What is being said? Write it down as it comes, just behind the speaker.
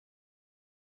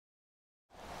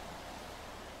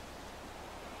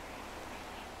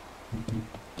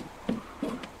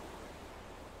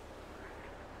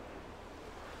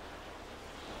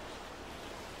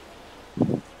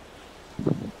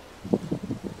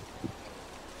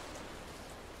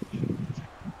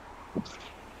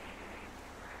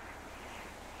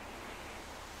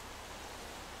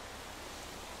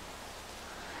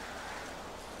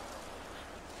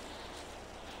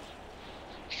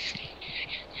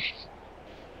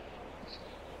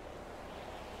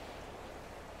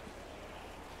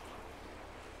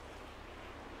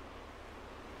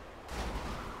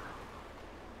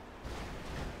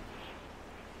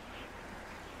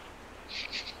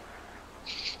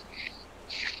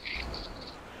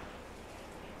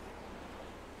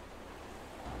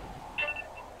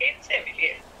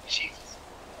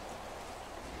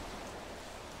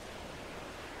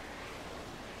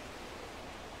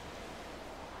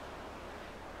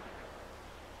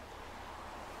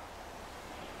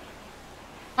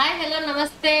Hi, hello,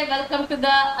 namaste. Welcome to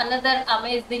the another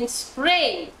amazing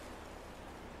spring.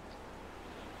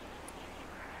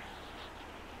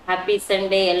 Happy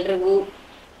Sunday, ಎಲ್ರಿಗೂ.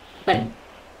 ಬನ್ನಿ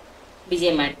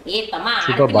ವಿಜಯ ಮಾಡಿ ಏತಮ್ಮ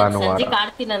ಶುಭ ಆಡ್ತೀನಿ ಭಾನುವಾರ. ಸಂಜೆ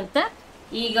ಆಡ್ತೀನಂತ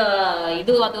ಈಗ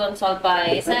ಇದು ಅದು ಒಂದ್ ಸ್ವಲ್ಪ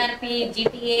SIRP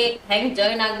GTA ಹೆಂಗ್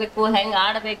ಜಾಯಿನ್ ಆಗ್ಬೇಕು, ಹೆಂಗ್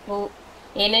ಆಡ್ಬೇಕು,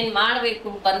 ಏನೇನ್ ಮಾಡ್ಬೇಕು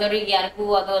ಬಂದವ್ರಿಗೆ ಯಾರಿಗೂ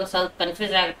ಅದು ಒಂದ್ ಸ್ವಲ್ಪ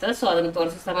ಕನ್ಫ್ಯೂಸ್ ಆಗುತ್ತೆ. ಸೊ ಅದನ್ನ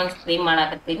ತೋರಿಸೋ ಸಂಬಂಧ ಸ್ಟ್ರೀಮ್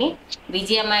ಮಾಡಾಕತ್ತೀನಿ.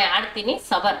 BGMI ಆಡ್ತೀನಿ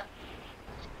ಸಬರ್.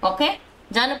 ಓಕೆ,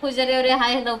 ಜಾನು ಪೂಜಾರಿ ಅವರೇ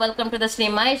hi hello welcome to the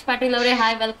stream. Mahesh Patil ಅವರೇ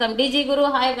hi welcome. DG Guru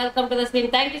hi welcome to the stream.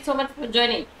 Thank you so much for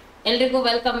joining. ಎಲ್ರಿಗೂ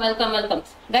ವೆಲ್ಕಮ್ ವೆಲ್ಕಮ್ ವೆಲ್ಕಮ್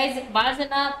ಗೈಸ್. ಬಹಳ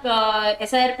ಜನ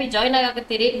SIRP ಜಾಯ್ನ್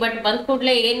ಆಗತ್ತೀರಿ, ಬಟ್ ಬಂದ್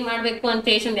ಕೂಡ್ಲೆ ಏನ್ ಮಾಡ್ಬೇಕು ಅಂತ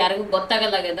ಹೇಳಿ ಯಾರಿಗೂ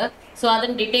ಗೊತ್ತಾಗಲ್ಲಾಗ್ಯದ. ಸೊ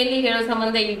ಅದನ್ನ ಡಿಟೇಲಿ ಹೇಳೋ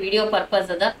ಸಂಬಂಧ ಈ ವಿಡಿಯೋ ಪರ್ಪಸ್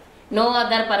ಅದ, no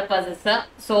other purposes.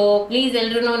 So please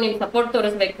ಎಲ್ರು ನಿಮ್ ಸಪೋರ್ಟ್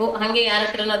ತೋರಿಸ್ಬೇಕು. ಹಂಗೆ ಯಾರ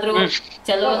ಹತ್ರನಾದ್ರೂ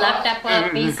ಚಲೋ ಲ್ಯಾಪ್ಟಾಪ್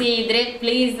PC ಇದ್ರೆ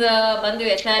ಪ್ಲೀಸ್ ಬಂದು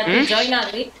SIRP ಜಾಯ್ನ್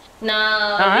ಆಗ್ರಿ. ನಾ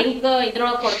ಲಿಂಕ್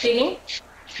ಇದ್ರೊಳಗೆ ಕೊಡ್ತೀನಿ.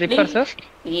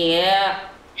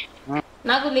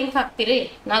 ನಾಗು ಲಿಂಕ್ ಹಾಕ್ತಿರಿ.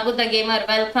 ನಾಗು the gamer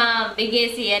welcome. Big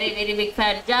AC very big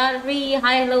fan. ಜಾರ್ವಿ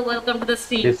hi hello welcome to the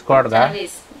stream. Discard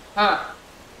ಹಾ,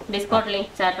 ಡಿಸ್ಕಾರ್ಡ್ ಲಿಂಕ್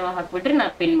ಚಾಟ್ ಹಾಕ್ಬಿಟ್ರಿ ನಾ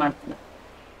ಪಿನ್ ಮಾಡ್ತೀನಿ.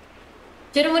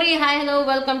 Churumuri hi hello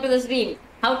welcome to the stream.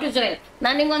 How to join?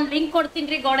 ನಾನು ನಿಮ್ಗೆ ಒಂದು ಲಿಂಕ್ ಕೊಡ್ತೀನಿ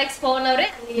ರೀ, ಗಾಡೆಕ್ಸ್ ಫೋನ್ ಅವ್ರೆ,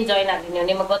 ನೀವು ಜಾಯ್ನ್ ಆಗ್ರಿ. ನೀವು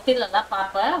ನಿಮಗೆ ಗೊತ್ತಿಲ್ಲಲ್ಲ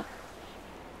ಪಾಪ.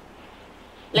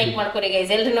 ಲೈಕ್ ಮಾಡ್ಕೊರಿ ಗೈಸ್,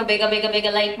 ಎಲ್ರು ಬೇಗ ಬೇಗ ಬೇಗ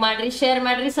ಲೈಕ್ ಮಾಡ್ರಿ, ಶೇರ್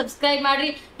ಮಾಡ್ರಿ, ಸಬ್ಸ್ಕ್ರೈಬ್ ಮಾಡ್ರಿ.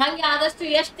 ಹಂಗೆ ಆದಷ್ಟು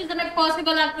ಎಷ್ಟು ಜನಕ್ಕೆ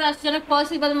ಪಾಸಿಬಲ್ ಆಗ್ತದೆ ಅಷ್ಟು ಜನಕ್ಕೆ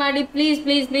ಪಾಸಿಬಲ್ ಮಾಡಿ ಪ್ಲೀಸ್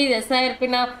ಪ್ಲೀಸ್ ಪ್ಲೀಸ್. SIRP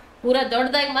ನ ಪೂರಾ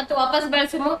ದೊಡ್ಡದಾಗಿ ಮತ್ತೆ ವಾಪಸ್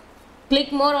ಬೆಳೆಸುಮು.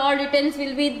 Click more all details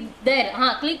will be there.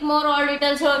 Click more all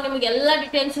details ನಿಮ್ಗೆ ಎಲ್ಲ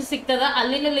ಡೀಟೇಲ್ಸ್ ಸಿಗ್ತದ,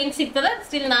 ಅಲ್ಲಿನೂ ಲಿಂಕ್ ಸಿಗ್ತದ.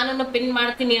 ಸ್ಟಿಲ್ ನಾನು ಪಿನ್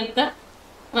ಮಾಡ್ತೀನಿ ಅಂತ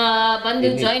ಬಂದು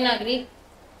ಜಾಯ್ನ್ ಆಗ್ರಿ.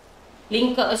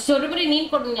 ಲಿಂಕ್ ಶುರುಬ್ರಿ ನೀನ್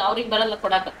ಕೊಡ್, ಅವ್ರಿಗೆ ಬರಲ್ಲ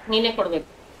ಕೊಡಾಕ, ನೀನೇ ಕೊಡ್ಬೇಕು,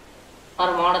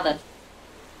 ಅವ್ರು ಮಾಡೋದಾರ.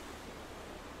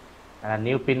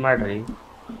 ನೀವು ಪಿನ್ ಮಾಡ್ರಿ.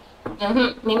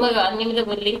 ನಿಮ್ಗೆ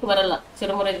ಲಿಂಕ್ ಬರಲ್ಲ,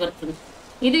 ಚಿರುಮುರಿ ಬರ್ತದೆ.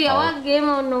 ಇದು ಯಾವಾಗ ಗೇಮ್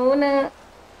ಅವನು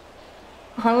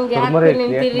ಹಂಗ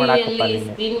ನಿಂತೀರಿ ಅಲ್ಲಿ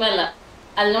ಸ್ಕ್ರೀನ್ ಮೇಲೆ?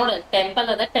 ಅಲ್ಲಿ ನೋಡ ಟೆಂಪಲ್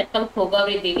ಅದ, ಟೆಂಪಲ್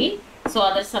ಹೋಗೋರಿದ್ದೀವಿ. ಸೊ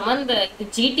ಅದ್ರ ಸಂಬಂಧ ಇದು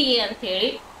GTA ಅಂತ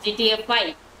ಹೇಳಿ, GTA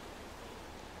 5.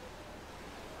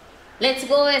 Let's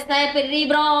go SIRP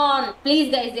Reborn. Please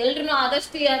guys ಎಲ್ರು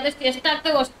ಆದಷ್ಟು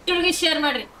ಎಷ್ಟಾಗ್ತವೆ ಅಷ್ಟ್ರಿಗೆ ಶೇರ್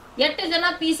ಮಾಡ್ರಿ. ಎಷ್ಟು ಜನ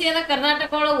PC ಅದ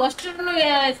ಕರ್ನಾಟಕ ಒಳಗೆ ಅಷ್ಟು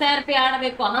SIRP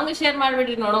ಆಡಬೇಕು ಹಂಗ ಶೇರ್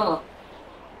ಮಾಡ್ಬಿಡ್ರಿ. ನೋಡೋಣ,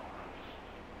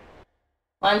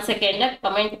 ಒಂದ್ ಸೆಕೆಂಡ್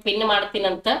ಕಮೆಂಟ್ ಪಿನ್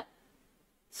ಮಾಡ್ತೀನಂತ.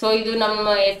 ಸೊ ಇದು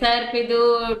ನಮ್ಮ SIRP ಇದು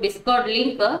ಡಿಸ್ಕಾರ್ಡ್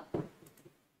ಲಿಂಕ್.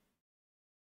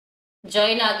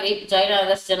 ಜಾಯಿನ್ ಆಗ್ರಿ.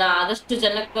 ಜಾಯಿನ್ ಆದಷ್ಟು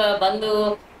ಜನಕ್ಕೆ ಬಂದು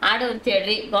ಆಡು ಅಂತ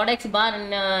ಹೇಳ್ರಿ. ಗಾಡೆಕ್ಸ್ ಬಾ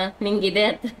ನಿಂಗಿದೆ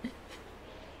ಅಂತ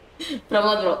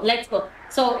Pramod bro. Let's go.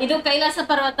 So ಇದು ಕೈಲಾಸ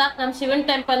ಪರ್ವತ, ನಮ್ ಶಿವನ್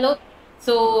temple.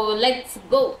 So let's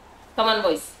go, come on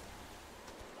boys.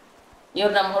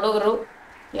 ಇವ್ರು ನಮ್ಮ ಹುಡುಗರು,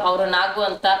 ಅವರು ನಾಗು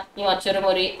ಅಂತ, ಇವ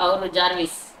ಚುರುಮುರಿ, ಅವರು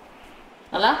ಜಾರ್ವಿಸ್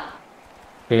ಅಲ್ಲ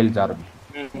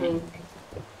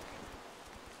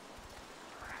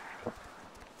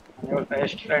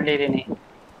ಎಷ್ಟು ಫ್ರೆಂಡ್ ಇದೀನಿ.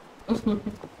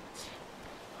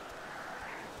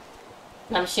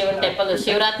 ನಮ್ ಶಿವನ್ ಟೆಂಪಲ್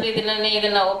ಶಿವರಾತ್ರಿ ದಿನನೇ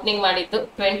ಇದನ್ನ ಓಪನಿಂಗ್ ಮಾಡಿದ್ದು.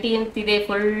 20th ಇದೆ,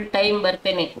 ಫುಲ್ ಟೈಮ್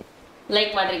ಬರ್ತೇನೆ.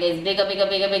 ಲೈಕ್ ಮಾಡ್ರಿ ಗೈಸ್, ಬೇಗ ಬೇಗ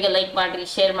ಬೇಗ ಬೇಗ ಲೈಕ್ ಮಾಡ್ರಿ,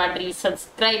 ಶೇರ್ ಮಾಡ್ರಿ,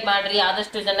 ಸಬ್ಸ್ಕ್ರೈಬ್ ಮಾಡ್ರಿ.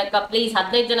 ಆದಷ್ಟು ಜನಕ್ಕ ಪ್ಲೀಸ್.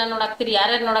 15 ಜನ ನೋಡಾಕ್ತಿರಿ,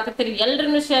 ಯಾರ್ಯಾರು ನೋಡಾಕತ್ತೀರಿ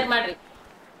ಎಲ್ರು ಶೇರ್ ಮಾಡ್ರಿ.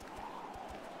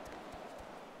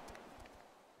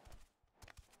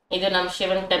 ಇದು ನಮ್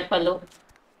ಶಿವನ್ ಟೆಂಪಲ್.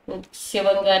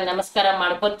 ಶಿವಂಗ ನಮಸ್ಕಾರ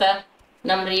ಮಾಡ್ಕೊತ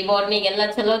ನಮ್ ರಿಬೋರ್ನಿಗೆ ಎಲ್ಲ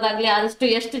ಚಲೋದಾಗ್ಲಿ, ಆದಷ್ಟು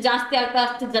ಎಷ್ಟು ಜಾಸ್ತಿ ಆಗ್ತಾ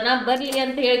ಅಷ್ಟು ಜನ ಬರ್ಲಿ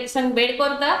ಅಂತ ಹೇಳಿ ಸಂಗ್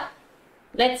ಬೇಡ್ಕೊಂತ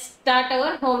let's start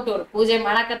our home tour. ಪೂಜೆ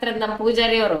ಮಾಡಾಕತ್ರ ನಮ್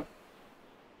ಪೂಜಾರಿ ಅವರು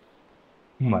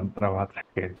ಮಂತ್ರ ಮಾತ್ರ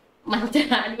ಕೇಳಿ ಮಂತ್ರ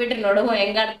ಆಡ್ಬಿಟ್ರಿ. ನೋಡು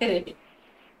ಹೆಂಗ್ ಆಡ್ತೀರಿ.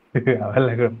 ಅವೆಲ್ಲ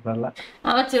ಗೊತ್ತಲ್ಲ.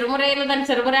 ಅವ ಚುರುಮುರೆ ಇಲ್ಲ, ನನ್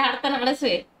ಚುರುಮುರೆ ಹಾಡ್ತಾನ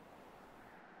ನಡೆಸ್ವಿ.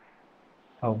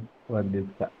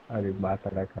 ಒಂದಿವ್ಸ ಅವ್ರಿಗೆ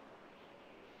ಮಾತಾಡಕ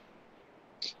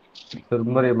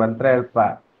ಸುರ್ಮುರಿ ಮಂತ್ರ ಹೇಳ್ಪ.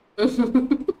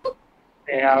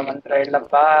 ಯಾವ ಮಂತ್ರ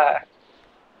ಇಲ್ಲಪ್ಪ.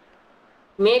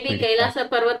 ಮೇ ಬಿ ಕೈಲಾಸ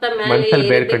ಪರ್ವತ ಮೇಲೆ ಮನ್ಸಲ್ಲಿ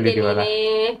ಬೇಡ್ಕೊಂಡಿದೀವಲ್ಲ.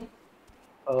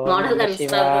 ಮಾಡಲ್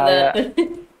ಅನ್ಸ್ತಾ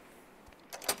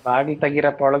ಬಾಗಿಲು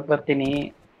ತೆಗಿರಪ್ಪ, ಒಳಗ್ ಬರ್ತೀನಿ.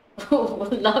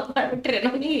 ಲಾಕ್ ಮಾಡ್ಬಿಟ್ರೆ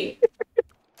ನೋಡಿ.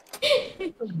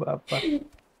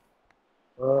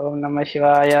 ಓಂ ನಮ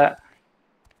ಶಿವಾಯ.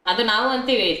 ಅದು ನಾವು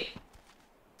ಅಂತೀವಿ.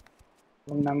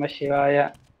 ಓಂ ನಮ ಶಿವಾಯ.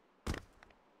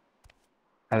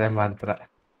 ಅದೇ ಮಂತ್ರ.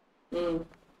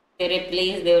 ದೇವ್ರೆ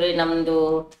ಪ್ಲೀಸ್, ದೇವ್ರೆ ನಮ್ದು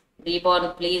ರೀಬೋರ್ನ್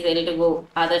ಪ್ಲೀಸ್ ಎಲ್ರಿಗೂ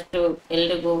ಆದಷ್ಟು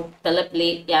ಎಲ್ರಿಗೂ ತಲುಪ್ಲಿ.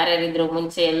 ಯಾರ್ಯಾರಿದ್ರು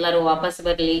ಮುಂಚೆ ಎಲ್ಲರೂ ವಾಪಸ್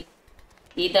ಬರ್ಲಿ,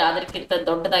 ಅದಕ್ಕಿಂತ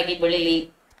ದೊಡ್ಡದಾಗಿ ಬೆಳಿಲಿ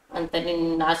ಅಂತ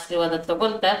ನಿನ್ನ ಆಶೀರ್ವಾದ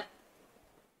ತಗೊಂತ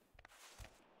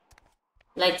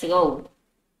ಲೆಟ್ಸ್ ಗೋ.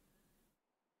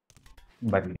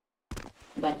 ಬರ್ಲಿ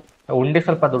ಬರ್ರಿ. ಉಂಡಿ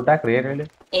ಸ್ವಲ್ಪ ದುಡ್ಡು ಹಾಕ್ರಿ. ಏನ್ ಹೇಳಿ?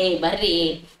 ಬರ್ರಿ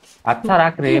 10,000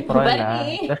 ಹಾಕ್ರಿ, ಪರವಾಗಿಲ್ಲ.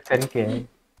 ಜಸ್ಟ್ 10K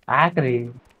ಹಾಕ್ರಿ.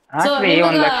 ಹಾಕ್ರಿ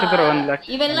 1 ಲಕ್ಷ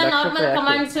ಇವೆಲ್ಲ ನಾರ್ಮಲ್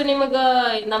ಕಮಾಂಡ್ಸ್ ನಿಮಗ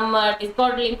ನಮ್ಮ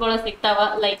ಡಿಸ್ಕಾರ್ಡ್ ಲಿಂಕ್ ಒಳಗೆ ಸಿಗ್ತಾವ.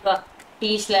 ಲೈಕ್ /e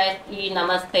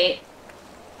ನಮಸ್ತೆ,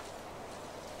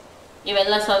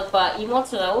 ಇವೆಲ್ಲ ಸ್ವಲ್ಪ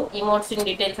ಇಮೋಟ್ಸ್ ಅದಾವು. ಇಮೋಟ್ಸ್ ಇನ್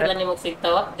ಡೀಟೇಲ್ಸ್ ಎಲ್ಲ ನಿಮಗೆ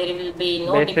ಸಿಗ್ತಾವ. There will be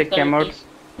no difficulty.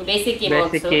 Basic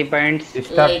ಇಮೋಟ್ಸ್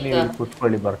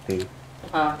ಕುತ್ಕೊಳ್ಳಿ ಬರ್ತೀವಿ.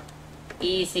 ಹಾ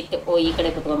ಈ ಸಿಟ್ ಈ ಕಡೆ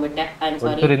ಕುತ್ಕೊಂಡ್ಬಿಟ್ಟೆ. I am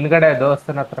sorry. ಹಿಂದ್ಗಡೆ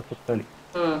ದೋಸ್ತನ ಹತ್ರ ಕುತ್ಕೊಳ್ಳಿ.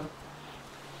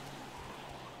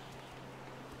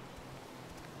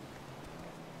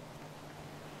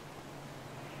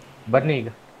 ಬನ್ನಿ ಈಗ.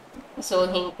 ಸೊ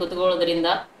ಹಿಂಗ್ ಕುತ್ಕೊಳ್ಳೋದ್ರಿಂದ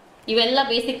ಇವೆಲ್ಲ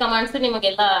ಬೇಸಿಕ್ ಕಮಾಂಡ್ಸ್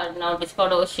ನಿಮಗೆಲ್ಲ ನಾವು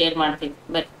ಡಿಸ್ಕಾರ್ಡ್ ಶೇರ್ ಮಾಡ್ತೀವಿ.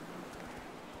 ಬಟ್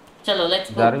ಚಲೋ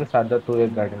let's go.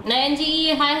 ನಯನ್ಜಿ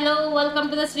hi hello welcome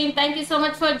to the stream. Thank you so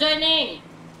much for joining.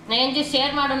 ನಯನ್ಜಿ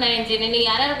share ಮಾಡು. ನಯನ್ಜಿ ನಿನಗೆ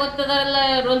ಯಾರ್ಯಾರು ಗೊತ್ತದಲ್ಲ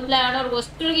ರೋಲ್ ಪ್ಲೇ ಆಡೋರ್ಗು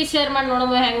ಅಷ್ಟ್ರಿಗೆ ಶೇರ್ ಮಾಡಿ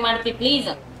ನೋಡಮ್ಮ ಹೆಂಗ್ ಮಾಡ್ತಿ ಪ್ಲೀಸ್.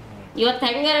 ಇವತ್ತು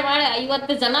ಹೆಂಗಾರ ಮಾಡಿ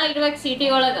 50 ಜನ ಇರ್ಬೇಕು ಸಿಟಿ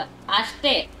ಒಳಗ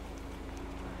ಅಷ್ಟೇ.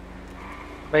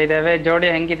 ಬೈ ದ ವೇ ಜೋಡಿ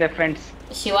ಹೆಂಗಿದೆ ಫ್ರೆಂಡ್ಸ್?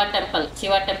 ಶಿವ ಟೆಂಪಲ್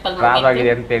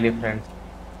ಆಗಿದೆ ಅಂತ ಹೇಳಿ ಫ್ರೆಂಡ್ಸ್.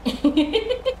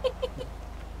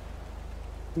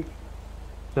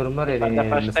 ಸುರ್ಮರಿ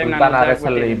ಸುಲ್ತಾನ್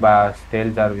ಆರ್ಎಸ್ಎಲ್ ಈ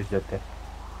ಸ್ಟೇಲ್ ಜಾರ್ವಿಸ್ ಜೊತೆ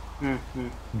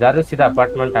ಜಾರ್ವಿಸ್ ಇದು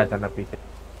ಅಪಾರ್ಟ್ಮೆಂಟ್ ಆಯ್ತನ ಪೀಚೆ.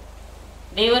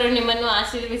 ದೇವರು ನಿಮ್ಮನ್ನು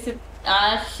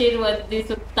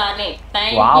ಆಶೀರ್ವದಿಸುತ್ತಾನೆ.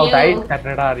 ವಾವ್ ರೈಟ್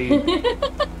ಕನ್ನಡ ರೀ.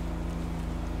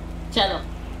 ಚಲೋ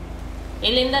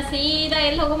ಇಲ್ಲಿಂದ ಸೀದಾ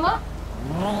ಎಲ್ಲಿ ಹೋಗಮ್ಮ?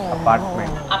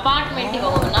 ಅಪಾರ್ಟ್ಮೆಂಟಿಗೆ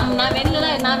ಹೋಗಮ್ಮ.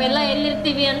 ನಾವೆಲ್ಲ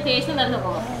ಎಲ್ಲಿರ್ತೀವಿ ಅಂತ ಹೇಳಿ ಅಲ್ಲಿ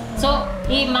ಹೋಗಮ್ಮ. ಸೊ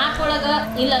ಈ ಮ್ಯಾಪ್ ಒಳಗ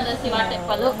ಇಲ್ಲದ ಶಿವ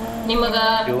ಟೆಂಪಲ್ ನಿಮಗ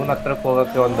ಇವನ್ ಹತ್ರಕ್ಕೆ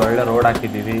ಹೋಗಕ್ಕೆ ಒಂದ್ ಒಳ್ಳೆ ರೋಡ್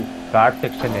ಹಾಕಿದೀವಿ. ಘಾಟ್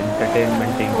ಸೆಕ್ಷನ್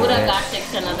ಎಂಟರ್ಟೈನ್ಮೆಂಟ್ ಪೂರಾ ಘಾಟ್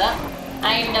ಸೆಕ್ಷನ್ ಅದ.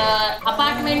 ಅಂಡ್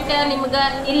ಅಪಾರ್ಟ್ಮೆಂಟ್ ನಿಮ್ಗ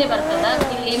ಇಲ್ಲಿ ಬರ್ತದ.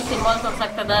 ಇಲ್ಲಿ ಏನ್ ಸಿಂಬಲ್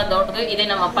ತೋರ್ಸಾಗ್ತದ ದೊಡ್ಡದು ಇದೆ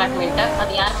ನಮ್ಮ ಅಪಾರ್ಟ್ಮೆಂಟ್.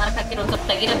 ಅದು ಯಾರು ಮಾರ್ಕ್ ಹಾಕಿರೋ ಸ್ವಲ್ಪ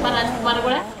ತೆಗಿರಪ್ಪ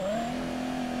ರಾಜ್ಕುಮಾರ್ಗಳ.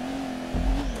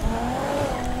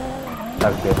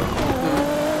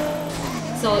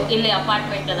 ಸೊ ಇಲ್ಲಿ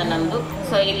ಅಪಾರ್ಟ್ಮೆಂಟ್ ಅದ ನಮ್ದು.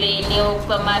 ಸೊ ಇಲ್ಲಿ ನೀವು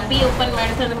ಮ್ಯಾಪಿ ಓಪನ್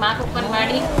ಮಾಡಿದ್ರೆ ಮ್ಯಾಪ್ ಓಪನ್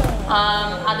ಮಾಡಿ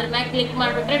ಅದ್ರ ಮ್ಯಾಗ ಕ್ಲಿಕ್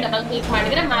ಮಾಡ್ಬಿಟ್ರೆ ಡಬಲ್ ಕ್ಲಿಕ್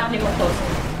ಮಾಡಿದ್ರೆ ಮ್ಯಾಪ್ ನಿಮಗೆ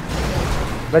ತೋರಿಸ್ತದೆ.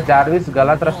 ಜಾರ್ವಿಸ್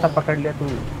गलत रास्ता पकड़ लिया तू.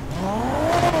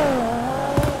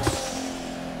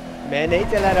 मैं नहीं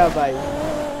चला रहा भाई.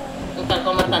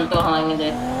 ಕರ್ಕೊಂಬರ್ತಂತು ಹಂಗಿದೆ.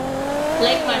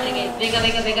 ಲೈಕ್ ಮಾಡ್ರಿ ಬೇಗ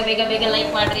ಬೇಗ ಬೇಗ ಬೇಗ ಬೇಗ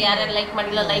ಲೈಕ್ ಮಾಡ್ರಿ. ಯಾರ್ಯಾರು ಲೈಕ್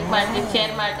ಮಾಡಿಲ್ಲ ಲೈಕ್ ಮಾಡ್ರಿ,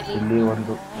 ಶೇರ್ ಮಾಡ್ರಿ. ಇಲ್ಲಿ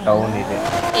ಒಂದು ಟೌನ್ ಇದೆ,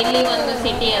 ಇಲ್ಲಿ ಒಂದು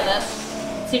ಸಿಟಿ ಅದ.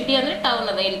 ಸಿಟಿ ಅಂದ್ರೆ ಟೌನ್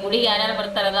ಅದ. ಇಲ್ಲಿ ಗುಡಿ ಯಾರ್ಯಾರು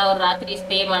ಬರ್ತಾರಲ್ಲ ಅವ್ರು ರಾತ್ರಿ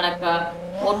ಸ್ಟೇ ಮಾಡಕ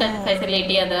ಊಟದ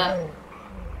ಫೆಸಿಲಿಟಿ ಅದ,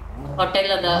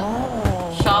 ಹೋಟೆಲ್ ಅದ,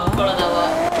 ಶಾಪ್ಗಳದಾವ.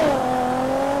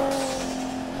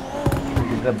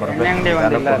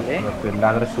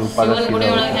 ಶಿವನ್ ಗುಡಿ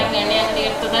ಒಳಗೆ ಹೆಂಗ್ ಎಣ್ಣೆ ಅಂಗಡಿ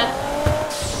ಇರ್ತದ.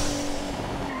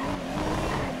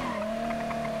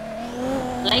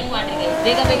 ಲೈಕ್ ಮಾಡ್ರಿ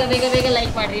ಬೇಗ ಬೇಗ ಬೇಗ ಬೇಗ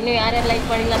ಲೈಕ್ ಮಾಡ್ರಿ. ನೀವು ಯಾರ್ಯಾರು ಲೈಕ್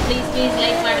ಮಾಡಿಲ್ಲ ಪ್ಲೀಸ್ ಪ್ಲೀಸ್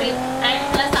ಲೈಕ್ ಮಾಡ್ರಿ. ಅಂಡ್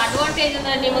ಪ್ಲಸ್ ಅಡ್ವಾಂಟೇಜ್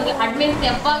ಅಂದ್ರೆ ನಿಮಗೆ ಅಡ್ಮಿನ್ಸ್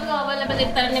ಯಾವಾಗಲೂ ಅವೈಲೇಬಲ್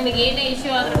ಇರ್ತಾರೆ. ನಿಮಗೆ ಏನೇ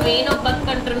ಇಶ್ಯೂ ಆದ್ರೂ, ಏನೋ ಬಗ್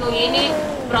ಕಂಡ್ರು, ಏನೇ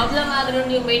ಪ್ರಾಬ್ಲಮ್ ಆದ್ರೂ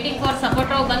ನೀವು ವೇಟಿಂಗ್ ಫಾರ್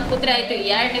ಸಪೋರ್ಟ್ ಹೋಗಿ ಬಂದು ಕೂತ್ರೆ ಆಯ್ತು,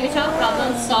 2 ನಿಮಿಷ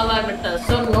ಪ್ರಾಬ್ಲಮ್ ಸಾಲ್ವ್ ಆಗ್ಬಿಡ್ತದೆ.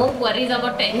 So no worries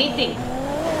about anything.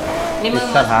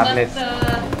 ನಿಮಗೆ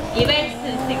ಇವೆಂಟ್ಸ್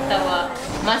ಸಿಗ್ತಾವ,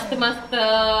 ಮಸ್ತ್ ಮಸ್ತ್.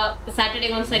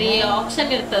 ಸ್ಯಾಟರ್ಡೇಗೆ ಒಂದ್ಸರಿ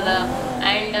ಆಪ್ಷನ್ ಇರ್ತದ.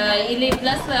 ಅಂಡ್ ಇಲ್ಲಿ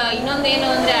ಪ್ಲಸ್ ಇನ್ನೊಂದೇನು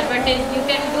ಅಂದ್ರೆ advantage, you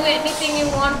can do anything you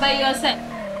want by your self.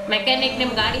 Mechanic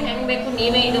ನಿಮ್ ಗಾಡಿ ಹೆಂಗ್ ಬೇಕು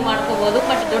ನೀವೇ ಇದು ಮಾಡ್ಕೋಬಹುದು,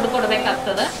 ಬಟ್ ದುಡ್ಡು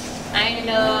ಕೊಡ್ಬೇಕಾಗ್ತದ.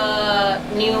 ಅಂಡ್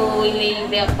ನೀವು ಇಲ್ಲಿ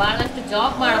ಬಹಳಷ್ಟು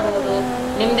ಜಾಬ್ ಮಾಡಬಹುದು.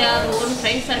 ನಿಮ್ದೇ ಆದ ಓನ್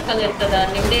ಫ್ರೆಂಡ್ ಸರ್ಕಲ್ ಇರ್ತದ,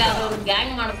 ನಿಮ್ದೇ ಆದ ಒಂದು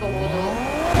ಗ್ಯಾಂಗ್ ಮಾಡ್ಕೋಬಹುದು.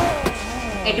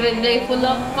 It will be full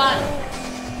of fun.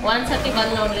 ಒಂದ್ಸತಿ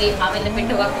ಬಂದ್ ನೋಡ್ರಿ, ಆಮೇಲೆ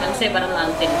ಬಿಟ್ಟು ಹೋಗಕ್ ಮನ್ಸೇ ಬರಲ್ಲ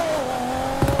ಅಂತೀನಿ.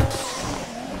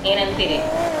 ಏನಂತೀರಿ?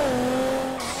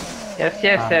 ಎಸ್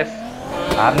ಎಸ್ ಎಸ್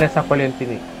ಆರ್ನೇ ಸಪ್ಪಳಿ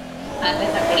ಅಂತೀನಿ. ಆರ್ನೇ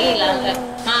ಸಪ್ಪಳಿ ಇಲ್ಲ ಅಂದ್ರೆ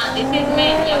ದಿಸ್ ಇಸ್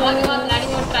ಮೇನ್. ಯಾವಾಗ ಗಾಡಿ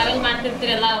ನೋಡಿ ಟ್ರಾವೆಲ್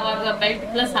ಮಾಡ್ತಿರ್ತೀರಲ್ಲ ಅವಾಗ ಬೆಲ್ಟ್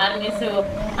ಪ್ಲಸ್ ಹಾರ್ನೆಸ್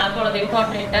ಹಾಕೊಳ್ಳೋದು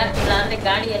ಇಂಪಾರ್ಟೆಂಟ್. ಇಲ್ಲ ಅಂದ್ರೆ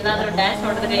ಗಾಡಿ ಎಲ್ಲಾದ್ರೂ ಡ್ಯಾಶ್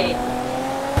ಹೊಡೆದ್ರೆ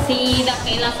ಸೀದಾ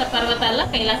ಕೈಲಾಸ ಪರ್ವತ ಅಲ್ಲ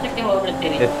ಕೈಲಾಸಕ್ಕೆ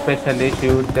ಹೋಗ್ಬಿಡ್ತೀರಿ. ಎಸ್ಪೆಷಲಿ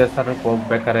ಶಿವ ದೇವಸ್ಥಾನಕ್ಕೆ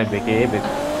ಹೋಗ್ಬೇಕಾದ್ರೆ ಬೇಕೇ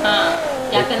ಬೇಕು.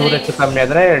 ಯಾಕಂದ್ರೆ ಹೆಚ್ಚು ಕಮ್ಮಿ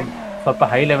ಆದ್ರೆ ಸ್ವಲ್ಪ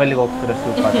ಹೈ ಲೆವೆಲ್ಗೆ ಹೋಗ್ತಾರೆ.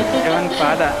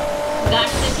 ಪಾದ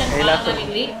ಘಾಟ್ ಸೆಕ್ಷನ್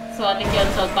ಇಲ್ಲಿ. ಸೊ ಅದಕ್ಕೆ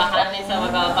ಒಂದು ಸ್ವಲ್ಪ ಹಾರ್ನೆಸ್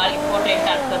ಅವಾಗ ಭಾಳ ಇಂಪಾರ್ಟೆಂಟ್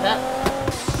ಆಗ್ತದ.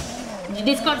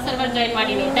 ಡಿಸ್ಕಾರ್ಡ್ ಸರ್ವರ್ ಜಾಯಿನ್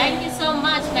ಮಾಡಿ ನೀವು. Thank you so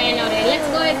much Nayan ಅವರೇ.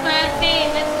 Let's go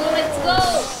let's go.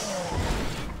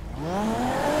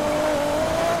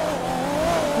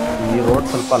 ಈ ರೋಡ್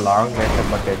ಸ್ವಲ್ಪ ಲಾಂಗ್ ಐತೆ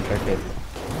ಬಟ್ ಎಂಟರ್ಟೈನ್.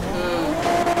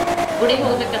 ಗುಡಿಗೆ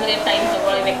ಹೋಗ್ಬೇಕಂದ್ರೆ ಟೈಮ್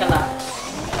ತಗೊಳ್ಬೇಕಲ್ಲ.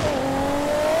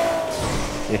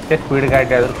 ಎಷ್ಟೇ ಸ್ಪೀಡ್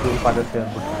ಗಾಡಿ ಆದ್ರೂ ಸ್ವಲ್ಪ ಆಗುತ್ತೆ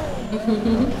ಅಂದ್ಬಿಟ್ಟು.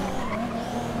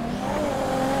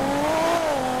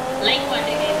 ಲೈಕ್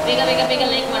ಮಾಡ್ರಿ ಬೇಗ ಬೇಗ ಬೇಗ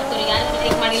ಲೈಕ್ ಮಾಡ್ಕೊರಿ. ಯಾರು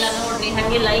ಲೈಕ್ ಮಾಡಿಲ್ಲ ನೋಡ್ರಿ,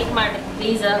 ಹಂಗೆ ಲೈಕ್ ಮಾಡ್ರಿ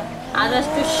ಪ್ಲೀಸ್.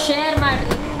 ಆದಷ್ಟು ಶೇರ್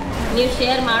ಮಾಡ್ರಿ. ನೀವು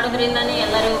ಶೇರ್ ಮಾಡೋದ್ರಿಂದಾನೇ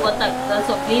ಎಲ್ಲರಿಗೂ ಗೊತ್ತಾಗ್ತದೆ.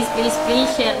 So please please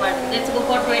please share ಮಾಡ್ರಿ. Let's go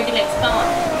for 20 likes. Come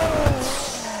on.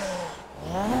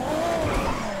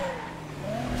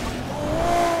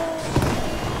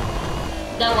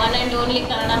 The one and only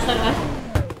Kannada server.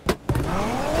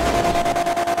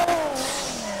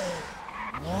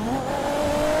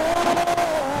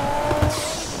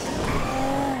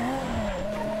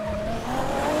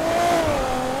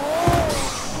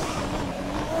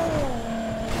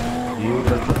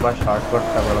 ತುಂಬಾ ಶಾರ್ಟ್ ಕಟ್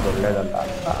ತಗೊಳ್ಳೋದು ಒಳ್ಳೇದಲ್ಲ.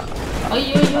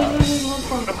 ಅಯ್ಯೋ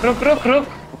रुक रुक रुक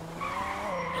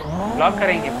ब्लॉक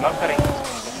करेंगे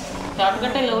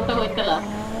ಶಾರ್ಟ್ಕಟ್ ಎಲ್ಲ ಊಟ ಹೋಯ್ತಲ್ಲ.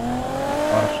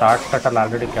 ಅವ್ರು ಶಾರ್ಟ್ ಕಟ್ ಅಲ್ಲಿ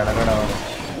ಆಲ್ರೆಡಿ ಕೆಳಗಡೆ ಅವರು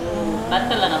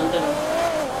ಬರ್ತಲ್ಲ ನಮ್ದು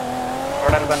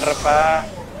ರೋಡಲ್ಲಿ ಬಂದ್ರಪ್ಪ.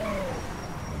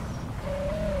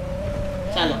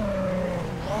 ಚಲೋ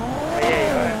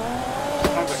ಅಯ್ಯಯ್ಯೋ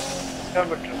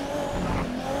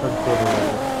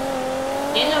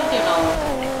ಎಲ್ಲಿ ಹೋಗ್ತೀವಿ ನಾವು?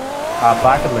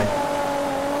 ಅಪಾರ್ಟ್ಮೆಂಟ್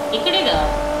ಈ ಕಡೆಗ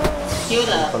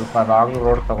ಶಿವದ ಸ್ವಲ್ಪ ರಾಂಗ್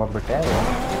ರೋಡ್ ತಗೊಂಡ್ಬಿಟ್ಟೆ.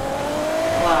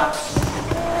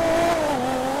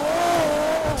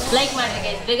 ಲೈಕ್ ಮಾಡ್ರಿ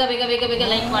ಗೈಸ್, ಬೇಗ ಬೇಗ ಬೇಗ ಬೇಗ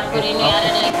ಲೈಕ್ ಮಾಡ್ಕೊರಿ ನೀವು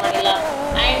ಯಾರ್ಯಾರು ಲೈಕ್ ಮಾಡಿಲ್ಲ.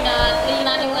 ಆ್ಯಂಡ್ ಇಲ್ಲಿ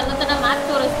ನಾನು ನಿಮ್ಗೆ ಅನ್ನೋದನ್ನ ಮ್ಯಾಪ್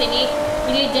ತೋರಿಸ್ತೀನಿ.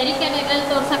 ಇಲ್ಲಿ ಜರಿಕ್ಯಾನ್ ಎಲ್ಲೆಲ್ಲಿ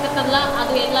ತೋರ್ಸಕತ್ತಲ್ಲ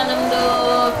ಅದು ಎಲ್ಲ ನಮ್ಮದು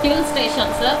ಫ್ಯೂಲ್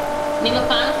ಸ್ಟೇಷನ್ಸ್ ನಿಮಗೆ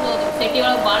ಕಾಣಿಸ್ಬೋದು. ಸಿಟಿ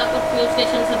ಒಳಗೆ ಭಾಳ ಕೊಟ್ಟು ಫ್ಯೂಲ್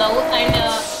ಸ್ಟೇಷನ್ಸ್ ಅದಾವು. ಆ್ಯಂಡ್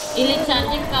ಇಲ್ಲಿ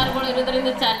ಚಾರ್ಜಿಂಗ್ ಕಾರ್ಗಳು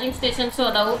ಇರೋದ್ರಿಂದ ಚಾರ್ಜಿಂಗ್ ಸ್ಟೇಷನ್ಸು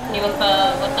ಅದಾವು, ನಿಮಗೆ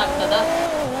ಗೊತ್ತಾಗ್ತದ.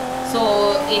 ಸೊ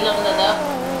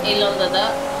ಇಲ್ಲೊಂದದ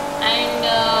ಆ್ಯಂಡ್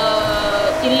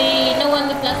ಇಲ್ಲಿ ಇನ್ನೂ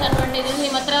ಒಂದು ಪ್ಲಸ್ ಅಡ್ವಾಂಟೇಜ್ ಇದೆ,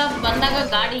 ನಿಮ್ಮ ಹತ್ರ ಬಂದಾಗ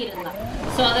ಗಾಡಿ ಇರಲ್ಲ.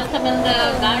 ಸೊ ಅದರ ಸಂಬಂಧ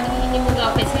ಗಾಡಿ ನಿಮ್ಗೆ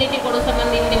ಫೆಸಿಲಿಟಿ ಕೊಡೋ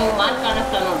ಸಂಬಂಧ ಇಲ್ಲಿ ನಿಮ್ಗೆ ಮಾರ್ಕ್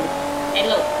ಕಾಣಿಸ್ತಾ ನೋಡಿ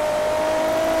ಎಲ್ಲೋ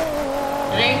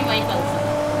ರೆಂಟ್ ವೆಹಿಕಲ್ಸ್.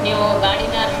 ನೀವು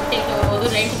ಗಾಡಿನ ರೆಂಟಿಗೆ ತಗೋಬೋದು.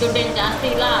 ರೆಂಟ್ ದುಡ್ಡೇನು ಜಾಸ್ತಿ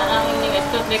ಇಲ್ಲ, ಆರಾಮಾಗಿ ನೀವು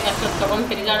ಎಷ್ಟೊತ್ತು ಬೇಕು ಅಷ್ಟೊತ್ತು ತೊಗೊಂಡು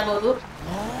ತಿರುಗಾಡ್ಬೋದು.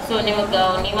 ಸೊ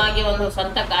ನೀವಾಗಿ ಒಂದು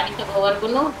ಸ್ವಂತ ಗಾಡಿ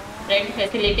ತಗೋವರೆಗೂ ರೆಂಟ್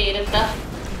ಫೆಸಿಲಿಟಿ ಇರುತ್ತೆ.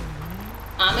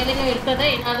 ಆಮೇಲೆ ಇರ್ತದೆ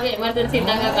ಏನಾದರೂ ಎಮರ್ಜೆನ್ಸಿ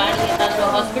ಇದ್ದಾಗ ಗಾಡಿ ಏನಾದರೂ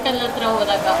ಹಾಸ್ಪಿಟಲ್ ಹತ್ರ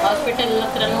ಹೋದಾಗ ಹಾಸ್ಪಿಟಲ್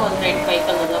ಹತ್ರನೂ ಒಂದು ರೆಂಟ್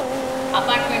ವೆಹಿಕಲ್ ಅದ,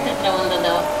 ಅಪಾರ್ಟ್ಮೆಂಟ್ ಹತ್ರ ಒಂದದ.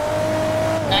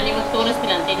 ನಾನು ನಿಮಗೆ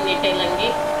ತೋರಿಸ್ತೀನಿ ಅಂತ ಇನ್ ಡೀಟೇಲ್ ಹಂಗೆ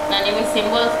ನಾನು ನಿಮಗೆ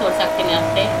ಸಿಂಬಲ್ಸ್ ತೋರ್ಸಾಕ್ತೀನಿ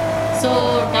ಅಷ್ಟೇ. ಸೊ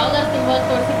ಡಾಲರ್ ಸಿಂಬಲ್ಸ್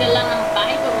ತೋರಿಸಿದ್ದೆಲ್ಲ ನಮ್ಮ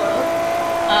ಬ್ಯಾಂಕ್ಗಳು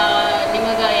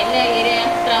ನಿಮಗೆ ಎಲ್ಲೇ ಏರಿಯಾ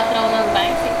ಹತ್ರ ಒಂದೊಂದು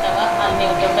ಬ್ಯಾಂಕ್ ಸಿಗ್ತಾವ, ಅಲ್ಲಿ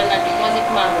ನೀವು ದುಡ್ಡನ್ನು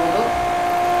ಡಿಪಾಸಿಟ್ ಮಾಡ್ಬೋದು.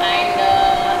 ಆ್ಯಂಡ್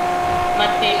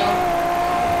ಮತ್ತೇನು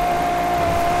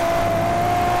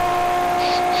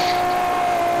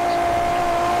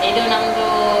ಇದು ನಮ್ಮದು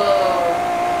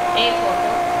ಏರ್ಪೋರ್ಟು,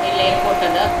 ಇಲ್ಲಿ ಏರ್ಪೋರ್ಟ್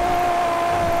ಅದ.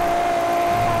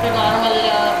 Normal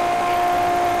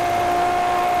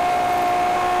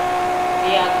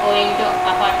we are going to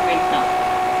apartment now.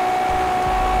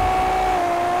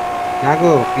 ಯಾಕೋ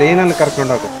ಪ್ಲೇನಲ್ಲಿ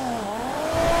ಕರ್ಕೊಂಡೋಗು.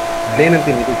 ಪ್ಲೇನ್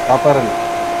ಅಂತೀನಿ, ಇದು ಚಾಪರಲ್ಲಿ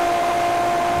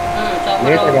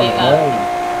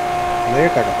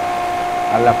ಲೇಟ್ ಆಗ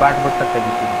ಅಲ್ಲಿ ಅಪಾರ್ಟ್ಮೆಂಟ್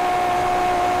ತೆಗಿತೀನಿ.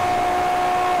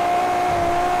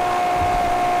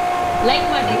 ಲೈಕ್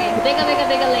ಮಾಡ್ರಿ, ಬೇಗ ಬೇಗ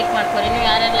ಬೇಗ ಲೈಕ್ ಮಾಡ್ಕೊರಿ. ನೀವು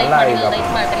ಯಾರ್ಯಾರು ಲೈಕ್ ಮಾಡಿಲ್ಲ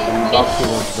ಲೈಕ್ ಮಾಡ್ರಿ,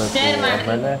 ಶೇರ್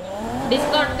ಮಾಡ್ರಿ.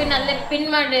 ಡಿಸ್ಕೌಂಟ್ ಪಿನ್ ಅಲ್ಲೇ ಪಿನ್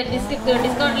ಮಾಡಿ,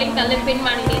 ಡಿಸ್ಕೌಂಟ್ ಲಿಂಕ್ ಅಲ್ಲೇ ಪಿನ್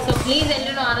ಮಾಡಿ. ಸೊ ಪ್ಲೀಸ್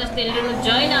ಎಲ್ಲರೂ ಆದಷ್ಟು ಎಲ್ಲರೂ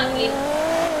ಜಾಯ್ನ್ ಆಗಿ.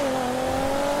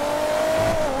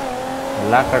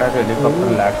 ಎಲ್ಲ ಕಡೆ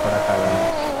ಹೆಲಿಕಾಪ್ಟರ್ ಲ್ಯಾಂಡ್ ಮಾಡೋಕ್ಕಾಗಲ್ಲ.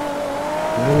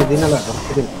 ನಾನು ಇದೀನಲ್ಲ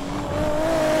ಬರ್ತೀನಿ.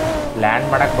 ಲ್ಯಾಂಡ್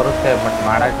ಮಾಡಕ್ ಬರುತ್ತೆ, ಬಟ್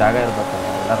ಮಾಡಕ್ ಜಾಗ ಇರ್ಬೇಕಲ್ಲ.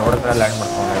 ಎಲ್ಲ ರೋಡ್ ಮೇಲೆ ಲ್ಯಾಂಡ್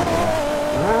ಮಾಡ್ಕೊಂಡು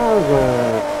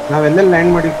ನಾವೆಲ್ಲೆಲ್ಲಿ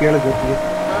ಲ್ಯಾಂಡ್ ಮಾಡಿ ಕೇಳೋದು ಜೊತೆಗೆ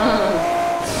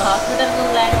ಹಾಸ್ಪಿಟಲ್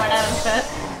ಲ್ಯಾಂಡ್ ಮಾಡ್ಯಾರಂತ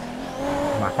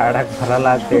ಮಾಡಕ್ ಬರಲ್ಲ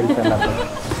ಅಂತ ಹೇಳ್ತಲ್ಲ.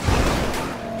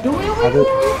 ಅದು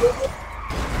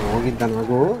ಹೋಗಿದ್ದ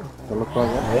ನಾವು ಸ್ವಲ್ಪ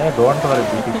ಡೋಂಟ್ ವರಿ,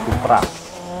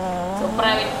 ಸೂಪ್ರಾ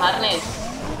ವಿತ್ ಹಾರ್ನೆಸ್.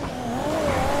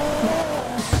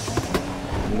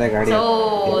 ಒಂದೇ ಗಾಡಿ. So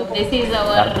this is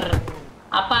our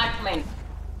apartment.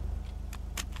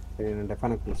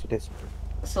 ಡೆಫನ್ ಸಿಟೇಸ್.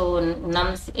 So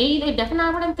ಇದು ಡೆಫನ್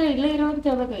ಆಗ್ಬಿಡಂತ ಇಲ್ಲೇ ಇರುವಂತ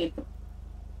ಹೇಳ್ಬೇಕಾಗಿತ್ತು.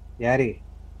 ಯಾರಿ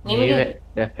ನಿಮಗೆ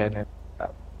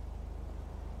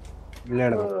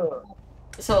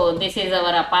so this is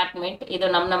our apartment. ಇದು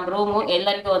ನಮ್ಮ ರೂಮು.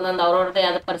 ಎಲ್ಲರಿಗೂ ಒಂದೊಂದು ಅವ್ರವ್ರದ್ದೇ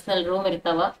ಆದ ಪರ್ಸನಲ್ ರೂಮ್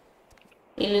ಇರ್ತಾವ.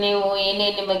 ಇಲ್ಲಿ ನೀವು ಏನೇ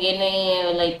ನಿಮಗೇನೇ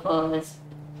ಲೈಕ್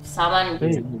ಸಾಮಾನು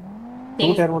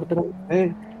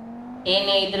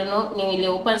ಏನೇ ಇದ್ರು ನೀವು ಇಲ್ಲಿ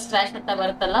ಓಪನ್ ಸ್ಟ್ರಾಚ್ ಅಂತ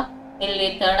ಬರುತ್ತಲ್ಲ, ಇಲ್ಲಿ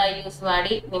ಥರ್ಡ್ ಐ ಯೂಸ್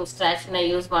ಮಾಡಿ ನಿಮ್ಮ ಸ್ಟ್ರಾಚ್ನ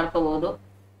ಯೂಸ್ ಮಾಡ್ಕೋಬಹುದು.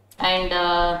 ಆ್ಯಂಡ್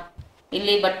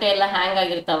ಇಲ್ಲಿ ಬಟ್ಟೆ ಎಲ್ಲ ಹ್ಯಾಂಗ್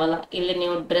ಆಗಿರ್ತಾವಲ್ಲ, ಇಲ್ಲಿ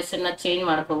ನೀವು ಡ್ರೆಸ್ಸನ್ನು ಚೇಂಜ್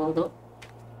ಮಾಡ್ಕೋಬಹುದು.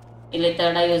 ಇಲ್ಲಿ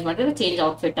ಥರ್ಡ್ ಐ ಯೂಸ್ ಮಾಡಿದ್ರೆ ಚೇಂಜ್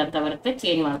ಔಟ್ಫಿಟ್ ಅಂತ ಬರುತ್ತೆ,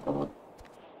 ಚೇಂಜ್ ಮಾಡ್ಕೋಬಹುದು.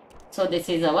 So this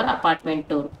is our apartment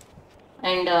tour.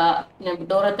 And ನಿಮ್ಮ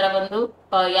ಡೋರ್ ಹತ್ರ ಬಂದು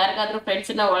ಯಾರಿಗಾದ್ರೂ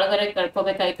ಫ್ರೆಂಡ್ಸನ್ನ ಒಳಗಡೆ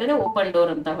ಕರ್ಕೋಬೇಕಾಯ್ತದೆ ಓಪನ್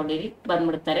ಡೋರ್ ಅಂತ ಹೊಡೀರಿ,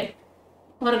 ಬಂದ್ಬಿಡ್ತಾರೆ.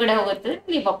 ಹೊರಗಡೆ ಹೋಗುತ್ತೆ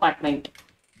ಲೀವ್ ಅಪಾರ್ಟ್ಮೆಂಟ್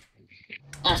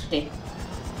ಅಷ್ಟೇ.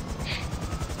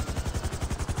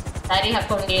 ಸ್ಯಾರಿ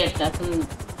ಹಾಕೊಂಡಿ ಅಂತ.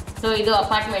 ಸೊ ಇದು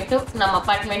ಅಪಾರ್ಟ್ಮೆಂಟು. ನಮ್ಮ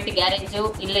ಅಪಾರ್ಟ್ಮೆಂಟ್ ಗ್ಯಾರೇಜು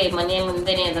ಇಲ್ಲೇ ಮನೆಯ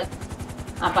ಮುಂದೆನೇ ಅದ,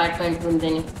 ಅಪಾರ್ಟ್ಮೆಂಟ್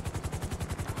ಮುಂದೆನೆ.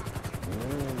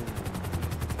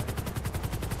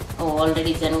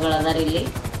 ಆಲ್ರೆಡಿ ಜನಗಳು ಅದಾರ ಇಲ್ಲಿ.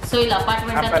 ಸೊ ಇಲ್ಲಿ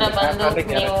ಅಪಾರ್ಟ್ಮೆಂಟ್ ಹತ್ರ ಬಂದು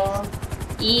ನೀವು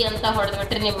ಈ ಅಂತ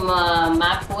ಹೊಡೆದ್ಬಿಟ್ರೆ ನಿಮ್ಮ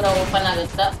ಮ್ಯಾಪ್ ಪೂರ ಓಪನ್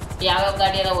ಆಗುತ್ತಾ, ಯಾವ್ಯಾವ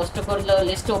ಗಾಡಿ ಅದ ಅಷ್ಟು ಕೊಡಲು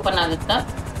ಲಿಸ್ಟ್ ಓಪನ್ ಆಗುತ್ತಾ.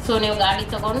 ಸೊ ನೀವು ಗಾಡಿ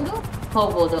ತಗೊಂಡು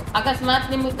ಹೋಗ್ಬೋದು. ಅಕಸ್ಮಾತ್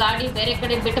ನಿಮ್ಗೆ ಗಾಡಿ ಬೇರೆ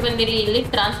ಕಡೆ ಬಿಟ್ಟು ಬಂದಿರಿ, ಇಲ್ಲಿ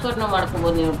ಟ್ರಾನ್ಸ್ಫರ್ನು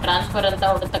ಮಾಡ್ಕೋಬಹುದು. ನೀವು ಟ್ರಾನ್ಸ್ಫರ್ ಅಂತ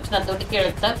ಹೊಡೆದ ತಕ್ಷಣ ದುಡ್ಡು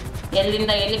ಕೇಳುತ್ತಾ,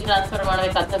 ಎಲ್ಲಿಂದ ಎಲ್ಲಿಗೆ ಟ್ರಾನ್ಸ್ಫರ್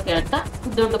ಮಾಡ್ಬೇಕಂತ ಕೇಳುತ್ತಾ,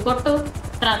 ದುಡ್ಡು ಕೊಟ್ಟು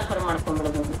ಟ್ರಾನ್ಸ್ಫರ್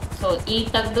ಮಾಡ್ಕೊಂಡ್ಬಿಡ್ಬೋದು. ಸೊ ಈ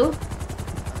ತೆಗೆದು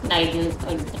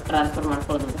ಟ್ರಾನ್ಸ್ಫರ್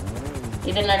ಮಾಡ್ಕೊಳ್ಬೋದು.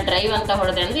 ಇದನ್ನ ಡ್ರೈವ್ ಅಂತ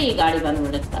ಹೊಡೆದೆ ಅಂದ್ರೆ ಈ ಗಾಡಿ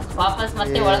ಬಂದ್ಬಿಡುತ್ತೆ. ವಾಪಸ್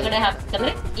ಮತ್ತೆ ಒಳಗಡೆ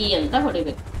ಹಾಕ್ಬೇಕಂದ್ರೆ ಈ ಅಂತ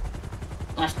ಹೊಡಿಬೇಕು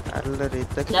ಅಷ್ಟೇ.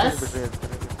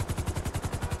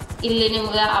 ಇಲ್ಲಿ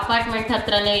ನಿಮ್ಗೆ ಅಪಾರ್ಟ್ಮೆಂಟ್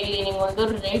ಹತ್ರನೇ ಇಲ್ಲಿ ನಿಮ್ಗೊಂದು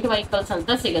ರೆಂಟ್ ವೆಹಿಕಲ್ಸ್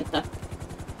ಅಂತ ಸಿಗುತ್ತ.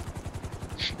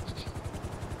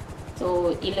 ಸೊ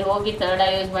ಇಲ್ಲಿ ಹೋಗಿ ಥರ್ಡ್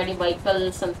ಯೂಸ್ ಮಾಡಿ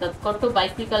ವೆಹಿಕಲ್ಸ್ ಅಂತ ಕೊಟ್ಟು,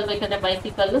 ಬೈಸಿಕಲ್ ಬೇಕಂದ್ರೆ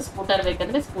ಬೈಸಿಕಲ್, ಸ್ಕೂಟರ್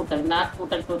ಬೇಕಂದ್ರೆ ಸ್ಕೂಟರ್. ನಾ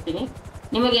ಸ್ಕೂಟರ್ ಕೊಡ್ತೀನಿ.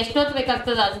 ನಿಮಗೆ ಎಷ್ಟೊತ್ತು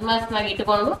ಬೇಕಾಗ್ತದೆ ಅಜ್ಮಾಸ್ನಾಗ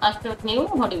ಇಟ್ಕೊಂಡು ಅಷ್ಟೊತ್ತು ನೀವು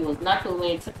ಹೊಡಿಬೋದು. ನಾ 2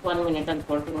 minutes 1 minute ಅಂತ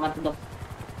ಕೊಡ್ತೀನಿ ಮತ್ತದು.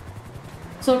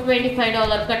 ಸೊ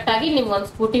 $25 ಕಟ್ಟಾಗಿ ನಿಮ್ಗೆ ಒಂದು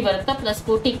ಸ್ಕೂಟಿ ಬರುತ್ತೆ, ಪ್ಲಸ್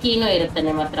ಸ್ಕೂಟಿ ಕೀನೂ ಇರುತ್ತೆ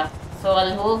ನಿಮ್ಮ ಹತ್ರ. ಸೊ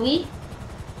ಅಲ್ಲಿ ಹೋಗಿ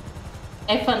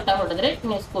F ಅಂತ ಹೊಡೆದ್ರೆ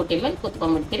ನೀವು ಸ್ಕೂಟಿ ಮೇಲೆ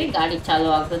ಕುತ್ಕೊಂಡ್ಬಿಡ್ತೀರಿ, ಗಾಡಿ ಚಾಲು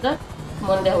ಆಗ್ತದೆ.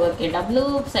 ಮುಂದೆ ಹೋಗೋಕ್ಕೆ W,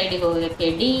 ಸೈಡಿಗೆ ಹೋಗೋಕ್ಕೆ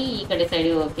D, ಈ ಕಡೆ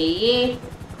ಸೈಡಿಗೆ ಹೋಗೋಕ್ಕೆ A,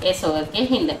 S ಹೋಗೋಕ್ಕೆ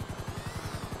ಹಿಂದೆ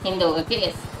ಹೋಗೋಕ್ಕೆ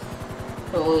S.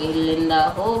 ಸೊ ಇಲ್ಲಿಂದ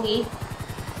ಹೋಗಿ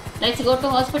ಲೆಟ್ಸ್ ಗೋ ಟು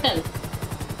ಹಾಸ್ಪಿಟಲ್.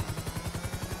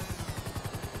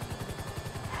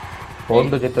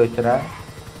 ಜೊತೆ ಹೋಗ್ತೀರಾ?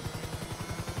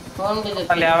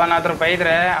 ಅಲ್ಲಿ ಯಾವನಾದ್ರೂ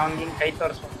ಬೈದ್ರೆ ಅವ್ನಿಗೆ ಕೈ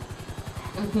ತೋರಿಸ್ಬೇಕು.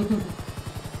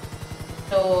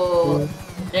 ಸೊ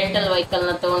ರೆಂಟಲ್ ವೆಹಿಕಲ್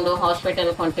ನ ತಗೊಂಡು ಹಾಸ್ಪಿಟಲ್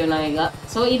ಹೊಂಟೀವಿ ನಾವೀಗ.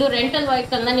 ಸೊ ಇದು ರೆಂಟಲ್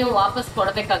ವೆಹಿಕಲ್ ನ ನೀವು ವಾಪಸ್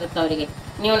ಕೊಡ್ಬೇಕಾಗುತ್ತೆ ಅವರಿಗೆ.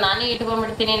 ನೀವು ನಾನೇ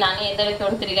ಇಟ್ಕೊಂಡ್ಬಿಡ್ತೀನಿ, ನಾನೇ ಎದುರು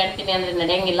ತೊಗೊಂಡು ತಿರುಗಾಡ್ತೀನಿ ಅಂದ್ರೆ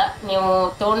ನಡೆಯಂಗಿಲ್ಲ. ನೀವು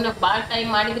ತೊಗೊಂಡು ಭಾಳ ಟೈಮ್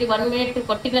ಮಾಡಿದ್ರಿ, 1 minute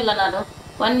ಕೊಟ್ಟಿರಲ್ಲ ನಾನು.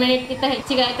 1 minute ಗಿಂತ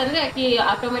ಹೆಚ್ಚಿಗೆ ಆಯ್ತಂದ್ರೆ ಆಕಿ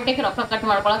ಆಟೋಮೆಟಿಕ್ ರೊಕ್ಕ ಕಟ್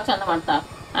ಮಾಡ್ಕೊಳಕ್ ಚಂದ ಮಾಡ್ತಾ.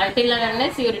 Until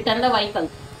unless you return the vehicle.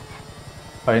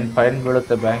 Fine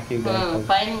ಬೀಳುತ್ತೆ ಬ್ಯಾಂಕಿಗೆ.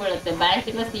 ಫೈನ್ ಬೀಳುತ್ತೆ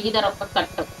ಬ್ಯಾಂಕಿಂದ, ಸೀದಾ ರೊಕ್ಕ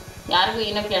ಕಟ್ಟು, ಯಾರಿಗೂ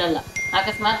ಏನೋ ಕೇಳಲ್ಲ.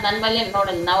 ಅಕಸ್ಮಾತ್ ನನ್ನ ಮೇಲೆ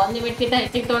ನೋಡಲ್ಲ, ನಾವು 1 minute ಗಿಂತ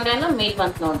ಹೆಚ್ಚಿಗೆ ತೊಗೊಂಡ್ರೆ ಅಲ್ಲ ಮೇಲ್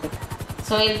ಬಂತು ನೋಡ್ರಿ.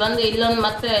 ಸೊ ಇಲ್ಲಿ ಬಂದು ಇಲ್ಲೊಂದು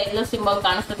ಮತ್ತೆ ಇಲ್ಲೊಂದು ಸಿಂಬಲ್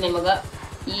ಕಾಣಿಸ್ತದೆ ನಿಮಗೆ.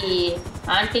 ಈ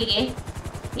ಆಂಟಿಗೆ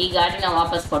ಈ ಗಾಡಿನ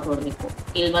ವಾಪಸ್ ಕೊಟ್ಬಿಡ್ಬೇಕು.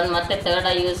 ಇಲ್ಲಿ ಬಂದು ಮತ್ತೆ ಥರ್ಡ್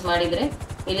ಯೂಸ್ ಮಾಡಿದ್ರೆ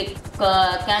ಇಲ್ಲಿ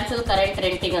ಕ್ಯಾನ್ಸಲ್ ಕರೆಂಟ್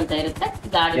ರೆಂಟಿಂಗ್ ಅಂತ ಇರುತ್ತೆ.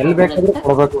 ಗಾಡಿ ಎಲ್ಲಿ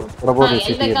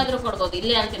ಬೇಕಾದ್ರೂ ಕೊಡ್ಬೋದು,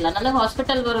 ಇಲ್ಲಿ ಅಂತಿಲ್ಲ. ನನಗೆ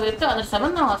ಹಾಸ್ಪಿಟಲ್ ಬರೋದಿತ್ತು, ಅದ್ರ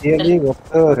ಸಂಬಂಧ ನಾವು ಹಾಸ್ಪಿಟಲ್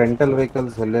ರೆಂಟಲ್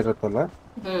ವೆಹಿಕಲ್ಸ್ ಎಲ್ಲಿರುತ್ತಲ್ಲ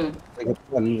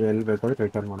ಎಲ್ಲಿ ಬೇಕಾದ್ರೂ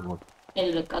ರಿಟರ್ನ್ ಮಾಡ್ಬೋದು,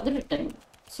 ಎಲ್ಲಿ ಬೇಕಾದ್ರೂ return.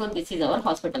 So this is our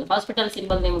hospital. Hospital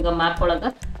symbol ನಿಮ್ಗೆ ಮ್ಯಾಪ್ ಒಳಗೆ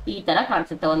ಈ ತರ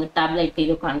ಕಾಣಿಸುತ್ತೆ, ಒಂದು ಟ್ಯಾಬ್ಲೆಟ್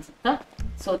ಇದು ಕಾಣಿಸುತ್ತೆ.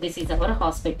 So this is our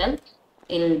hospital.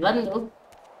 ಇಲ್ಲಿ ಬಂದು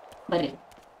ಬರ್ರಿ.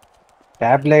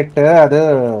 ಟ್ಯಾಬ್ಲೆಟ್ ಅದು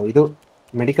ಇದು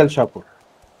ಮೆಡಿಕಲ್ ಶಾಪ್.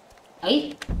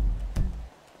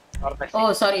 ಓ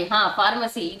ಸಾರಿ, ಹಾ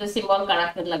ಫಾರ್ಮಸಿ. ಇದು ಸಿಂಬಲ್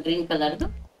ಕಾಣಾಕ್ತಿರಲ್ಲ ಗ್ರೀನ್ ಕಲರ್ದು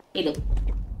ಇದು.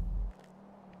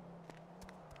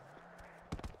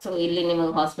 ಸೊ ಇಲ್ಲಿ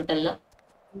ನಿಮಗೆ ಹಾಸ್ಪಿಟಲ್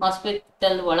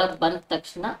ಒಳಗೆ ಬಂದ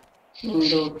ತಕ್ಷಣ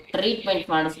ನಿಮ್ದು ಟ್ರೀಟ್ಮೆಂಟ್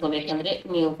ಮಾಡಿಸ್ಕೋಬೇಕಂದ್ರೆ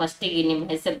ನೀವು ಫಸ್ಟಿಗೆ ನಿಮ್ಮ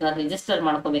ಹೆಸರನ್ನ ರಿಜಿಸ್ಟರ್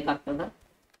ಮಾಡ್ಕೋಬೇಕಾಗ್ತದೆ.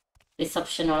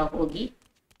 ರಿಸೆಪ್ಷನ್ ಒಳಗೆ ಹೋಗಿ,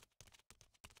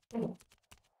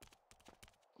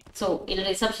 ಸೊ ಇಲ್ಲಿ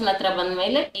ರಿಸೆಪ್ಷನ್ ಹತ್ರ ಬಂದ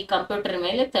ಮೇಲೆ ಈ ಕಂಪ್ಯೂಟರ್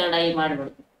ಮೇಲೆ third I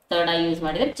ಮಾಡ್ಬಿಡು. Third I use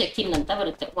ಮಾಡಿದ್ರೆ ಚೆಕ್ ಇನ್ ಅಂತ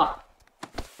ಬರುತ್ತೆ. ವಾ,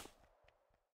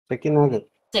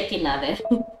 ಚೆಕ್ ಇನ್ ಆದ್ರೆ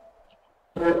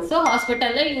ಸೊ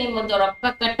ಹಾಸ್ಪಿಟಲ್ ನಿಮ್ಮದು ರೊಕ್ಕ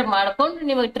ಕಟ್ ಮಾಡ್ಕೊಂಡು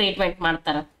ನಿಮಗೆ ಟ್ರೀಟ್ಮೆಂಟ್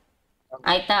ಮಾಡ್ತಾರ.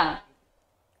 ಆಯ್ತಾ?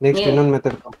 ನೆಕ್ಸ್ಟ್ ಇನ್ನೊಂದು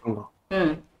ಮೆಥಡ್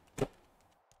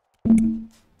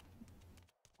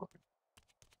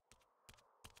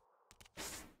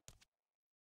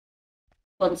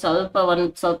ಒಂದ್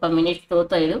ಸ್ವಲ್ಪ ಮಿನಿಟ್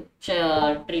ತೋತಾ ಇದು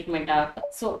ಟ್ರೀಟ್ಮೆಂಟ್ ಆಗ.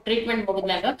 So treatment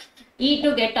ಮುಗಿದ್ಮ್ಯಾಗ E to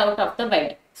get out of the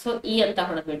bed. So E ಅಂತ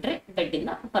ಹೊಡೆದ್ಬಿಟ್ರೆ ಬೆಡ್ ಇಂದ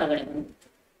ಹೊರಗಡೆ ಬಂದ್ಬಿಟ್ಟು.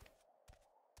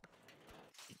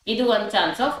 ಇದು ಒಂದ್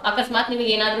ಚಾನ್ಸ್ ಆಫ್, ಅಕಸ್ಮಾತ್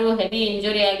ನಿಮಗೆ ಏನಾದ್ರೂ ಹೆವಿ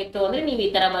ಇಂಜುರಿ ಆಗಿತ್ತು ಅಂದ್ರೆ ನೀವು ಈ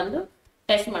ತರ ಬಂದು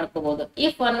ಟೆಸ್ಟ್ ಮಾಡ್ಕೋಬಹುದು.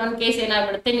 ಇಫ್ ಒಂದೊಂದ್ ಕೇಸ್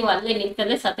ಏನಾಗ್ಬಿಡುತ್ತೆ, ನೀವು ಅಲ್ಲೇ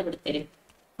ನಿಂತಲ್ಲೇ ಸತ್ತು ಬಿಡ್ತೀರಿ.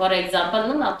 ಫಾರ್ ಎಕ್ಸಾಂಪಲ್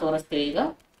ನಾವು ತೋರಿಸ್ತೀವಿ. ಈಗ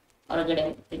ಹೊರಗಡೆ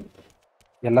ಹೋಗ್ತೀನಿ,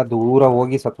 ಎಲ್ಲ ದೂರ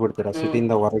ಹೋಗಿ ಸತ್ತು ಬಿಡ್ತೀರಾ,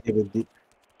 ಸಿಟಿಯಿಂದ ಹೊರಗೆ ಬಿದ್ದಿ.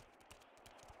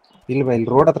 ಇಲ್ಲಿ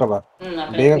ರೋಡ್ ಹತ್ರ ಬಾ.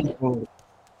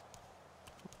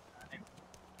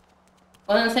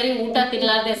 ಒಂದೊಂದ್ಸರಿ ಊಟ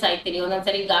ತಿನ್ಲಾರ್ದೆ ಸಾಯ್ತೀರಿ,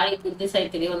 ಒಂದೊಂದ್ಸರಿ ಗಾಳಿ ಗುದ್ದಿ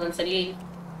ಸಾಯ್ತೀರಿ, ಒಂದೊಂದ್ಸರಿ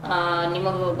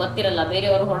ನಿಮಗ್ ಗೊತ್ತಿರಲ್ಲ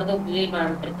ಬೇರೆಯವರು ಹೊಡೆದು ಬ್ಲೀಡ್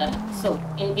ಮಾಡ್ಬಿಟ್ಟಿರ್ತಾರೆ. ಸೊ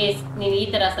ಇನ್ ಕೇಸ್ ನೀವು ಈ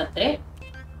ತರ ಸತ್ರೆ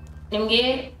ನಿಮ್ಗೆ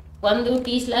ಒಂದು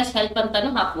T/help ಅಂತಾನು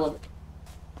ಹಾಕ್ಬೋದು.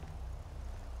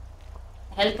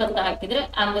 ಹೆಲ್ಪ್ ಅಂತ ಹಾಕಿದ್ರೆ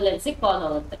ಆಂಬ್ಯುಲೆನ್ಸಿಗೆ ಕಾಲ್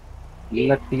ಹೋಗುತ್ತೆ.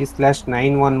 ಇಲ್ಲ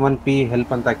T/911P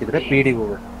ಹೆಲ್ಪ್ ಅಂತ ಹಾಕಿದ್ರೆ PD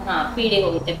ಹೋಗುತ್ತೆ. ಹಾ, PD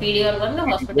ಹೋಗುತ್ತೆ. PD ಅವ್ರು ಬಂದು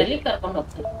ಹಾಸ್ಪಿಟಲ್ ಕರ್ಕೊಂಡು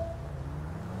ಹೋಗ್ತಾರೆ.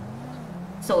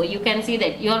 So you can see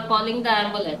that you are calling the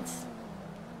ambulance.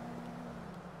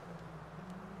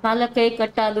 ಕಾಲ ಕೈ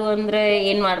ಕಟ್ಟಾದು ಅಂದ್ರೆ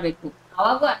ಏನ್ ಮಾಡ್ಬೇಕು?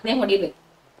 ಅವಾಗ ಅದನ್ನೇ ಹೊಡಿಬೇಕು.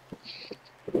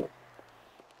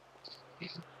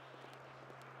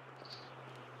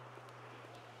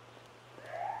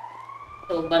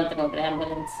 ಸೊ ಬಂತ ನೋಡ್ರಿ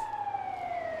ಆಂಬ್ಯುಲೆನ್ಸ್.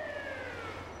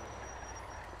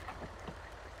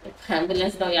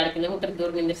 ಆಂಬ್ಯುಲೆನ್ಸ್ ನಾವು 2 ಕಿಲೋಮೀಟರ್ ದೂರ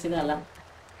ನಿಂದಿರ್ಸಿದಲ್ಲ.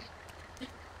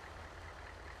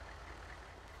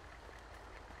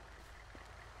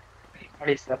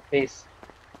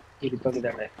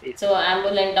 ಸೊ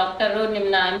ಆಂಬ್ಯುಲೆನ್ಸ್ ಡಾಕ್ಟರು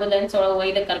ನಿಮ್ನ ಆಂಬ್ಯುಲೆನ್ಸ್ ಒಳಗೆ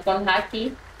ಒಯ್ದು ಕರ್ಕೊಂಡು ಹಾಕಿ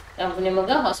ನಿಮಗ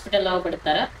ಹಾಸ್ಪಿಟಲ್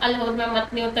ಹೋಗ್ಬಿಡ್ತಾರ. ಅಲ್ಲಿ ಹೋದ್ಮೇಲೆ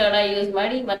ಮತ್ತೆ ನೀವು ಥರ್ಡ್ ಐ ಯೂಸ್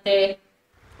ಮಾಡಿ ಮತ್ತೆ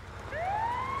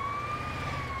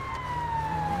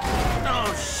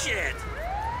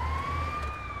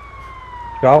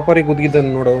ಶಾಪರಿಗೆ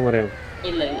ಗುದ್ದಿದ್ದನ್ನು ನೋಡೋ ಮರೆ.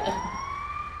 ಇಲ್ಲ ಇಲ್ಲ.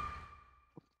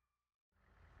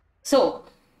 ಸೊ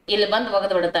ಇಲ್ಲಿ ಬಂದು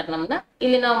ಒಗದು ಬಿಡ್ತಾರೆ ನಮ್ನ.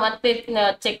 ಇಲ್ಲಿ ನಾವು ಮತ್ತೆ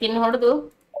ಚೆಕ್ ಇನ್ ಹೊಡೆದು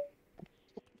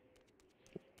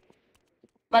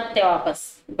ಮತ್ತೆ ವಾಪಸ್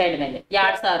ಬೆಡ್ ಮೇಲೆ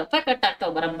 2,000 ರೂಪಾಯಿ ಕಟ್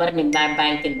ಆಗ್ತಾವ ಬರೋಬ್ಬರಿ ನಿಮ್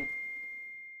ಬ್ಯಾಂಕಿಂದ.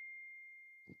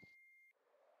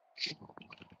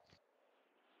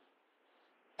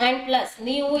 ಅಂಡ್ ಪ್ಲಸ್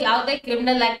ನೀವು ಯಾವ್ದೇ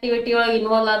ಕ್ರಿಮಿನಲ್ ಆಕ್ಟಿವಿಟಿ ಒಳಗೆ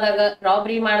ಇನ್ವಾಲ್ವ್ ಆದಾಗ,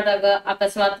 ರಾಬರಿ ಮಾಡಿದಾಗ,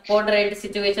 ಅಕಸ್ಮಾತ್ ಕೋಡ್ ರೇಡ್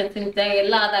ಸಿಚುವೇಶನ್ಸ್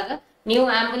ಎಲ್ಲ ಆದಾಗ ನೀವು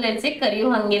ಆಂಬ್ಯುಲೆನ್ಸ್ ಕರೆಯೋ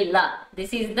ಹಂಗಿಲ್ಲ.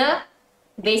 This is the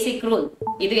basic rule.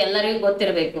 ಇದು ಎಲ್ಲರಿಗೂ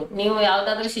ಗೊತ್ತಿರಬೇಕು. ನೀವು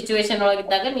ಯಾವ್ದಾದ್ರು ಸಿಚುವೇಶನ್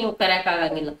ಒಳಗಿದ್ದಾಗ ನೀವು ಕರೆಯಕ್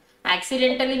ಆಗಂಗಿಲ್ಲ.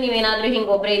 ಆಕ್ಸಿಡೆಂಟಲಿ ನೀವೇನಾದ್ರೂ ಹಿಂಗ್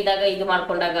ಒಬ್ರೇ ಇದ್ದಾಗ ಇದು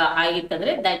ಮಾಡ್ಕೊಂಡಾಗ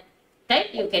ಆಗಿತ್ತಂದ್ರೆ that time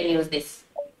you can use this.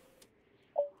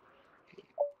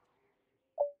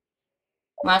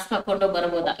 Mask ಹಾಕೊಂಡು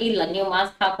ಬರ್ಬೋದಾ? ಇಲ್ಲ, ನೀವು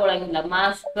ಮಾಸ್ಕ್ ಹಾಕೊಳಂಗಿಲ್ಲ.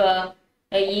 ಮಾಸ್ಕ್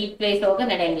ಈ ಪ್ಲೇಸ್ ಹೋಗ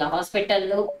ನಡೆಯಂಗಿಲ್ಲ. Hospital,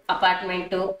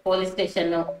 apartment, police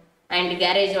station and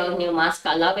garage ಒಳಗೆ ನೀವು ಮಾಸ್ಕ್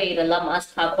ಅಲಾವೇ ಇರಲ್ಲ.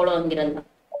 ಮಾಸ್ಕ್ ಹಾಕೊಳ್ಳೋ ಹಂಗಿರಲ್ಲ.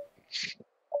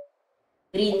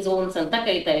 ಗ್ರೀನ್ ಝೋನ್ಸ್ ಅಂತ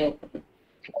ಕರೀತಾರೆ.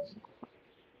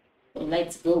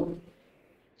 Let's go.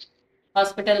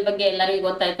 ಹಾಸ್ಪಿಟಲ್ ಬಗ್ಗೆ ಎಲ್ಲರಿಗೂ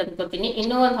ಗೊತ್ತಾಯ್ತು ಅನ್ಕೋತೀನಿ.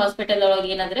 ಇನ್ನೂ ಒಂದು ಹಾಸ್ಪಿಟಲ್ ಒಳಗೆ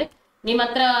ಏನಂದ್ರೆ ನಿಮ್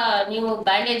ಹತ್ರ ನೀವು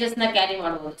ಬ್ಯಾಂಡೇಜಸ್ ನ ಕ್ಯಾರಿ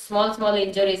ಮಾಡ್ಬೋದು. ಸ್ಮಾಲ್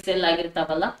ಇಂಜುರೀಸ್ ಎಲ್ಲ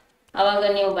ಆಗಿರ್ತಾವಲ್ಲ, ಅವಾಗ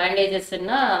ನೀವು ಬ್ಯಾಂಡೇಜಸ್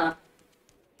ನ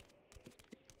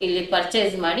ಇಲ್ಲಿ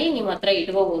ಪರ್ಚೇಸ್ ಮಾಡಿ ನಿಮ್ಮ ಹತ್ರ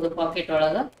ಇಟ್ಕೋಬಹುದು. ಪಾಕೆಟ್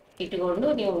ಒಳಗ ಇಟ್ಕೊಂಡು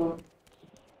ನೀವು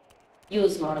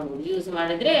ಯೂಸ್ ಮಾಡಬಹುದು. ಯೂಸ್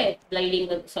ಮಾಡಿದ್ರೆ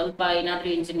ಬ್ಲೈಡಿಂಗ್ ಸ್ವಲ್ಪ ಏನಾದ್ರೂ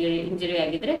ಇಂಜುರಿ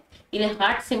ಆಗಿದ್ರೆ ಇಲ್ಲಿ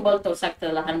ಹಾರ್ಟ್ ಸಿಂಬಲ್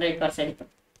ತೋರ್ಸಾಗ್ತದಲ್ಲ 100%.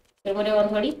 ತಿರುಮರೆ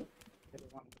ಒಂದ್ ಹೊಡಿ.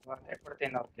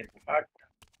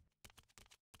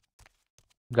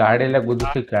 ಗಾಡಿಯೆಲ್ಲ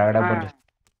ಗುದ್ದಿಸಿ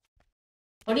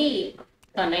ಹೊಡಿ.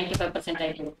 95%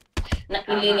 ಆಯ್ತು.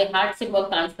 ಇಲ್ಲಿ ಹಾರ್ಟ್ ಸಿಂಬಲ್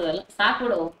ಕಾಣಿಸ್ತದಲ್ಲ,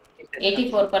 ಸಾಕ್ಬಿಡು.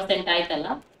 84% ಆಯ್ತಲ್ಲ.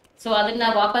 ಸೊ ಅದನ್ನ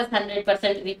ವಾಪಸ್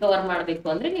 100% ರಿಕವರ್ ಮಾಡ್ಬೇಕು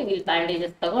ಅಂದ್ರೆ ನೀವು ಇಲ್ಲಿ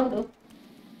ಬ್ಯಾಂಡೇಜಸ್ ತಗೊಂಡು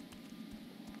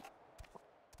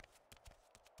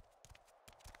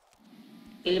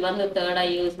ಇಲ್ಲಿ ಬಂದು ಥರ್ಡ್ ಐ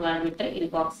ಯೂಸ್ ಮಾಡ್ಬಿಟ್ರೆ ಇಲ್ಲಿ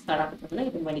ಬಾಕ್ಸ್ ಕಾಣಕತ್ತಲ್ಲ,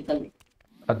 ಇದು ಮೆಡಿಕಲ್.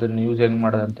 ಅದನ್ನ ಯೂಸ್ ಹೆಂಗ್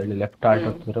ಮಾಡೋದು ಅಂತ ಹೇಳಿ ಲೆಫ್ಟ್ ಆಲ್ಟ್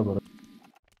ಹೊತ್ತಿದ್ರೆ ಬರುತ್ತೆ.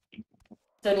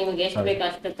 ಸೊ ನಿಮ್ಗೆ ಎಷ್ಟು ಬೇಕು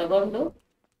ಅಷ್ಟು ತಗೊಂಡು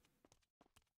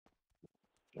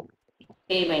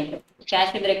ಪೇಮೆಂಟ್,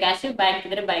 ಕ್ಯಾಶ್ ಇದ್ರೆ ಕ್ಯಾಶ್, ಬ್ಯಾಂಕ್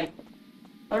ಇದ್ರೆ ಬ್ಯಾಂಕ್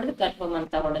ಹೊಡೆದು ಕನ್ಫರ್ಮ್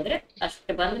ಅಂತ ಹೊಡೆದ್ರೆ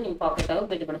ಅಷ್ಟು ಬಂದು ನಿಮ್ ಪಾಕೆಟ್ ಹೋಗಿ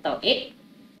ಬಿದ್ದು ಬಿಡ್ತಾವ.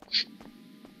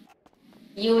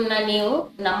 ಇವನ್ನ ನೀವು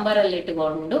ನಂಬರ್ ಅಲ್ಲಿ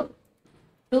ಇಟ್ಕೊಂಡು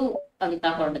 2 ಅಂತ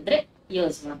ಹೊಡೆದ್ರೆ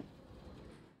ಯೂಸ್ ಮಾಡಿ.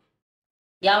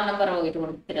 ಯಾವ ನಂಬರ್ ಹೋಗಿ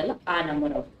ಇಟ್ಕೊಂಡಿರ್ತೀರಲ್ಲ ಆ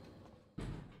ನಂಬರ್ ಹೋಗಿ.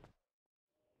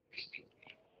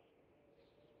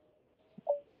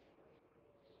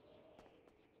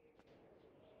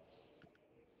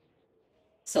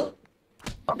 So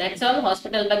that's all.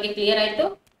 ಹಾಸ್ಪಿಟಲ್ ಬಗ್ಗೆ ಕ್ಲಿಯರ್ ಆಯ್ತು.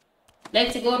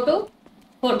 Let's go to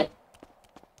food.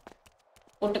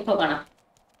 ಊಟಕ್ಕೆ ಹೋಗೋಣ.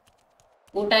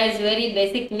 ಊಟ ಇಸ್ ವೆರಿ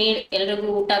ಬೇಸಿಕ್ ನೀಡ್. ಎಲ್ರಿಗೂ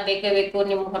ಊಟ ಬೇಕೇ ಬೇಕು.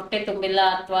 ನಿಮ್ ಹೊಟ್ಟೆ ತುಂಬಿಲ್ಲ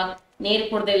ಅಥವಾ ನೀರ್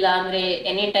ಕುಡ್ದಿಲ್ಲ ಅಂದ್ರೆ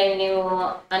ಎನಿ ಟೈಮ್ ನೀವು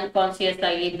ಅನ್ಕಾನ್ಶಿಯಸ್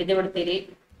ಆಗಿ ಬಿದ್ದು ಬಿಡ್ತೀರಿ.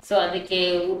 ಸೊ ಅದಕ್ಕೆ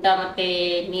ಊಟ ಮತ್ತೆ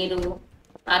ನೀರು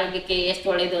ಆರೋಗ್ಯಕ್ಕೆ ಎಷ್ಟು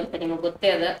ಒಳ್ಳೇದು ಅಂತ ನಿಮ್ಗೆ ಗೊತ್ತೇ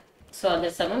ಅದ. ಸೊ ಅದ್ರ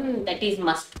ಸಂಬಂಧ ದಟ್ ಈಸ್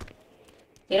ಮಸ್ಟ್.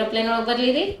 ಏರೋಪ್ಲೇನ್ ಒಳಗೆ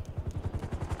ಬರ್ಲಿರಿ,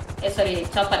 ಸಾರಿ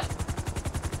chopper.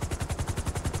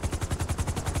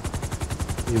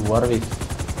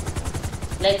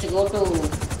 Let's go to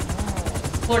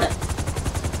food.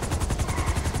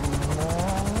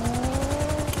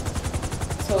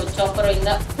 So chopper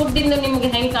ಇಂದ ಫುಡ್ ಇಂದ ನಿಮ್ಗೆ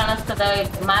ಹೆಂಗ್ ಕಾಣಿಸ್ತದ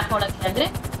ಮ್ಯಾಪ್ ಒಳಗೆ ಅಂದ್ರೆ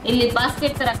ಇಲ್ಲಿ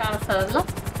ಬಾಸ್ಕೆಟ್ ತರ ಕಾಣಿಸ್ತದಲ್ಲ,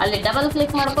 ಅಲ್ಲಿ ಡಬಲ್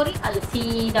ಕ್ಲಿಕ್ ಮಾಡ್ಕೋರಿ, ಅಲ್ಲಿ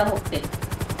ಸೀದಾ ಹೋಗ್ತೀರಿ.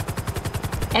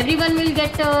 Everyone will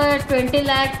get 20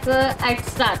 lakh at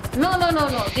start. No.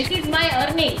 This is my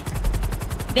earning.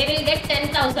 They will get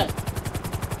 10,000.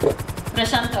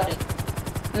 Prashant ಅವ್ರೆ,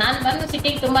 ನಾನ್ ಬಂದು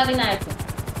ಸಿಟಿಗೆ ತುಂಬಾ ದಿನ ಆಯ್ತು.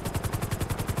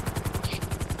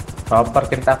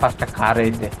 ಪ್ರಾಪರ್ಗಿಂತ ಫಸ್ಟ್ ಕಾರ್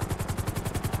ಐತೆ.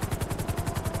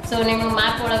 ಸೊ ನಿಮ್ಮ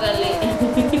ಮ್ಯಾಪ್ ಒಳಗಲ್ಲಿ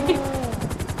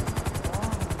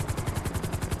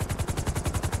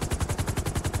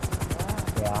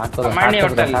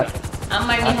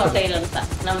ಅಮ್ಮಣ್ಣಿ ಹೋಟೆಲ್ ಅಂತ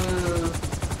ನಮ್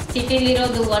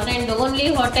ಸಿಟಿಲಿರೋದು one and only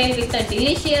hotel with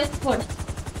delicious food.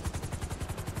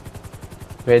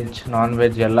 Veg non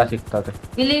veg ಎಲ್ಲ ಸಿಗ್ತದೆ.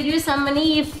 Will you give some money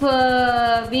if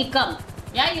we come?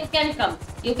 Yeah, you can come.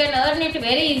 You can earn it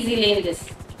very easily in this.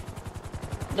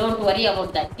 Don't worry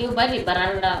about that. ನೀವು ಬರ್ರಿ,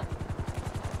 ಬರಾಂಡ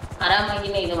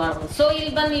ಆರಾಮಾಗಿನೇ ಇದು ಮಾಡ್ಬೋದು. So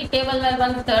ಇಲ್ಲಿ ಬಂದು ಈ table ಮೇಲೆ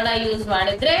ಬಂದು ಥರ್ಡ್ ಐ ಯೂಸ್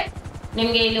ಮಾಡಿದ್ರೆ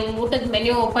ನಿಮ್ಗೆ ಇಲ್ಲಿ ಊಟದ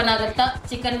ಮೆನ್ಯೂ ಓಪನ್ ಆಗುತ್ತಾ.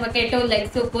 Chicken bucket, leg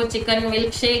soup, chicken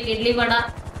milk shake, idli vada,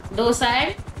 dosa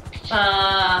and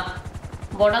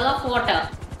bottle of water.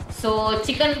 So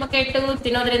chicken bucket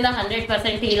ತಿನ್ನೋದ್ರಿಂದ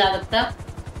 100% ಹೀಲ್ ಆಗುತ್ತಾ.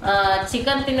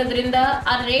 ಚಿಕನ್ ತಿನ್ನೋದ್ರಿಂದ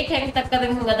ಆ ರೇಟ್ ಹೆಂಗ್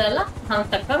ತಕ್ಕದಂಗ ಹಂಗದಲ್ಲ, ಹಂಗ್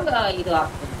ತಕ್ಕಂಗ ಇದು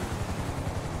ಆಗ್ತದೆ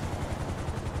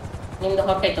ನಿಮ್ದು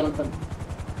ಹೊಟ್ಟೆ ತುಂಬ್ಕೊಂಡು.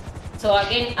 ಸೊ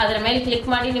ಅಗೇನ್ ಅದ್ರ ಮೇಲೆ ಕ್ಲಿಕ್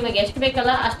ಮಾಡಿ ನಿಮಗೆ ಎಷ್ಟು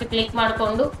ಬೇಕಲ್ಲ ಅಷ್ಟು ಕ್ಲಿಕ್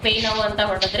ಮಾಡ್ಕೊಂಡು ಪೇ ನೌ ಅಂತ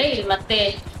ಹೊಡೆದ್ರೆ ಇಲ್ಲಿ ಮತ್ತೆ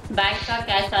ಬ್ಯಾಂಕ್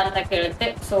ಕ್ಯಾಶ್ ಅಂತ ಕೇಳುತ್ತೆ.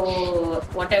 So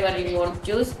what ever you want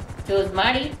choose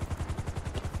ಮಾಡಿ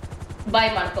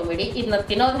ಬಾಯ್ ಮಾಡ್ಕೊಂಬಿಡಿ. ಇದನ್ನ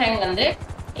ತಿನ್ನೋದು ಹೆಂಗಂದ್ರೆ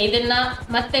ಇದನ್ನ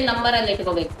ಮತ್ತೆ ನಂಬರಲ್ಲಿ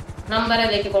ಇಟ್ಕೋಬೇಕು.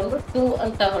 ನಂಬರಲ್ಲಿ ಇಟ್ಕೊಂಡು 2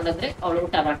 ಅಂತ ಹೊಡೆದ್ರೆ ಅವಳು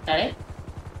ಊಟ ಮಾಡ್ತಾಳೆ.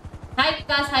 Hi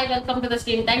Vikas, hi, welcome to the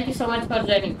stream. Thank you so much for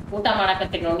joining. ಊಟ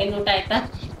ಮಾಡಕತ್ತೀನಿ ನೋಡಿ, ನಿಂದು ಊಟ ಆಯ್ತಾ?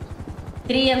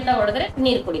 3 ಅಂತ ಹೊಡೆದ್ರೆ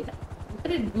ನೀರು ಕುಡಿತಾ,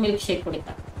 ಮಿಲ್ಕ್ ಶೇಕ್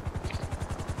ಕುಡಿತಾ.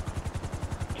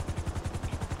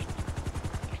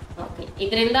 ಓಕೆ,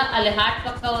 ಇದರಿಂದ ಅಲ್ಲಿ ಹಾರ್ಟ್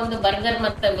ಪಕ್ಕ ಒಂದು ಬರ್ಗರ್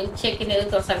ಮತ್ತು ಮಿಲ್ಕ್ ಶೇಕ್ ಇದು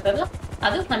ತೋರ್ಸಾಗ್ತದಲ್ಲ,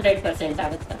 ಅದು 100%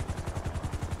 ಆಗುತ್ತೆ.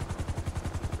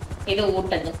 ಇದು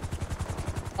ಊಟದ್ದು.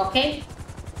 Okay,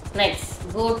 next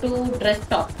go to dress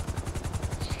top.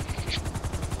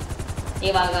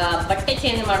 ಇವಾಗ ಬಟ್ಟೆ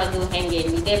ಚೇಂಜ್ ಮಾಡೋದು ಹೆಂಗೆ?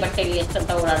 ಇದೇ ಬಟ್ಟೆಗೆ ಎಷ್ಟಂತ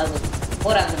ಓಡಾಡೋದು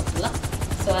ಬೋರ್ ಆಗಿರುತ್ತಲ್ಲ,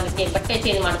 ಸೊ ಅದಕ್ಕೆ ಬಟ್ಟೆ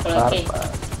ಚೇಂಜ್ ಮಾಡ್ಕೊಳ್ಳೋಕೆ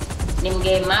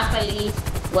ನಿಮಗೆ ಮ್ಯಾಪಲ್ಲಿ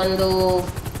ಒಂದು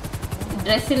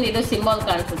ಡ್ರೆಸ್ಸಿಂದ ಇದು ಸಿಂಬಲ್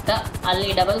ಕಾಣಿಸುತ್ತಾ, ಅಲ್ಲಿ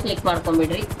ಡಬಲ್ ಕ್ಲಿಕ್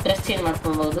ಮಾಡ್ಕೊಂಡ್ಬಿಡ್ರಿ, ಡ್ರೆಸ್ ಚೇಂಜ್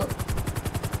ಮಾಡ್ಕೊಬೋದು.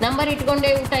 ನಂಬರ್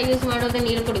ಇಟ್ಕೊಂಡೆ ಊಟ ಯೂಸ್ ಮಾಡೋದು,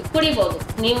 ನೀರು ಕುಡಿಬೋದು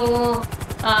ನೀವು.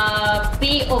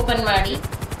 ಪಿ ಓಪನ್ ಮಾಡಿ,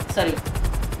 ಸಾರಿ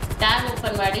ಟ್ಯಾಬ್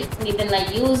ಓಪನ್ ಮಾಡಿ ಇದನ್ನ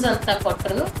ಯೂಸ್ ಅಂತ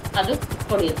ಕೊಟ್ಟರು ಅದು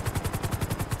ಕುಡಿಯೋದು.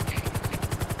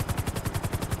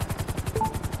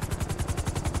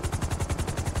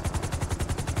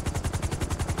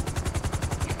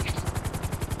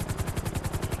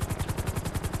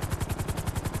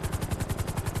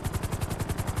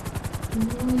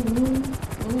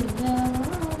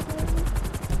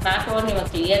 ಮ್ಯಾಪ್ ನಿಮಗೆ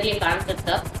ಕ್ಲಿಯರ್ಲಿ ಕಾಣಿಸುತ್ತ.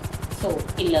 ಸೊ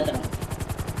ಇಲ್ಲದ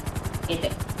ಇದೆ.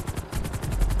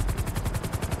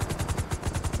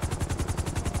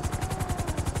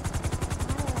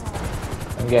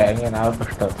 ಹಂಗೆ ನಾವು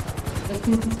ಫಸ್ಟ್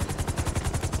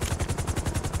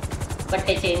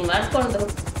ಬಟ್ಟೆ ಚೇಂಜ್ ಮಾಡ್ಕೊಂಡು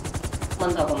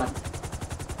ಮುಂದೆ ಹೋಗೋ.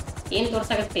 ಏನ್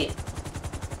ತೋರ್ಸಾಗತ್ತೆ?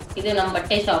 ಇದು ನಮ್ಮ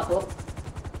ಬಟ್ಟೆ ಶಾಪು.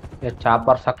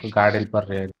 ಚಾಪರ್ ಸಾಕು, ಗಾಡಿಲಿ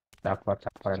ಬರ್ರಿ.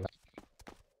 ಚಾಪರ್ ಎಲ್ಲ.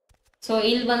 ಸೊ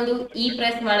ಇಲ್ಲಿ ಬಂದು ಈ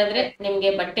ಪ್ರೆಸ್ ಮಾಡಿದ್ರೆ ನಿಮ್ಗೆ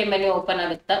ಬಟ್ಟೆ ಮೆನು ಓಪನ್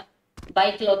ಆಗುತ್ತಾ. By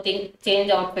clothing, change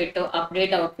outfit,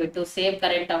 update outfit, save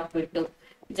current outfit,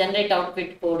 generate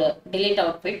outfit code, delete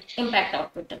outfit, impact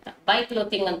outfit ಅಂತ. ಬೈ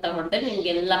ಕ್ಲೋತಿಂಗ್ ಅಂತ ಹೊಡೆದ್ರೆ ನಿಮ್ಗೆ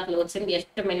ಎಲ್ಲ ಕ್ಲೋತ್ಸ್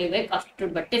ಎಷ್ಟು ಮೆನು ಬೇಕು ಅಷ್ಟು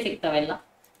ಬಟ್ಟೆ ಸಿಗ್ತಾವೆಲ್ಲ.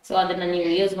 ಸೊ ಅದನ್ನ ನೀವು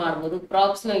ಯೂಸ್ ಮಾಡ್ಬೋದು.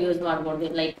 ಪ್ರಾಪ್ಸ್ನು ಯೂಸ್ ಮಾಡ್ಬೋದು,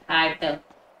 like hat,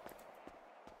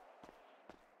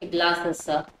 glasses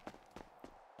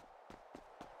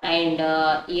and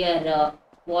year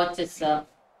watches,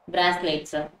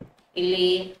 bracelets. ಇಲ್ಲಿ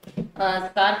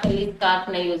ಸ್ಕಾರ್ಫ್ ಅಲ್ಲಿ ಸ್ಕಾರ್ಫ್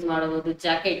ನ ಯೂಸ್ ಮಾಡಬಹುದು,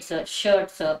 ಜಾಕೆಟ್ಸ್,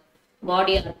 ಶರ್ಟ್ಸ್,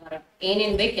 ಬಾಡಿ ಆರ್ಮರ್,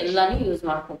 ಏನೇನ್ ಬೇಕು ಎಲ್ಲಾನು ಯೂಸ್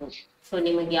ಮಾಡ್ಕೋಬಹುದು. ಸೊ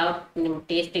ನಿಮಗೆ ಯಾವ ನಿಮ್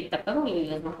ಟೇಸ್ಟ್ ತಕ್ಕಂಗೆ ನೀವು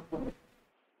ಯೂಸ್ ಮಾಡ್ಕೋಬಹುದು.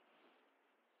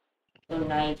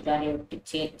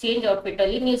 ಚೇಂಜ್ ಔಟ್ಫಿಟ್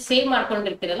ಅಲ್ಲಿ ನೀವು ಸೇವ್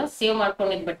ಮಾಡ್ಕೊಂಡಿರ್ತೀರಲ್ಲ, ಸೇವ್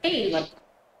ಮಾಡ್ಕೊಂಡಿದ್ ಬಟ್ಟೆ ಇಲ್ಲಿ ಬರ್ತದೆ.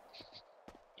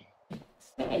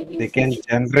 They can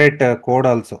generate code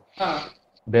also.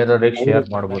 ಬೇರೆಯವ್ರಿಗೆ ಶೇರ್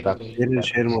ಮಾಡ್ಬೋದಾ?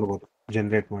 ಶೇರ್ ಮಾಡ್ಬೋದು,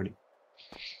 ಜನರೇಟ್ ಮಾಡಿ.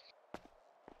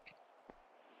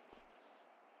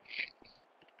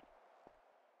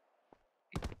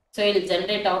 ಸೊ ಇಲ್ಲಿ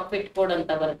ಜನರೇಟ್ ಔಟ್ಫಿಟ್ ಕೋಡ್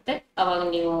ಅಂತ ಬರುತ್ತೆ. ಅವಾಗ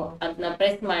ನೀವು ಅದನ್ನ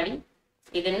ಪ್ರೆಸ್ ಮಾಡಿ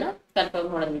ಇದನ್ನ ಕನ್ಫರ್ಮ್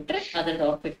ಮಾಡೋದಿಟ್ರೆ ಅದ್ರದ್ದು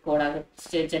ಔಟ್ಫಿಟ್ ಕೋಡ್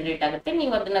ಆಗುತ್ತೆ, ಜನರೇಟ್ ಆಗುತ್ತೆ.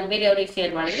 ನೀವು ಅದನ್ನ ಬೇರೆಯವ್ರಿಗೆ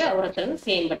ಶೇರ್ ಮಾಡಿದ್ರೆ ಅವ್ರ ಹತ್ರ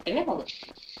ಸೇಮ್ ಬಟ್ಟೆನೆ ಹೋಗುತ್ತೆ.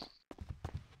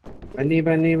 ಬನ್ನಿ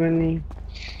ಬನ್ನಿ ಬನ್ನಿ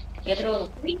ಎದ್ರು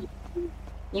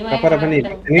ಬನ್ನಿ.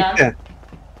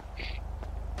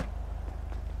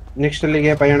 ನೆಕ್ಸ್ಟ್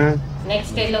ಅಲ್ಲಿಗೆ ಪಯಣ.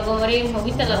 ನೆಕ್ಸ್ಟ್ ಎಲ್ಲ ಹೋಗೋರಿ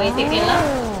ಮುಗಿತಲ್ಲ ಬೇಸಿಕ್ ಎಲ್ಲ.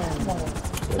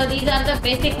 So these are the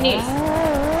basic needs.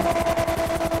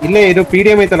 ಇಲ್ಲೇ ಇದು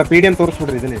PDM ಐತಲ್ಲ, PDM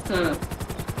ತೋರಿಸ್ಬಿಡ್ರಿ ಇದನ್ನೇ.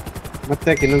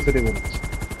 ಮತ್ತೆ ಇನ್ನೊಂದ್ಸರಿ ಬನ್ನಿ.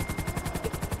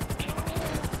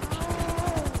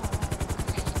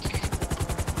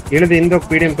 ಹೇಳಿದ ಇಂದ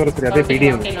PDM ತೋರಿಸ್ರಿ, ಅದೇ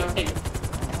PDM.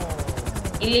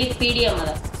 ಇಲ್ಲಿ PDM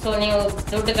ಅದ. ಸೊ ನೀವು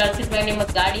ದುಡ್ಡು ಕಳ್ಸಿದ್ಮೇಲೆ ನಿಮ್ಮ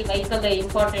ಗಾಡಿ ವೆಹಿಕಲ್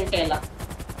ಇಂಪಾರ್ಟೆಂಟ್ ಎಲ್ಲ.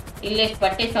 ಇಲ್ಲಿ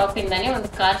ಬಟ್ಟೆ ಶಾಪ್ ಇಂದಾನೆ ಒಂದು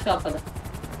ಕಾರ್ ಶಾಪ್ ಅದ.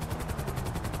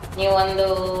 ನೀವು ಒಂದು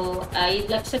 5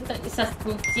 ಲಕ್ಷ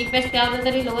ಚೀಪೆಸ್ಟ್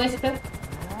ಯಾವ್ದಾದ್ರಿ, ಲೋಯೆಸ್ಟ್?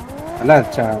 ಅಲ್ಲ,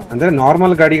 ಅಂದ್ರೆ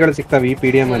ನಾರ್ಮಲ್ ಗಾಡಿಗಳು ಸಿಗ್ತಾವೆ ಈ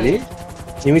PDM ಅಲ್ಲಿ.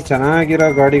 ನಿಮಗೆ ಚೆನ್ನಾಗಿರೋ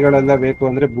ಗಾಡಿಗಳೆಲ್ಲ ಬೇಕು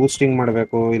ಅಂದ್ರೆ ಬೂಸ್ಟಿಂಗ್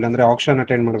ಮಾಡಬೇಕು, ಇಲ್ಲಾಂದ್ರೆ ಆಕ್ಷನ್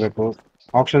ಅಟೆಂಡ್ ಮಾಡಬೇಕು.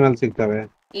 ಆಕ್ಷನ್ ಅಲ್ಲಿ ಸಿಗ್ತವೆ,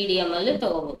 EDM ಅಲ್ಲಿ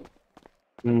ತಗೋಬಹುದು.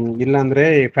 ಇಲ್ಲಾಂದ್ರೆ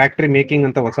ಫ್ಯಾಕ್ಟರಿ ಮೇಕಿಂಗ್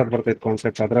ಅಂತ ಹೊಸದ್ ಬರ್ತೈತೆ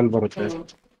ಕಾನ್ಸೆಪ್ಟ್, ಅದ್ರಲ್ಲಿ ಬರುತ್ತೆ.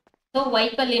 ಸೊ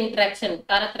ವೆಹಿಕಲ್ ಇಂಟ್ರಾಕ್ಷನ್,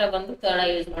 ಕಾರ್ ಹತ್ರ ಬಂದು ತಡ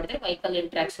ಯೂಸ್ ಮಾಡಿದ್ರೆ ವೆಹಿಕಲ್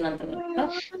ಇಂಟ್ರಾಕ್ಷನ್ ಅಂತ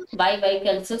ಬರುತ್ತೆ. By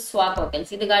vehicles, swap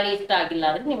vehicles. ಇದು ಗಾಡಿ ಇಷ್ಟ ಆಗಿಲ್ಲ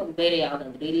ಅಂದ್ರೆ ನಿಮಗೆ ಬೇರೆ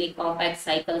ಯಾವ್ದಾದ್ರು. ಇಲ್ಲಿ compact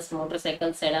cycles, motor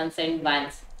cycles, ಸೆಡಾನ್ಸ್ and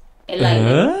wands ಎಲ್ಲ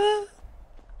ಇದೆ.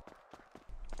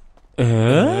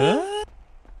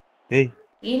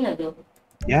 ಏನದು?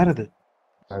 ಯಾರದು?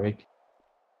 ರವಿ.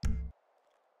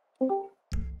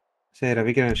 ಸರಿ,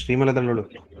 ರವಿಗೆ ಸ್ಟ್ರೀಮ್ ಅಲ್ಲದ ನೋಡು.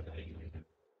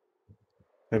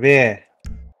 ರವಿ,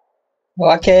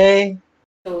 ಓಕೆ.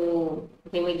 ಸೊ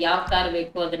ನಿಮಗೆ ಯಾವ ಕಾರ್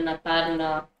ಬೇಕು ಅದನ್ನ ಕಾರ್ನ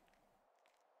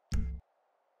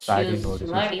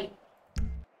ಮಾಡಿ.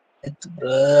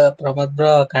 ಪ್ರಮೋದ್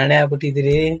ಬ್ರೋ ಕಾಣೆ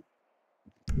ಆಗ್ಬಿಟ್ಟಿದಿರಿ,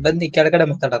 ಬನ್ನಿ ಕೆಳಗಡೆ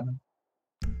ಮಾತಾಡೋಣ.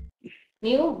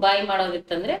 ನೀವು ಬಾಯ್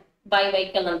ಮಾಡೋದಿತ್ತಂದ್ರೆ ಬಾಯ್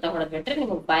ವೆಹಿಕಲ್ ಅಂತ ಹೊಡೆದ್ಬಿಟ್ರೆ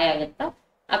ನಿಮಗೆ ಬಾಯ್ ಆಗುತ್ತಾ.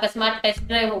 ಅಕಸ್ಮಾತ್ ಟೆಸ್ಟ್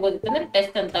ಡ್ರೈವ್ ಹೋಗೋದಿತ್ತಂದ್ರೆ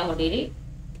ಟೆಸ್ಟ್ ಅಂತ ಹೊಡೀರಿ.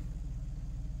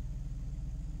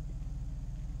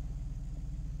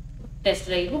 ಟೆಸ್ಟ್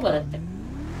ಡ್ರೈವ್ಗೂ ಬರುತ್ತೆ.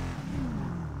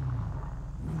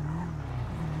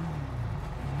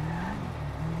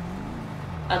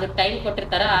 ಅದು ಟೈಮ್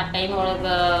ಕೊಟ್ಟಿರ್ತಾರ, ಆ ಟೈಮ್ ಒಳಗ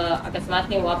ಅಕಸ್ಮಾತ್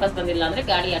ನೀವು ವಾಪಸ್ ಬಂದಿಲ್ಲ ಅಂದ್ರೆ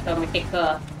ಗಾಡಿ ಆಟೋಮೆಟಿಕ್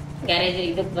ಗ್ಯಾರೇಜ್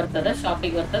ಇದಕ್ಕೆ ಬರ್ತದ,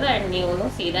 ಶಾಪಿಗೆ ಬರ್ತದ, ಅಂಡ್ ನೀವು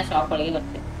ಸೀದಾ ಶಾಪ್ ಒಳಗೆ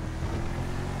ಬರ್ತೀವಿ.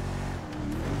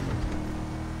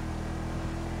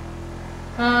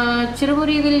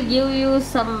 Chirumuri will give you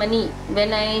some money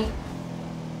when I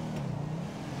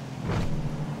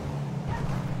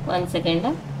 1 second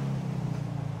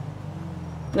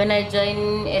when I join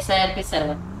SIRP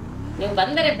server. ನೀವು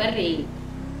ಬಂದರೆ ಬರ್ರಿ.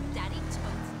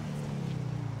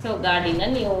 ಸೊ ಗಾಡಿನ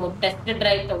ನೀವು ಟೆಸ್ಟ್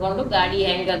ಡ್ರೈವ್ ತಗೊಂಡು ಗಾಡಿ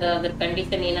ಹೆಂಗದ, ಅದ್ರ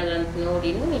ಕಂಡೀಷನ್ ಏನದ ಅಂತ ನೋಡಿ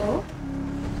ನೀವು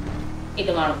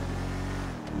ಇದು ಮಾಡ್ಬೋದು,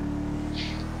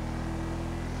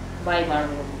 ಬಾಯ್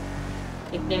ಮಾಡ್ಬೋದು.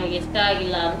 if ನಿಮಗೆ ಇಷ್ಟ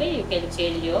ಆಗಿಲ್ಲ ಅಂದ್ರೆ you can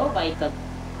change your bike.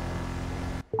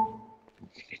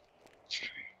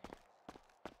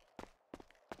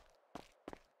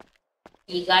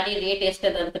 ಈ ಗಾಡಿ ರೇಟ್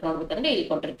ಎಷ್ಟದ ಅಂತ ನೋಡ್ಬೇಕಂದ್ರೆ ಇಲ್ಲಿ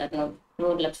ಕೊಟ್ಟಿರ್ತಾರೆ ನೋಡಿ,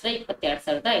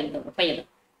 3,22,500 ರೂಪಾಯಿ ಅದ.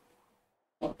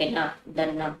 ಓಕೆನಾ,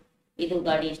 ಡನ್ನ. ಇದು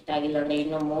ಗಾಡಿ ಇಷ್ಟ ಆಗಿಲ್ಲ ಅಂದ್ರೆ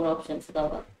ಇನ್ನೂ 3 ಆಪ್ಷನ್ಸ್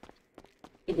ಅದಾವ.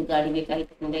 ಇದು ಗಾಡಿ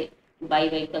ಬೇಕಾಗಿತ್ತು ಅಂದ್ರೆ by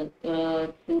vehicle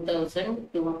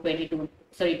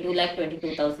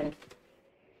 222,000.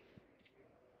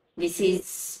 This is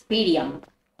PDM.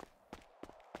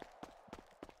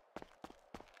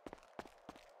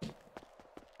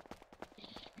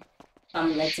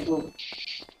 Let's go.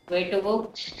 Where to go?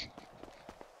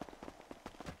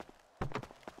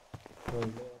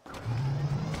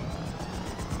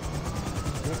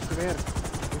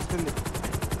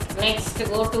 Next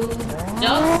go to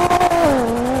job.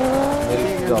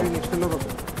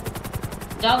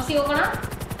 Jobs ही होगा ना?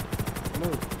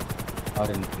 और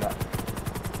इनका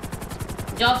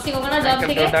ಜಾಬ್ ಸಿಗೋಣ, ಜಾಬ್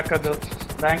ಸಿಗೆ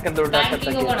ಬ್ಯಾಂಕ್ ದುಡ್ಡು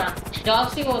ಬ್ಯಾಂಕಿಗೆ ಹೋಗೋಣ. ಜಾಬ್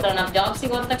ಸಿಗೋಣ, ಜಾಬ್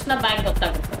ಸಿಗೋದ ತಕ್ಷಣ ಬ್ಯಾಂಕ್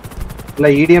ಗೊತ್ತಾಗುತ್ತೆ. ಅಲ್ಲ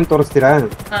ಇಡಿಎಂ ತೋರಿಸ್ತೀರಾ?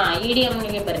 ಹಾ, ಇಡಿಎಂ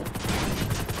ನಿಮಗೆ ಬರುತ್ತೆ.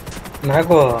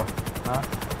 ನಾಗೋ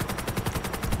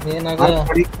ಏನಾಗೋ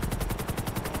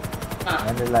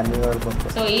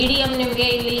ಸೊ ಇಡಿಎಂ ನಿಮಗೆ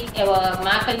ಇಲ್ಲಿ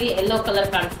ಮ್ಯಾಪ್ ಅಲ್ಲಿ ಯೆಲ್ಲೋ ಕಲರ್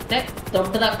ಕಾಣಿಸುತ್ತೆ,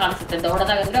 ದೊಡ್ಡದಾಗಿ ಕಾಣಿಸುತ್ತೆ.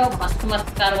 ದೊಡ್ಡದಾಗಿ ಅಂದ್ರೆ ಮಸ್ತ್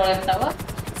ಮಸ್ತ್ ಕಾರ್ಗಳು ಇರ್ತಾವ,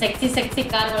 ಸೆಕ್ಸಿ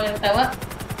ಕಾರ್ಗಳು ಇರ್ತಾವ.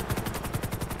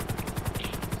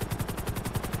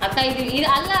 ಅಕ್ಕ ಇದು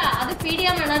ಅಲ್ಲ, ಅದು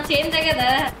PDM ಅಣ್ಣ, ಚೇಂಜ್ ಆಗ್ಯದ.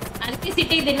 ಅದಕ್ಕೆ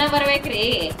ಸಿಟಿಗೆ ದಿನ ಬರ್ಬೇಕ್ರಿ.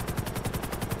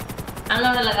 ಅಲ್ಲಿ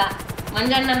ನೋಡಲ್ಲ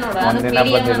ಮಂಜಣ್ಣ ನೋಡ, ಅದು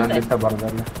PDM ಅಂತ.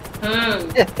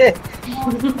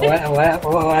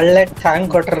 ಒಳ್ಳೆ ಟಾಂಗ್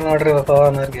ಕೊಟ್ರ ನೋಡ್ರಿ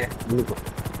ಪವನ್ಗೆ.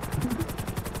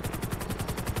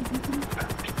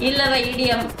 ಇಲ್ಲದ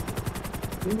ಇಡಿಎಂ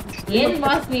ಏನ್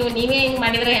ಬಾಸ್, ನೀವೇ ಹಿಂಗ್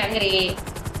ಮಾಡಿದ್ರೆ ಹೆಂಗ್ರಿ?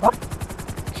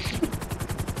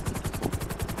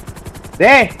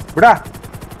 ಬಿಡ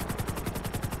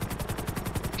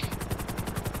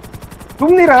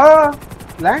ಸುಮ್ನಿರ,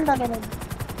 ಲ್ಯಾಂಡ್ ಆಗಲ್ಲ.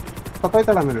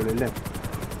 ಸತ್ತೋಯ್ತಾಳ ಆಮೇಲೆ ಇಲ್ಲೇ.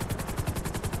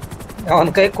 ಅವನ್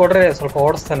ಕೈ ಕೊಡ್ರಿ, ಸ್ವಲ್ಪ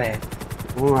ಓಡಿಸ್ತಾನೆ.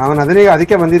 ಅವನ್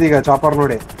ಅದಕ್ಕೆ ಬಂದಿದ್ದೀಗ ಚಾಪರ್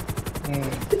ನೋಡಿ.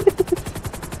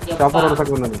 ಚಾಪರ್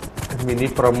ಓಡಿಸಕ್ ಬಂದ mini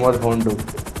Pramod ಹೊಂಡು.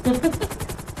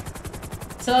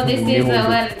 So this is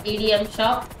our EDM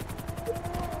shop.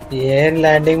 ಏನ್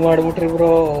ಲ್ಯಾಂಡಿಂಗ್ ಮಾಡ್ಬಿಟ್ರಿ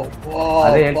ಬ್ರೋ.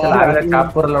 ಅದೇ ಹೇಳ್ತಲ್ಲ, ಆಗಲೇ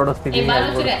ಚಾಪರ್ ಅಲ್ಲಿ ಓಡಿಸ್ತೀವಿ.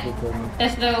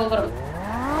 Test drive ಹೋಗ್ಬರು.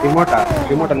 ರಿಮೋಟ್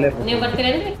ಅಲ್ಲೇ ನೀವು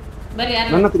ಬರ್ತೀರೇನ್ರಿ? ಬರ್ರಿ. ಯಾರು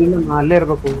ನನ್ನ ಹತ್ರ ಇಲ್ಲ, ನಾ ಅಲ್ಲೇ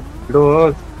ಇರ್ಬೇಕು. ಇಡು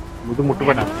ಇದು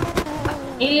ಮುಟ್ಟಬೇಡ.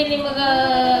 ಇಲ್ಲಿ ನಿಮಗ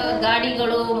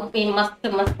ಗಾಡಿಗಳು ಮಸ್ತ್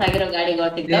ಆಗಿರೋ ಗಾಡಿಗಳು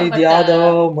ಇದು ಯಾವ್ದೋ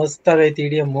ಮಸ್ತ್ ಆಗೈತಿ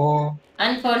ಇಡಿಎಂ.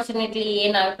 ಅನ್ಫಾರ್ಚುನೇಟ್ಲಿ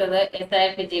ಏನಾಗ್ತದೆ,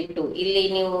 SIRP Jeep 2 ಇಲ್ಲಿ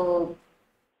ನೀವು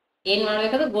ಏನ್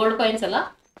ಮಾಡ್ಬೇಕಾದ್ರೆ ಗೋಲ್ಡ್ ಕಾಯಿನ್ಸ್ ಅಲ್ಲ,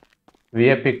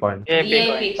 VIP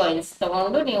ಕಾಯಿನ್ಸ್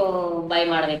ತಗೊಂಡು ನೀವು ಬೈ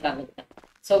ಮಾಡ್ಬೇಕಾಗುತ್ತೆ.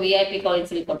 ಸೊ VIP ಕಾಯಿನ್ಸ್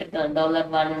ಇಲ್ಲಿ ಕೊಟ್ಟಿರ್ತಾರೆ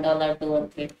 $1, $2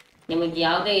 ಅಂತ ಹೇಳಿ. ನಿಮಗೆ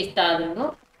ಯಾವ್ದೇ ಇಷ್ಟ ಆದ್ರೂ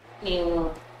ನೀವು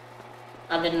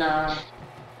ಅದನ್ನ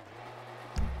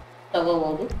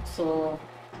ತಗೋಬಹುದು. So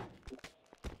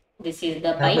this is the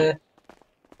bike.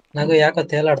 ನನಗೆ ಯಾಕೋ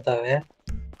ತೇಲಾಡ್ತಾವೆ.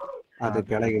 ಅದು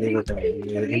ಕೆಳಗೆ ಇಳಿಬೇಕು,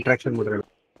 ಇಂಟ್ರಾಕ್ಷನ್ ಮಾಡ್ರಿ.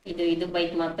 ಇದು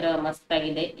ಬೈಕ್ ಮಾತ್ರ ಮಸ್ತ್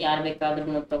ಆಗಿದೆ, ಯಾರು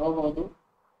ಬೇಕಾದ್ರೂ ತಗೋಬಹುದು.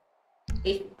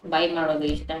 ಬೈ ಮಾಡೋದು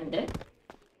ಇಷ್ಟ ಅಂದ್ರೆ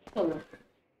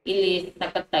ಇಲ್ಲಿ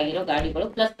ಸಖತ್ತಾಗಿರೋ ಗಾಡಿಗಳು,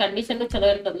 ಪ್ಲಸ್ ಕಂಡೀಷನ್ ಚಲೋ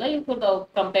ಇರ್ತದಲ್ಲ. ಯು ಕುಡ್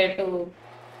ಕಂಪೇರ್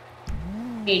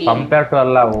ಟು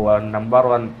ಅಲ್ಲ, number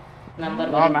 1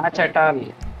 match ಅಟಾಲ್.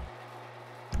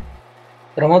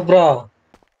 Pramod bro,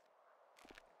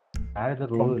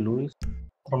 Louis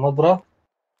Pramod bro,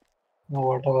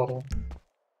 ಓಟಗಾರ.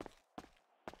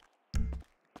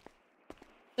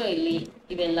 So ಇಲ್ಲಿ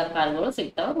ಇವೆಲ್ಲ ಕಾರ್ಗಳು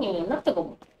ಸಿಗ್ತಾವ, ನೀವೆಲ್ಲ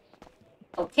ತಗೋಬಹುದು.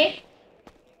 ಓಕೆ,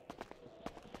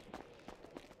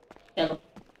 ಚಲೋ.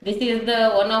 This is the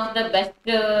one of the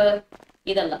best.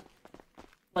 ಇದಲ್ಲ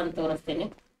ಒಂದು ತೋರಿಸ್ತೇನೆ.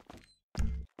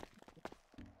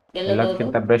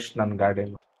 ಎಲ್ಲಕ್ಕಿಂತ ಬೆಸ್ಟ್ ನನ್ನ ಗಾಡಿ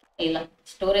ಇಲ್ಲ,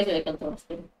 ಸ್ಟೋರೇಜ್ ವೆಹಿಕಲ್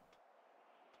ತೋರಿಸ್ತೀನಿ.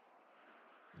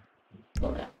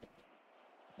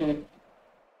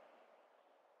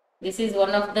 This is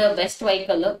one of the best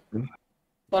vehicle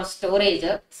for storage.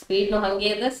 ಸ್ಪೀಡ್ನು ಹಂಗೆ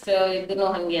ಅದ, ಇದನ್ನು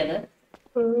ಹಂಗೆ ಅದ.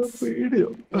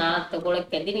 ನಾ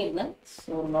ತಗೊಳಕ್ ಎದ್ದೀನಿ ಇದನ್ನ,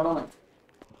 ಸೊ ನೋಡೋಣ.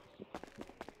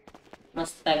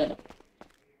 ಮಸ್ತ್ ಆಗದ.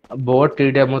 ಬೋಟ್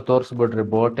ಇಡಿಎಮ್ ತೋರ್ಸ್ಬಿಡ್ರಿ.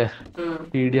 ಬೋಟ್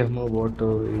ಇಡಿಎಮ್ ಬೋಟ್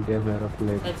ಇಡಿಎಮ್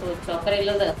ಏರೋಪ್ಲೇನ್ ಚೌಕರ್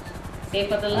ಇಲ್ಲದ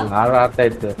ಸೇಫ್ ಅದಲ್ಲ. ಆಗ್ತಾ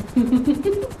ಇತ್ತು.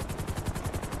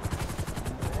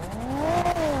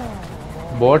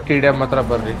 ಬೋಟ್ ಇಡಿಎಮ್ ಹತ್ರ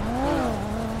ಬರ್ರಿ.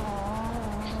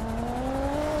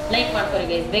 ಲೈಕ್ ಮಾಡ್ಕೊರಿ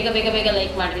ಗೈಸ್, ಬೇಗ ಬೇಗ ಬೇಗ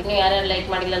ಲೈಕ್ ಮಾಡ್ರಿ. ನೀವು ಯಾರ್ಯಾರು ಲೈಕ್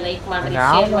ಮಾಡಿಲ್ಲ ಲೈಕ್ ಮಾಡ್ರಿ,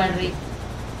 ಶೇರ್ ಮಾಡ್ರಿ.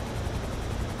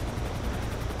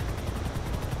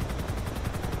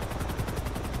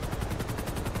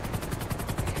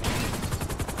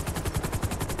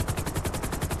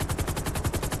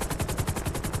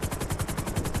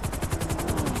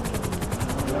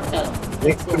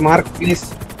 Next mark please.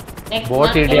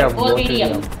 ಬೋಟ್ ಇಡಿಎಮ್ ಇಲ್ಲೇ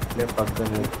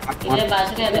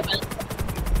ಬಾಜುನೇ ಅದ.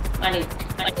 ಮಾಡಿ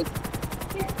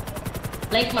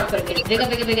ಲೈಕ್ ಮಾಡ್ಕೊರಿ ಗೈಸ್, ಬೇಗ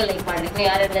ಬೇಗ ಬೇಗ ಲೈಕ್ ಮಾಡ್ರಿ. ನೀವು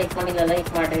ಯಾರ್ಯಾರು ಲೈಕ್ ಮಾಡಿಲ್ಲ ಲೈಕ್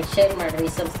ಮಾಡ್ರಿ, ಶೇರ್ ಮಾಡ್ರಿ,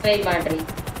 ಸಬ್ಸ್ಕ್ರೈಬ್ ಮಾಡ್ರಿ.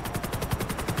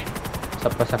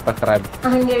 ಸಬ್ಸ್ಕ್ರೈಬ್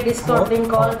ಹಂಗೆ ಡಿಸ್ಕೌಂಟ್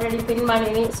ಲಿಂಕ್ ಆಲ್ರೆಡಿ ಪಿನ್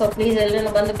ಮಾಡಿನಿ. ಸೊ ಪ್ಲೀಸ್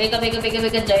ಎಲ್ಲರೂ ಬಂದು ಬೇಗ ಬೇಗ ಬೇಗ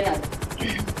ಬೇಗ ಜಾಯ್ನ್ ಆಗಿ.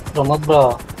 ಪ್ರಮೋದ್ ಬ್ರೋ,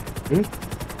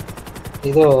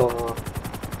 ಇದು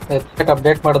ವೆಬ್ಸೈಟ್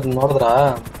ಅಪ್ಡೇಟ್ ಮಾಡೋದು ನೋಡಿದ್ರಾ?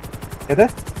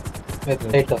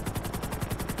 Website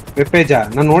web ಪೇಜಾ?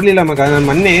 ನಾನು ನೋಡ್ಲಿಲ್ಲ ಮಗ,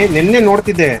 ನಾನು ನಿನ್ನೆ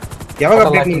ನೋಡ್ತಿದ್ದೆ. ಯಾವಾಗ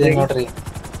ಅಪ್ಡೇಟ್ ಮಾಡಿದೆ ನೋಡ್ರಿ.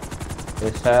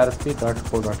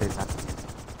 SIRP.co.in.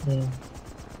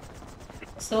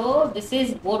 So this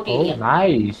is boat Oh, area.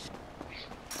 nice.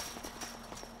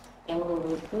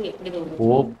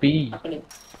 OP.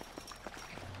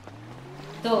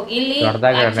 So ಇಲ್ಲಿ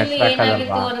ದೊಡ್ಡದಾಗಿ actually ನೆಟ್ವರ್ಕ್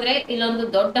ಏನಾಗಿತ್ತು ಅದಲ್ವಾ? ಅಂದ್ರೆ ಇಲ್ಲೊಂದು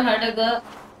ದೊಡ್ಡ ಹಡಗ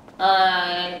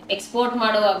ಎಕ್ಸ್ಪೋರ್ಟ್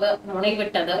ಮಾಡುವಾಗ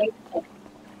ಮುಣಿಗ್ಬಿಟ್ಟದ.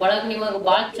 ಒಳಗ್ ನಿಮಗ್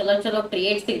ಬಾಳ್ ಚಲೋ ಚಲೋ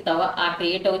ಕ್ರಿಯೇಟ್ ಸಿಗ್ತಾವ. ಆ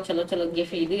ಕ್ರಿಯೇಟ್ ಚಲೋ ಚಲೋ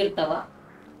ಗಿಫ್ಟ್ ಇದು ಇರ್ತಾವ.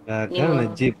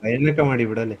 ಅಜ್ಜಿ ಭಯಾನಕ ಮಾಡಿ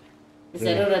ಬಿಡಲೆ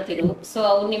ಜರೂರತಿರು. ಸೊ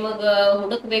ಅವು ನಿಮಗ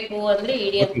ಹುಡುಕ್ಬೇಕು ಅಂದ್ರೆ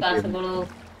ಇಡಿಎಂ ಕಾಸುಗಳು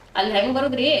ಅಲ್ಲಿ ಹೆಂಗ್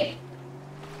ಬರುದ್ರಿ?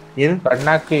 ಏನು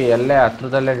ಕಣ್ಣಾಕಿ ಎಲ್ಲೇ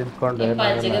ಹತ್ರದಲ್ಲೇ ನಿಂತ್ಕೊಂಡು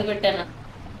ಜಿಗದ್ ಬಿಟ್ಟನ.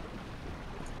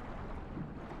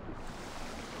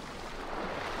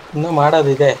 ಇನ್ನು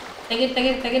ಮಾಡೋದಿದೆ. ತೆಗಿರ್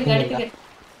ತೆಗಿರ್ ತೆಗಿರ್ ಗಾಡಿ ತೆಗಿರ್.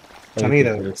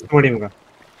 ಚೆನ್ನಾಗಿದೆ ಮಾಡಿ ಮಗ,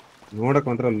 ನೋಡಕ್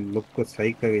ಒಂಥರ ಲುಕ್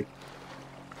ಸೈಕ್ ಆಗೈತಿ.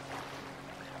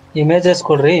 ಇಮೇಜಸ್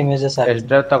ಕೊಡ್ರಿ, ಇಮೇಜಸ್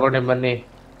ಎಷ್ಟು ತಗೊಂಡಿ ಬನ್ನಿ.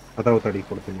 ಅದಾವ ತಡಿ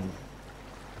ಕೊಡ್ತೀನಿ.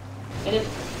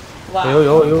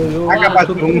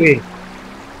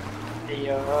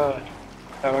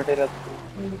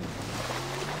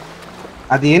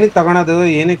 ಅದ್ ಏನಕ್ಕೆ ತಗೊಳೋದು,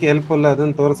 ಏನಕ್ಕೆ ಹೆಲ್ಪ್ಫುಲ್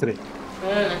ಅದನ್ನ ತೋರಿಸ್ರಿ.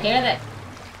 ಹೇಳ್ದೆ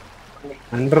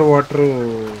ಅಂಡರ್ ವಾಟರ್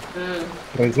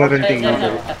ರೆಸಾರೆಂಟಿಂಗ್.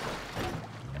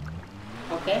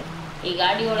 ಓಕೆ, ಈ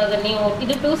ಗಾಡಿ ಒಳಗ ನೀವು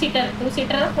ಇದು 2 ಸೀಟರ್ 4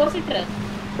 ಸೀಟರ್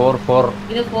 4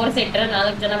 ಇದು 4 ಸೀಟರ್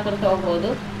 4 ಜನ ಕುಂತು ಹೋಗ್ಬೋದು.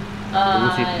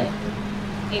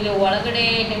 ಇಲ್ಲಿ ಒಳಗಡೆ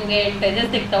ನಿಮ್ಗೆ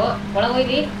ಟ್ರೆಜರ್ ಸಿಗ್ತಾವ. ಒಳಗೆ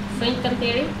ಹೋಗಿ ಸ್ವಿಂಕ್ ಅಂತ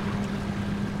ಹೇಳಿ.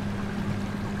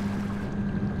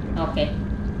 ಓಕೆ,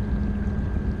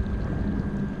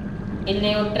 ಇಲ್ಲಿ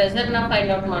ನೀವು ಟ್ರೆಜರ್ ನ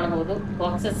ಫೈಂಡ್ ಔಟ್ ಮಾಡಬಹುದು.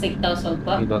 ಬಾಕ್ಸಸ್ ಸಿಗ್ತಾವ ಸ್ವಲ್ಪ.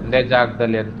 ಇದೊಂದೇ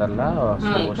ಜಾಗದಲ್ಲಿ ಅಂತಲ್ಲ,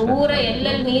 ಪೂರ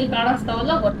ಎಲ್ಲೆಲ್ಲಿ ನೀರ್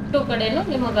ಕಾಣಿಸ್ತಾವಲ್ಲ ಒಟ್ಟು ಕಡೆನು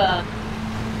ನಿಮಗ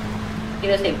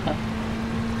ಇದು ಸಿಗ್ತಾವ.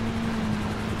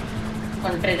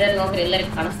 ಒಂದ್ ಟ್ರೆಜರ್ ನೋಡ್ರಿ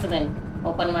ಎಲ್ಲರಿಗೂ ಕಾಣಿಸ್ತದೆ.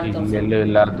 ಓಪನ್ ಮಾಡಿ ತೋರಿಸಿ. ಎಲ್ಲೂ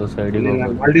ಇಲ್ಲಾರ್ದು ಸೈಡಿಗೆ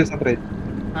ಮಾಲ್ಡೀವ್ಸ್ ಹತ್ರ ಐತಿ.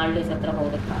 ಮಾಲ್ಡೀವ್ಸ್ ಹತ್ರ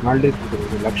ಹೋಗುತ್ತೆ. ಮಾಲ್ಡೀವ್ಸ್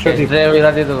ಲಕ್ಷದ್ವೀಪ್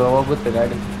ಇರೋದಿದು ಹೋಗುತ್ತೆ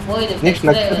ಗಾಡಿ. ನೆಕ್ಸ್ಟ್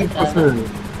ಲಕ್ಷದ್ವೀಪ್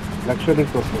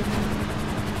ತೋರಿಸ್ತೀವಿ.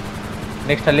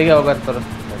 ನೆಕ್ಸ್ಟ್ ಅಲ್ಲಿಗೆ ಹೋಗತ್ತಾರ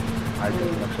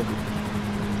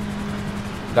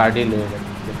ಗಾಡಿಲಿ.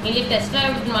 ಇಲ್ಲಿ ಟೆಸ್ಟ್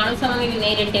ಮಾಡೋ ಸಮಯ ಇಲ್ಲಿ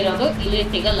ನೀರ್ ಇಟ್ಟಿರೋದು ಇಲ್ಲಿ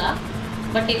ಸಿಗಲ್ಲ.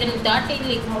 ಬಟ್ ಇದನ್ನ ದಾಟಿ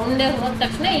ಇಲ್ಲಿ ಮುಂದೆ ಹೋದ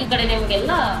ತಕ್ಷಣ ಈ ಕಡೆ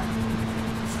ನಿಮ್ಗೆಲ್ಲ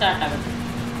ಸ್ಟಾರ್ಟ್ ಆಗುತ್ತೆ.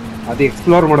 ಅದು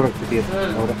ಎಕ್ಸ್ಪ್ಲೋರ್ ಮಾಡ್ಬೇಕು ಸಿಟಿ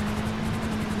ಅವ್ರ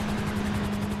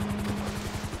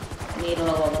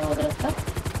ನೀರೊಳಗೆ ಹೋಗೋದ್ರತ್ತ.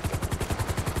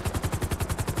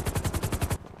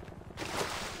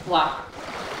 ವಾ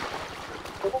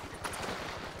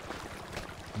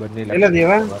ಬನ್ನಿಲ್ಲ.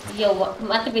 ಯವ್ವ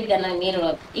ಮತ್ತೆ ಬಿದ್ದೆ ನಾನು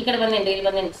ನೀರೊಳಗೆ. ಈ ಕಡೆ ಬಂದೇನ್ರಿ, ಇಲ್ಲಿ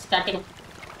ಬಂದೇನಿ ಸ್ಟಾರ್ಟಿಂಗ್.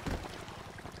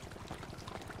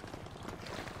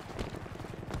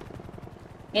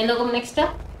 ಎಲ್ಲಿ ಹೋಗಮ್ next?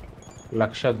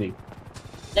 Lakshadweep.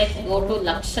 Let's go to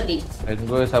Lakshadweep.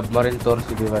 ಹೆಂಗೋ ಸಬ್ಮರೀನ್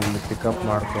ತೋರಿಸಿದೀವಿ ಅಲ್ಲಿ ಪಿಕಪ್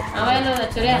ಮಾಡ್ಕೊ. ಆಮೇಲೆ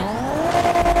ಚುರಿಯ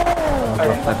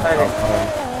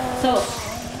ಸೊ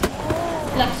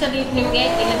ಲಕ್ಷದ್ವೀಪ್ ನಿಮ್ಗೆ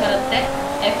ಇಲ್ಲಿ ಬರುತ್ತೆ.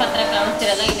 ಎಫ್ ಹತ್ರ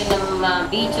ಕಾಣಿಸ್ತಿರಲ್ಲ, ಇದು ನಮ್ಮ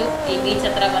ಬೀಚು. ಈ ಬೀಚ್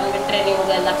ಹತ್ರ ಬಂದ್ಬಿಟ್ರೆ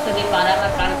ನಿಮ್ಗೆ ಲಕ್ಷದ್ವೀಪ್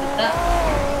ಆರಾಮಾಗಿ ಕಾಣಿಸುತ್ತಾ.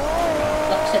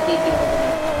 ಲಕ್ಷದ್ವೀಪ್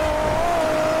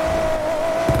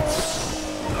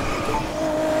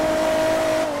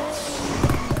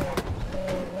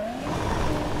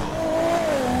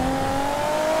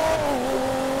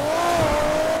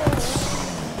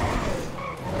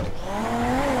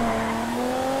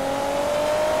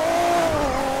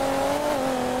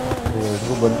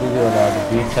ಬಂದಿದ್ದೀವಲ್ಲ, ಅದು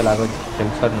ಬೀಚಲ್ಲಿ ಆಗೋ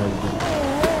ಕೆಲಸ ನೋಡಿದ್ವಿ.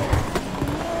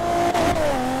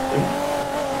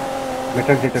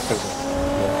 Metal detector.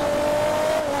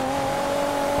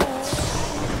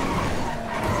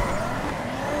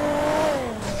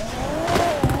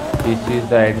 This is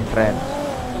the entrance.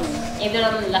 ಇದು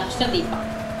ನಮ್ಮ ಲಕ್ಷದೀಪ.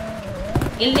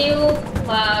 ಇಲ್ಲಿ ನೀವು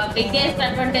ಬಿಗ್ಗೆಸ್ಟ್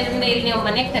ಅಡ್ವಾಂಟೇಜ್ ಅಂದ್ರೆ ಇಲ್ಲಿ ನೀವು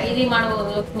ಮನೆ ಖರೀದಿ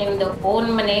ಮಾಡಬಹುದು. ನಿಮ್ದು ಓನ್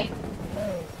ಮನೆ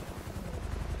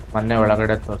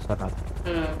ಒಳಗಡೆ ತೋರ್ಸೋಣ.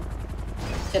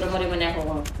 ಚಿರುಮುರಿ ಮನ್ಯಾಗ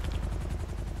ಹೋಗೋಣ.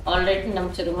 ಆಲ್ರೆಡಿ ನಮ್ಮ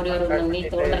ಚಿರುಮುರಿ ಅವರು ನಮ್ಗೆ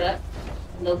ತಗೊಂಡ್ರ.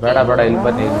 ಬೇಡ ಇಲ್ಲಿ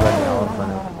ಬನ್ನಿ ಅವ್ರ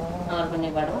ಮನೆ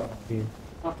ಬೇಡ.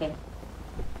 ಓಕೆ,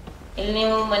 ಇಲ್ಲಿ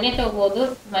ನೀವು ಮನೆ ತಗೋಬಹುದು.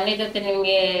 ಮನೆ ಜೊತೆ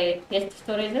ನಿಮ್ಗೆ ಎಷ್ಟು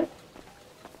ಸ್ಟೋರೇಜ್?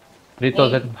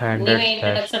 3500.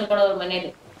 ಇಂಟ್ರಡಕ್ಷನ್ ಕೊಡೋರು ಮನೆದು.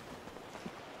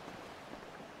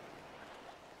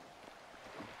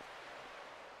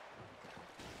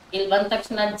 ಇಲ್ಲಿ ಬಂದ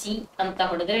ತಕ್ಷಣ ಜಿ ಅಂತ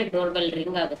ಹೊಡೆದ್ರೆ ಡೋರ್ ಬೆಲ್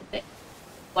ರಿಂಗ್ ಆಗುತ್ತೆ.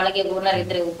 ಒಳಗೆ ಓನರ್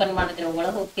ಇದ್ರೆ ಓಪನ್ ಮಾಡಿದ್ರೆ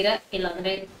ಒಳಗೆ ಹೋಗ್ತೀರಾ,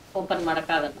 ಇಲ್ಲಾಂದ್ರೆ ಓಪನ್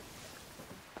ಮಾಡಕ್ಕಾಗಲ್ಲ.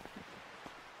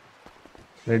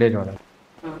 ರೆಡಿ ನೋಡಿ.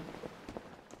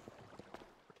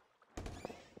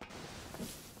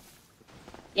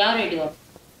 ಯಾವ ರೇಡಿಯೋ?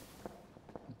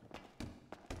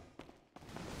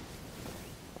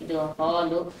 ಇದು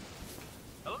ಹಾಲು.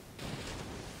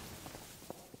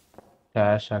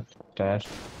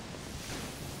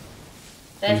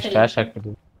 ಸ್ಟ್ಯಾಶ್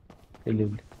ಹಾಕಿದ್ವಿ.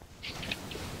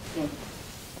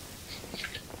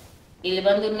 ಇಲ್ಲಿ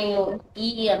ಬಂದು ನೀವು ಇ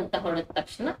ಅಂತ ಹೊಡೆದ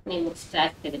ತಕ್ಷಣ ನಿಮ್ಗೆ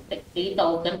ಸ್ಟ್ಯಾಕ್ ಸಿಗುತ್ತೆ.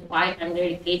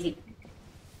 3500 kg.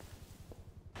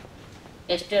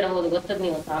 ಎಷ್ಟು ಇಡಬಹುದು ಗೊತ್ತದ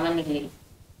ನೀವು ಸಾಮಾನ್ಯದಲ್ಲಿ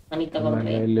ಮನೆ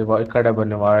ತಗೊಂಡ್ರೆ? ಇಲ್ಲಿ ಈ ಕಡೆ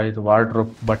ಬನ್ನಿ. ಇದು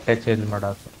ವಾರ್ಡ್ರೋಬ್, ಬಟ್ಟೆ ಚೇಂಜ್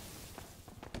ಮಾಡೋದು.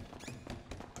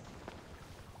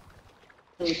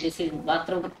 This is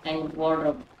bathroom and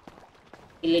wardrobe.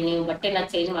 ಇಲ್ಲಿ ನೀವು ಬಟ್ಟೆನ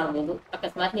ಚೇಂಜ್ ಮಾಡ್ಬೋದು.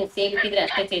 ಅಕಸ್ಮಾತ್ ನೀವು ಸೇಫ್ ಇದ್ರೆ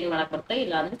ಅಷ್ಟೇ ಚೇಂಜ್ ಮಾಡಕ್ ಬರುತ್ತೆ,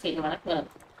 ಇಲ್ಲ ಅಂದ್ರೆ ಚೇಂಜ್ ಮಾಡಕ್ ಬರಲ್ಲ.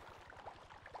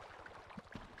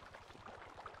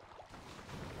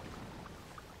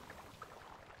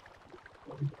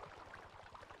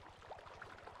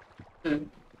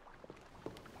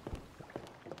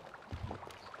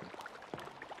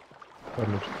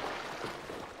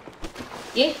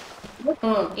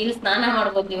 ಇಲ್ಲಿ ಸ್ನಾನ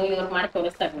ಮಾಡ್ಬೋದು ನೀವು. ಇವ್ರು ಮಾಡಿ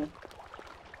ತೋರಿಸ್ತಾರೆ.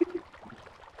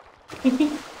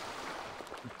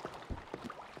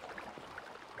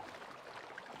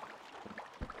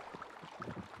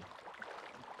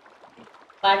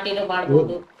 ಪಾರ್ಟಿನೂ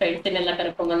ಮಾಡ್ಬೋದು, ಫ್ರೆಂಡ್ಸ್ನೆಲ್ಲ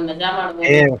ಕರ್ಕೊಂಡ್ಬಂದು ಮಜಾ ಮಾಡ್ಬೋದು.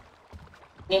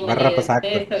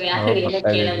 ಯಾರು ಏನು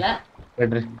ಕೇಳಲ್ಲ.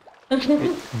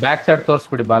 Back side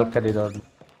ತೋರಿಸ್ಬಿಡಿ balcony.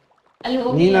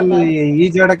 ನೀನಲ್ಲಿ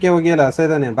ಈಜಾಡಕ್ಕೆ ಹೋಗಿಯಲ್ಲ,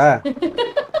 ಹಸೇದಾನೆ ಬಾ.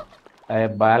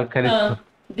 Balcony.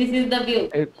 This is the view.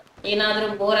 ಏನಾದ್ರೂ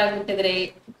ಬೋರ್ ಆಗ್ಬಿಟ್ಟಿದ್ರೆ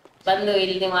ಬಂದು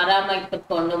ಇಲ್ಲಿ ನೀವು ಆರಾಮಾಗಿ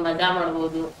ಕುತ್ಕೊಂಡು ಮಜಾ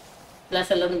ಮಾಡ್ಬೋದು. ಪ್ಲಸ್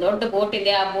ಅಲ್ಲೊಂದು ದೊಡ್ಡ ಬೋಟ್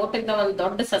ಇದೆ. ಆ ಬೋಟ್ ಇಂದ ಒಂದು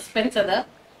ದೊಡ್ಡ ಸಸ್ಪೆನ್ಸ್ ಅದ.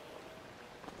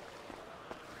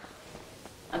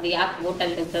 ಅದು ಯಾಕೆ ಬೋಟ್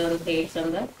ಅಲ್ಲಿ ಅಂತ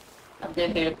ಹೇಳ್ಸಂದ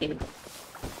ಅದನ್ನ ಹೇಳ್ತೀನಿ.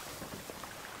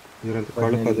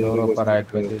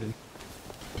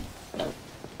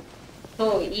 ಸೊ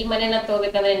ಈ ಮನೆನ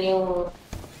ತಗೋಬೇಕಂದ್ರೆ ನೀವು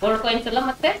ಗೋಲ್ಡ್ ಕಾಯಿನ್ಸ್ ಎಲ್ಲ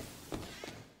ಮತ್ತೆ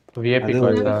ವಿಐಪಿ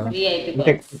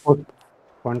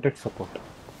ಕಾಂಟ್ಯಾಕ್ಟ್ ಸಪೋರ್ಟ್.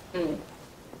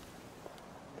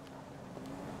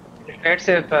 ರೇಟ್ಸ್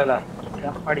ಇರ್ತಲ್ಲ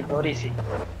ಮಾಡಿ ತೋರಿಸಿ.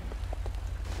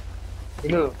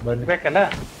 ಇದು ಬರ್ಬೇಕಲ್ಲ.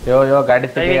 ಯೋ ಗಾಡಿ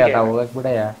ತೆಗೆಯ ಹೋಗಕ್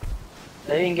ಬಿಡಯ್ಯ.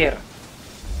 Driving gear.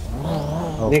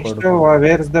 Next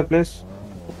where is the place?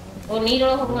 ಓ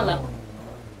ನೀರೊಳಗೆ ಹೋಗಲ್ಲ.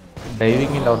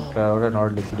 ಡೈವಿಂಗ್ ಇಲ್ಲ ಅವ್ರ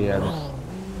ನೋಡ್ಲಿ ಬಿಡಿ.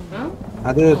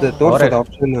 ಅದು ತೋರ್ಸೋದು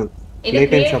ಆಪ್ಷನ್. Play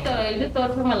time shop. ಇದು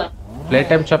ತೋರ್ಸಮಲ್ಲ. ಪ್ಲೇ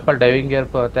ಟೈಮ್ ಶಾಪ್ ಅಲ್ಲಿ ಡೈವಿಂಗ್ ಗೇರ್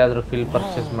ಮತ್ತೆ ಅದ್ರ ಫಿಲ್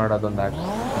ಪರ್ಚೇಸ್ ಮಾಡೋದೊಂದು ಆಗ.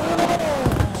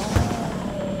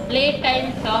 ಪ್ಲೇ ಟೈಮ್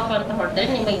ಶಾಪ್ ಅಂತ ಹೊಡೆದ್ರೆ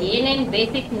ನಿಮಗೆ ಏನೇನ್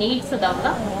ಬೇಸಿಕ್ ನೀಡ್ಸ್ ಅದಾವಲ್ಲ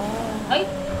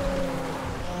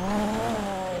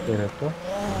ಇರುತ್ತೆ.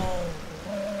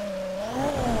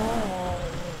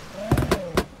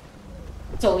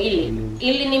 ಸೊ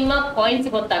ಇಲ್ಲಿ ನಿಮ್ಮ ಕಾಯಿನ್ಸ್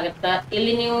ಗೊತ್ತಾಗತ್ತ.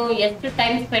 ಇಲ್ಲಿ ನೀವು ಎಷ್ಟು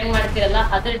ಟೈಮ್ ಸ್ಪೆಂಡ್ ಮಾಡ್ತೀರಲ್ಲ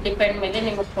ಅದ್ರ ಡಿಪೆಂಡ್ ಮೇಲೆ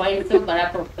ನಿಮ್ಗೆ ಕಾಯಿನ್ಸ್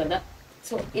ಬರಕ್ ಹೋಗ್ತದ.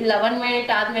 ಸೊ ಇಲ್ಲಿ 11 ಮಿನಿಟ್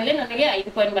ಆದ್ಮೇಲೆ ನನಗೆ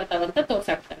 5 ಕಾಯಿನ್ ಬರ್ತಾವಂತ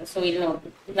ತೋರ್ಸಾಕ್ತಾರೆ. ಸೊ ಇಲ್ಲಿ ನೋಡಿ,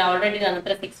 ಆಲ್ರೆಡಿ ನನ್ನ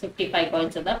ಹತ್ರ 655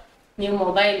 ಕಾಯಿನ್ಸ್ ಅದ. ನೀವು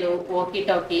ಮೊಬೈಲು, ವಾಕಿ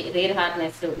ಟಾಕಿ, ರೇರ್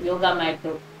ಹಾರ್ನೆಸ್, ಯೋಗಾ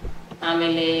ಮ್ಯಾಟು,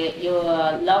 ಆಮೇಲೆ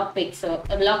ಲಾಕ್ ಪಿಕ್ಸ್.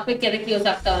 ಲಾಕ್ ಪಿಕ್ ಎದಕ್ಕೆ ಯೂಸ್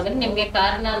ಆಗ್ತಾವ ಅಂದ್ರೆ ನಿಮ್ಗೆ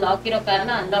ಕಾರ್ನ ಲಾಕ್ ಇರೋ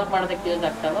ಕಾರ್ನ ಅನ್ಲಾಕ್ ಮಾಡೋದಕ್ಕೆ ಯೂಸ್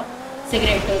ಆಗ್ತಾವ.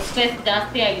 ಸಿಗರೇಟ್ ಸ್ಟ್ರೆಸ್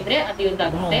ಜಾಸ್ತಿ ಆಗಿದ್ರೆ ಅದು ಯೂಸ್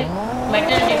ಆಗುತ್ತೆ.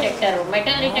 ಮೆಟಲ್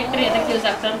ಡಿಟೆಕ್ಟರ್ ಎದಕ್ಕೆ ಯೂಸ್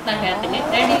ಆಗ್ತದೆ ಅಂತ ನಾನು ಹೇಳ್ತೀನಿ.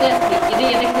 ರೆಡ್ USB ಇದು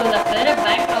ಎದಕ್ಕೆ ಯೂಸ್ ಆಗ್ತದೆ ಅಂದ್ರೆ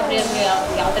ಬ್ಯಾಂಕ್ ರಾಬರಿ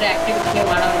ಯಾವ್ದಾರ ಆಕ್ಟಿವಿಟಿ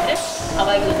ಮಾಡೋದಿದ್ರೆ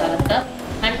ಅವಾಗ ಯೂಸ್ ಆಗುತ್ತೆ.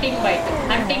 ಹಂಟಿಂಗ್ ಬೈಟ್,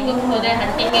 ಹಂಟಿಂಗ್ ಹೋದ್ರೆ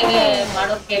ಹಂಟಿಂಗಿಗೆ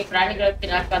ಮಾಡೋಕೆ ಪ್ರಾಣಿಗಳ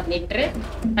ತಿನ್ನಕ್ಕೆ ಅದನ್ನ ಇಟ್ಟರೆ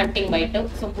ಹಂಟಿಂಗ್ ಬೈಟ್.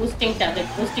 ಸೊ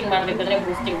ಬೂಸ್ಟಿಂಗ್ ಮಾಡ್ಬೇಕಂದ್ರೆ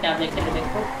ಬೂಸ್ಟಿಂಗ್ ಟ್ಯಾಬ್ಲೆಟ್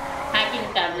ಇರಬೇಕು. Hacking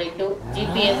tablet,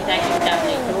 GPS hacking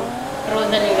tablet,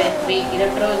 Trojan USB. ಇದು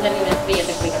ಟ್ರೋಜನ್ USB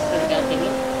ಎದಕ್ಕೆ ಬೇಕಾಗ್ತದೆ ಹೇಳ್ತೀನಿ.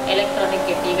 ಎಲೆಕ್ಟ್ರಾನಿಕ್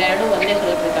ಕಿಟ್ ಇವೆರಡು ಒಂದೇ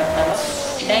ಬೇಕಾಗ್ತಾವ.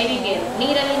 ಡೈರಿ ಗೇರ್,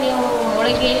 ನೀರಲ್ಲಿ ನೀವು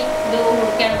ಮೊಳಗೆ ಇದು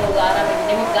ಹುಡ್ಕ್ಯಾಡ್ಬೋದು ಆರಾಮಾಗಿ.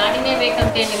 ನಿಮ್ಗೆ ಗಾಡಿನೇ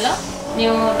ಬೇಕಂತೇನಿಲ್ಲ,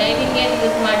 ನೀವು ಡೈವಿಂಗ್ ಗೇರ್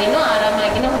ಯೂಸ್ ಮಾಡಿನೂ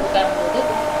ಆರಾಮಾಗಿನೂ ಹುಡ್ಕಾಡ್ಬೋದು.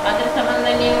 ಅದ್ರ ಸಂಬಂಧ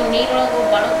ಯಾಕಂದ್ರೆ ನೀವು ನೀರೊಳಗೆ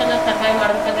ಬಳೋತನ ಸರ್ವೈವ್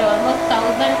ಮಾಡ್ಬೇಕಂದ್ರೆ ಆಲ್ಮೋಸ್ಟ್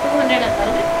 1200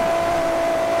 ಅಂತಲ್ರಿ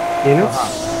ಏನು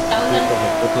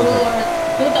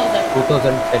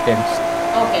 2000 seconds.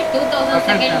 ಓಕೆ 2000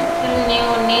 ಸೆಕೆಂಡ್ಸ್ ನೀವು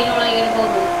ನೀರೊಳಗೆ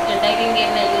ಇರ್ಬೋದು ಡೈವಿಂಗ್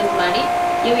ಗೇರ್ನ ಯೂಸ್ ಮಾಡಿ.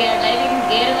 ಇವು ಡೈವಿಂಗ್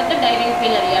ಗೇರ್ ಮತ್ತು ಡೈವಿಂಗ್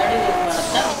ಫಿಲ್ಲರ್ ಎರಡು ಯೂಸ್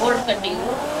ಮಾಡುತ್ತಾ. ಬೋರ್ಡ್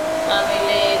ಕಟ್ಟಿಂಗು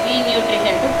ಆಮೇಲೆ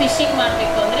ನ್ಯೂಟ್ರಿಷನ್ ಫಿಶಿಂಗ್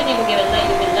ಮಾಡಬೇಕು ಅಂದರೆ ನಿಮಗೆ ಇವೆಲ್ಲ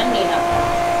ಇವೆಲ್ಲ ನೀರು ಹಾಕ್ತಾರೆ.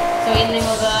 ಸೊ ಇಲ್ಲಿ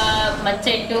ನಿಮಗೆ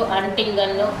ಮಚ್ಚೆಟ್ಟು ಹಂಟಿಂಗ್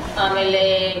ಗನ್ನು ಆಮೇಲೆ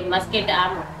ಮಸ್ಕೆಟ್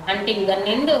ಹಂಟಿಂಗ್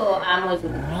ಗನ್ನಿಂದು ಆಮೋಸ್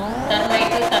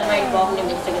ಟರ್ಮೈಟ್ ಬಾಂಬ್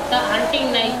ನಿಮಗೆ ಸಿಗುತ್ತಾ. ಹಂಟಿಂಗ್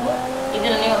ನೈಫು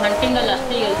ಇದನ್ನು ನೀವು ಹಂಟಿಂಗಲ್ಲಿ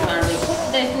ಅಷ್ಟೇ ಯೂಸ್ ಮಾಡಬೇಕು.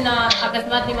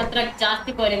 ಅಕಸ್ಮಾತ್ ನಿಮ್ಮ ಹತ್ರ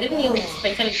ಜಾಸ್ತಿ ಕಾಯಿನ್ ಇದ್ರೆ ನೀವು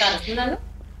ಸ್ಪೆಷಲ್ ಕಾರ್ಸ್ ನಾನು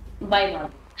ಬೈ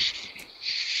ಮಾಡಬೇಕು.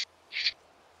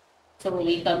 ಸೊ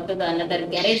ಈ ಕಂಪ್ಯೂಟರ್ ಅನ್ನದರ್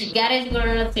ಗ್ಯಾರೇಜ್ಗಳ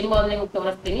ಸಿಂಬಾಲ್ ನಿಮ್ಗೆ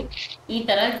ತೋರಿಸ್ತೀನಿ. ಈ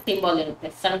ತರ ಸಿಂಬಾಲ್ ಇರುತ್ತೆ,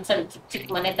 ಸಣ್ಣ ಸಣ್ಣ ಚಿಕ್ಕ ಚಿಕ್ಕ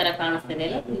ಮನೆ ತರ ಕಾಣಿಸ್ತಿದೆ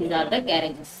ಅಲ್ಲ, these are the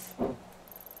garages.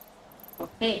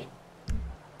 Okay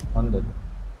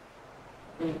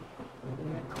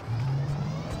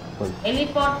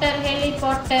helicopter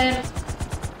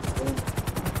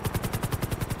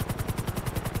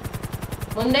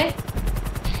ಮುಂದೆ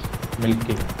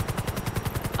ಮಿಲ್ಕಿ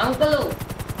ಅಂಕಲ್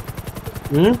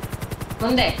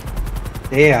ಮುಂದೆ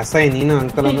ಏ ಅಸೈ ನೀನು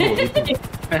uncle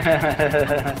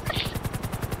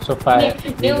So for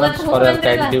your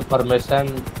kind information,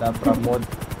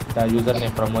 the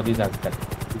username Pramod is uncle.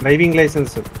 Driving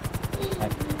licence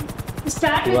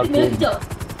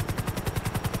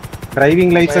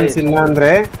driving licence ಇಲ್ಲ ಅಂದ್ರೆ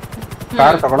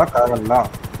ಕಾರ್ ತಗೊಳಕ್ ಆಗಲ್ಲ.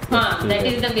 That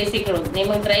is the basic rule.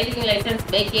 ನಿಮಗೆ ಡ್ರೈವಿಂಗ್ ಲೈಸೆನ್ಸ್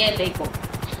ಬೇಕೇ ಬೇಕು.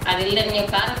 ಅದಿಲ್ಲದೆ ನೀವು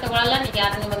ಕಾರ್ ತಗೊಳಲ್ಲ,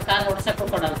 ಯಾರು ನಿಮಗೆ ಕಾರ್ ಓಡಿಸಕ್ಕೂ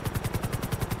ಕೊಡಲ್ಲ.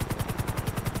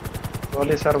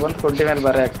 ಪೊಲೀಸರು ಬಂದು ಕುಂಟಿ ಮೇಲೆ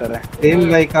ಬರೆ ಹಾಕ್ತಾರೆ. ಸೇಮ್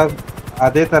ಲೈಕ್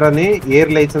ಅದೇ ತರನೇ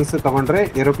ಏರ್ ಲೈಸೆನ್ಸ್ ತಗೊಂಡ್ರೆ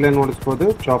ಏರೋಪ್ಲೇನ್ ಓಡಿಸ್ಬೋದು,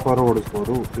 ಚಾಪರ್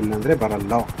ಓಡಿಸ್ಬೋದು, ಇಲ್ಲಾಂದ್ರೆ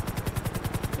ಬರಲ್ಲ.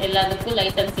 ಎಲ್ಲದಕ್ಕೂ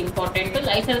ಲೈಸೆನ್ಸ್ ಇಂಪಾರ್ಟೆಂಟ್.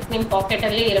 ಲೈಸೆನ್ಸ್ ನಿಮ್ ಪಾಕೆಟ್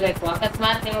ಅಲ್ಲಿ ಇರಬೇಕು.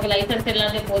 ಅಕಸ್ಮಾತ್ ನಿಮಗೆ ಲೈಸೆನ್ಸ್ ಇಲ್ಲ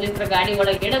ಅಂದ್ರೆ ಪೊಲೀಸರ ಗಾಡಿ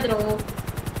ಒಳಗೆ ಇಡಿದ್ರು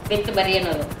ವಿತ್ ಬರಿ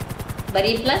ಅನ್ನೋದು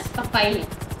ಬರಿ ಪ್ಲಸ್ ಫೈನ್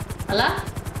ಅಲ್ಲ.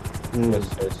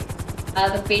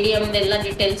 ಅದು PDM ಎಲ್ಲ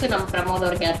ಡೀಟೇಲ್ಸ್ ನಮ್ಮ ಪ್ರಮೋದ್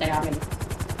ಅವ್ರಿಗೆ ಹೇಳ್ತಾರೆ. ಆಮೇಲೆ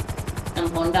ನಮ್ಮ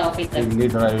ಹೋಂಡಾ ಆಫೀಸರ್ ಇಲ್ಲಿ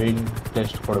ಡ್ರೈವಿಂಗ್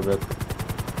ಟೆಸ್ಟ್ ಕೊಡಬೇಕು.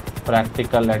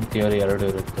 ಪ್ರಾಕ್ಟಿಕಲ್ ಅಂಡ್ ಥಿಯರಿ ಎರಡು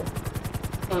ಇರುತ್ತೆ.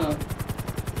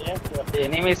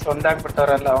 ಎನಿಮೀಸ್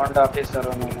ಒಂದಾಗ್ಬಿಟ್ಟವ್ರಲ್ಲ ಹೋಂಡಾ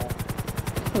ಆಫೀಸರು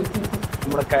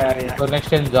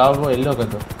ನೆಕ್ಸ್ಟ್ ಏನ್ ಜಾಬ್ ಎಲ್ಲಿ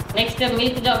ಹೋಗೋದು? ನೆಕ್ಸ್ಟ್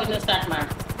ಮಿಲ್ಕ್ ಜಾಬ್ ಇಂದ ಸ್ಟಾರ್ಟ್ ಮಾಡಿ.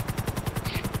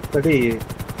 ತಡಿ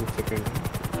ಸೆಕೆಂಡ್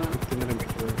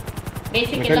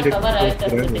ಬೇಸಿಕ್ ಎಲ್ಲ ಕವರ್ ಆಯ್ತು.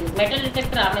 ಮೆಟಲ್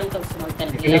ಡಿಟೆಕ್ಟರ್ ಆಮೇಲೆ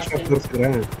ತೋರಿಸ್ಕೊಂತಾನೆ. Mechanic shop ತೋರಿಸಿದ್ರಾ?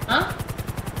 ಹಾ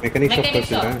mechanic shop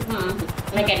ತೋರಿಸಿದ್ರಾ?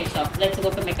 Mechanic shop. Let's go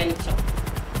to mechanic shop.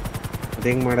 ಅದು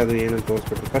ಹೆಂಗ್ ಮಾಡೋದು ಏನು ಅಂತ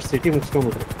ತೋರಿಸ್ಬಿಟ್ರು. First city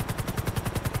ಮುಗಿಸ್ಕೊಂಡ್ಬಿಟ್ರು.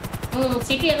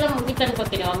 ಸಿಟಿ ಎಲ್ಲ ಮುಗಿತು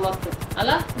ಅನ್ಕೋತೀನಿ ಆಲ್ಮೋಸ್ಟ್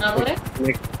ಅಲ್ಲ ನಾಗೋರೆ.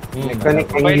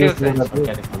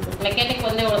 ಮೆಕ್ಯಾನಿಕ್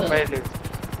ಒಂದೇ ಉಳಿದು.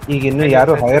 ಈಗ ಇನ್ನು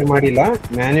ಯಾರು ಹೈರ್ ಮಾಡಿಲ್ಲ,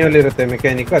 ಮ್ಯಾನ್ಯುವಲ್ ಇರುತ್ತೆ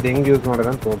ಮೆಕ್ಯಾನಿಕ್. ಅದು ಹೆಂಗ್ ಯೂಸ್ ಮಾಡೋದು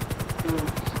ಅಂತ ತೋರಿಸ್ತು.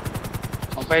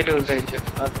 ಮೊಬೈಲ್ ಯೂಸೇಜ್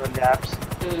ಅದರಲ್ಲಿ ಆಪ್ಸ್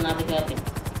ಅದು ಹೇಳ್ತೀನಿ.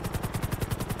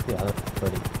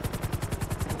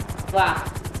 ವಾ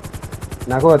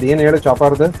ನಾಗೋ ಅದು ಏನು ಹೇಳು,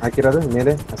 ಚಾಪರ್ದು ಹಾಕಿರೋದು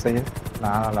ಮೇಲೆ ಅಸಹ್ಯ.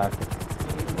 ನಾನಲ್ಲ ಹಾಕಿ.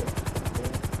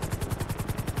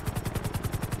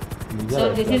 So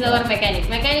this is our mechanic.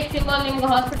 Mechanic symbol ನಿಮ್ಗೆ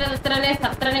ಹಾಸ್ಪಿಟಲ್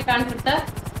ಹತ್ರನೇ ಕಾಣಿಸುತ್ತಾ.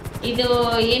 ಇದು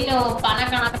ಏನು ಪಾನ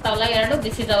ಕಾಣಕತ್ತಾವಲ್ಲ ಎರಡು,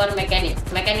 this is our mechanic.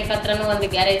 Mechanic ಹತ್ರನೂ ಒಂದು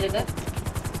ಗ್ಯಾರೇಜ್ ಇದೆ.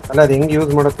 ಅಲ್ಲ ಅದು ಹೆಂಗ್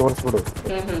ಯೂಸ್ ಮಾಡೋದು ತೋರಿಸ್ಬಿಡು.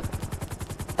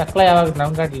 ತಕ್ಲ ಯಾವಾಗ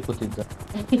ನಮ್ ಗಾಡಿ ಕೂತಿದ್ದ.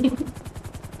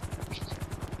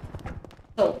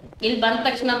 ಸೊ ಇಲ್ಲಿ ಬಂದ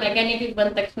ತಕ್ಷಣ ಮೆಕ್ಯಾನಿಕ್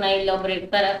ಬಂದ ತಕ್ಷಣ ಇಲ್ಲಿ ಒಬ್ರು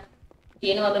ಇರ್ತಾರ,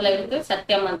 ಏನು ಅದೆಲ್ಲ ಇರುತ್ತೆ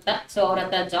ಸತ್ಯಂ ಅಂತ. ಸೊ ಅವ್ರ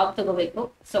ಹತ್ರ ಜಾಬ್ ತಗೋಬೇಕು.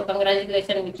 So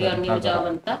congratulation with your new job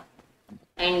ಅಂತ.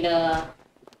 ಅಂಡ್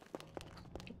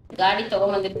ಗಾಡಿ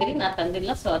ತಗೊಂಬಂದಿರ್ತೀರಿ, ನಾ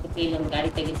ತಂದಿಲ್ಲ. ಸೊ ಅದಕ್ಕೆ ಇಲ್ಲೊಂದು ಗಾಡಿ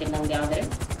ತೆಗಿತೀನಿ ನಮ್ಗೆ ಯಾವ್ದಾರೆ.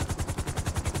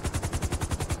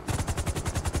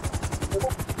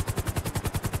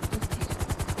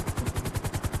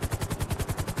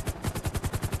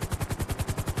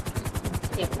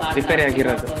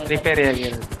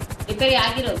 ರಿಪೇರಿ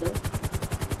ಆಗಿರೋದು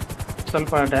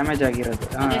ಸ್ವಲ್ಪ ಡ್ಯಾಮೇಜ್ ಆಗಿರೋದು.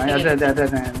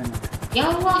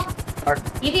 ಯಾವ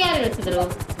ಇದು ಯಾರು ಹೇಳ್ತಿದ್ರು?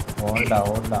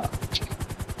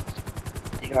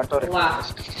 ಈಗ ಆಟೋ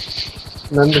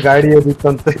ನಂದು ಗಾಡಿ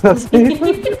ಅದಿತ್ತಂತ.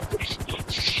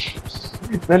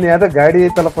 ನಾನು ಯಾವ್ದೋ ಗಾಡಿ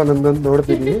ಐತಲ್ಲಪ್ಪ ನಂದೊಂದು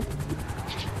ನೋಡ್ತೀನಿ.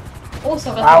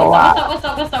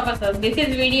 This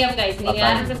is video guys. ನೀವು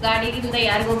ಯಾರಿಗೂ ಗಾಡಿಯಿಂದ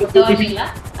ಯಾರಿಗೂ ಗೊತ್ತಾಗಿಲ್ಲ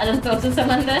ಅದನ್ನ ತೋರಿಸೋ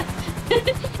ಸಂಬಂಧ.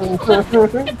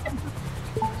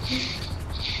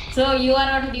 So you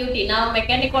are on duty. ನಾವು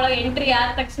ಮೆಕ್ಯಾನಿಕ್ ಒಳಗೆ ಎಂಟ್ರಿ ಆದ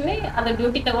ತಕ್ಷಣ ಅದು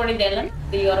ಡ್ಯೂಟಿ ತಗೊಂಡಿದೆ ಅಲ್ಲ,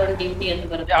 ಯು ಆರ್ ಆನ್ ಡ್ಯೂಟಿ ಅಂತ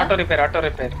ಬರುತ್ತೆ. ಆಟೋ ರಿಪೇರ್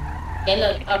ಎಲ್ಲ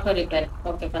auto repair.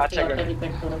 Okay first auto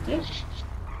repair ತೋರಿಸಿ.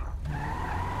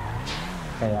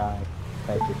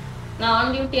 ನಾ ಆನ್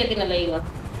ಡ್ಯೂಟಿ ಅದೀನಲ್ಲ ಈಗ.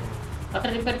 Auto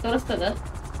repair ತೋರಿಸ್ತದ?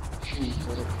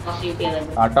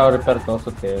 ಆಟೋ ರಿಪೇರ್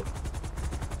ತೋರಿಸುತ್ತೆ.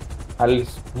 ಅಲ್ಲಿ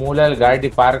ಮೂಲೆಯಲ್ಲಿ ಗಾಡಿ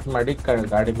ಪಾರ್ಕ್ ಮಾಡಿ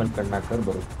ಗಾಡಿ ಮೇಲೆ ಕಣ್ಣು ಹಾಕೋದು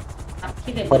ಬರುತ್ತೆ.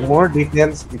 ಇದೆ for more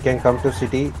details you can come to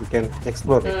city, you can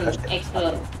explore it ಅಷ್ಟೇ.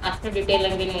 ಎಕ್ಸ್ಪ್ಲೋರ್ ಅಷ್ಟು ಡೀಟೇಲ್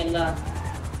ಆಗಿ ಎಲ್ಲ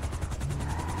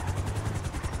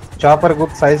ಚಾಪರ್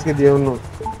ಗುಡ್ ಸೈಜ್ ಇದೆಯಾ ಅವನು?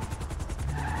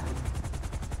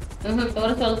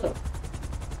 ತೋರಿಸಲ್ತು.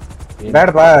 ಬೇಡ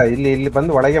ಬಾ, ಇಲ್ಲಿ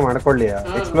ಬಂದು ಒಳಗೆ ಮಾಡ್ಕೊಳ್ಳಿ,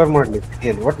 ಎಕ್ಸ್ಪ್ಲೋರ್ ಮಾಡ್ಲಿ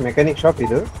ಸಿಟಿಯಲ್ಲಿ. ಒಟ್ಟು ಮೆಕ್ಯಾನಿಕ್ ಶಾಪ್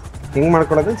ಇದು, ಹಿಂಗ್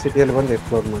ಮಾಡ್ಕೊಳ್ಳೋದು ಸಿಟಿಯಲ್ಲಿ ಬಂದು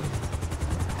ಎಕ್ಸ್ಪ್ಲೋರ್ ಮಾಡಿ.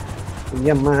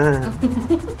 ಅಯ್ಯಮ್ಮ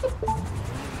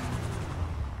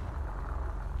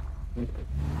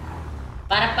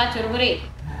ಬಾರಪ್ಪ ಚುರುಬುರಿ.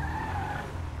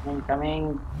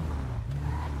 Coming.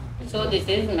 So this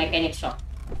is mechanic shop.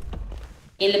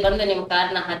 ಇಲ್ಲಿ ಬಂದು ನಿಮ್ಮ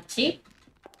ಕಾರ್ನ ಹಚ್ಚಿ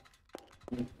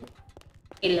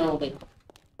ಇಲ್ಲಿ ಹೋಗ್ಬೇಕು.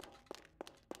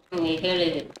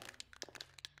 ಹೇಳಿದೆ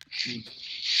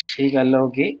ಈಗ ಅಲ್ಲಿ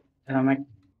ಹೋಗಿ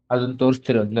ಅದನ್ನ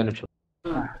ತೋರಿಸ್ತೀರ ಒಂದು ನಿಮಿಷ.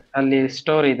 ಅಲ್ಲಿ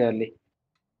ಸ್ಟೋರ್ ಇದೆ, ಅಲ್ಲಿ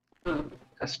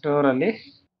ಸ್ಟೋರ್ ಅಲ್ಲಿ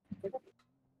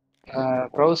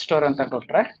ಬ್ರೌಸ್ ಸ್ಟೋರ್ ಅಂತ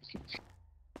ಕೊಟ್ರೆ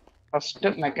ಫಸ್ಟ್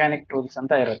ಮೆಕ್ಯಾನಿಕ್ ಟೂಲ್ಸ್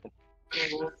ಅಂತ ಇರುತ್ತೆ.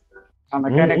 ಆ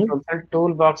ಮೆಕ್ಯಾನಿಕ್ ಟೂಲ್ಸ್ ಅಲ್ಲಿ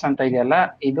ಟೂಲ್ ಬಾಕ್ಸ್ ಅಂತ ಇದೆಯಲ್ಲ,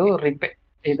 ಇದು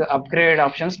ಇದು ಅಪ್ಗ್ರೇಡ್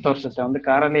ಆಪ್ಷನ್ಸ್ ತೋರಿಸುತ್ತೆ. ಒಂದು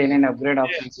ಕಾರಲ್ಲಿ ಏನೇನು ಅಪ್ಗ್ರೇಡ್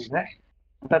ಆಪ್ಷನ್ಸ್ ಇದೆ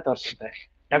ಅಂತ ತೋರಿಸುತ್ತೆ.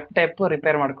 Duck type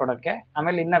repair ಮಾಡ್ಕೊಡಕ್ಕೆ.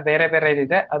 ಆಮೇಲೆ ಇನ್ನ ಬೇರೆ ಬೇರೆ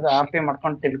ಇದೆ, ಅದು RP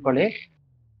ಮಾಡ್ಕೊಂಡು ತಿಳ್ಕೊಳ್ಳಿ.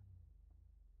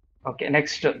 Okay,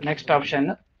 next option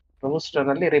browse store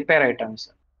ಅಲ್ಲಿ ರಿಪೇರ್ ಐಟಮ್ಸ್.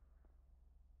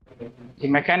 ಈ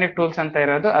ಮೆಕ್ಯಾನಿಕ್ ಟೂಲ್ಸ್ ಅಂತ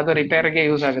ಇರೋದು ಅದು ರಿಪೇರ್ಗೆ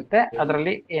ಯೂಸ್ ಆಗುತ್ತೆ.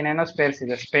 ಅದರಲ್ಲಿ ಏನೇನೋ ಸ್ಪೇರ್ಸ್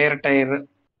ಇದೆ, spare tyre,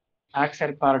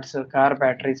 axle parts, car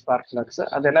battery, spark plugs,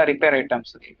 ಅದೆಲ್ಲ ರಿಪೇರ್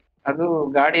ಐಟಮ್ಸ್. ಅದು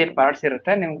ಗಾಡಿಯಲ್ಲಿ ಪಾರ್ಟ್ಸ್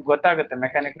ಇರುತ್ತೆ, ನಿಮ್ಗೆ ಗೊತ್ತಾಗುತ್ತೆ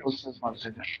ಮೆಕ್ಯಾನಿಕ್ ಟೂಲ್ಸ್ ಯೂಸ್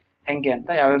ಮಾಡ್ತಿದ್ರೆ ಹೆಂಗೆ ಅಂತ,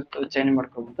 ಯಾವ್ಯಾವ ಚೇಂಜ್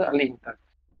ಮಾಡ್ಕೋಬಹುದು ಅಲ್ಲಿ ಗೊತ್ತಾಗುತ್ತೆ.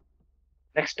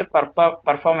 Next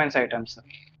performance items.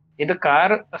 ಇದು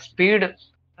ಕಾರ್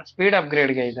ಸ್ಪೀಡ್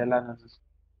ಅಪ್ಗ್ರೇಡ್ಗೆ ಇದೆಲ್ಲ.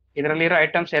 ಇದರಲ್ಲಿರೋ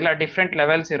ಐಟಮ್ಸ್ ಎಲ್ಲ ಡಿಫ್ರೆಂಟ್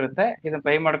ಲೆವೆಲ್ಸ್ ಇರುತ್ತೆ. ಇದು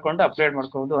ಬೈ ಮಾಡ್ಕೊಂಡು ಅಪ್ಗ್ರೇಡ್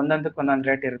ಮಾಡ್ಕೋಬಹುದು. ಒಂದೊಂದಕ್ಕೆ ಒಂದೊಂದು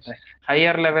ರೇಟ್ ಇರುತ್ತೆ.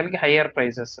 ಹೈಯರ್ ಲೆವೆಲ್ಗೆ ಹೈಯರ್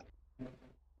ಪ್ರೈಸಸ್.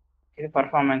 ಇದು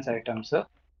performance items.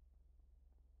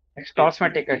 Next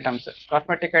cosmetic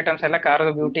items ಎಲ್ಲ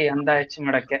ಕಾರದ ಬ್ಯೂಟಿ, ಅಂದ ಹೆಚ್ಚು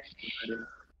ಮಾಡಕ್ಕೆ.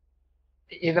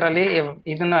 ಇದರಲ್ಲಿ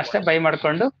ಇದನ್ನು ಅಷ್ಟೇ ಬೈ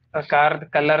ಮಾಡ್ಕೊಂಡು ಕಾರ್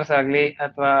ಕಲರ್ಸ್ ಆಗ್ಲಿ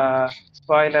ಅಥವಾ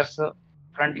spoilers,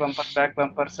 front bumpers, back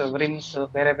bumpers, RIMS,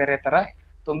 ಬೇರೆ ಬೇರೆ ತರ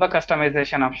ತುಂಬಾ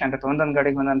ಕಸ್ಟಮೈಸೇಷನ್ ಆಪ್ಷನ್ ಇರುತ್ತೆ. ಒಂದೊಂದ್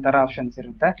ಗಾಡಿಗೆ ಒಂದೊಂದ್ ತರ ಆಪ್ಷನ್ಸ್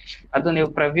ಇರುತ್ತೆ. ಅದು ನೀವು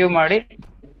ಪ್ರಿವ್ಯೂ ಮಾಡಿ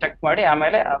ಚೆಕ್ ಮಾಡಿ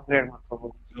ಆಮೇಲೆ ಅಪ್ಗ್ರೇಡ್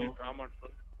ಮಾಡ್ಕೋಬಹುದು.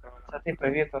 ಸತಿ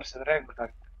ಪ್ರಿವ್ಯೂ ತೋರಿಸಿದ್ರೆ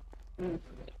ಗೊತ್ತಾಗುತ್ತೆ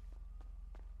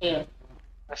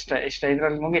ಅಷ್ಟೇ. ಇಷ್ಟ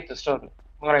ಇದ್ರಲ್ಲಿ ಮುಗೀತು store.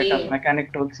 3 items: mechanic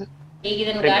tools,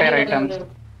 repair items.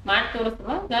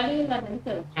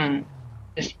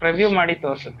 ಇಷ್ಟು ಪ್ರಿವ್ಯೂ ಮಾಡಿ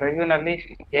ತೋರಿಸು. ಪ್ರಿವ್ಯೂ ನಲ್ಲಿ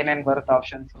ಏನೇನ್ ಬರುತ್ತೆ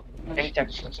ಆಪ್ಷನ್ಸ್ ಹೆಂಗ್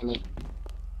ಚೆಕ್ ಮಾಡ್ಕೊಳ್ಳೋದು.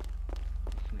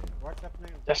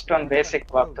 ಜಸ್ಟ್ ಒಂದು ಬೇಸಿಕ್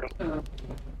ವಾಕ್ ಥ್ರೂ.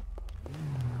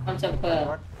 ಒಂದ್ ಸ್ವಲ್ಪ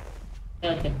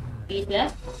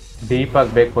ಡೀಪ್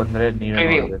ಆಗಬೇಕು ಅಂದ್ರೆ ನೀವೇ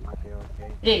ಮಾಡಬೇಕು.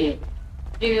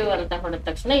 ರಿವ್ಯೂ ಅಂತ ಹೊಡೆದ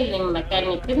ತಕ್ಷಣ ಇಲ್ಲಿ ನಿಮ್ಮ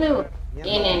ಮೆಕ್ಯಾನಿಕ್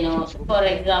ಏನೇನು, ಫಾರ್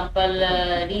ಎಕ್ಸಾಂಪಲ್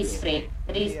ರೀಸ್ಪ್ರೇ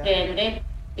ಅಂದ್ರೆ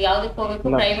ಯಾವ್ದಕ್ಕೆ ಹೋಗ್ಬೇಕು,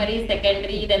 ಪ್ರೈಮರಿ,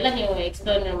 ಸೆಕೆಂಡರಿ, ಇದೆಲ್ಲ ನೀವು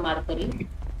ಎಕ್ಸ್ಪ್ಲೋರ್ ಮಾಡ್ಕೊರಿ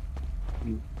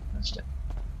ಅಷ್ಟೇ.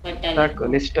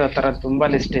 ಲಿಸ್ಟ್ ತರ ತುಂಬಾ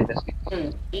ಲಿಸ್ಟ್ ಇದೆ.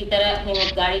 ಈ ತರ ನೀವು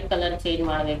ಗಾಡಿ ಕಲರ್ ಚೇಂಜ್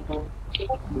ಮಾಡ್ಬೇಕು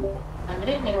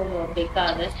ಅಂದ್ರೆ ನೀವು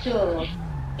ಬೇಕಾದಷ್ಟು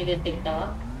ಇದು ಸಿಗ್ತಾವ.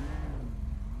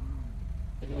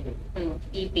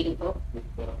 ಈ ಪಿಂಕು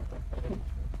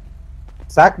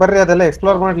ಸಾಕ್ ಬರ್ರಿ, ಅದೆಲ್ಲ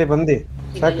ಎಕ್ಸ್ಪ್ಲೋರ್ ಮಾಡ್ಲಿ ಬಂದಿ.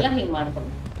 ಇದೆಲ್ಲ ಹಿಂಗ್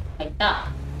ಮಾಡ್ಕೊಂಡು ಆಯ್ತಾ?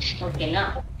 ಓಕೆನಾ?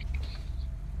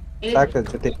 ಸಾಕು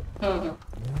ಜೊತೆ.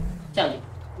 ಚಲೋ,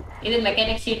 ಇದು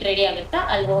ಮೆಕ್ಯಾನಿಕ್ ಶೀಟ್ ರೆಡಿ ಆಗುತ್ತಾ?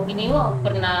 ಅಲ್ಲಿ ಹೋಗಿ ನೀವು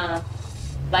ಒಬ್ಬರನ್ನ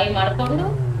ಬೈ ಮಾಡ್ಕೊಂಡು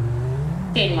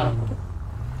ಚೇಂಜ್ ಮಾಡ್ಕೊಂಡು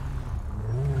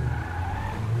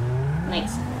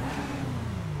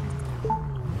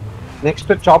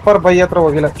ನೆಕ್ಸ್ಟ್ ಚಾಪರ್ ಬೈ ಹತ್ರ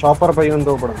ಹೋಗಿಲ್ಲ. ಚಾಪರ್ ಬೈ ಒಂದು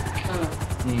ಹೋಗ್ಬಿಡ.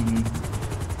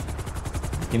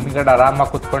 ಹಿಂದ್ಗಡೆ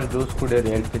ಆರಾಮಾಗಿ ಕುತ್ಕೊಂಡು ಜ್ಯೂಸ್ ಕುಡಿಯೋರು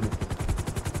ಹೇಳ್ತೀನಿ.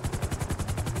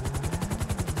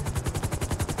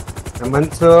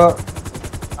 ಮನ್ಸು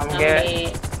ನಮ್ಗೆ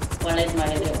ಒಳ್ಳೇದ್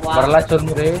ಮಾಡಿದ್ರು. ಬರಲ್ಲ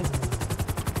ಚುರ್ಮುರಿ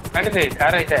ನಡೀತಿ,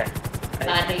 ಕಾರ್ ಐತೆ.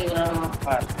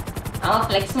 ಅವ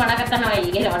ಫ್ಲೆಕ್ಸ್ ಮಾಡಕತ್ತ ನಾವ್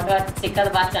ಈಗ ಸಿಕ್ಕದ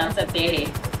ಬಾ ಚಾನ್ಸ್ ಅಂತ ಹೇಳಿ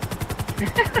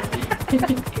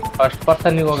ಫಸ್ಟ್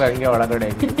ಪರ್ಸನ್ ಹೋಗಿ ಹಂಗೆ ಒಳಗಡೆ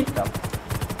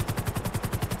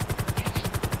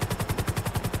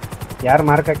ಯಾರು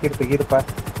ಮಾರ್ಕ್ ಹಾಕಿರ್ ತೆಗೀರಪ್ಪ.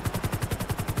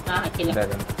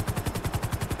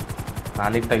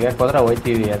 ನಾಳೆಗೆ ತೆಗಿಯಕ್ ಹೋದ್ರೆ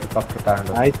ಹೋಯ್ತೀವಿ ಅದು ಪಕ್ಕ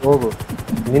ತಗೊಂಡು. ಆಯ್ತು ಹೋಗು,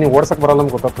 ನೀನು ಓಡ್ಸಕ್ ಬರಲ್ಲ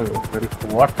ಅಂತ ಗೊತ್ತಾಗ್ತದೆ.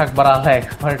 ಓಡ್ಸಕ್ ಬರಲ್ಲ,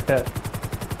 ಎಕ್ಸ್ಪರ್ಟ್.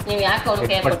 ನೀವು ಯಾಕೆ ಅವ್ನ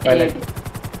ಕೈ ಕೊಡ್ತೀರಿ?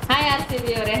 ಹಾಯ್ RCB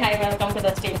ಅವರೇ, hi, welcome to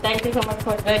the stream. Thank you so much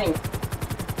for joining.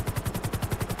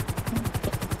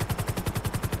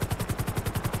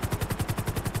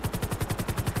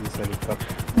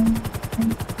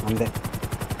 ಅಂದೆ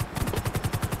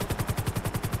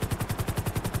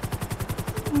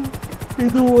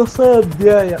ಇದು ಹೊಸ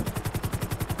ಅಧ್ಯಾಯ.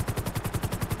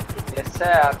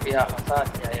 SIRP ಹೊಸ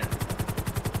ಅಧ್ಯಾಯ.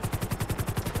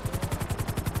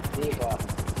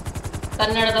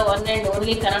 ಕನ್ನಡದ one and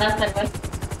only Kannada server.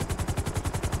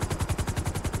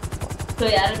 So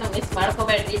ಯಾರನ್ನ ಮಿಸ್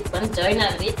ಮಾಡ್ಕೋಬೇಡ್ರಿ, ಬಂದು join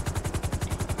agri.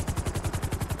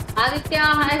 Aditya,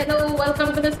 hi, hello, welcome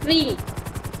to the stream.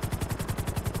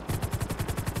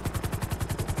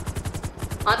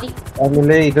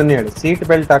 ಆಮೇಲೆ ಇದನ್ನ ಹೇಳಿ, ಸೀಟ್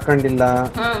ಬೆಲ್ಟ್ ಹಾಕೊಂಡಿಲ್ಲ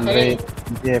ಅಂದ್ರೆ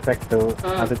ಎಫೆಕ್ಟ್,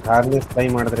 ಅದಕ್ಕೆ ಹಾರ್ನೆಸ್ ಟ್ರೈ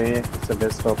ಮಾಡಿದ್ರೆ it's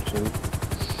best option.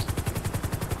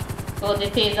 So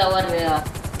this is our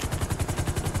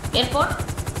airport.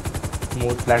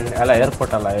 Smooth land ಅಲ್ಲ,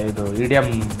 ಏರ್ಪೋರ್ಟ್ ಅಲ್ಲ, ಇದು ಇಡಿಯಂ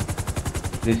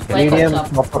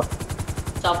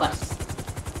ಚಾಪರ್ಸ್.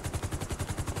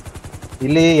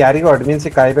 ಇಲ್ಲಿ ಯಾರಿಗೂ ಅಡ್ಮಿನ್ಸಿ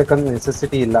ಕಾಯ್ಬೇಕಂತ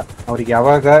ನೆಸೆಸಿಟಿ ಇಲ್ಲ. ಅವ್ರಿಗೆ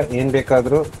ಯಾವಾಗ ಏನ್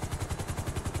ಬೇಕಾದ್ರೂ,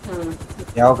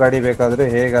 ಯಾವ ಗಾಡಿ ಬೇಕಾದ್ರೂ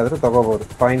ಹೇಗಾದ್ರೂ ತಗೋಬಹುದು.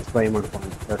 ಪಾಯಿಂಟ್ಸ್ ಬೈ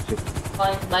ಮಾಡ್ಕೊಂಡು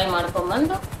ಪಾಯಿಂಟ್ಸ್ ಬೈ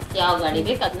ಮಾಡ್ಕೊಂಡ್ಬಂದು ಯಾವ ಗಾಡಿ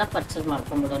ಬೇಕು ಅದನ್ನ ಪರ್ಚೇಸ್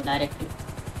ಮಾಡ್ಕೊಂಡ್ಬಿಡೋದು ಡೈರೆಕ್ಟ್ಲಿ.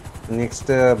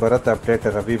 ನೆಕ್ಸ್ಟ್ ಬರುತ್ತೆ ಅಪ್ಡೇಟ್,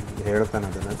 ರವಿ ಹೇಳ್ತಾನೆ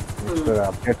ಅದನ್ನ. ನೆಕ್ಸ್ಟ್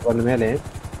ಅಪ್ಡೇಟ್ ಬಂದ್ಮೇಲೆ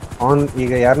ಆನ್,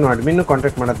 ಈಗ ಯಾರನ್ನು ಅಡ್ಮಿನ್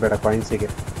ಕಾಂಟ್ಯಾಕ್ಟ್ ಮಾಡೋದು ಬೇಡ, ಪಾಯಿಂಟ್ಸಿಗೆ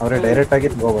ಅವರೇ ಡೈರೆಕ್ಟ್ ಆಗಿ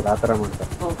ತಗೋಬಹುದು. ಆ ತರ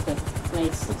ಮಾಡ್ತಾರೆ. Okay,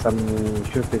 nice. ಸಮ್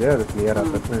ಇಶ್ಯೂಸ್ ಇದೆ, ಅದು ಕ್ಲಿಯರ್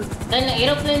ಆಗ್ತದೆ. ದೆನ್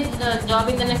ಏರೋಪ್ಲೇನ್ ಜಾಬ್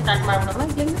ಇಂದನೇ ಸ್ಟಾರ್ಟ್ ಮಾಡೋಣ.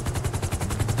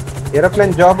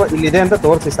 ಏರೋಪ್ಲೇನ್ ಜಾಬ್ ಇಲ್ಲಿದೆ ಅಂತ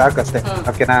ತೋರಿಸಿ ಸಾಕಷ್ಟೇ.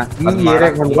 ಓಕೆನಾ? ಈ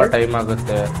ಏರಿಯಾಗೆ ತುಂಬಾ ಟೈಮ್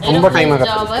ಆಗುತ್ತೆ, ತುಂಬಾ ಟೈಮ್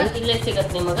ಆಗುತ್ತೆ. ಜಾಬ್ ಇಲ್ಲೇ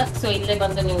ಸಿಗುತ್ತೆ ನಿಮಗೆ. ಸೊ ಇಲ್ಲೇ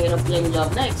ಬಂದು ನೀವು ಏರೋಪ್ಲೇನ್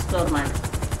ಜಾಬ್ ನ ಎಕ್ಸ್ಪ್ಲೋರ್ ಮಾಡಿ.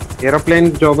 ಏರೋಪ್ಲೇನ್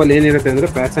ಜಾಬ್ ಅಲ್ಲಿ ಏನಿರುತ್ತೆ ಅಂದ್ರೆ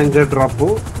ಪ್ಯಾಸೆಂಜರ್ ಡ್ರಾಪ್,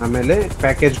 ಆಮೇಲೆ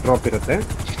ಪ್ಯಾಕೇಜ್ ಡ್ರಾಪ್ ಇರುತ್ತೆ.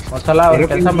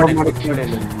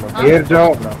 ಏರ್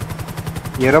ಜಾಬ್,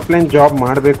 ಏರೋಪ್ಲೇನ್ ಜಾಬ್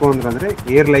ಮಾಡಬೇಕು ಅಂದ್ರೆ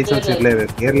ಏರ್ ಲೈಸೆನ್ಸ್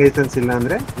ಇರಲೇಬೇಕು. ಏರ್ ಲೈಸೆನ್ಸ್ ಇಲ್ಲ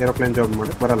ಅಂದ್ರೆ ಏರೋಪ್ಲೇನ್ ಜಾಬ್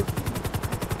ಮಾಡಕ್ ಬರಲ್ಲ.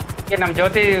 ನಮ್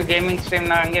ಜ್ಯೋತಿ ಗೇಮಿಂಗ್ ಸ್ಟ್ರೀಮ್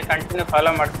ನ ಹಂಗೆ ಕಂಟಿನ್ಯೂ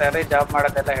ಫಾಲೋ ಮಾಡ್ತಾ ಇರಿ, ಜಾಬ್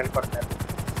ಮಾಡೋದೆಲ್ಲ ಹೇಳ್ಕೊಡ್ತಾ ಇರಿ.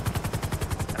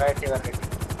 ರೈಟ್,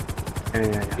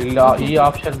 ಇಲ್ಲ ಈ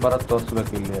ಆಪ್ಷನ್ ಬರೋದು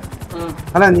ತೋರಿಸ್ಬೇಕು ಇಲ್ಲಿ.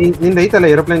 ಅಲ್ಲ, ನಿಂದ ಐತಲ್ಲ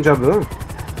ಏರೋಪ್ಲೇನ್ ಜಾಬ್?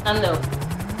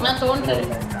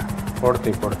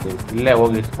 ಕೊಡ್ತೀವಿ ಇಲ್ಲೇ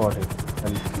ಹೋಗಿ ಇಸ್ಕೊಡಿ.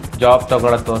 ಜಾಬ್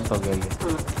ತಗೊಳ್ಳೋದು ತೋರ್ಸೋಗಿ ಇಲ್ಲಿ.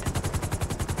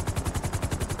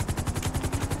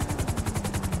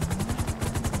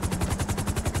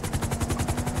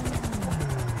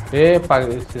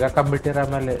 ಸಿಗಾಕೊಂಡ್ಬಿಟ್ಟಿರ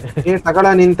ಆಮೇಲೆ ತಗೊಳ,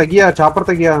 ನೀನ್ ತೆಗಿಯ, ಚಾಪರ್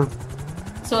ತೆಗಿಯ.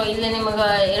 ಸೊ ಇಲ್ಲಿ ನಿಮಗೆ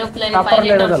ಏರೋಪ್ಲೇನ್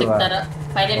ಪೈಲಟ್ ಅವ್ರು ಸಿಗ್ತಾರ.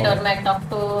 ಪೈಲಟ್ ಅವ್ರ ಮ್ಯಾಕ್ top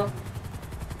two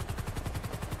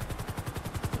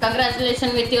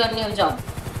congratulation with your new job.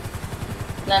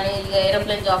 ನಾನು ಈಗ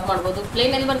ಏರೋಪ್ಲೇನ್ ಜಾಬ್ ಮಾಡ್ಬೋದು.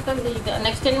 ಪ್ಲೇನ್ ಎಲ್ಲಿ ಬರ್ತದೆ ಈಗ?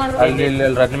 ನೆಕ್ಸ್ಟ್ ಏನ್ ಮಾಡ್ಬೋದು? ಅಲ್ಲಿ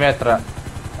ರನ್ವೇ ಹತ್ರ.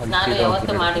 ನಾನು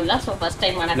ಯಾವತ್ತೂ ಮಾಡಿಲ್ಲ, so first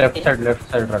time left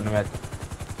side runway ಹತ್ರ.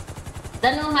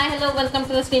 ಧನು, hi, hello, welcome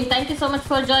to the stream. Thank you so much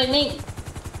for joining.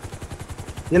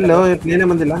 ಎಲ್ಲೋ ಪ್ಲೇನೇ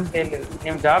ಬಂದಿಲ್ಲ.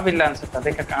 ನಿಮ್ ಜಾಬ್ ಇಲ್ಲ ಅನ್ಸುತ್ತೆ,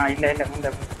 ಅದಕ್ಕೆ ಇಲ್ಲ ಮುಂದೆ.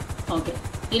 ಓಕೆ,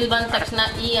 ಇಲ್ಲಿ ಬಂದ ತಕ್ಷಣ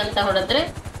ಈ ಅಂತ ಹೊಡೆದ್ರೆ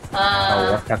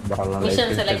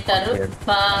ಮಿಷನ್ ಸೆಲೆಕ್ಟರ್.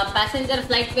 ಪ್ಯಾಸೆಂಜರ್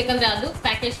ಫ್ಲೈಟ್ ಬೇಕಂದ್ರೆ ಅದು,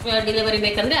 ಪ್ಯಾಕೇಜ್ ಡೆಲಿವರಿ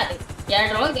ಬೇಕಂದ್ರೆ ಅದು.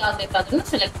 ಎರಡರೊಳಗೆ ಯಾವ್ದು ಬೇಕಾದ್ರೂ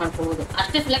ಸೆಲೆಕ್ಟ್ ಮಾಡ್ಕೋಬಹುದು.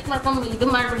 ಅಷ್ಟೇ ಸೆಲೆಕ್ಟ್ ಮಾಡ್ಕೊಂಡು ಇದು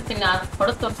ಮಾಡ್ಬಿಡ್ತೀನಿ,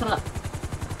 ಹೊಡೆದು ತೋರ್ಸಲ್ಲ.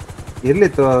 ಇರ್ಲಿ,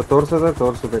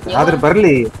 ತೋರ್ಸ್ಬೇಕು. ಆದ್ರೆ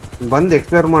ಬರ್ಲಿ, ಬಂದ್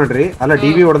ಎಕ್ಸ್ಪ್ಲೋರ್ ಮಾಡ್ರಿ. ಅಲ್ಲ,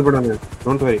 ಡಿವಿ ಹೊಡೆದ್ ಬಿಡೋಣ,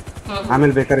 ಡೋಂಟ್ ವರಿ.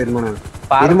 ಆಮೇಲೆ ಬೇಕಾದ್ರೆ ಇದು ಮಾಡೋಣ.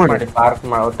 ಪಾರ್ಕ್ ಮಾಡಿ, ಪಾರ್ಕ್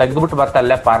ಮಾಡಿ ತೆಗೆದ್ಬಿಟ್ಟು ಬರ್ತಾ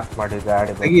ಅಲ್ಲೇ ಪಾರ್ಕ್ ಮಾಡಿ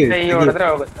ಗಾಡಿ.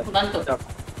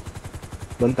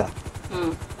 ಬಂತ?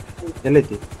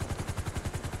 ಎಲ್ಲೈತಿ?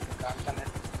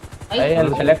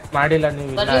 ಸೆಲೆಕ್ಟ್ ಮಾಡಿಲ್ಲ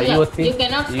ನೀವು.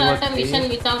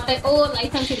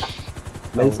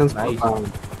 ಲೈಸೆನ್ಸ್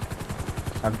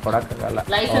ಕೊಡಕ್ಕಾಗಲ್ಲ.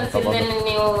 ಲೈಸೆನ್ಸ್ ಇಲ್ಲದೆ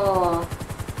ನೀವು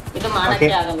ಇದು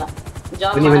ಮಾಡಕ್ಕೆ ಆಗಲ್ಲ.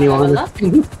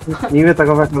 ನೀವೇ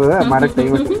ತಗೋಬೇಕಾದ್ರೆ ಮಾಡಕ್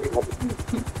ಟೈಮ್.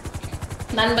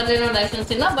 ನನ್ ಬಗ್ಗೆ ಲೈಸೆನ್ಸ್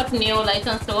ಇಲ್ಲ, ಬಟ್ ನೀವು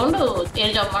ಲೈಸೆನ್ಸ್ ತಗೊಂಡು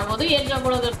ಏರ್ ಜಾಬ್ ಮಾಡ್ಬೋದು. ಏರ್ ಜಾಬ್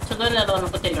ಒಳಗೆ ಚಲೋ ಅದು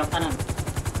ಅನ್ಕೋತೀನಿ ರೊಕ್ಕ. ನಾನು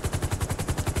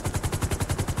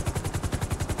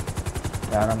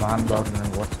ಯಾರ ಮಹಾನ್ ಬಾಬ್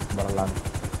ನನಗೆ ಓಡಿಸಕ್ ಬರಲ್ಲ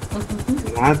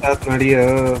ಅಂತ ನಡಿಯ.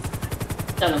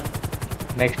 ಚಲೋ,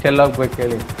 ನೆಕ್ಸ್ಟ್ ಎಲ್ಲ ಹೋಗ್ಬೇಕು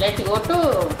ಹೇಳಿ. Let's go to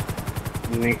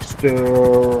next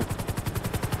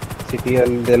city.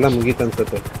 ಅಲ್ಲೆಲ್ಲ ಮುಗೀತು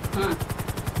ಅನ್ಸುತ್ತೆ.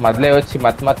 ಮೊದ್ಲೇ ಯೋಚಿಸಿ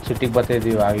ಮತ್ ಸಿಟಿಗೆ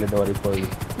ಬರ್ತಿದೀವಿ. ಆಗ್ಲಿದ್ದು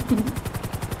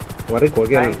ಹೊರಗೆ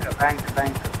ಹೋಗಿ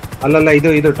ಅಲ್ಲಲ್ಲ,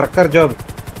 ಇದು ಟ್ರಕ್ಕರ್ ಜಾಬ್.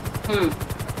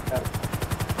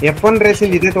 F1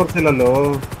 ರೇಸಿಂಗ್ ಇದೇ ತೋರ್ಸಿಲ್ಲಲ್ಲೋ.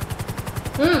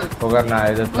 ಹೋಗೋಣ,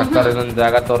 ಇದು ಟ್ರಕ್ಕರ್ ಇದೊಂದು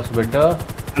ಜಾಗ ತೋರಿಸ್ಬಿಟ್ಟು.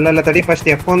 ಅಲ್ಲಲ್ಲ, ತಡಿ, ಫಸ್ಟ್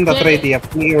F1 ಹತ್ರ ಐತಿ,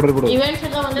 F1 ಗೆ ಹೊಡೆದ್ಬಿಡು.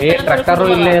 ಟ್ರಕ್ಕರು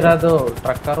ಇಲ್ಲೇ ಇರೋದು,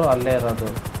 ಟ್ರಕ್ಕರು ಅಲ್ಲೇ ಇರೋದು.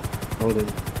 ಹೌದು,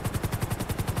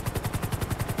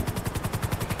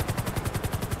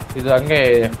 ಇದು ಹಂಗೆ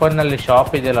F1 ನಲ್ಲಿ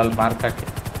ಶಾಪ್ ಇದೆಯಲ್ಲ, ಅಲ್ಲಿ ಮಾರ್ಕ್ ಹಾಕಿ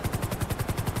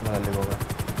ಅಲ್ಲಿ ಹೋಗ.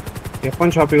 F1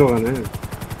 ಶಾಪಿಗೆ ಹೋಗೋಣ.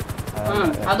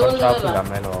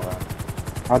 ಆಮೇಲೆ ಹೋಗೋಣ.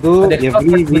 ಅದು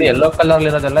ಯೆಲ್ಲೋ ಕಲರ್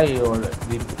ಇರೋದೆಲ್ಲ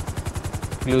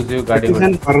ಎಕ್ಸ್ಕ್ಲೂಸಿವ್ ಗಾಡಿ.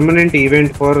 Permanent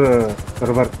event for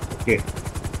server. Okay,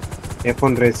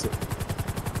 F1 race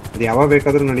ಅದು ಯಾವಾಗ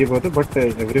ಬೇಕಾದ್ರೂ ನಡೀಬಹುದು, but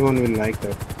every one will like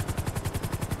that.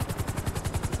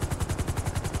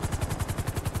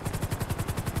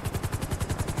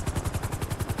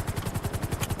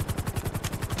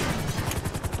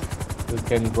 You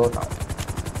can go now.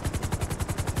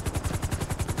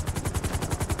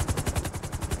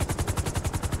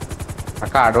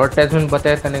 ಅಕ್ಕ ಅಡ್ವರ್ಟೈಸ್ಮೆಂಟ್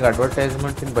ಬರ್ತೈತೆ ನನಗೆ.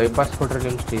 ಅಡ್ವರ್ಟೈಸ್ಮೆಂಟ್ ಬೈಪಾಸ್ ಕೊಡ್ರಿ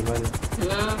ನಿಮ್ಮ ಸ್ಟ್ರೀಮಲ್ಲಿ.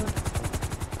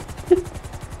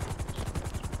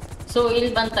 ಸೊ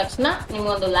ಇಲ್ಲಿ ಬಂದ ತಕ್ಷಣ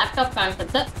ನಿಮ್ಗೊಂದು ಲ್ಯಾಪ್ಟಾಪ್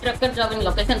ಕಾಣ್ಸುತ್ತೆ. ಟ್ರಕ್ಕರ್ ಜಾಬಿಂಗ್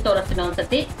ಲೊಕೇಶನ್ ತೋರಿಸ್ತೀನಿ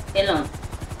ಒಂದ್ಸತಿ. ಎಲ್ಲ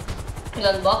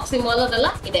ಇಲ್ಲೊಂದು ಬಾಕ್ಸ್ ಸಿಂಬಲ್ ಅದೆಲ್ಲ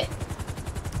ಇದೆ.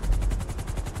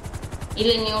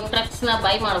 ಇಲ್ಲಿ ನೀವು ಟ್ರಕ್ಸ್ ನ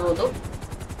ಬೈ ಮಾಡಬಹುದು.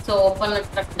 So open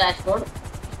truck dash board.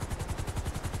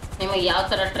 ನಿಮಗೆ ಯಾವ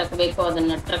ತರ ಟ್ರಕ್ ಬೇಕೋ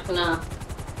ಅದನ್ನ ಟ್ರಕ್ ನ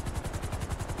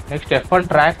ನೆಕ್ಸ್ಟ್ F1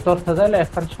 ಟ್ರ್ಯಾಕ್ ತೋರಿಸ್ತದ ಇಲ್ಲ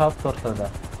F1 ಶಾಪ್ ತೋರಿಸ್ತದ?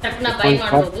 ಟ್ರಕ್ ನ ಬೈ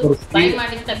ಮಾಡಬಹುದು. ಬೈ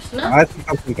ಮಾಡಿದ ತಕ್ಷಣ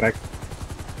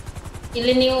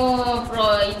ಇಲ್ಲಿ ನೀವು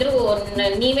ಇದ್ರು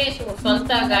ನೀವೇ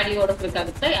ಸ್ವಂತ ಗಾಡಿ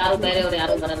ಓಡಿಸ್ಬೇಕಾಗುತ್ತೆ. ಯಾರು ಬೇರೆಯವ್ರು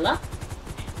ಯಾರು ಬರಲ್ಲ.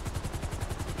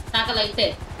 ಸಾಕಲೈತೆ.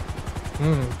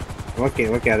 ಓಕೆ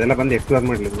ಓಕೆ ಅದೆಲ್ಲ ಬಂದು ಎಕ್ಸ್ಪ್ಲೋರ್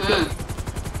ಮಾಡ್ಲಿ.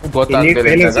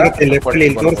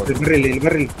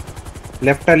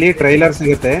 ಲೆಫ್ಟ್ ಅಲ್ಲಿ ಟ್ರೈಲರ್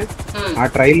ಸಿಗುತ್ತೆ. ಆ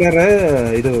ಟ್ರೈಲರ್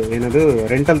ಇದು ಏನದು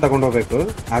ರೆಂಟಲ್ ತಗೊಂಡ್ ಹೋಗ್ಬೇಕು.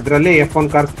 ಅದ್ರಲ್ಲಿ F1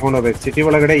 ಕಾರ್ಸ್ ತಗೊಂಡ್ ಹೋಗ್ಬೇಕು. ಸಿಟಿ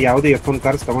ಒಳಗಡೆ ಯಾವ್ದು F1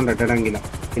 ಕಾರ್ಸ್ ತಗೊಂಡ್ ಅಡ್ಡಾಡಂಗಿಲ್ಲ.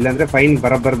 ಇಲ್ಲಾಂದ್ರೆ ಫೈನ್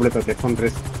ಬರಬ್ಬರ್ ಬೀಳ್ತದೆ. F1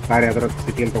 ರೇಸ್ ಕಾರ್ ಯಾವ್ದಾರ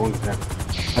ಸಿಟಿಯಲ್ಲಿ ತಗೊಂಡ್ರೆ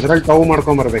ಅದ್ರಲ್ಲಿ ಟೌ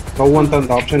ಮಾಡ್ಕೊಂಡ್ ಬರ್ಬೇಕು. ಟೌ ಅಂತ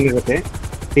ಒಂದು ಆಪ್ಷನ್ ಇರುತ್ತೆ.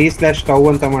 T/ಟೌ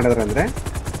ಅಂತ ಮಾಡಿದ್ರಂದ್ರೆ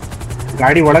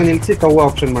ಗಾಡಿ ಒಳಗೆ ನಿಲ್ಸಿ ಟೌ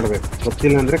ಆಪ್ಷನ್ ಮಾಡ್ಬೇಕು.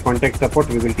 ಗೊತ್ತಿಲ್ಲ ಅಂದ್ರೆ contact support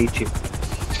we will teach you.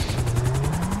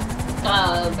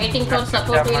 Waiting for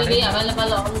support will be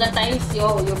available on the times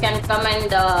you can come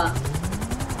and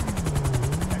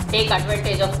take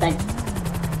advantage of that.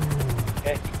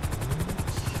 Okay.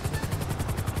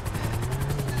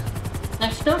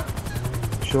 Next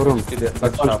showroom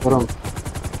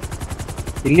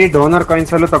ಇಲ್ಲಿ ಡೋನರ್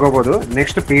ಕಾಯಿನ್ಸ್ ಅಲ್ಲೂ ತಗೋಬಹುದು.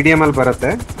 ನೆಕ್ಸ್ಟ್ PDM ಅಲ್ಲಿ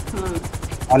ಬರುತ್ತೆ.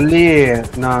 ಅಲ್ಲಿ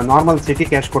normal city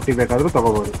cash ಕೊಟ್ಟಿಬೇಕಾದ್ರೂ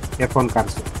ತಗೋಬಹುದು F1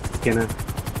 cars. ಓಕೆನಾ?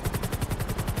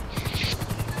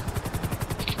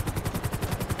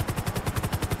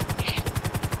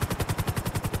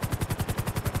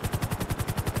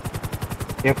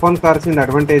 F1 cars ಇಂದ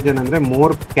advantage ಏನಂದ್ರೆ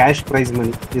ಮೋರ್ ಕ್ಯಾಶ್ ಪ್ರೈಸ್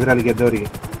ಮನಿ. ಇದರಲ್ಲಿ ಗೆದ್ದವರಿಗೆ,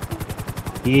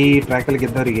 ಈ ಟ್ರ್ಯಾಕ್ ಅಲ್ಲಿ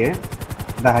ಗೆದ್ದವರಿಗೆ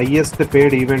ದ ಹೈಯೆಸ್ಟ್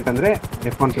ಪೇಡ್ ಈವೆಂಟ್ ಅಂದ್ರೆ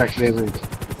F1 track event.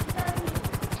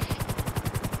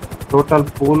 Total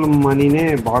pool ಮನಿನೇ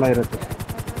ಬಹಳ ಇರುತ್ತೆ.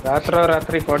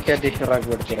 ರಾತ್ರಿ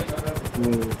ಕೋಟ್ಯಾಧೀಶರಾಗ್ಬಿಡ್ತಾರೆ.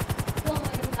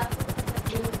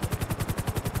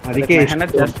 ಅದಕ್ಕೆ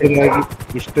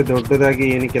ಇಷ್ಟು ದೊಡ್ಡದಾಗಿ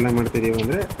ಏನಕ್ಕೆಲ್ಲ ಮಾಡ್ತಿದೀವಿ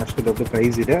ಅಂದ್ರೆ ಅಷ್ಟು ದೊಡ್ಡ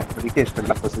ಪ್ರೈಸ್ ಇದೆ. ಅದಕ್ಕೆ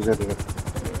ಇಷ್ಟೆಲ್ಲ ಪ್ರೊಸೀಜರ್ ಇರುತ್ತೆ.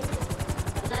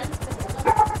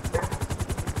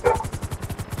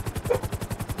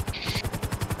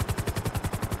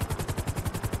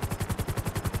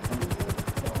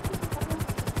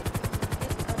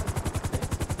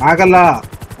 ಆಗಲ್ಲ,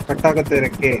 ಕಟ್ಟಾಗುತ್ತೆ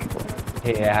ರೆಕ್ಕೆ.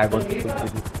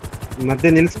 ಮತ್ತೆ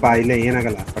ನಿಲ್ಸ್ಪಾ, ಇಲ್ಲೇ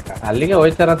ಏನಾಗಲ್ಲ ಕಟ್ಟ. ಅಲ್ಲಿಗೆ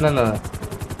ಹೋಯ್ತಾರದ್ ನಾನು.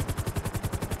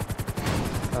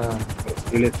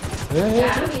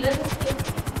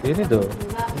 ಏನಿದು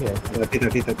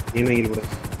ಏನಾಗಿಲ್ಲ ಬಿಡು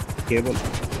cable.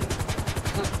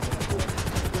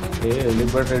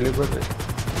 ಇಳಿಬೇಡ್ರಿ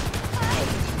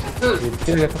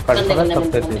ಕಳ್ಸೋದ್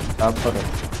ತಪ್ತೈತಿ. Chopper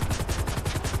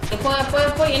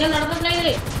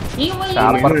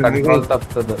control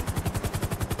ತಪ್ತದ.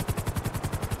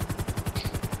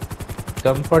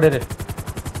 Jump ಹೊಡಿರಿ.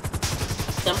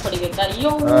 Jump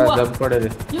ಹೊಡಿರಿ.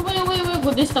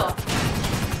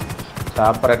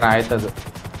 Chopper ಏನ ಆಯ್ತದು.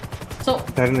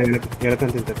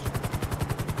 ಹೇಳ್ಕೊಂತಿಂತ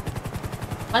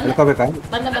ಹೇಳ್ಕೋಬೇಕಾ?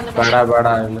 ಬೇಡ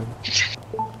ಇಲ್ಲ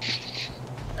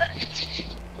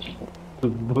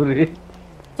ಸುಬ್ಬುರಿ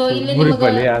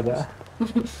ಬಲಿ ಆದ.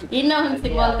 ಇನ್ನ ಒಂದು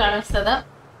ಸಿಂಬಲ್ ಕಾಣಿಸ್ತದ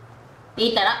ಈ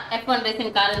ತರ F1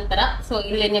 ರೇಸಿಂಗ್ ಕಾರ್ ತರ. ಸೊ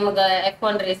ಇಲ್ಲಿ ನಿಮಗ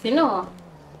F1 ರೇಸಿನ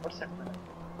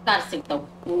ಕಾರ್ ಸಿಗ್ತಾವ.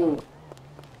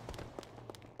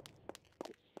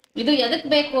 ಇದು ಎದಕ್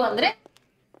ಬೇಕು ಅಂದ್ರೆ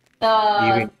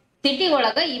ಸಿಟಿ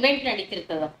ಒಳಗ ಇವೆಂಟ್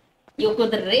ನಡೀತಿರ್ತದ,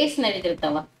 ಇವಕ್ಕದ ರೇಸ್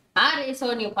ನಡೀತಿರ್ತಾವ. ಆ ರೇಸ್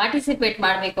ನೀವು ಪಾರ್ಟಿಸಿಪೇಟ್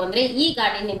ಮಾಡ್ಬೇಕು ಅಂದ್ರೆ ಈ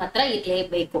ಗಾಡಿ ನಿಮ್ ಹತ್ರ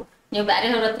ಇರ್ಲೇಬೇಕು. ನೀವು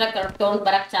ಬೇರೆಯವ್ರ ಹತ್ರ ತಗೊಂಡ್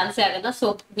ಬರಕ್ ಚಾನ್ಸೇ ಆಗಲ್ಲ. ಸೊ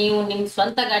ನೀವು ನಿಮ್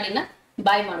ಸ್ವಂತ ಗಾಡಿನ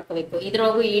ಬಾಯ್ ಮಾಡ್ಕೋಬೇಕು.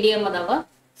 ಇದ್ರೊಳಗು EDM ಅದಾವ.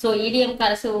 ಸೊ EDM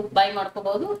ಕಾರ್ಸ್ ಬಾಯ್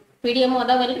ಮಾಡ್ಕೋಬಹುದು. PDM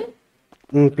ಅದಾವಲ್ರಿ?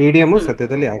 PDM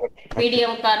ಸದ್ಯದಲ್ಲಿ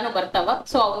PDM ಕಾರ್ನು ಬರ್ತಾವ.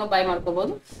 ಸೊ ಅವನು ಬಾಯ್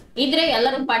ಮಾಡ್ಕೋಬಹುದು. ಇದ್ರೆ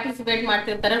ಎಲ್ಲರೂ ಪಾರ್ಟಿಸಿಪೇಟ್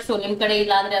ಮಾಡ್ತಿರ್ತಾರೆ. ಸೊ ನಿಮ್ ಕಡೆ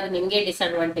ಇಲ್ಲ ಅಂದ್ರೆ ಅದು ನಿಮ್ಗೆ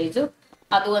ಡಿಸ್ಅಡ್ವಾಂಟೇಜ್.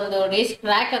 ಅದು ಒಂದು ರೇಸ್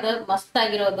ಟ್ರ್ಯಾಕ್ ಅದ, ಮಸ್ತ್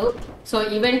ಆಗಿರೋದು. ಸೊ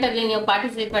ಇವೆಂಟ್ ಅಲ್ಲಿ ನೀವು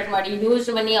ಪಾರ್ಟಿಸಿಪೇಟ್ ಮಾಡಿ ಹ್ಯೂಜ್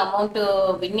ಮನಿ ಅಮೌಂಟ್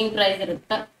ವಿನ್ನಿಂಗ್ ಪ್ರೈಸ್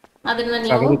ಇರುತ್ತೆ. ಅದನ್ನ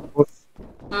ನೀವು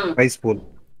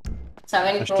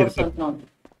 7 crores ಅಂತ ನೋಡಿ.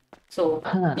 ಸೊ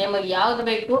ನಿಮಗೆ ಯಾವ್ದು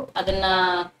ಬೇಕು ಅದನ್ನ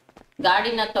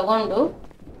ಗಾಡಿನ ತಗೊಂಡು,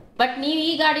 ಬಟ್ ನೀವು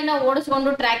ಈ ಗಾಡಿನ ಓಡಿಸ್ಕೊಂಡು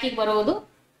ಟ್ರ್ಯಾಕಿಗೆ ಬರೋದು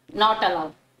ನಾಟ್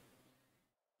ಅಲೌಡ್.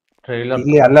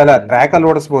 ಇಲ್ಲಿ ಅಲ್ಲ, ಟ್ರ್ಯಾಕ್ ಅಲ್ಲಿ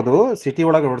ಓಡಿಸಬಹುದು, ಸಿಟಿ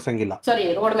ಒಳಗೆ ಓಡಿಸಂಗಿಲ್ಲ. ಸಾರಿ,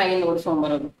 ರೋಡ್ ಮ್ಯಾಗಿಂದ ಓಡಿಸ್ಕೊಂಡ್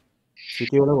ಬರೋದು.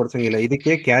 ಸಿಟಿ ಒಳಗೆ ಓಡಿಸಂಗಿಲ್ಲ.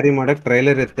 ಇದಕ್ಕೆ ಕ್ಯಾರಿ ಮಾಡಕ್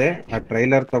ಟ್ರೈಲರ್ ಇರುತ್ತೆ. ಆ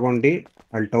ಟ್ರೈಲರ್ ತಗೊಂಡು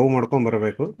ಅಲ್ಲಿ ಟೌ ಮಾಡ್ಕೊಂಡ್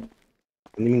ಬರಬೇಕು.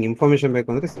 ನಿಮ್ಗೆ ಇನ್ಫಾರ್ಮೇಶನ್ ಬೇಕು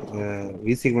ಅಂದ್ರೆ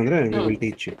VC ಬಂದ್ರೆ will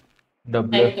teach you.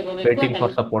 Waiting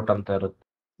for support ಅಂತ ಇರುತ್ತೆ.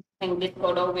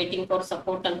 ವೇಟಿಂಗ್ ಫಾರ್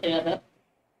ಸಪೋರ್ಟ್ ಅಂತ ಹೇಳಿದ್ರೆ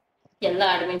ಎಲ್ಲ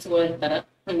ಅಡ್ಮಿನ್ಸ್ ಗಳು ಇರ್ತಾರ.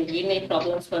 ನಿಮ್ಗೆ ಏನೇ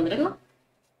ಪ್ರಾಬ್ಲಮ್ಸ್ ಬಂದ್ರೂ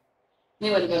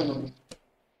ನೀವು ಅಲ್ಲಿ ಬರ್ಬೋದು.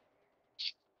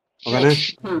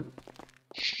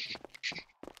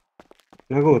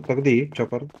 ನಗು ತೆಗ್ದಿ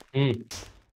ಚಾಪರ್.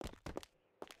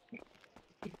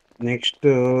 ನೆಕ್ಸ್ಟ್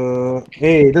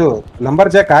ಇದು ನಂಬರ್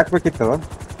ಜಾಕ್ ಹಾಕ್ಬೇಕಿತ್ತು.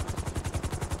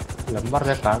 ನಂಬರ್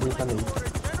ಜಾಕ್ ಆಗ್ಲಿಲ್ಲ.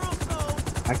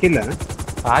 ಹಾಕಿಲ್ಲ,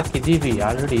 ಹಾಕಿದೀವಿ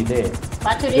ಆಲ್ರೆಡಿ ಇದೆ.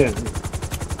 ಬಾಚುರಿ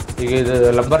ಈಗ ಇದು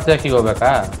ಲಂಬರ್ ಜಾಕಿಗೆ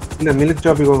ಹೋಗ್ಬೇಕಾ? ಇಲ್ಲ, ಮಿಲ್ಕ್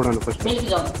ಜಾಬಿಗೆ ಹೋಗ್ಬಿಡೋಣ ಫಸ್ಟ್. ಮಿಲ್ಕ್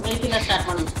ಜಾಬ್, ಮಿಲ್ಕಿಂದ ಸ್ಟಾರ್ಟ್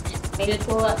ಮಾಡೋಣ.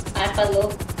 Milk, apple,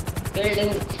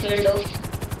 field.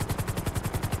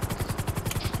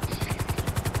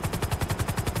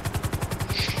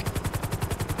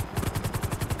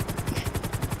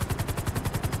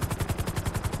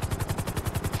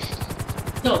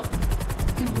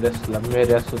 Slum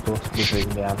areas ತೋರಿಸ್ಬಿಟ್ರಿ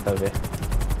ಹಿಂಗೆ ಅಂತವೆ.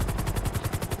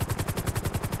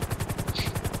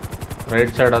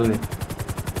 ರೈಟ್ ಸೈಡ್ ಅಲ್ಲಿ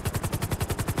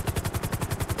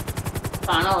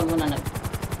ಕಾಣೋದು ನನಗೆ.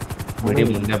 ಬಿಡಿ,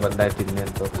 ಮುಂದೆ ಬಂದಾಯ್ತು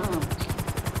ಇನ್ನೆಂತು.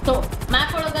 ಸೊ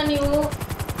ಮ್ಯಾಪ್ ಒಳಗ ನೀವು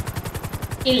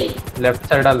ಇಲ್ಲಿ ಲೆಫ್ಟ್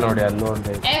ಸೈಡ್ ಅಲ್ಲಿ ನೋಡಿ, ಅಲ್ಲೂ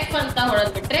ಒಂದು ಎಫ್ ಅಂತ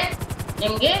ಹೊಡೆದ್ಬಿಟ್ರೆ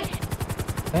ನಿಮ್ಗೆ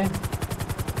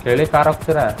ಕೇಳಿ ಕಾರ್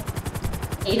ಹೋಗ್ತೀರಾ?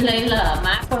 ಇಲ್ಲ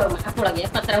ಮ್ಯಾಪ್ ಒಳಗೆ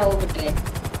ಎಫ್ ಹತ್ರ ಹೋಗ್ಬಿಟ್ರೆ,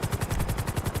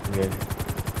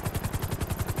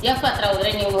 ಎಫ್ ಹತ್ರ ಹೋದ್ರೆ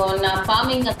ನೀವು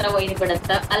ಫಾರ್ಮಿಂಗ್ ಹತ್ರ ಒಯ್ದು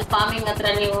ಬಿಡುತ್ತ. ಅಲ್ಲಿ ಫಾರ್ಮಿಂಗ್ ಹತ್ರ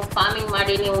ನೀವು ಫಾರ್ಮಿಂಗ್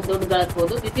ಮಾಡಿ ನೀವು ದುಡ್ಡು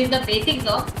ಗಳಿಸ್ಬೋದು. This is the basic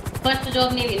job. First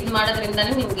job ನೀವು ಇದು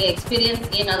ಮಾಡೋದ್ರಿಂದಾನೇ ನಿಮ್ಗೆ ಎಕ್ಸ್ಪೀರಿಯನ್ಸ್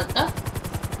ಏನಾಗುತ್ತಾ.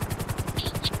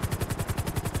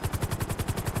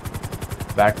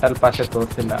 ಬ್ಯಾಟಲ್ ಪಾಸೆ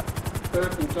ತೋರಿಸಿಲ್ಲ.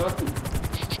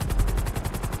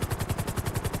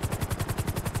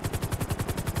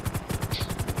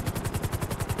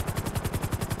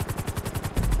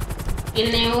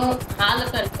 ಇಲ್ಲಿ ನೀವು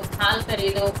ಹಾಲು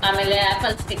ಕರಿಯೋದು, ಆಮೇಲೆ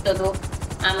ಆಪಲ್ಸ್ ಕಿತ್ತೋದು,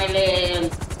 ಆಮೇಲೆ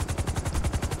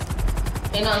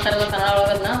ಏನೋ ಅಂತಾರ ಕನ್ನಡ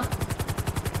ಒಳಗನ್ನ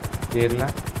ಇಲ್ಲ,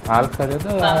 ಹಾಲು ಕರೆಯೋದು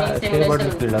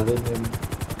ಕೀಳೋದು.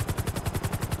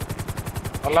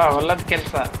 ಹೊಲದ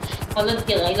ಕೆಲಸ. ಹೊಲದ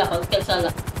ಕೆಲಸ ಅಲ್ಲ,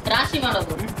 ರಾಶಿ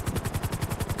ಮಾಡೋದು.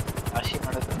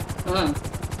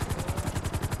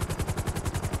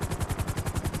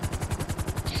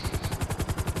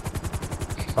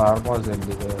 ಫಾರ್ಮ್ ಹೌಸ್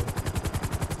ಎಲ್ಲಿದೆ?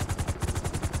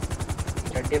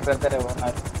 ಚಡ್ಡಿ ಬರ್ತಾರೆ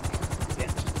owner.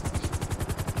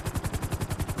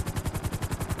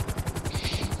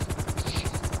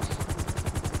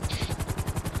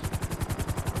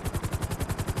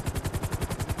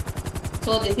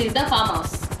 So this is the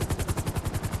farmhouse.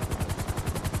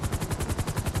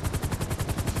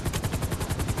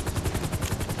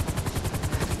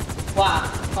 Wow,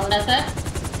 Honda sir,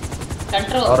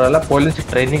 control. ಅವರೆಲ್ಲ ಪೊಲೀಸ್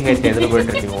ಟ್ರೈನಿಂಗ್ ಐತೆ, ಎದುರು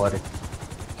ಬಿಡ್ರಿ ನೀವು ಅವ್ರಿ.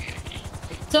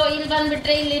 ಸೊ ಇಲ್ಲಿ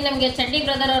ಬಂದ್ಬಿಟ್ರೆ ಇಲ್ಲಿ ನಮ್ಗೆ ಚಡ್ಡಿ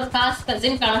ಬ್ರದರ್ ಅವ್ರ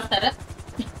ಕಸಿನ್ ಕಾಣಿಸ್ತಾರ.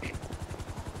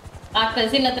 ಆ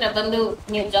ಕಸಿನ್ ಹತ್ರ ಬಂದು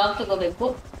ನೀವು ಜಾಬ್ ತಗೋಬೇಕು.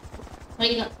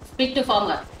 ಈಗ ಸ್ಪೀಕ್ ಟು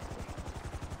ಫಾರ್ಮರ್.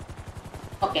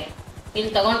 ಓಕೆ,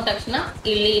 ಇಲ್ಲಿ ತಗೊಂಡ ತಕ್ಷಣ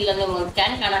ಇಲ್ಲಿ ನಿಮ್ಗೆ ಒಂದು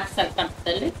ಕ್ಯಾನ್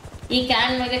ಕಾಣಿಸ್ತಲ್ಲಿ, ಈ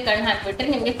ಕ್ಯಾನ್ ಮೇಲೆ ಕಣ್ಣು ಹಾಕ್ಬಿಟ್ರೆ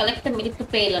ನಿಮ್ಗೆ ಕಲೆಕ್ಟ್ ಮಿಲ್ಕ್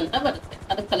ಪೇಲ್ ಅಂತ ಬರುತ್ತೆ,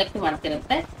 ಅದು ಕಲೆಕ್ಟ್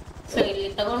ಮಾಡ್ತಿರುತ್ತೆ. ಸೊ ಇಲ್ಲಿ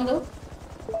ತಗೊಂಡು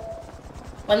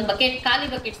ಒಂದು ಬಕೆಟ್, ಖಾಲಿ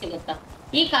ಬಕೆಟ್ ಸಿಗುತ್ತಾ,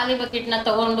 ಈ ಖಾಲಿ ಬಕೆಟ್ ನ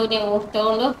ತಗೊಂಡು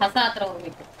ಹಸ ಹತ್ರ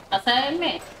ಹೋಗ್ಬೇಕು. ಹಸನೇ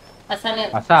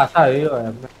ಅಯ್ಯೋ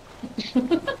ಎಮ್ಮೆ.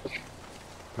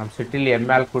 ನಮ್ ಸಿಟಿಲಿ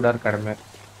ಎಮ್ಮೆ ಹಾಲು ಕೂಡ ಕಡಿಮೆ.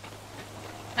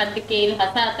 ಅದಕ್ಕೆ ಇಲ್ಲಿ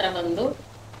ಹಸ ಹತ್ರ ಬಂದು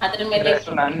ಅದ್ರ ಮೇಲೆ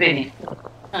ನಂದಿನಿ,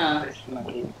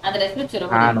 ಅದ್ರ ಹೆಸರು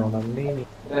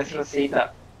ಚುರು ಸೀತಾ.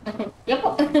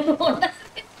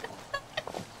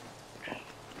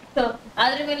 ಸೊ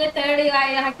ಅದ್ರ ಮೇಲೆ ಥರ್ಡ್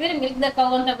ಹಾಕಿದ್ರೆ ಮಿಲ್ಕ್ ದ ಕೌ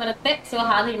ಅಂತ ಬರುತ್ತೆ. ಸೊ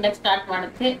ಹಾಲು ಹಿಂಡಕ್ ಸ್ಟಾರ್ಟ್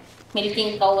ಮಾಡುತ್ತೆ,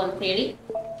 ಮಿಲ್ಕಿಂಗ್ ಕೌ ಅಂತ ಹೇಳಿ.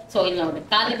 ಸೊ ಇಲ್ಲಿ ನೋಡಿ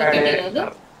ಖಾಲಿ ಬಕೆಟ್ ಇರೋದು.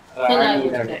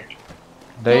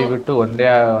 ದಯವಿಟ್ಟು ಒಂದೇ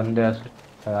ಹಸು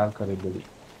ಹಾಲು ಕರಿಬೇಡಿ.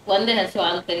 ಒಂದೇ ಹಸು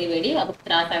ಹಾಲು ಕರಿಬೇಡಿ, ಅದಕ್ಕೆ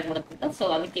ತ್ರಾಸ ಆಗ್ಬಿಡುತ್ತೆ. ಸೊ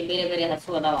ಅದಕ್ಕೆ ಬೇರೆ ಬೇರೆ ಹಸು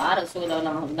ಅದಾವ, 6 ಹಸು ಅದಾವ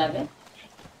ನಮ್ಮ ಹೊಲದಾಗ.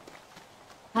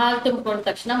 ಹಾಲು ತುಂಬಿಕೊಂಡ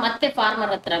ತಕ್ಷಣ ಮತ್ತೆ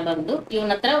ಫಾರ್ಮರ್ ಹತ್ರ ಬಂದು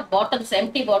ಇವನ ಹತ್ರ ಬಾಟಲ್ಸ್,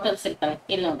 ಎಂಟಿ ಬಾಟಲ್ಸ್ ಇರ್ತವೆ.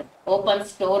 ಇಲ್ಲಿ ನೋಡ್ರಿ, ಓಪನ್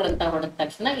ಸ್ಟೋರ್ ಅಂತ ಹೊಡೆದ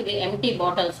ತಕ್ಷಣ ಇದು ಎಂಟಿ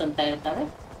ಬಾಟಲ್ಸ್ ಅಂತ ಇರ್ತವೆ.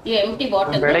 ಈ ಎಂಟಿ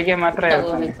ಬಾಟಲ್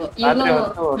ತಗೋಬೇಕು. ಇವನು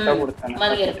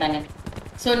ಮಲಗಿರ್ತಾನೆ.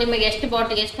 ಸೊ ನಿಮಗೆ ಎಷ್ಟು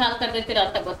ಹಾಲು ಕರ್ದಿರ್ತೀರೋ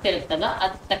ಅಂತ ಗೊತ್ತಿರುತ್ತಲ್ಲ,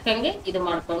 ಅದ್ ತಕ್ಕಂಗೆ ಇದು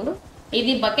ಮಾಡ್ಕೊಂಡು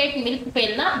ಇದು ಬಕೆಟ್ ಮಿಲ್ಕ್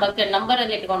ಪೇಲ್ ನ ಬಕೆಟ್ ನಂಬರ್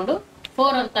ಅಲ್ಲಿ ಇಟ್ಕೊಂಡು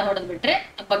 4 ಅಂತ ಹೊಡೆದ್ಬಿಟ್ರೆ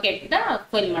ಬಕೆಟ್ ನ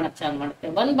ಫಿಲ್ ಮಾಡಕ್ ಚಾಲು ಮಾಡುತ್ತೆ.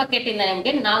 1 ಬಕೆಟ್ ಇಂದ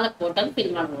ನಿಮ್ಗೆ 4 ಬಾಟಲ್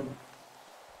ಫಿಲ್ ಮಾಡ್ಬೋದು.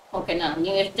 ಓಕೆನಾ?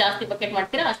 ನೀವು ಎಷ್ಟು ಜಾಸ್ತಿ ಬಕೆಟ್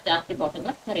ಮಾಡ್ತೀರಾ ಅಷ್ಟು ಜಾಸ್ತಿ ಬಾಟಲ್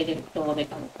ನ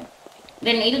ತಗೋಬೇಕಾಗುತ್ತೆ.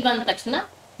 ದೆನ್ ಇಲ್ಲಿ ಬಂದ ತಕ್ಷಣ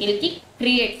ಇಲ್ಲಿ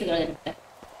ಕ್ರಿಯೇಟ್ಸ್ ಗಳಿರುತ್ತೆ.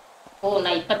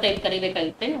 ನಾ 25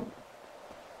 ಕರಿಬೇಕಾಗುತ್ತೆ.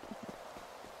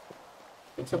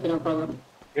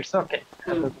 It's okay.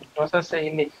 ಪ್ರೊಸೆಸ್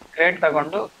ಇಲ್ಲಿ ಕ್ರೇಟ್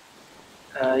ತಗೊಂಡು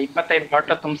 25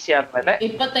 ಬಾಟಲ್ ತುಂಬಿಸಿ ಆದ್ಮೇಲೆ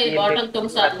 25 ಬಾಟಲ್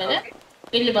ತುಂಬಿಸಾದ್ಮೇಲೆ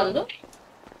ಇಲ್ಲಿ ಬಂದು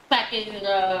ಪ್ಯಾಕೇಜ್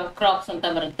ಕ್ರಾಪ್ಸ್ ಅಂತ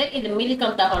ಬರುತ್ತೆ. ಇದು ಮಿಲ್ಕ್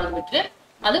ಅಂತ ಹೊಡೆದ್ಬಿಟ್ರೆ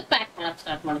ಅದು ಪ್ಯಾಕ್ ಮಾಡಕ್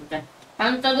ಸ್ಟಾರ್ಟ್ ಮಾಡುತ್ತೆ.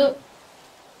 ಅಂತದ್ದು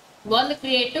ಒಂದು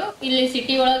ಕ್ರಿಯೇಟು ಇಲ್ಲಿ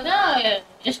ಸಿಟಿ ಒಳಗ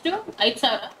ಎಷ್ಟು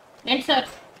 5,000 8,000.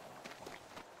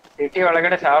 ಸಿಟಿ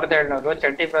ಒಳಗಡೆ 1,700.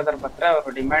 ಚಡ್ಡಿ ಬ್ರದರ್ ಬಂದ್ರೆ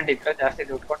ಅವ್ರು ಡಿಮ್ಯಾಂಡ್ ಇದ್ರೆ ಜಾಸ್ತಿ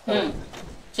ದುಡ್ಡು ಕೊಟ್ಟು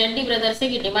ಚಡ್ಡಿ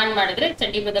ಬ್ರದರ್ಸಿಗೆ ಡಿಮ್ಯಾಂಡ್ ಮಾಡಿದ್ರೆ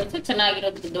ಚಡ್ಡಿ ಬ್ರದರ್ಸ್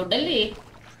ಚೆನ್ನಾಗಿರೋದು ದುಡ್ಡಲ್ಲಿ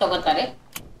ತಗೋತಾರೆ.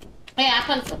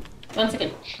 Apples 1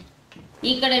 second.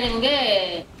 ಈ ಕಡೆ ನಿಮ್ಗೆ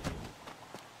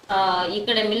ಈ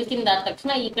ಕಡೆ ಮಿಲ್ಕ್ ಇಂದ ಆದ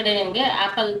ತಕ್ಷಣ ಈ ಕಡೆ ನಿಮ್ಗೆ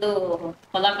ಆಪಲ್ದು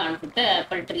ಹೊಲ ಕಾಣಿಸುತ್ತೆ,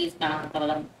 ಆಪಲ್ ಟ್ರೀಸ್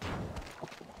ಕಾಣಿಸ್ತಾವಲ್ಲ.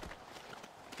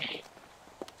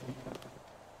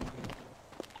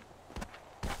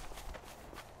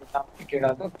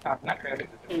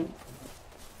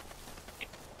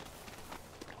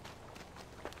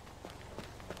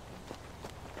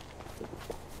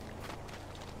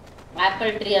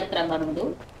 ಆಪಲ್ ಟ್ರೀ ಹತ್ರ ಬಂದು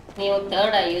ನೀವು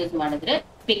ಥರ್ಡ್ ಐ ಯೂಸ್ ಮಾಡಿದ್ರೆ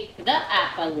pick the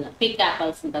apple, pick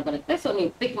apples ಅಂತ ಬರುತ್ತೆ. ಸೊ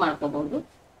ನೀವು ಪಿಕ್ ಮಾಡ್ಕೋಬಹುದು.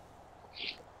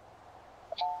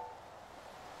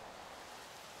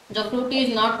 The fruit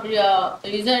is not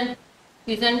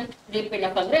isn't deep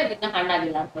enough ಅಂದ್ರೆ ಅದನ್ನ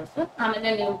ಹಣ್ಣಾಗಿಲ್ಲ ಅಂತ. ಆಮೇಲೆ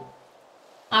ನೀವು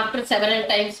ಆಫ್ಟರ್ ಸೆವೆರಲ್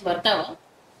ಟೈಮ್ಸ್ ಬರ್ತಾವ,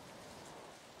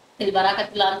 ಇಲ್ಲಿ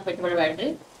ಬರಾಕತ್ತಿಲ್ಲ ಅಂತ ಬಿಟ್ಬಿಡ್ಬೇಡ್ರಿ,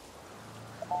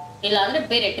 ಇಲ್ಲ ಅಂದ್ರೆ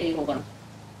ಬೇರೆ ಟ್ರೀ ಹೋಗೋಣ.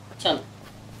 ಚಲೋ,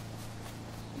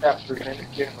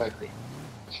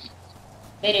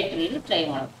 ಬೇರೆ ಟ್ರೀ ಟ್ರೈ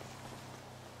ಮಾಡೋದು.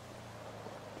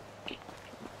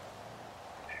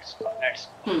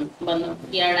 ಬಂದು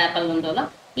 2 ಆಪಲ್ ಬಂದವಲ್ಲ,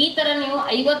 ಈ ತರ ನೀವು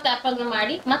 50 ಆಪಲ್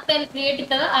ಮಾಡಿ ಮತ್ತೆ ಅಲ್ಲಿ ಕ್ರಿಯೇಟ್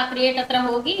ಇರ್ತದ, ಆ ಕ್ರಿಯೇಟ್ ಹತ್ರ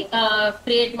ಹೋಗಿ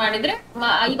ಕ್ರಿಯೇಟ್ ಮಾಡಿದ್ರೆ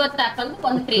 50 ಆಪಲ್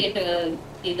ಒಂದು ಕ್ರಿಯೇಟ್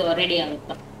ಇದು ರೆಡಿ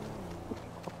ಆಗುತ್ತೆ.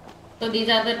 So these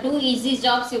are the 2 easy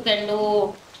jobs you can do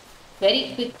very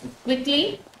quickly.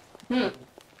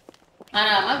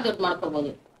 ಆರಾಮಾಗಿ ದುಡ್ಡು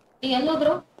ಮಾಡ್ಕೋಬಹುದು. ಈಗ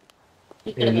ಎಲ್ಲೋದ್ರು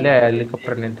ಇಲ್ಲೇ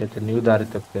ಹೆಲಿಕಾಪ್ಟರ್ ನಿಂತೈತೆ, ನೀವು ದಾರಿ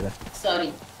ತಪ್ಪಿರ. ಸಾರಿ,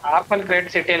 ಆಪಲ್ ಕ್ರೇಟ್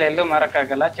ಸಿಟಿಯಲ್ಲಿ ಎಲ್ಲೂ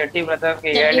ಮಾರಕ್ಕಾಗಲ್ಲ. ಚಡ್ಡಿ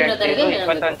ಬ್ರದರ್ಗೆ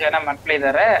 21 ಜನ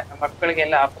ಮಕ್ಳಿದ್ದಾರೆ.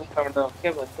 ಮಕ್ಕಳಿಗೆಲ್ಲ ಆಪಲ್ ತಗೊಂಡು ಹೋಗಕ್ಕೆ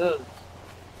ಬಂದು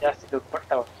ಜಾಸ್ತಿ ದುಡ್ಡು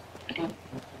ಕೊಡ್ತಾವ.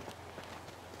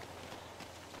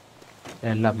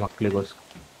 ಎಲ್ಲ ಮಕ್ಕಳಿಗೋಸ್ಕರ.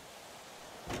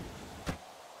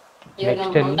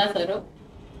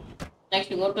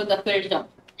 Next go to the field job.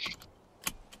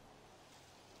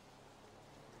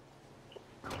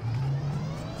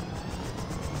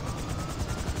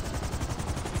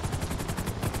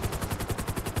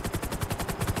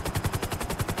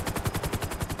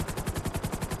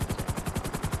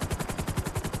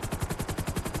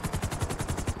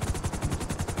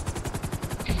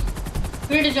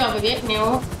 Field ಜಾಬ್ಗೆ ನೀವು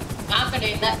ಆ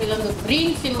ಕಡೆಯಿಂದ ಇಲ್ಲೊಂದು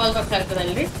ಗ್ರೀನ್ ಸಿಂಬಲ್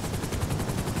ಬರ್ತಾಗ್ತದಲ್ರಿ,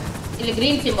 ಇಲ್ಲಿ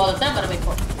ಗ್ರೀನ್ ಸಿಂಬಲ್ ಹತ್ರ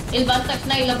ಬರ್ಬೇಕು. ಇಲ್ಲಿ ಬಂದ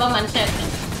ತಕ್ಷಣ ಇಲ್ಲೊಬ್ಬ ಮನುಷ್ಯ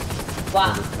ಇರ್ತಾನೆ. ವಾ,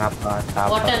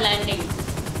 ವಾಟರ್ ಲ್ಯಾಂಡಿಂಗ್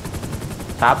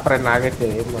ಆಗೈತೆ,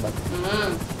 ಏನ್ ಮಾಡೋದು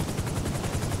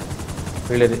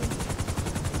ಹೇಳಿರಿ.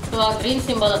 ಸೊ ಆ ಗ್ರೀನ್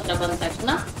ಸಿಂಬಲ್ ಹತ್ರ ಬಂದ ತಕ್ಷಣ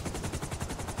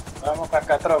ರಾಮು ಕಾಕ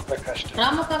ಹತ್ರ ಹೋಗ್ಬೇಕಷ್ಟೇ.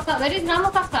 ರಾಮು ಕಾಕ, ವೆರಿ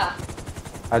ರಾಮು ಕಾಕ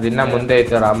ಅದಿನ್ನ ಮುಂದೆ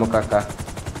ಐತೆ. ರಾಮು ಕಾಕ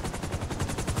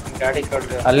ಗಾಡಿ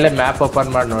ಕೊಡ್ರಿ, ಅಲ್ಲೇ ಮ್ಯಾಪ್ ಓಪನ್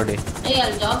ಮಾಡಿ ನೋಡಿ.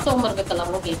 ಅಲ್ಲಿ ಜಾಬ್ ತಗೊಂಡ್ಬರ್ಬೇಕಲ್ಲ,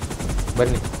 ಹೋಗಿ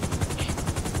ಬನ್ನಿ.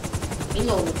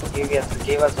 ಇಲ್ಲಿ ಹೋಗ್ಬೇಕು.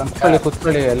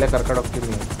 ಕುತ್ಕೊಳ್ಳಿ, ಅಲ್ಲೇ ಕರ್ಕೊಂಡು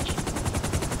ಹೋಗ್ತೀನಿ.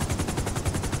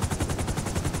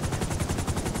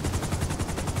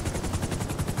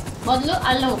 ಮೊದಲು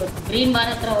ಅಲ್ಲಿ ಹೋಗ್ಬೇಕು, ಗ್ರೀನ್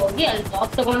ಬಾರ್ ಹತ್ರ ಹೋಗಿ ಅಲ್ಲಿ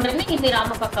ಜಾಬ್ ತಗೊಂಡ್ರೆ ಇಲ್ಲಿ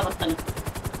ರಾಮ ಕಾಕ ಬರ್ತಾನೆ.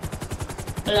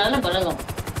 ಇಲ್ಲ ಬರಲ್ಲ,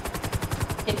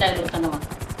 ಕಿತ್ತಾಗಿರ್ತಾನವ.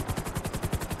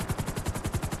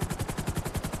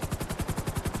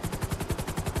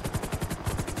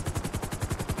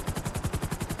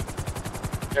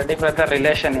 ಚಡ್ಡಿ ಬ್ರದರ್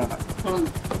ರಿಲೇಷನ್ ಇವನು.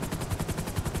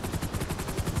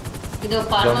 ಇದು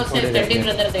ಫಾರ್ಮರ್ ಸೈಡ್ ಚಡ್ಡಿ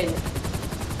ಬ್ರದರ್ ಇದೆ.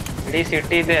 ಇಡೀ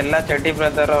ಸಿಟಿ ಇದೆ, ಎಲ್ಲ ಚಡ್ಡಿ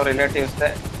ಬ್ರದರ್ ಅವ್ರ ರಿಲೇಟಿವ್ಸ್.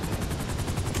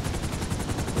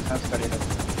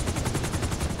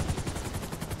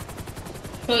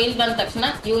 ಸೊ ಇಲ್ಲಿ ಬಂದ ತಕ್ಷಣ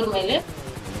ಇವ್ರ ಮೇಲೆ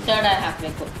ಥರ್ಡ್ ಐ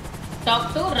ಹಾಕ್ಬೇಕು. ಟಾಕ್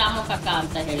ಟು ರಾಮು ಕಾಕ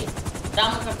ಅಂತ ಹೇಳಿ.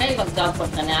 ರಾಮು ಕಾಕ ಇವಾಗ ಜಾಬ್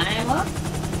ಕೊಡ್ತಾನೆ. ಐ ಆಮ್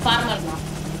ಫಾರ್ಮರ್ ನಾ.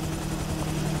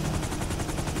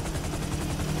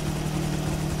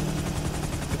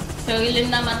 ಸೊ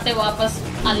ಇಲ್ಲಿಂದ ಮತ್ತೆ ವಾಪಸ್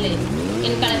ಅಲ್ಲಿ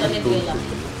ಇನ್ ಕಡೆ ಬಂದಿದ್ವಿಲ್ಲ,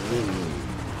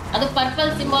 ಅದು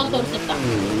ಪರ್ಪಲ್ ಸಿಂಬಾಲ್ ತೋರ್ಸುತ್ತ.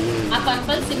 ಆ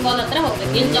ಪರ್ಪಲ್ ಸಿಂಬಾಲ್ ಹತ್ರ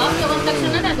ಹೋಗ್ಬೇಕು. ಇಲ್ಲಿ ಜಾಬ್ ತಗೊಂಡ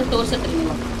ತಕ್ಷಣ ಅದು ತೋರ್ಸತ್ರಿ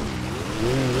ನೀವು.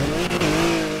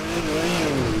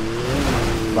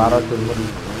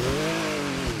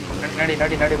 ನಡಿ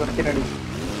ನಡಿ ನಡಿ ಬರ್ತೀನಿ ನಡಿ.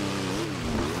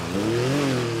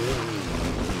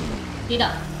 ಇದ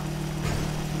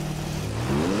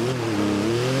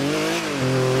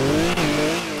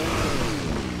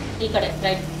ಈ ಕಡೆ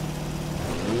ರೈಟ್.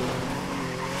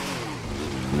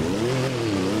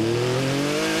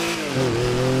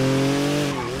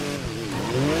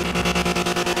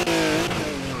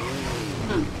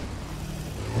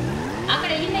 ಆ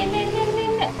ಕಡೆ ಇಲ್ಲ ಇಲ್ಲ ಇಲ್ಲ ಇಲ್ಲ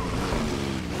ಇಲ್ಲ,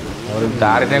 ಅವ್ರಿಗೆ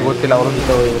ದಾರಿನೇ ಗೊತ್ತಿಲ್ಲ.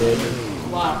 ಅವ್ರದ್ದು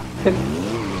ವಾ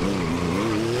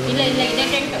ಇಲ್ಲ ಇಲ್ಲ ಇದೆ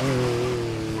ಟೆಂಟ್.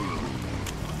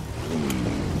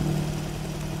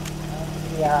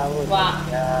 ವಾ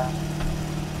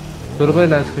ಸುರ್ಬೈ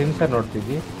ನಾನು ಸ್ಕ್ರೀನ್ ಶಾಟ್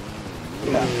ನೋಡ್ತಿದ್ದಿ.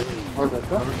 ಇಲ್ಲ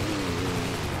ನೋಡ್ಬೇಕು.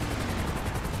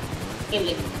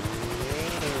 ಇಲ್ಲಿ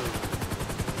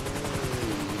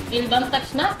ಇಲ್ಲಿ ಬಂದ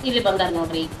ತಕ್ಷಣ ಇಲ್ಲಿ ಬಂದಾರ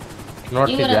ನೋಡ್ರಿ.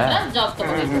 ಇವ್ರ ಹತ್ರ ಜಾಬ್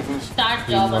ತಗೋಬೇಕು. ಸ್ಟಾರ್ಟ್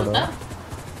ಜಾಬ್ ಅಂತ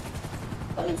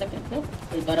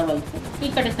ಇಲ್ಲಿ ಬರಬಹುದು. ಈ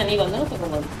ಕಡೆ ಸನಿ ಬಂದ್ರು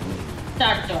ತಗೋಬಹುದು.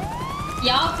 Start job.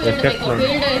 ಯಾವ ಫೀಲ್ಡ್ ಬೇಕು,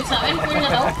 ಫೀಲ್ಡ್ 7 ಫೀಲ್ಡ್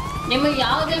ಅದಾವ, ನಿಮಗೆ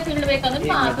ಯಾವುದೇ ಫೀಲ್ಡ್ ಬೇಕಂದ್ರೆ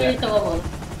ಆ ಫೀಲ್ಡ್ ತಗೋಬಹುದು.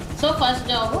 ಸೊ ಫಸ್ಟ್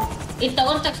ಜಾಬ್ ಇದು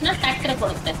ತಗೊಂಡ ತಕ್ಷಣ ಟ್ರ್ಯಾಕ್ಟರ್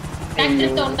ಕೊಡುತ್ತೆ. ಟ್ರ್ಯಾಕ್ಟರ್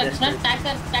ತಗೊಂಡ ತಕ್ಷಣ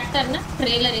ಟ್ರ್ಯಾಕ್ಟರ್ನ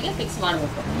ಟ್ರೇಲರಿಗೆ ಫಿಕ್ಸ್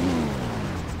ಮಾಡಬೇಕು.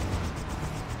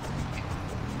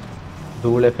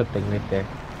 ಧೂಳು ಎಫೆಕ್ಟ್ ಹೆಂಗೈತೆ?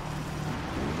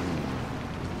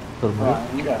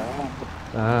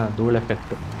 ಹಾ, ಧೂಳು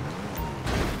ಎಫೆಕ್ಟ್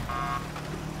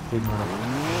ಈಗ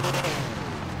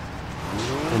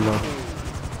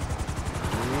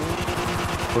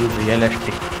ಫುಲ್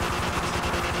ರಿಯಲಿಸ್ಟಿಕ್.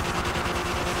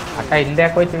 ಅಕ್ಕ ಹಿಂದೆ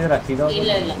ಯಾಕೆ ಹೋಯ್ತಿದ್ದೀರಾ? ಸೀದಾ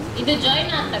ಇಲ್ಲ ಇಲ್ಲ, ಇದು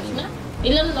ಜಾಯಿನ್ ಆದ ತಕ್ಷಣ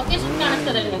ಇಲ್ಲೊಂದು ಲೊಕೇಶನ್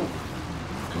ಕಾಣಿಸ್ತದೆ ನಿಮಗೆ.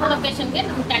 ಆ ಲೊಕೇಶನ್ಗೆ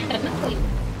ನಮ್ಮ ಟ್ರ್ಯಾಕ್ಟರ್ನ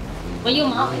ಒಯ್ಯು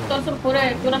ತೋರ್ಸು ಪೂರ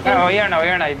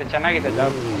ಒಯ್ಯೋಣ. ಇದು ಚೆನ್ನಾಗಿದೆ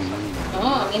ಜಾಬ್.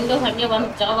 ನಿಂದು ಹಾಗೆ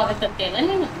ಒಂದು ಜಾಬ್ ಆಗತ್ತೆ ಅಲ್ಲ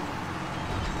ನೀನು.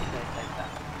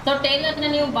 ಸೊ ಟೈಲರ್ನ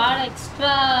ನೀವು ಭಾಳ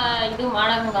ಎಕ್ಸ್ಟ್ರಾ ಇದು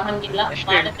ಮಾಡಂಗ ಹಂಗಿಲ್ಲ,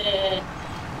 ಮಾಡಿದ್ರೆ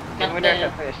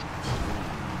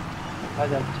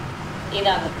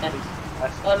ಇದಾಗುತ್ತೆ.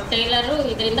 ಅವ್ರ ಟೈಲರು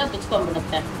ಇದರಿಂದ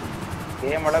ಬಿಚ್ಕೊಂಡ್ಬಿಡುತ್ತೆ.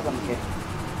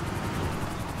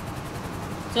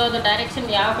 ಸೊ ಅದು ಡೈರೆಕ್ಷನ್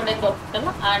ಯಾವ ಕಡೆ ತೋರಿಸ್ತಲ್ಲ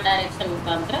ಆ ಡೈರೆಕ್ಷನ್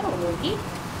ಮುಖಾಂತರ ಹೋಗಿ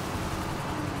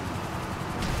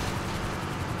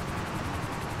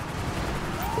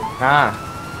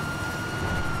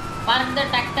park the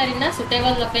tractor in a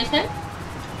suitable location,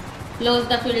 close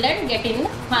the field and get in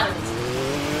harvest.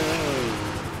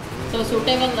 So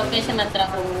suitable location ಹತ್ರ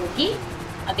ಹೋಗಿ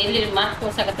ಅದೆಲ್ಲಿ ಮಾರ್ಕ್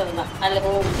ತೋರ್ಸಕತ್ತದಲ್ಲ ಅಲ್ಲಿ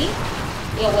ಹೋಗಿ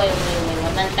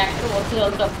ನನ್ನ ಟ್ರ್ಯಾಕ್ಟರ್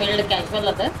ಓಡಿಸಿರೋ ಫೀಲ್ಡ್ ಕ್ಯಾಶುವಲ್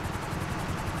ಅದ.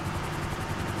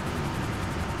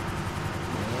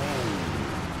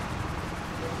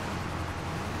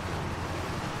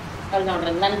 ಅಲ್ಲಿ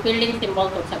ನೋಡ್ರಿ ನನ್ನ ಫೀಲ್ಡಿಂಗ್ ಸಿಂಬಲ್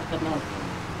ತೋರ್ಸಕ್ತದ ನೋಡ್ರಿ.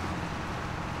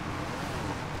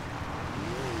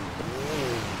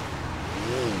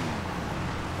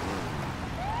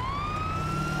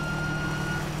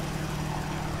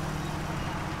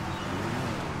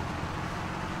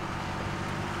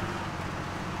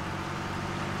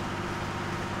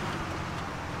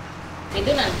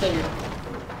 ಇದು ನನ್ನ ಫೀಲ್ಡ್.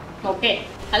 ಓಕೆ,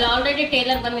 ಅಲ್ಲಿ ಆಲ್ರೆಡಿ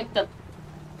ಟೇಲರ್ ಬಂದಿರ್ತದೆ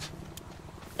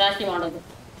ರಾಶಿ ಮಾಡೋದು.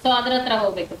 ಸೊ ಅದ್ರ ಹತ್ರ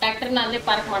ಹೋಗ್ಬೇಕು, ಟ್ರ್ಯಾಕ್ಟರ್ನ ಅಲ್ಲೇ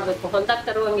ಪಾರ್ಕ್ ಮಾಡಬೇಕು. ಹೊಲ್ದಾಗ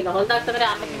ತರುವಂಗಿಲ್ಲ, ಹೊಲ್ದಾಗ ತಂದ್ರೆ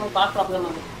ಆಮೇಲೆ ನಿಮ್ಗೆ ಭಾಳ ಪ್ರಾಬ್ಲಮ್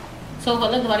ಆಗುತ್ತೆ. ಸೊ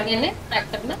ಹೊಲದ ಹೊರಗೇನೆ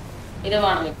ಟ್ರ್ಯಾಕ್ಟರ್ನ ಇದು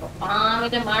ಮಾಡಬೇಕು.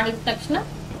 ಆಮೇಲೆ ಮಾಡಿದ ತಕ್ಷಣ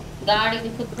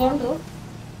ಗಾಡಿಗೆ ಕುತ್ಕೊಂಡು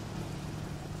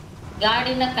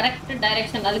ಗಾಡಿನ ಕರೆಕ್ಟ್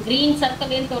ಡೈರೆಕ್ಷನ್, ಅಲ್ಲಿ ಗ್ರೀನ್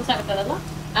ಸರ್ಕಲ್ ಏನು ತೋರ್ಸಾಗ್ತದಲ್ಲ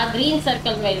ಆ ಗ್ರೀನ್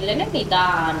ಸರ್ಕಲ್ ಮೇಲೆ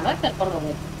ನಿಧಾನವಾಗಿ ಕರ್ಕೊಂಡು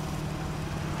ಹೋಗ್ಬೇಕು,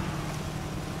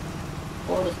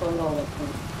 ಓಡಿಸ್ಕೊಂಡು ಹೋಗ್ಬೇಕು.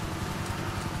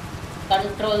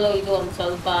 ಕಂಟ್ರೋಲು ಇದು ಒಂದು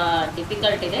ಸ್ವಲ್ಪ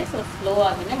ಡಿಫಿಕಲ್ಟ್ ಇದೆ. ಸೊ ಸ್ಲೋ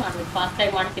ಆಗಿನೇ ಮಾಡಬೇಕು.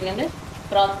 ಫಾಸ್ಟಾಗಿ ಮಾಡ್ತೀನಿ ಅಂದರೆ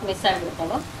ಕ್ರಾಸ್ ಮಿಸ್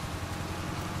ಆಗಿಬಿಡ್ತಾವ.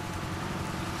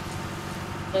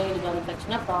 ಸೊ ಇಲ್ಲಿ ಬಂದ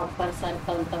ತಕ್ಷಣ ಪ್ರಾಪರ್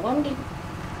ಸರ್ಕಲ್ ತಗೊಂಡು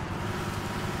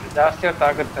ಜಾಸ್ತಿ ಹೊತ್ತು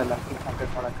ಆಗುತ್ತಲ್ಲ,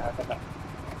 ಕಂಪ್ಲೀಟ್ ಮಾಡೋಕ್ಕಾಗಲ್ಲ.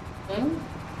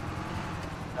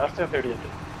 ಜಾಸ್ತಿ ಹೊತ್ತು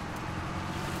ಹಿಡಿಯುತ್ತೆ.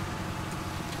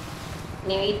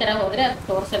 ನೀವು ಈ ಥರ ಹೋದರೆ ಅದು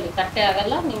ತೋರಿಸಲಿ ಕಟ್ಟೆ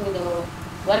ಆಗಲ್ಲ, ನಿಮ್ಮದು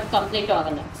ವರ್ಕ್ ಕಂಪ್ಲೀಟು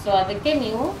ಆಗಲ್ಲ. ಸೊ ಅದಕ್ಕೆ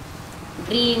ನೀವು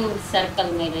ಗ್ರೀನ್ ಸರ್ಕಲ್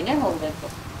ಮೇಲೇ ಹೋಗಬೇಕು.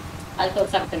 ಅಲ್ಲಿ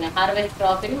ತೋರ್ಸಾಕ್ತೇನೆ harvest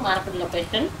crop in market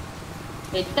location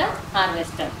with the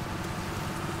harvester.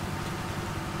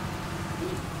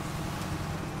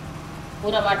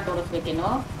 ಪೂರ ಮಾಡಿ ತೋರಿಸ್ಬೇಕೇನೋ?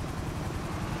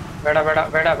 ಬೇಡ ಬೇಡ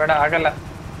ಬೇಡ ಬೇಡ, ಆಗಲ್ಲ.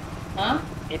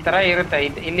 ಈ ತರ ಇರುತ್ತೆ.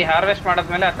 ಇಲ್ಲಿ ಹಾರ್ವೆಸ್ಟ್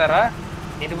ಮಾಡದ್ಮೇಲೆ ಆ ತರ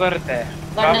ಇದು ಬರುತ್ತೆ,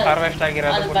 ಹಾರ್ವೆಸ್ಟ್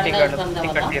ಆಗಿರೋದು ಬುಟ್ಟಿಗಳು,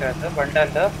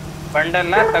 ಕಟ್ಟಿರೋದು ಬಂಡಲ್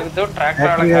ನ ತೆಗೆದು ಟ್ರ್ಯಾಕ್ಟರ್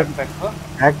ಒಳಗೆ ಹಾಕ್ಬೇಕು.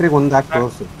 ಟ್ರ್ಯಾಕ್ಟರಿಗೆ ಒಂದು ಹಾಕಿ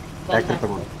ತೋರಿಸು. ಟ್ರ್ಯಾಕ್ಟರ್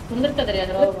ತಗೊಂಡು ಕುಂದಿರ್ತದ್ರಿ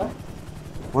ಅದ್ರ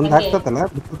ಒಂದು ಹಾಕ್ತತಲ್ಲ,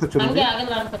 ಹಂಗೆ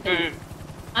ಆಗಲ್ಲ ಅನ್ಕೋತೀನಿ.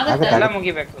 ಎಲ್ಲ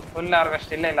ಮುಗಿಬೇಕು. ಫುಲ್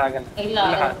ಹಾರ್ವೆಸ್ಟ್ ಇಲ್ಲ ಆಗಲ್ಲ.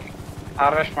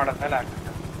 ಹಾರ್ವೆಸ್ಟ್ ಮಾಡದ್ಮೇಲೆ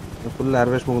ಆಗುತ್ತೆ. ಫುಲ್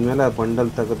ಹಾರ್ವೆಸ್ಟ್ ಮುಗಿದ್ಮೇಲೆ ಆ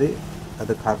ಬಂಡಲ್ ತೆಗೆದು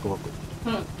ಅದಕ್ಕೆ ಹಾಕಬೇಕು.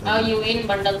 ಇವು ಏನ್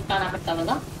ಬಂಡಲ್ಸ್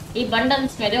ಕಾಣಕತ್ತಾವಲ್ಲ, ಈ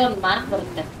ಬಂಡಲ್ಸ್ ಮೇಲೆ ಒಂದು ಮಾರ್ಕ್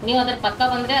ಬರುತ್ತೆ. ನೀವು ಅದ್ರ ಪಕ್ಕ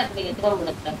ಬಂದ್ರೆ ಅದು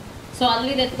ಎತ್ಕೊಂಡ್ಬಿಡುತ್ತೆ. ಸೊ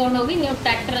ಅಲ್ಲಿ ಎತ್ಕೊಂಡು ಹೋಗಿ ನೀವು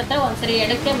ಟ್ರ್ಯಾಕ್ಟರ್ ಹತ್ರ ಒಂದ್ಸರಿ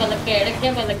ಎಡಕ್ಕೆ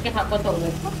ಬಲಕ್ಕೆ ಹಾಕೋತ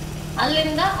ಹೋಗ್ಬೇಕು.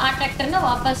 ಅಲ್ಲಿಂದ ಆ ಟ್ರ್ಯಾಕ್ಟರ್ನ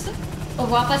ವಾಪಸ್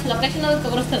ಲೊಕೇಶನ್ ಅಲ್ಲಿ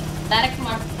ತೋರಿಸ್ತದೆ, ಡೈರೆಕ್ಟ್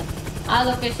ಮಾಡ್ತಾರೆ. ಆ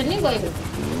ಲೊಕೇಶನ್ಗೆ ಹೋಗ್ಬೇಕು.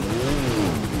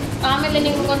 ಆಮೇಲೆ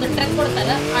ನಿಮ್ಗೊಂದು ಟ್ರಕ್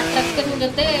ಕೊಡ್ತಾರೆ. ಆ ಟ್ರಕ್ಕಿನ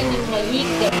ಜೊತೆ ನಿಮ್ಮ ಈ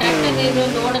ಟ್ರ್ಯಾಕ್ಟರ್ ಇರೋ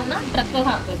ಲೋಡನ್ನ ಟ್ರಕ್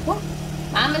ಹಾಕಬೇಕು.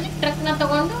 ಆಮೇಲೆ ಟ್ರಕ್ನ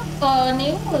ತಗೊಂಡು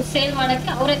ನೀವು ಸೇಲ್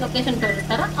ಮಾಡೋಕ್ಕೆ ಅವರೇ ಲೊಕೇಶನ್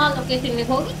ತೋರಿಸ್ತಾರ. ಆ ಲೊಕೇಶನ್ಗೆ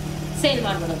ಹೋಗಿ ಸೇಲ್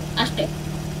ಮಾಡ್ಬಿಡೋದು ಅಷ್ಟೇ.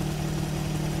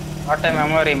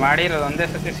 ಮೆಮೊರಿ ಮಾಡಿರೋದು ಒಂದೇ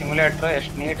ಸತಿ ಸಿಮ್ಯುಲೇಟರ್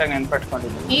ಎಷ್ಟು ನೀಟಾಗಿ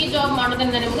ನೆನ್ಪಿಟ್ಕೊಂಡಿದ್ದೀನಿ. ಈ ಜಾಬ್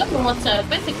ಮಾಡೋದ್ರಿಂದ ನಿಮ್ಗೆ 30,000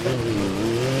 ರೂಪಾಯಿ ಸಿಗ್ತದೆ.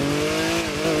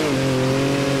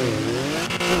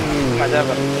 ಮಜಾ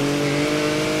ಬರುತ್ತೆ.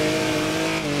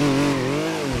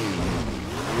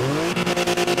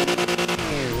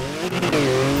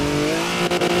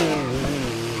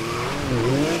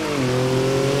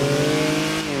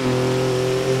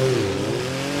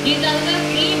 These are the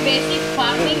 3 basic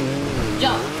farming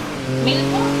jobs: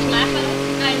 milk, apple,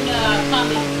 and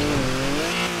farming.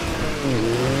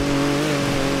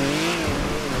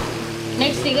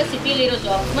 Next, ಈಗ ಸಿಟಿಲಿರೋ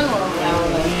ಜಾಬ್ಸ್ನ ನೋಡೋಣ.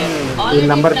 ಈ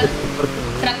number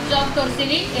truck job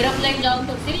ತೋರಿಸಿವಿ, aeroplane job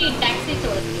ತೋರಿಸಿವಿ, taxi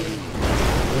ತೋರಿಸ್ತೀವಿ.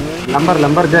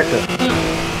 ಲಂಬರ್ ಜಾಕ್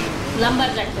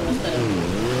ಲಂಬರ್ ಜಾಕ್ ತೋರಿಸ್ತಾರೆ.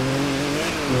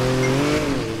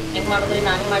 ಹೆಂಗ್ ಮಾಡಿದ್ರಿ?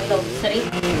 ನಾನು ಮಾಡಿದ ಸರಿ.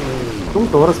 ತುಂಬ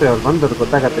ತೋರಿಸ್ರಿ, ಅವ್ರು ಬಂದದ್ದು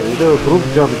ಗೊತ್ತಾಗತ್ತೆ. ಇದು ಗ್ರೂಪ್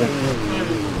ಜಾಬ್ ಇದೆ.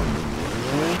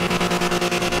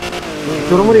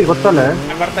 ಚುರುಮುರಿ ಗೊತ್ತಲ್ಲ?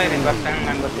 ಬರ್ತಾ ಇದೀನಿ,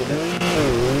 ನಂಗೆ ಗೊತ್ತಿದೆ.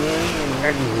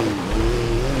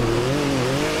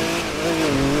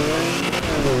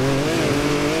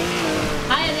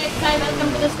 Hi Alex, hi, welcome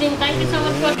to the stream. Thank you so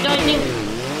much for joining.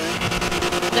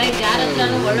 Guys,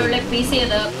 ಯಾರೆಲ್ಲಾನು ಒಳ್ಳೊಳ್ಳೆ PC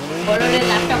ಅದ, ಒಳ್ಳೊಳ್ಳೆ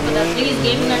ಲ್ಯಾಪ್ಟಾಪ್ ಅದ, ಪ್ಲೀಸ್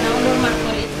ಗೇಮ್ ನ ಡೌನ್ಲೋಡ್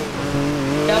ಮಾಡ್ಕೊಳ್ಳಿ.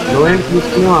 ಲೋ ಎಂಡ್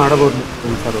ಕ್ಲಿಕ್ನು ಆಡಬಹುದು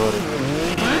ನಿಮ್ಮ ಸರ್ವರ್.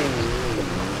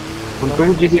 ಒಂದು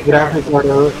 2 GB ಗ್ರಾಫಿಕ್ಸ್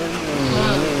ಮಾಡು.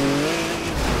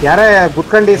 ಯಾರೇ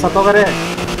ಬುಟ್ಕಂಡಿ ಸತ್ತೋಗರೆ.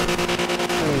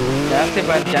 ಜಾಸ್ತಿ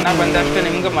ಜನ ಬಂದಷ್ಟು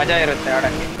ನಿಮ್ಗೂ ಮಜಾ ಇರುತ್ತೆ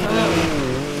ಆಡಕ್ಕೆ.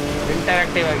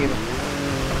 ಇಂಟರಾಕ್ಟಿವ್ ಆಗಿದೆ.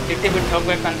 ಸಿಟಿ ಬಿಟ್ಟು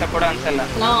ಹೋಗ್ಬೇಕಂತ ಕೂಡ ಅನ್ಸಲ್ಲ.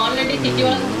 ನಾವು ಆಲ್ರೆಡಿ ಸಿಟಿ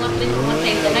ಒಳಗೆ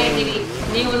 35 ಜನ ಇದ್ದೀವಿ.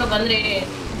 ನೀವು ಬಂದ್ರೆ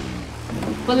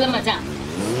ಫುಲ್ ಮಜಾ.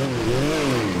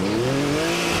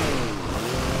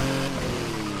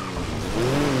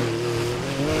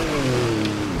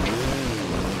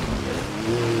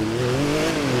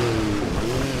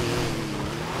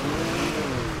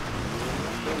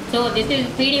 So this is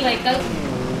PD vehicle.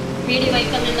 PD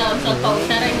vehicle ಇಂದ ಒಂದು ಸ್ವಲ್ಪ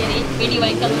ಹುಷಾರಾಗಿರಿ. PD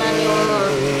ವೆಹಿಕಲ್ನ ನೀವು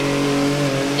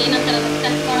ಏನಂತಾರೆ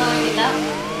ಕಲ್ತ್ಕೊಳ್ಳೋಂಗಿಲ್ಲ.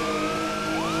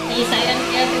 ಈ ಸೈರನ್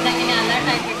ಕೇಳ್ತಿದ್ದಾಗೆ ಅಲರ್ಟ್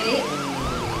ಆಗ್ಬಿಡ್ರಿ.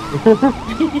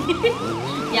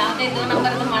 ಯಾವ್ದೇ 2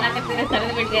 ನಂಬರ್ದು ಮಾಡಕತ್ತಿದ್ರೆ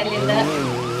ಸರಿದು ಬಿಡ್ರಿ ಅಲ್ಲಿಂದ.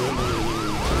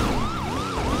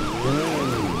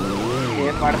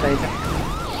 ಏನ್ ಮಾಡ್ತಾ ಇದ್ದ?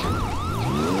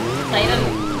 ಸೈರನ್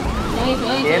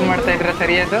ಏನ್ ಮಾಡ್ತಾ ಇದ್ರ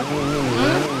ಸರಿಯದು?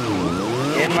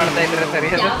 ಏನ್ ಮಾಡ್ತಾ ಇದ್ರ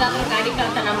ಸರಿಯದು? ಯಾವ್ದಾದ್ರು ಗಾಡಿ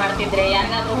ಕಳ್ತನ ಮಾಡ್ತಿದ್ರೆ,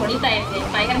 ಯಾರಿಗಾದ್ರೂ ಹೊಡಿತಾ ಇದ್ರೆ,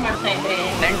 ಫೈರ್ ಮಾಡ್ತಾ ಇದ್ರೆ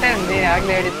ಸೆಂಟೆನ್ಸ್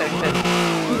ಆಗ್ಲೇ ಹೇಳಿದ ಸೆಂಟೆನ್ಸ್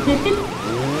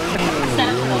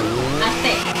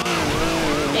ಅಷ್ಟೇ.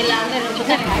 ಇಲ್ಲ ಅಂದ್ರೆ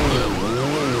ರುಚಿಕರ ಹಾಕಿ.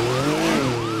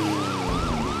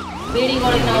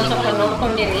 ಪೀಡಿಗಳಿಗೆ ನಾವು ಸ್ವಲ್ಪ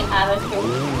ನೋಡ್ಕೊಂಡಿರಿ ಆದಷ್ಟು.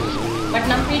 ಬಟ್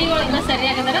ನಮ್ಮ ಪೀಡಿಗಳು ಇನ್ನೂ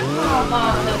ಸರಿಯಾಗದಾರ.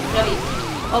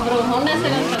 ಒಬ್ರು ಹೋಂಡಾ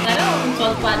ಸರ್ ಅಂತಂದಾರ, ಒಂದು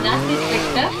ಸ್ವಲ್ಪ ಜಾಸ್ತಿ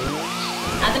ಸ್ಟ್ರಿಕ್ಟ್.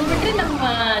 ಅದನ್ನ ಬಿಟ್ರೆ ನಮ್ಮ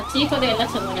ಚೀಫ್ ಅದು ಎಲ್ಲ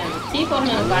ಚಂದ. ಚೀಫ್ ಅವ್ರು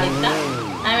ನನಗೆ ಭಾಳ ಇಷ್ಟ.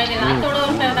 ಆಮೇಲೆ ರಾತೋಡು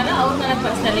ಅಂತ ಇದಾರ, ಅವ್ರು ನನಗೆ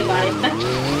ಪರ್ಸನಲಿ ಭಾಳ ಇಷ್ಟ.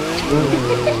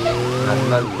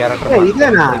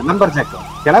 ಇದೇನಾ ನಂಬರ್ ಜಾಕ್?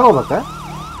 ಕೆಳಗೆ ಹೋಗ್ಬೇಕಾ?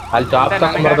 ಅಲ್ಲಿ ಜಾಬ್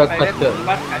ತಗೊಂಡ್ಬರ್ಬೇಕು ಫಸ್ಟ್.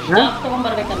 ಜಾಬ್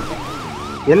ತಗೊಂಡ್ಬರ್ಬೇಕಂತ.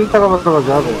 ಎಲ್ಲಿ ತಗೋಬೇಕು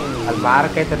ಜಾಬ್? ಅಲ್ಲಿ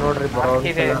ಮಾರ್ಕ್ ಐತೆ ನೋಡ್ರಿ,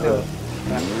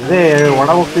 ಅದೇ ಒಡ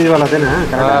ಹೋಗ್ತಿದೀವಲ್ಲ ಅದೇನಾ?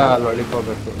 ಅಲ್ಲಿ ಒಳಗೆ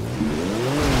ಹೋಗ್ಬೇಕು.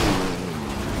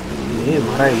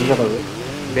 ಮರ ಹಿಂಗದವು.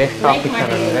 ಬೆಸ್ಟ್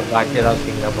ಆಫೀಸರ್ ಅಂದ್ರೆ ಭಾಗ್ಯರಾವ್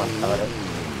ಸಿಂಗ ಮಾಡ್ತಾವ್ರೆ.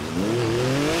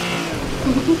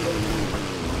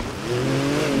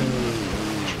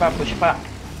 ಪುಷ್ಪ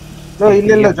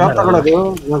ಇಲ್ಲೆಲ್ಲ ಜಾಬ್ ತಗೊಳ್ಳೋದು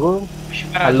ಮಗು.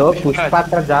 ಅಲ್ಲೋ ಪುಷ್ಪ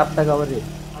ಹತ್ರ ಜಾಬ್ ತಗೋರಿ.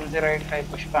 108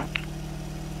 ಪುಷ್ಪ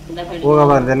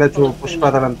ಹೋಗವ ಅದೆಲ್ಲ ಪುಷ್ಪ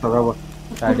ಅದರಂತ ತಗೋಬ.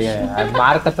 ಗಾಡಿ ಅಲ್ಲಿ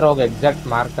ಮಾರ್ಕ್ ಹತ್ರ ಹೋಗ, ಎಕ್ಸಾಕ್ಟ್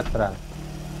ಮಾರ್ಕ್ ಹತ್ರ.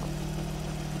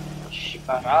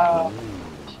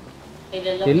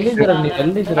 ಎಲ್ಲಿದ್ದೀರ ನೀವು?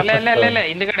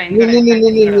 ಎಲ್ಲಿದ್ದೀರ?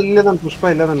 ಇಲ್ಲ ನನ್ ಪುಷ್ಪ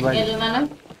ಇಲ್ಲ ನನ್ ಬಾಯಿ.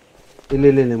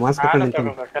 ಇಲ್ಲಿ ಮಾಸ್ಕ್ ಹಾಕೊಂಡು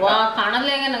ನಿಂತೀನಿ. ಕಾಣಲ್ಲ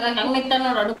ಈಗ ನಂಗೆ ಹೆಂಗ್ ನಿಂತ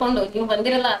ನೋಡ್ ಅಡ್ಕೊಂಡು. ನೀವು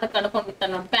ಬಂದಿರಲ್ಲ ಅದಕ್ಕೆ ಅಡ್ಕೊಂಡ್ ನಿಂತ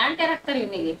ನೋಡ್. ಪ್ಯಾಂಟ್ ಯಾರು ಹಾಕ್ತಾರೆ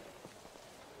ಇವನಿಗೆ?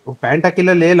 ಪ್ಯಾಂಟ್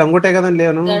ಹಾಕಿಲ್ಲ ಲೇ, ಲಂಗೋಟ ಆಗದನ್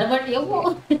ಅವನು. ಗಡಬಡ್ ಯವ್ವು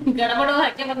ಗಡಬಡ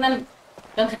ಹಾಕಿ ಬಂದಾನ.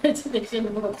 ಕಂಗ್ರಾಚುಲೇಷನ್.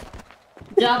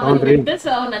 ಜಾಬ್ ಬಂದ್ಬಿಟ್ಟು. ಸೊ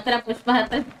ಅವನ ಹತ್ರ ಪುಷ್ಪ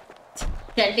ಹತ್ರ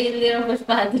ಚಡ್ಡಿ ಇಲ್ದಿರೋ ಪುಷ್ಪ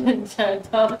ಹತ್ರ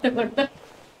ಜಾಬ್ ತಗೊಂಡು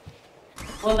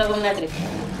ಹೋಗ್ರಿ.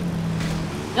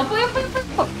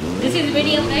 This is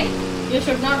video, right? You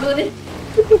should not do this.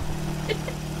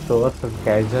 So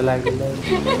casual ಆಗಿಲ್ಲ.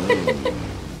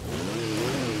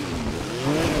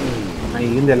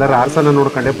 ಇಲ್ಲಿಂದ ಎಲ್ಲಾರು ಆರ್ಸನ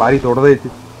ನೋಡ್ಕೊಂಡೆ, ಬಾರಿ ದೊಡ್ಡದೈತಿ.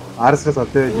 ಆರ್ಸ್ರೆ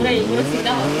ಸತ್ತೇ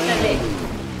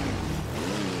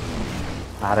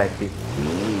ಆರೈತಿ.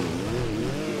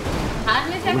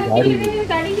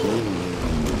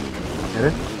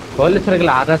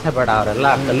 ಪೊಲೀಸರಿಗೆಲ್ಲ ಆರ್ಎಸ್ ಬೇಡ, ಅವರೆಲ್ಲ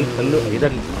ಕಲ್ಲು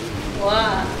ಇದರಲ್ಲಿ.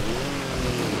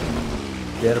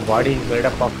 Their body is made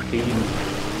up of steel.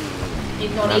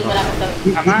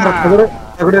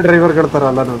 ತಗಡೆ driver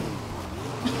ಗೆಳ್ತಾರಲ್ಲ ನಾವು.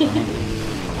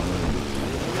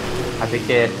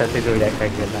 ಅದಕ್ಕೆ ಎಷ್ಟೊತ್ತಿಗೆ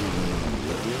ಹಿಡಿಯಕ್ಕಾಗಿಲ್ಲ.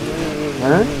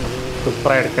 ತುಪ್ಪ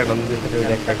ಹಿಡ್ಕೊಂಡು ಒಂದು ದಿವಸ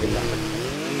ಹಿಡಿಯಕ್ಕಾಗಿಲ್ಲ.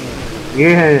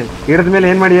 ಹಿಡಿದ ಮೇಲೆ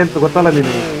ಏನ್ ಮಾಡಿ ಅಂತ ಗೊತ್ತಲ್ಲ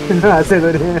ನಿನಗೆ? ಆಸೆ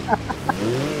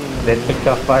ನೆಟ್ಟಿಗೆ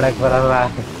ಕಪ್ಪಾಡಕ್ ಬರಲ್ಲ.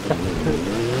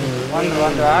 ಒಂದು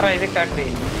ವಾರ ಇದಕ್ಕೆ ಹಾಕ್ರಿ.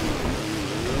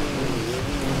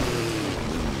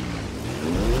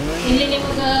 ಇಲ್ಲಿ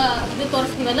ನಿಮ್ಗ ಇದು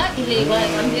ತೋರಿಸ್ತೀವಲ್ಲ, ಇಲ್ಲಿ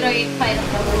 1085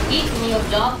 ಅಂತ ಹೋಗಿ ನೀವು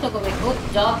ಜಾಬ್ ತಗೋಬೇಕು.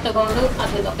 ಜಾಬ್ ತಗೊಂಡು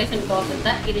ಅದು ಲೊಕೇಶನ್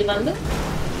ತೋರಿಸುತ್ತಾ ಇಲ್ಲಿ ಬಂದು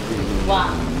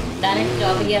ಡೈರೆಕ್ಟ್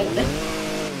ಜಾಬ್ಗೆ ಅಂತ.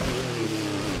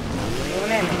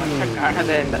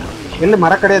 ಕಾಣದೇ ಇಲ್ಲ. ಎಲ್ಲಿ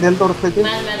ಮರ ಕಡೆ ಅದೆಲ್ಲ ತೋರಿಸ್ತೈತಿ?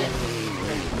 ಮೇಲೆ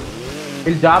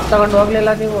ಇಲ್ಲಿ ಜಾಬ್ ತಗೊಂಡು ಹೋಗ್ಲಿಲ್ಲ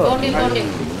ನೀವು? ನೋಡಿ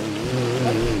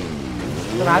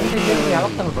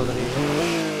ಯಾವಾಗ ತಗೊಂಡ್ರಿ?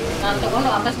 ನಾನು ತಗೊಂಡು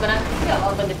ವಾಪಸ್ ಬರಾಕ್ತಿದ್ವಿ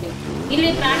ಅವಾಗ ಬಂದಿರ್ತೀವಿ. ಇಲ್ಲಿ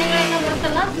ಪ್ರಾಣಿಗಳೆಲ್ಲ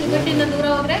ಬರ್ತಲ್ಲ ಲಿಮಿಟಿಂದ ದೂರ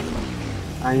ಹೋದ್ರೆ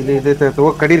ಇಲ್ಲಿ ಇದೆ ತಗೋ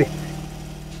ಕಡೀರಿ.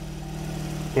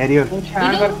 Carry on.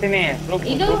 ಬರ್ತೀನಿ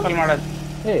ಗ್ರೂಪಲ್ಲಿ ಮಾಡೋದು.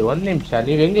 ಒಂದ್ ನಿಮಿಷ,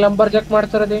 ನೀವ್ ಹೆಂಗ್ ಲಂಬರ್ ಜಕ್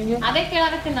ಮಾಡ್ತಿರೋದು ಹೆಂಗೆ? ಅದೇ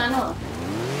ಕೇಳಾಕತ್ತೀನಿ ನಾನು.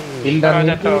 ಇಲ್ಲ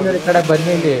ಈ ಕಡೆ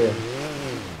ಬನ್ನಿ. ಇಲ್ಲಿ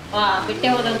ಬಿಟ್ಟೆ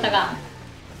ಹೋದಂತಾಗ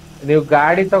ನೀವು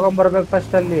ಗಾಡಿ ತಗೊಂಡ್ಬರ್ಬೇಕು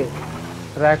ಫಸ್ಟ್. ಅಲ್ಲಿ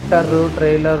ಟ್ರ್ಯಾಕ್ಟರ್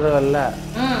ಟ್ರೈಲರ್ ಎಲ್ಲ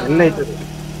ಎಲ್ಲ ಐತೆ.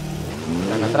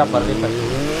 ನನ್ನ ಹತ್ರ ಬರ್ಲಿ ಫಸ್ಟ್.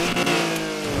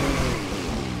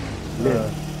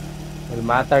 ಇಲ್ಲಿ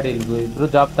ಮಾತಾಡಿ. ಇಬ್ರು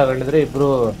ಜಾಬ್ ತಗೊಂಡಿದ್ರೆ ಇಬ್ರು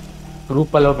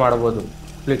ಗ್ರೂಪ್ ಅಲ್ಲೋ ಮಾಡ್ಬೋದು,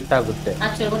 ಸ್ಪ್ಲಿಟ್ ಆಗುತ್ತೆ.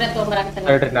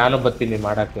 ಹೇಳ್ರಿ ನಾನು ಬರ್ತೀನಿ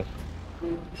ಮಾಡಕ್ಕೆ.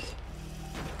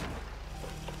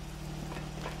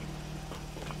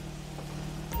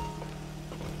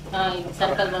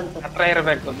 ಹತ್ರ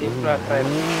ಇರಬೇಕು, ಇಬ್ರು ಹತ್ರ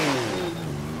ಇರಬೇಕು.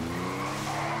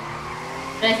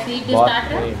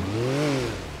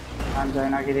 ನಾನು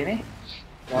ಜಾಯ್ನ್ ಆಗಿದ್ದೀನಿ.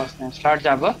 Start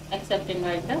job.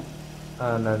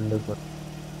 ನಂದು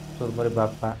ಸುರ್ಮರಿ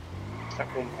ಬಾಪ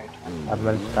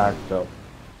ಆಮೇಲೆ ಸ್ಟಾರ್ಟ್ ಜಾಬ್.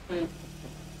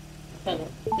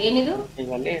 ಏನಿದು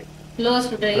ಈಗಲ್ಲಿ ಕ್ಲೋಸ್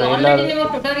ಟ್ಯುಟೋರಿಯಲ್. ಆಲ್ರೆಡಿ ನಿಮಗೆ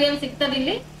ಟ್ಯುಟೋರಿಯಲ್ ಸಿಗ್ತದೆ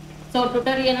ಇಲ್ಲಿ. ಸೊ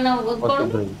ಟ್ಯುಟೋರಿಯಲ್ ನಾವು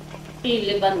ಓದ್ಕೊಂಡು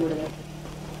ಇಲ್ಲಿ ಬಂದ್ಬಿಡ್ಬೇಕು.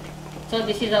 So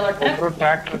this is our truck.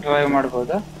 Tractor drive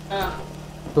ಮಾಡಬಹುದು.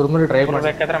 ಸುರ್ಮರಿ ಡ್ರೈವ್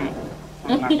ಮಾಡಬೇಕಾದ್ರೆ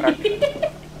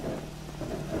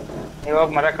ಇವಾಗ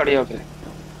ಮರ ಕಡಿ ಹೋಗ್ರಿ.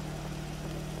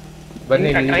 ಬನ್ನಿ.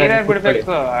 ಟ್ರೈಲರ್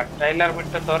ಬಿಡ್ಬೇಕು. ಟ್ರೈಲರ್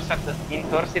ಬಿಟ್ಟು ತೋರ್ಸದ್ದು. ನೀನ್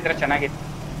ತೋರ್ಸಿದ್ರೆ ಚೆನ್ನಾಗಿತ್ತು.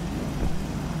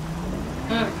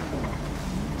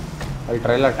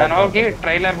 ನಾನು ಹೋಗಿ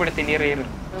ಟ್ರೈಲರ್ ಬಿಡ್ತೀನಿ. ಇರು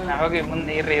ನಾನು ಹೋಗಿ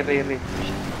ಮುಂದೆ ಇರ್ರಿ ಇಲ್ಲ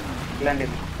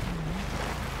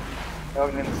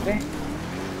ಹೋಗಿ ನಿಲ್ಲಿಸ್ರಿ.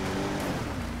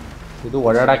 ಇದು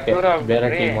ಓಡಾಡಕ್ಕೆ ಬೇರೆ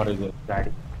ಟೀಮ್ ಅವರಿಗೆ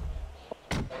ಗಾಡಿ.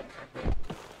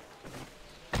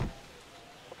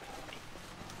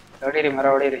 ಹೊಡೀರಿ, ಮರ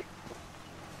ಹೊಡೀರಿ.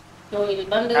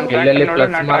 ಎಲ್ಲೆಲ್ಲಿ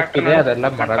ಪ್ಲಸ್ ಮಾರ್ಕ್ ಇದೆ ಅದೆಲ್ಲ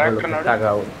ಮರಗಳು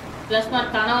ಗೊತ್ತಾಗವು. ಪ್ಲಸ್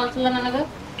ಮಾರ್ಕ್ ಕಾಣವಲ್ತಲ್ಲ ನನಗೆ.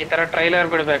 ಈ ತರ ಟ್ರೈಲರ್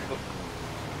ಬಿಡಬೇಕು.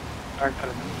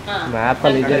 ಮ್ಯಾಪ್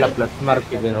ಅಲ್ಲಿ ಇದೆಲ್ಲ ಪ್ಲಸ್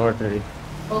ಮಾರ್ಕ್ ಇದೆ ನೋಡ್ರಿ.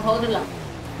 ಓ ಹೌದಲ್ಲ,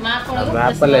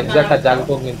 ಮ್ಯಾಪ್ ಅಲ್ಲಿ ಎಕ್ಸಾಕ್ಟ್ ಆಗಿ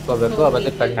ಜಾಗಕ್ಕೆ ಹೋಗಿ ನಿಂತ್ಕೋಬೇಕು,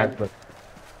 ಅವತ್ತೆ ಕಣ್ಣು ಹಾಕ್ಬೇಕು.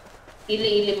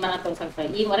 ಇಲ್ಲಿ ಮರ ತೋರ್ಸಕ್ತ,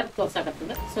 ಈ ಮರಕ್ಕೆ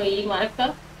ತೋರ್ಸಕತ್ತದ. ಸೊ ಈ ಮರಕ್ಕೆ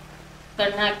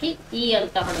ಕಣ್ಣು ಹಾಕಿ ಈ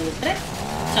ಅಂತ ಹೊಡೆದಿಟ್ರೆ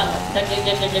ಚಲೋ.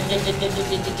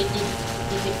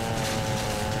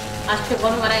 ಅಷ್ಟು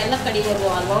ಒಂದ್ ಮರ ಎಲ್ಲ ಕಡಿಬೋದು.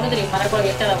 ಅಲ್ಲಿ ನೋಡಿದ್ರಿ ಮರಗಳು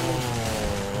ಎಟ್ಟದವು.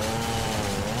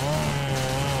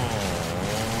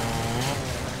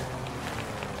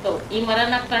 ಸೊ ಈ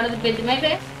ಮರನ ಕಡಿದು ಬಿದ್ದ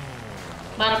ಮೇಲೆ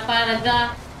ಬಾರಪ್ಪ ರಜಾ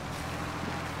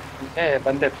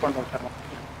ಬಂದು ಎತ್ಕೊಂಡು ಹೋಗ್ತಾರೆ.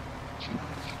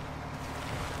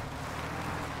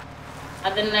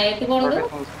 ಅದನ್ನ ಎತ್ಕೊಂಡು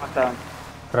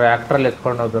ಟ್ರ್ಯಾಕ್ಟರ್ ಅಲ್ಲಿ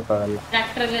ಎತ್ಕೊಂಡು ಹೋಗ್ಬೇಕು. ಅವೆಲ್ಲ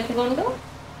ಟ್ರ್ಯಾಕ್ಟರ್ ಅಲ್ಲಿ ಎತ್ಕೊಂಡು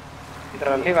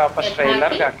ಇದರಲ್ಲಿ ವಾಪಸ್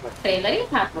ಟ್ರೈಲರ್ಗೆ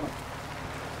ಹಾಕ್ಬೋದು.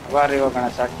 ವಾರಿ ಹೋಗೋಣ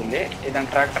ಸಾಕಿಲ್ಲಿ. ಇದನ್ನ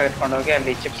ಟ್ರ್ಯಾಕ್ಟರ್ ಎತ್ಕೊಂಡು ಹೋಗಿ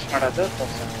ಅಲ್ಲಿ ಚಿಪ್ಸ್ ಮಾಡೋದು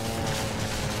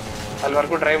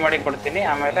ಅಲ್ಲಿವರೆಗೂ ಡ್ರೈವ್ ಮಾಡಿ ಕೊಡ್ತೀನಿ.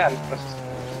 ಆಮೇಲೆ ಅಲ್ಲಿ ಪ್ರೊಸೆಸ್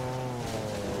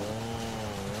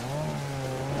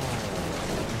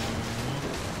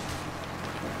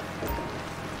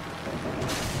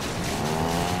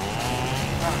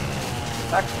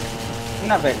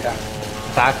ಇನ್ನ ಬೇಕಾ?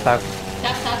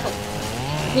 ಸಾಕು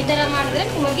ಈ ತರ ಮಾಡಿದ್ರೆ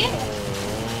ನಿಮಗೆ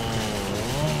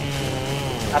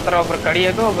ಆತರ ಒಬ್ರು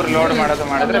ಕಡಿಯೋದು ಒಬ್ರು ಲೋಡ್ ಮಾಡೋದು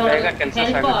ಮಾಡಿದ್ರೆ ಬೇಗ ಕೆಲಸ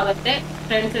ಆಗುತ್ತೆ.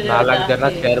 ಫ್ರೆಂಡ್ಸ್ 4 ಜನ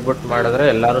ಸೇರ್ಬಿಟ್ಟು ಮಾಡಿದ್ರೆ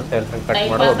ಎಲ್ಲರೂ ಸೇರ್ಕೊಂಡು ಕಟ್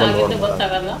ಮಾಡೋದು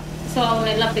ಗೊತ್ತಾಗಲ್ಲ. ಸೊ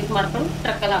ಅವನ್ನೆಲ್ಲ ಪಿಕ್ ಮಾಡ್ಕೊಂಡು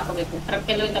ಟ್ರಕ್ ಅಲ್ಲಿ ಹಾಕೋಬೇಕು. ಟ್ರಕ್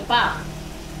ಎಲ್ಲ ಹೋಯ್ತಪ್ಪ.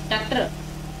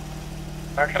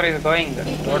 ಟ್ರ್ಯಾಕ್ಟರ್ ಇಸ್ ಗೋಯಿಂಗ್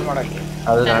ಲೋಡ್ ಮಾಡಕ್ಕೆ.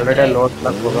 ಅದು ಆಲ್ರೆಡಿ ಲೋಡ್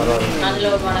ಹೋಗೋರು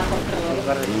ಅನ್ಲೋಡ್ ಮಾಡಕ್ಕೆ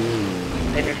ಹೊರಟಿರೋದು.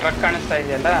 ಇಲ್ಲಿ ಟ್ರಕ್ ಕಾಣಿಸ್ತಾ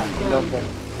ಇದೆಯಲ್ಲ, ಇದು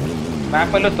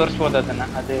ಮ್ಯಾಪ್ ಅಲ್ಲೂ ತೋರಿಸಬಹುದು ಅದನ್ನ.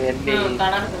 ಅದು ಎಲ್ಲಿ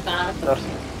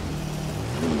ತೋರಿಸ್ಬೋದು.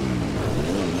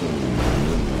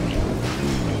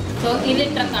 ಸೊ ಇಲ್ಲಿ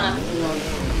ಟ್ರಕ್ ಕಾಣಾಕತ್ತದ ನೋಡಿ.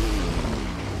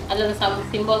 ಅಲ್ಲೊಂದು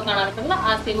ಸಿಂಬಲ್ ಕಾಣಾಕತ್ತಲ್ಲ,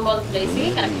 ಆ ಸಿಂಬಲ್ ಪ್ಲೇಸಿಗೆ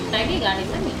ಕರೆಕ್ಟ್ ಆಗಿ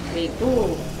ಗಾಡಿನ ನಿಲ್ಬೇಕು.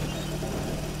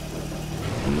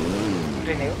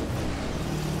 ನೀವು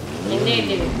ಹಿಂದೆ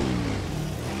ಇದ್ದೀವಿ.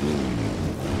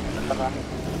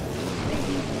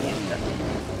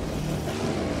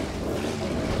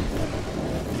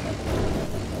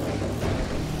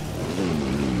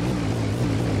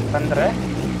 ಬಂದ್ರೆ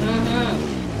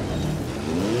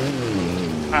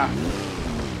ಹಾ,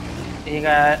 ಈಗ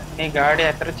ಈ ಗಾಡಿ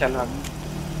ಹತ್ರ ಚಲೋ ಆಗ.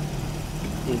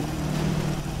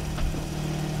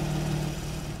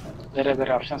 ಬೇರೆ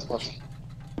ಬೇರೆ ಆಪ್ಷನ್ಸ್ ತೋರಿಸಿ.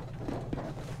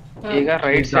 ಈಗ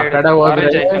ರೈಟ್ ಸೈಡ್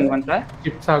ಆರೆಂಜ್ ಐಕಾನ್ ಬಂತ,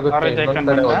 ಚಿಪ್ಸ್ ಆಗುತ್ತೆ. ಆರೆಂಜ್ ಐಕಾನ್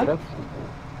ಬಂತ.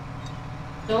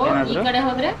 ಸೊ ಈ ಕಡೆ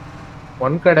ಹೋದ್ರೆ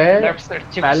ಒಂದ್ ಕಡೆ ಲೆಫ್ಟ್ ಸೈಡ್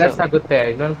ಪ್ಯಾಲೆಟ್ಸ್ ಆಗುತ್ತೆ,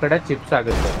 ಇನ್ನೊಂದ್ ಕಡೆ ಚಿಪ್ಸ್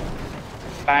ಆಗುತ್ತೆ.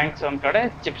 ಪ್ಲಾಂಕ್ಸ್ ಒಂದ್ ಕಡೆ,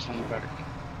 ಚಿಪ್ಸ್ ಒಂದ್ ಕಡೆ.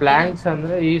 ಪ್ಲಾಂಕ್ಸ್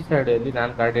ಅಂದ್ರೆ ಈ ಸೈಡ್ ಅಲ್ಲಿ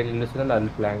ನಾನು ಗಾಡಿ ನಿಲ್ಲಿಸಿದ್ರೆ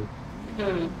ಅಲ್ಲಿ ಪ್ಲಾಂಕ್.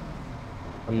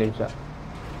 ಒಂದ್ ನಿಮಿಷ,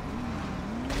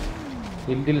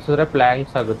 ಇಲ್ಲಿ ನಿಲ್ಲಿಸಿದ್ರೆ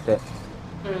ಪ್ಲಾಂಕ್ಸ್ ಆಗುತ್ತೆ.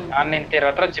 ನಾನ್ ನಿಂತಿರೋ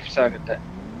ಹತ್ರ ಚಿಪ್ಸ್ ಆಗುತ್ತೆ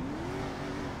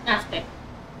ಅಷ್ಟೇ.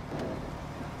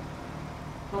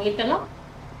 ಮುಗಿತಲ್ಲ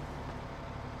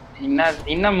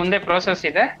ಇನ್ನ ಮುಂದೆ ಪ್ರೋಸೆಸ್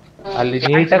ಇದೆ. ಅಲ್ಲಿ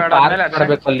Plants ನೀಟಾಗಿ ಬೇಡ ಪಾರ್ಕ್ ಆದ್ಮೇಲೆ ಅದನ್ನ-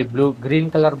 ಮಾಡಬೇಕು. ಅಲ್ಲಿ ಬ್ಲೂ ಗ್ರೀನ್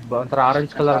ಕಲರ್ ಒಂಥರ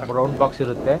ಆರೆಂಜ್ ಕಲರ್ ಬ್ರೌನ್ ಬಾಕ್ಸ್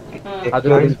ಇರುತ್ತೆ. ಅದು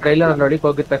Exploring- ಟ್ರೈಲರ್ ನೋಡಿ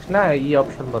ಹೋಗಿದ ತಕ್ಷಣ ಈ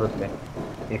ಆಪ್ಷನ್ ಬರುತ್ತೆ.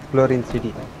 Exploring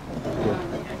city.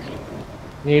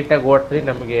 ನೀಟಾಗಿ ಓಡಿಸಿ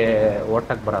ನಮಗೆ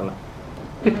ಓಟಕ್ ಬರಲ್ಲ.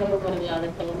 ಬರಲ್ಲ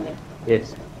ಅದಕ್ಕೆ ಮುಂದೆ.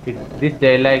 S this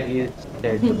dialogue is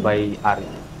said by R.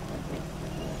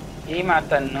 ಈ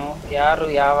ಮಾತನ್ನು ಯಾರು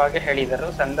ಯಾವಾಗ ಹೇಳಿದರು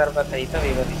ಸಂದರ್ಭ ಸಹಿತ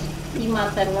ವಿವರಿಸಿ. ಈ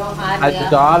ಮಾತನ್ನು ಅದು ಆರ್ಯ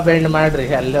ಜಾಬ್ ಎಂಡ್ ಮಾಡ್ರಿ,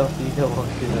 ಅಲ್ಲೇ ಸೀದಾ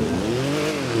ಹೋಗ್ತಿದ್ದಲ್ಲ.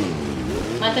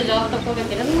 ಮತ್ತೆ ಜಾಬ್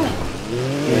ತಗೋಬೇಕಿರ ನೀವು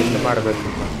ಎಂಡ್ ಮಾಡ್ಬೇಕು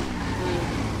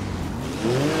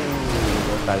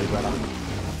ಗೊತ್ತಾಗಿ ಬೇಡ.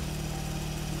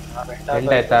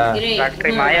 ಎಂಡ್ ಆಯ್ತಾ?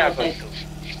 ಫ್ಯಾಕ್ಟ್ರಿ ಮಾಯ ಆಗೋಯ್ತು.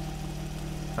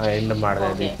 ಎಂಡ್ ಮಾಡಿದೆ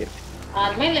Okay. ಅದಕ್ಕೆ.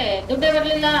 ಆದ್ಮೇಲೆ ದುಡ್ಡೇ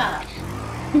ಬರ್ಲಿಲ್ಲ.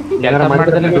 ಕೆಲಸ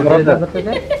ಮಾಡಿದ್ರೆ ದುಡ್ಡು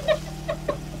ಬರ್ತದೆ.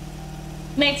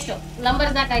 Next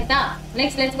number ಸಾಕಾಯ್ತಾ?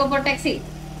 Next let's go for taxi.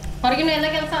 ಹೊರಗಿನ ಎಲ್ಲ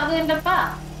ಕೆಲಸ ಅದು ಏನಪ್ಪ?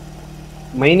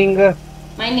 Mining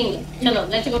mining. ಚಲೋ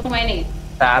let's go to mining.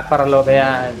 Paper ಅಲ್ಲಿ ಹೋಗಯ್ಯ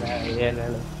ಏನ್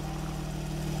ಹೇಳು.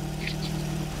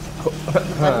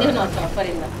 ಬಂದೇವ್ ನಾವು ಚಾಪರ್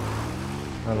ಇಂದ.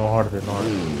 ನೋಡ್ರಿ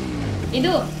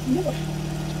ಇದು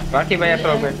ರಾಕಿ ಬಾಯ್ ಹತ್ರ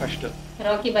ಹೋಗ್ಬೇಕು ಫಸ್ಟ್.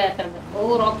 ರಾಕಿ ಬಾಯ್ ಹತ್ರ. ಓ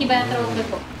ರಾಕಿ ಬಾಯ್ ಹತ್ರ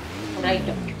ಹೋಗ್ಬೇಕು.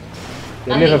 ರೈಟ್.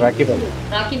 ಎಲ್ಲಿರೋ ರಾಕಿ ಬಾಯ್?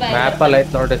 ರಾಕಿ ಬಾಯ್ ಮ್ಯಾಪ್ ಅಲ್ಲಿ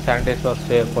ಐತ್ ನೋಡ್ರಿ, ಸ್ಯಾಂಡೇಶ್ವರ್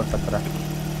ಏರ್ಪೋರ್ಟ್ ಹತ್ರ.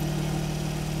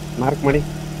 ಮಾರ್ಕ್ ಮಾಡಿ.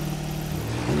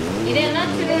 ಇದೆಲ್ಲ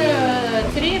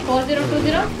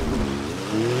 4020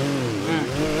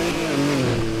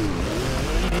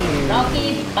 ರಾಕಿ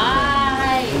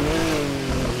ಬಾಯ್.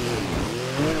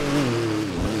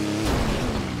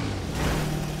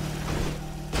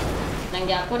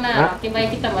 ನಂಗೆ ಯಾಕೋ ರಾಕಿ ಬಾಯ್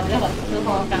ಕಿಂತ ಮೊದಲೇ ಹೊತ್ತು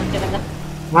ಕಾಣ್ತಿರಲ್ಲ.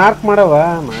 ಮಾರ್ಕ್ ಮಾಡವ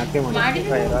ಮಾರ್ಕೆ ಮಾಡಿ.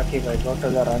 ಮಾಡಿದ್ರೆ ರಾಕಿ ಬಾಯ್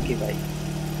ದೊಡ್ಡದ ರಾಕಿ ಬಾಯ್.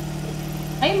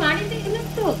 ಮಾಡಿದ್ದೆ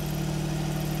ಇನ್ನಷ್ಟು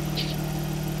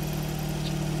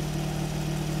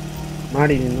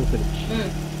ಮಾಡಿ ಇನ್ನೊಂದ್ಸರಿ.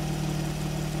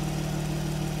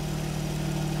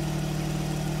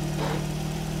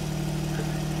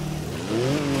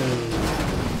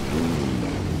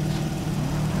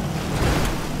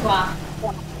 ವಾ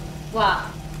ವಾ.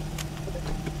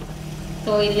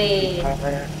 ಸೊ ಇಲ್ಲಿ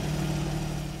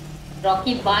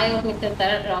ರಾಕಿ ಬಾಯ್ ಅವ್ರು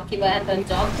ನಿಂತಿರ್ತಾರೆ. ರಾಕಿ ಬಾಯ್ ಹತ್ರ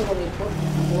ಜಾಬ್ ತಗೋಬೇಕು.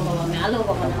 ಹೋಗವ ಮ್ಯಾಲ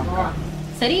ಹೋಗವ ನಾವು.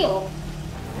 ಸರಿಯೋ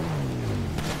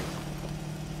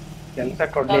ಕೆಲಸ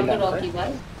ಕೊಡ್ಲಿಲ್ಲ doctor rakhi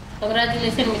bye,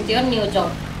 congratulation with your new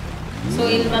job. So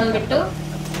ಇಲ್ಲಿ ಬಂದ್ಬಿಟ್ಟು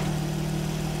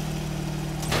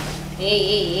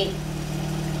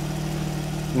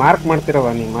ಮಾರ್ಕ್ ಮಾಡ್ತಿರವ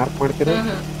ನೀವು ಮಾರ್ಕ್ ಮಾಡ್ತಿರೋ.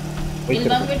 ಇಲ್ಲಿ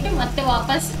ಬಂದ್ಬಿಟ್ಟು ಮತ್ತೆ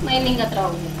ವಾಪಸ್ ಮೈನಿಂಗ್ ಹತ್ರ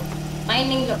ಹೋಗ್ಬೇಕು.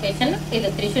 ಮೈನಿಂಗ್ ಲೊಕೇಶನ್ ಇದು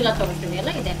ತ್ರಿಶೂಲ ಹತ್ರ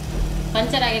ಹೋಗ್ತಿದೆಯಲ್ಲ ಇದೆ.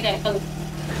 ಪಂಚರ್ ಆಗಿದೆ ಅಂಕಲ್.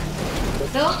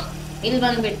 ಸೊ ಇಲ್ಲಿ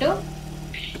ಬಂದ್ಬಿಟ್ಟು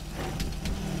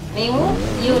ನೀವು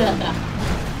ಇವ್ರ ಹತ್ರ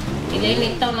ಇಲ್ಲೇನು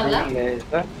ಇರ್ತಾವನಲ್ಲ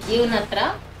ಇವನ ಹತ್ರ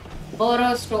ಬೋರೋ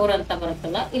ಸ್ಟೋರ್ ಅಂತ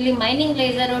ಬರುತ್ತಲ್ಲ, ಇಲ್ಲಿ ಮೈನಿಂಗ್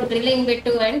ಲೇಸರ್ ಡ್ರಿಲ್ಲಿಂಗ್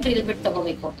ಬಿಟ್ಟು ಅಂಡ್ ಡ್ರಿಲ್ ಬಿಟ್ಟು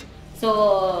ತಗೋಬೇಕು. ಸೊ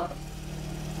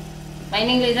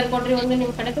ಮೈನಿಂಗ್ ಲೇಸರ್ ಕೊಡ್ರಿ ಒಂದು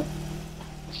ನಿಮ್ ಕಡೆದು.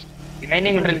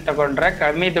 ಮೈನಿಂಗ್ ಡ್ರಿಲ್ ತಗೊಂಡ್ರೆ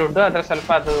ಕಮ್ಮಿ ದುಡ್ಡು, ಅದ್ರ ಸ್ವಲ್ಪ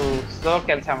ಅದು ಸ್ಲೋ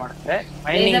ಕೆಲಸ ಮಾಡುತ್ತೆ.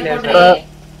 ಮೈನಿಂಗ್ ಲೇಸರ್ ಕೊಡ್ರಿ.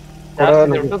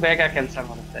 ಜಾಸ್ತಿ ದುಡ್ಡು ಬೇಗ ಕೆಲಸ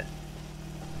ಮಾಡುತ್ತೆ.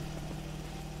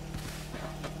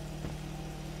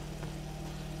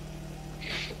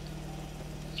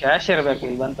 ಕ್ಯಾಶ್ ಇರ್ಬೇಕು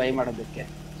ಇಲ್ಲಿ ಬಂದು ಬೈ ಮಾಡೋದಕ್ಕೆ.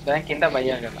 ಬ್ಯಾಂಕ್ ಇಂದ ಬೈ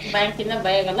ಆಗಲ್ಲ. ಬ್ಯಾಂಕ್ ಇಂದ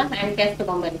ಬೈ ಆಗಲ್ಲ, hand cash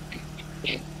ತಗೊಂಬರಿ.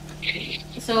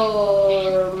 So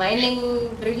mining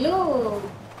drill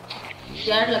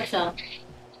 2 lakh,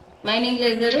 mining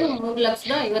laser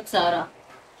 3,50,000,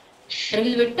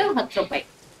 drill ಬಿಟ್ಟು 10 ರೂಪಾಯಿ.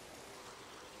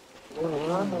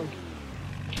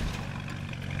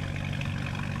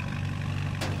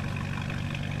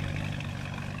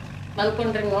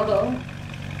 ಮಲ್ಕೊಂಡ್ರಿ ನೋಡು.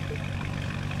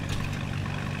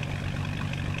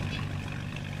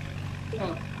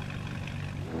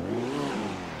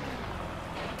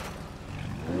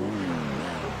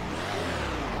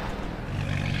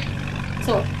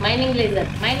 ಸೊ ಮೈನಿಂಗ್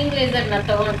ಲೇಸರ್ ನ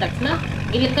ತಗೊಂಡ ತಕ್ಷಣ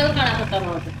ಇಲ್ಲಿ ಕಲ್ಲು ಕಾಣಕತ್ತಾವ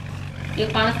ನೋಡ್ರಿ. ಇವು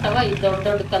ಕಾಣಿಸ್ತಾವ, ಈ ದೊಡ್ಡ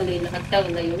ದೊಡ್ಡ ಕಲ್ಲು ಇಲ್ಲಿ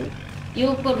ಹತ್ತಾವಿಲ್ಲ.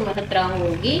 ಇವ್ರ ಹತ್ರ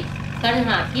ಹೋಗಿ ಕಣ್ಣು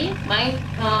ಹಾಕಿ ಮೈನ್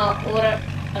ಓವರ್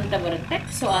ಅಂತ ಬರುತ್ತೆ.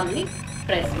 ಸೊ ಅಲ್ಲಿ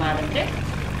ಪ್ರೆಸ್ ಮಾಡಿದ್ರೆ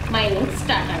ಮೈನಿಂಗ್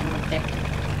ಸ್ಟಾರ್ಟ್ ಆಗುತ್ತೆ.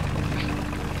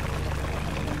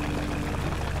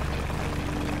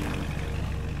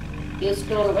 ಇವು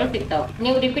ಸ್ಟೋನ್ಗಳು ಸಿಗ್ತಾವ.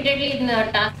 ನೀವು ರಿಪೀಟೆಡ್ಲಿ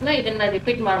ಇದನ್ನ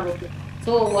ರಿಪೀಟ್ ಮಾಡ್ಬೇಕು.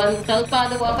 ಸೊ ಒಂದ್ ಸ್ವಲ್ಪ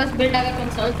ಅದು ವಾಪಸ್ ಬಿಲ್ಡ್ ಆಗಕ್ಕೆ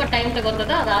ಒಂದ್ ಸ್ವಲ್ಪ ಟೈಮ್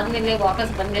ತಗೋತದ. ಅದಾದ್ಮೇಲೆ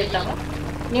ವಾಪಸ್ ಬಂದಿರ್ತಾವ.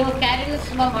 ನೀವು ಕ್ಯಾರಿನ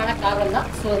ತುಂಬಾ ಮಾಡಕ್ ಆಗಲ್ಲ.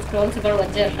 ಸೊ ಸ್ಟೋನ್ಸ್ಗಳು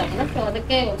ವಜ್ಜೆ ಇರ್ತಾವಲ್ಲ. ಸೊ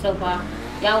ಅದಕ್ಕೆ ಒಂದ್ ಸ್ವಲ್ಪ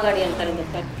ಯಾವ ಗಾಡಿ ಅಂತಾರೆ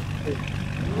ಗೊತ್ತಾ,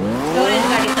 ಸ್ಟೋರೇಜ್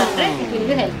ಗಾಡಿ ತಂದ್ರೆ ಇಟ್ ವಿಲ್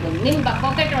ಬಿ ಹೆಲ್ಪ್ಫುಲ್. ನಿಮ್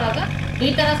ಪಾಕೆಟ್ ಒಳಗ ಈ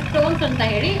ತರ ಸ್ಟೋನ್ಸ್ ಅಂತ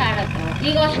ಹೇಳಿ ಆಡ್ ಆಗ್ತಾವ.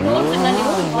 ಈಗ ಸ್ಟೋನ್ಸ್ ಅನ್ನ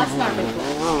ನೀವು ವಾಶ್ ಮಾಡ್ಬೇಕು.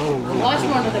 ವಾಶ್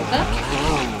ಮಾಡೋದಕ್ಕ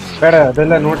ಬೇಡ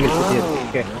ಅದೆಲ್ಲ ನೋಡ್ಲಿ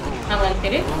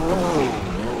ಹಂಗಂತೀರಿ.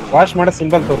 ವಾಶ್ ಮಾಡೋ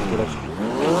ಸಿಂಬಲ್ ತೋರಿಸ್ಬಿಡು ಅಷ್ಟೇ.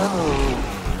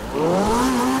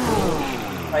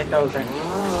 5,000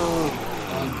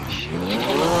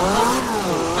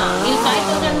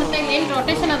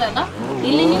 ಬಂದಿರಲ್ಲ,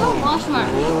 ಇಲ್ಲಿ ನೀವು ವಾಶ್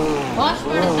ಮಾಡಿ. ವಾಶ್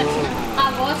ಮಾಡಿದ ತಕ್ಷಣ ಆ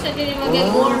ವಾಶ್ ಅಲ್ಲಿ ನಿಮಗೆ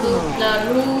ಗೋಲ್ಡ್,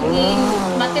 ರೂಬಿ,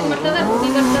 ಮತ್ತೇನ್ ಬರ್ತದ, ರೂಬಿ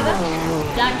ಬರ್ತದ,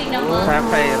 ಪ್ಲಾಟಿನಮ್,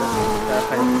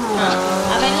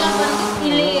 ಅವೆಲ್ಲ ಬಂದು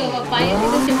ಇಲ್ಲಿ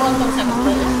ಇದು ಸಿಂಬಲ್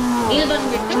ತೋರ್ಸಾಕತ್ತಲ್ಲ. ಇಲ್ಲಿ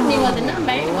ಬಂದ್ಬಿಟ್ಟು ನೀವು ಅದನ್ನ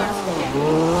ಮೆಲ್ಟ್ ಮಾಡಿಸ್ತೀವಿ.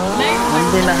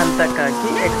 ಮುಂದಿನ ಹಂತಕ್ಕಾಗಿ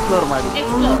ಎಕ್ಸ್ಪ್ಲೋರ್ ಮಾಡಿ.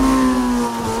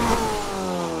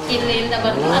 ಇಲ್ಲಿಂದ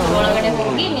ಬಂದು ಅದ್ರ ಒಳಗಡೆ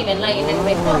ಹೋಗಿ ನೀವೆಲ್ಲ ಏನೇನು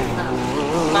ಬೇಕು ಅದನ್ನ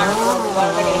ಮಾಡ್ಬೋದು.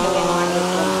 ಒಳಗಡೆ ಏನೇನು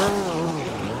ಮಾಡಬೇಕು ಅಂತ.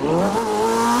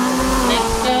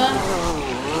 Next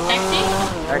taxi.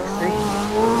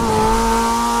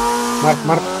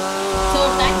 ಸೊ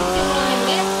ಟ್ಯಾಕ್ಸಿ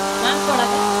ನಿಮಗೆ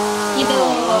ಮಾಡ್ಕೊಡೋದು ಇದು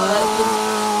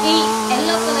ಈ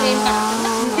ಎಲ್ಲೋ ಕಲರ್ ಏನು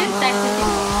ಕಾಣುತ್ತೆ ಟ್ಯಾಕ್ಸಿ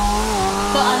ಸಿಂಬಲ್.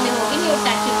 ಸೊ ಅಲ್ಲಿ ಹೋಗಿ ನೀವು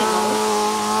ಟ್ಯಾಕ್ಸಿ ಸಿಂಬಲ್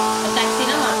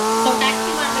ಟ್ಯಾಕ್ಸಿನ ಮಾಡಿ. ಸೊ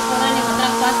ಟ್ಯಾಕ್ಸಿ ಮಾಡಬೇಕು ಅಂದ್ರೆ ನಿಮ್ಮ ಹತ್ರ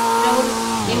ಫಸ್ಟ್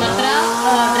ನಿಮ್ಮ ಹತ್ರ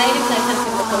ಡ್ರೈವಿಂಗ್ ಲೈಸೆನ್ಸ್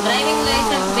ಇರಬೇಕು. ಡ್ರೈವಿಂಗ್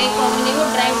ಲೈಸೆನ್ಸ್ ಬೇಕು ಅಂದ್ರೆ ನೀವು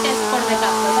ಡ್ರೈವ್ ಟೆಸ್ಟ್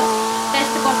ಕೊಡ್ಬೇಕಾಗ್ತದೆ.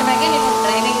 ಟೆಸ್ಟ್ ಕೊಟ್ಟ ಮೇಲೆ ನೀವು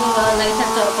ಡ್ರೈವಿಂಗ್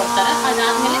ಲೈಸೆನ್ಸ್ ಅವ್ರು ಕೊಡ್ತಾರೆ.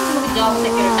 ಅದಾದ್ಮೇಲೆ ನಿಮಗೆ ಜಾಬ್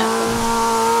ಸೆಕ್ಯೂರಿಟಿ ಆಗ್ತದೆ.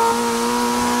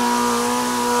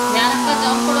 ಯಾರಪ್ಪ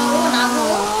ಜಾಬ್ ಕೊಡೋರು? ನಾವು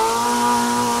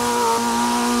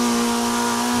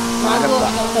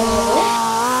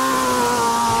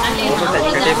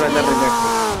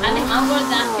ಅಲ್ಲಿ ಹಾವುಗಳು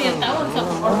ಜಾಸ್ತಿ ಇರ್ತಾವ. ಒಂದ್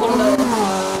ಸ್ವಲ್ಪ ನೋಡ್ಕೊಂಡು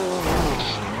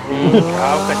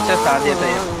ಹಾವು ಕಚ್ಚೋ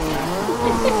ಸಾಧ್ಯತೆ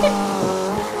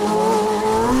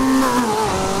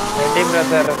ರೆಡ್ಡಿ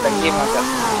ಬ್ರದರ್ ತಂಗಿ ಮಗ.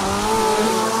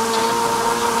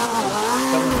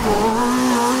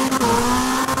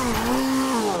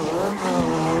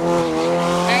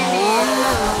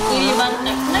 ಇಲ್ಲಿ ಬಂದ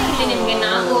ತಕ್ಷಣ ಇಲ್ಲಿ ನಿಮ್ಗೆ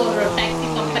ನಾಗೂರ್ ಟ್ಯಾಕ್ಸಿ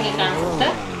ಕಂಪನಿ ಕಾಣಿಸುತ್ತೆ.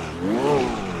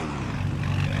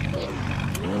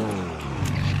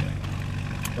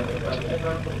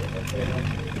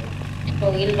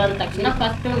 ಇಲ್ಲಿ ಬಂದ ತಕ್ಷಣ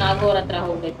ಫಸ್ಟ್ ನಾಗೂರ್ ಹತ್ರ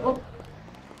ಹೋಗ್ಬೇಕು.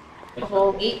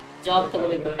 ಹೋಗಿ ಜಾಬ್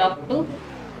ತಗೋಬೇಕು. ಟಾಪ್ ಟು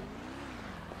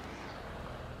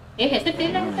ಹೆಸರು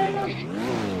ಚೇಂಜ್ ಆಗುತ್ತೆ.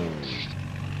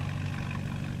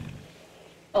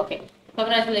 Okay,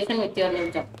 congratulation with your new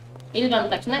job. ಇಲ್ಲಿ ಬಂದ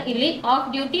ತಕ್ಷಣ ಇಲ್ಲಿ ಆಫ್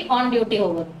ಡ್ಯೂಟಿ ಆನ್ ಡ್ಯೂಟಿ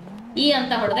ಹೋಗೋದು. ಈ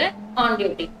ಅಂತ ಹೊಡೆದ್ರೆ ಆನ್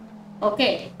ಡ್ಯೂಟಿ. ಓಕೆ,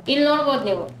 ಇಲ್ಲಿ ನೋಡ್ಬೋದು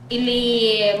ನೀವು ಇಲ್ಲಿ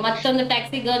ಮತ್ತೊಂದು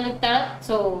ಟ್ಯಾಕ್ಸಿ ಗರ್ಲ್ ಇರ್ತಾಳ.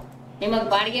 ಸೊ ನಿಮಗ್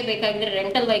ಬಾಡಿಗೆ ಬೇಕಾಗಿದ್ರೆ,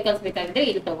 ರೆಂಟಲ್ ವೆಹಿಕಲ್ಸ್ ಬೇಕಾಗಿದ್ರೆ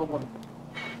ಇಲ್ಲಿ ತಗೋಬಹುದು.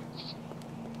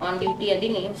 On duty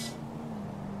ಅದೀನಿ.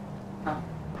 ಹಾ,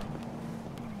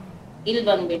 ಇಲ್ಲಿ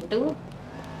ಬಂದ್ಬಿಟ್ಟು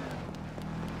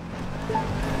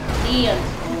ಈ ಅಂತ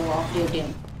ಆಫ್ ಡ್ಯೂಟಿ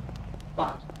ಅಂತ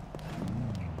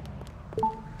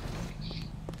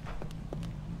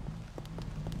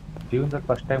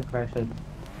ಫಸ್ಟ್ ಟೈಮ್ ಕ್ರಾಶ್ ಆಯ್ತು.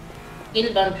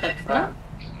 ಇಲ್ಲಿ ಬಂದ ತಕ್ಷಣ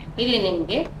ಇಲ್ಲಿ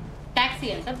ನಿಮ್ಗೆ ಟ್ಯಾಕ್ಸಿ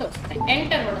ಅಂತ ತೋರಿಸುತ್ತೆ.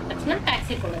 ಎಂಟರ್ ಮಾಡಿದ ತಕ್ಷಣ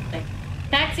ಟ್ಯಾಕ್ಸಿ ಕೊಡುತ್ತೆ.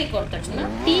 ಟ್ಯಾಕ್ಸಿ ಕೊಟ್ಟ ತಕ್ಷಣ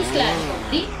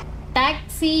ಟಿ/ಹೊಡಿ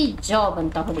ಟ್ಯಾಕ್ಸಿ ಜಾಬ್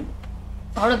ಅಂತ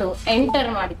ಹೊಡೆದು ಎಂಟರ್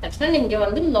ಮಾಡಿದ ತಕ್ಷಣ ನಿಮ್ಗೆ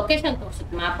ಒಂದು ಲೊಕೇಶನ್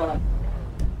ತೋರಿಸುತ್ತೆ ಮ್ಯಾಪ್ ಒಳಗೆ.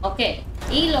 ಓಕೆ,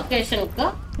 ಈ ಲೊಕೇಶನ್ಕ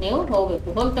ನೀವು ಹೋಗ್ಬೇಕು.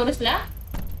 ಹೋಗಿ ತೋರಿಸ್ಲಾ?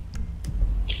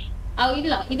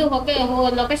 ಇಲ್ಲ, ಇದು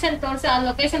ಲೊಕೇಶನ್ ತೋರಿಸಿ ಆ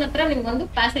ಲೊಕೇಶನ್ ಹತ್ರ ನಿಮ್ಗೊಂದು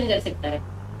ಪ್ಯಾಸೆಂಜರ್ ಸಿಗ್ತಾರೆ.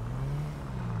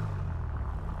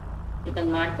 ಇದನ್ನ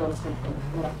ಮಾಡಿ ತೋರಿಸ್ಬಿಡ್ತೀನಿ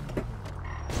ಪೂರ.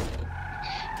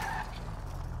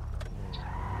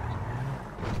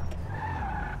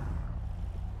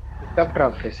 ಪಿಕಪ್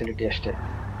ಡ್ರಾಪ್ ಫೆಸಿಲಿಟಿ ಅಷ್ಟೇ.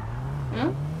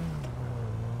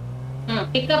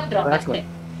 ಪಿಕಪ್ ಡ್ರಾಪ್ ಅಷ್ಟೇ.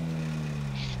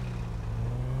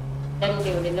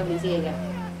 ಎಲ್ಲ ಬಿಸಿ ಈಗ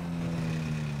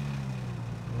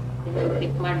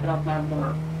ಪಿಕ್ ಮಾಡಿ ಡ್ರಾಪ್ ಮಾಡ್ಬೋದು.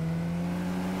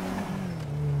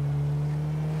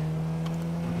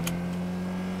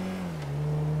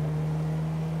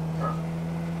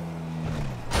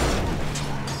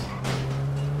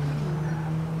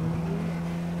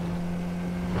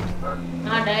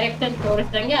 ಆ ಡೈರೆಕ್ಷನ್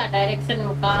ತೋರಿಸ್ದಂಗೆ ಆ ಡೈರೆಕ್ಷನ್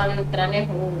ಮುಖಾಂತರನೇ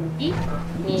ಹೋಗಿ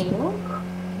ನೀವು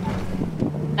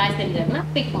ಪ್ಯಾಸೆಂಜರ್ನ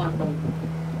ಪಿಕ್ ಮಾಡ್ಬೋದು.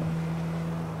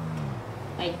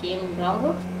 I came wrong.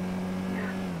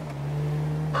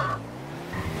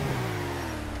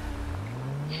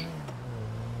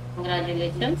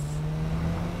 Congratulations.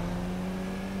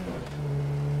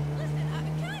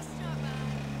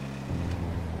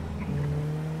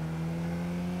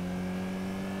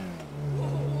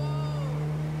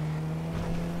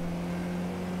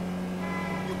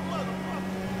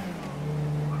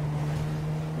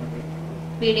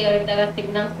 PDO ಇದ್ದಾಗ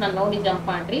ಸಿಗ್ನಲ್ಸ್ ನೋಡಿ ಜಂಪ್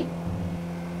ಮಾಡ್ರಿ.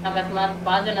 ಅಕಸ್ಮಾತ್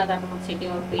ಭಾಳ ಜನ ಅದಾಗ ಸಿಟಿ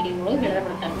ಅವ್ರ PDO ಹೇಳಿದ್ರೆ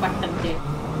ಬಿಡ್ತಾರೆ ಪಟ್ ಅಂತೇಳಿ.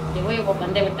 ಇವ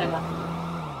ಬಂದೇ ಬಿಟ್ಟಾಗ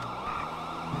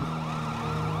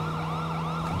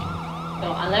ಸೊ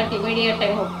ಅಲರ್ಟ್ ಇಮಿಡಿಯೇಟ್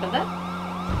ಆಗಿ ಹೋಗ್ತದ.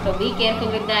 So be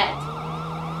careful with that.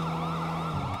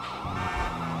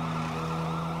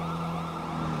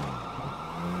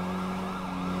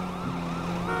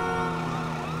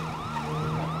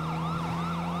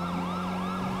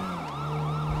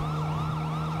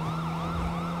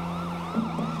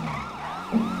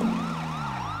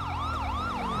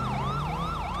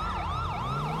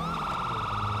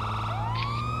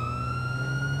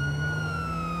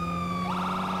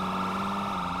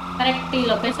 Correct ಈ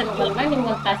ಲೊಕೇಶನ್ ಬಂದ್ಮೇಲೆ ನಿಮ್ಗೆ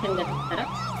ಒಂದು ಪ್ಯಾಸೆಂಜರ್ ಇರ್ತಾರೆ.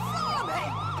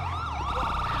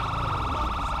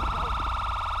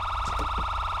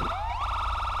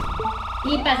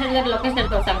 ಈ ಪ್ಯಾಸೆಂಜರ್ ಲೊಕೇಶನ್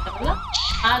ತೋರ್ಸಾಗ್ತಾರಲ್ಲ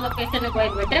ಆ ಲೊಕೇಶನ್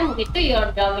ಹೋಗ್ಬಿಟ್ರೆ ಮುಗೀತು,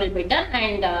 your job will be done.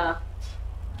 And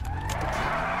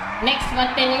next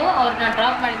ಮತ್ತೆ ನೀವು ಅವ್ರನ್ನ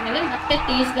ಡ್ರಾಪ್ ಮಾಡಿದ್ಮೇಲೆ ಮತ್ತೆ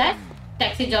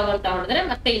T/ಟ್ಯಾಕ್ಸಿ ಜಾಬ್ ಅಂತ ಹೊಡೆದ್ರೆ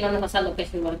ಮತ್ತೆ ಇನ್ನೊಂದು ಹೊಸ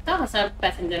ಲೊಕೇಶನ್ ಬರುತ್ತಾ, ಹೊಸ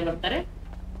ಪ್ಯಾಸೆಂಜರ್ ಬರ್ತಾರೆ,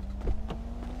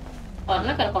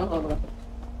 ಅವ್ರನ್ನ ಕರ್ಕೊಂಡು ಹೋಗ್ಬೇಕು.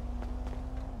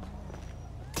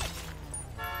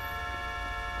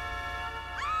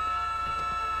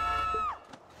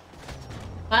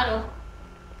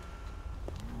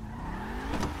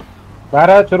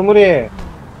 ಬಾರ ಚುರ್ಮುರಿ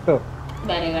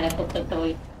ಬೇರೆ ಗಾಡಿ ಕೂಗ್ತೈತೆ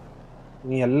ಹೋಗಿ.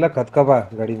 ನೀ ಎಲ್ಲ ಕತ್ಕಬಾ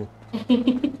ಗಾಡಿನ.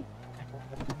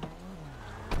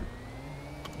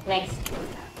 ನೆಕ್ಸ್ಟ್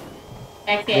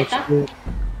ಟ್ಯಾಕ್ಸಿ ಆಯ್ತಾ?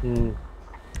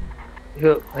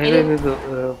 ಇದು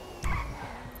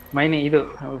ಮೈನಿ ಇದು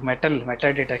ಮೆಟಲ್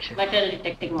ಡಿಟೆಕ್ಷನ್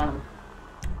ಡಿಟೆಕ್ಟಿಂಗ್ ಮಾಡೋದು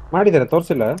ಮಾಡಿದಾರೆ,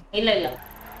 ತೋರ್ಸಿಲ್ಲ? ಇಲ್ಲ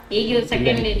ಈಗ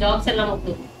ಸೆಕೆಂಡ್ ಜಾಬ್ಸ್ ಎಲ್ಲ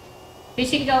ಮುಗ್ದು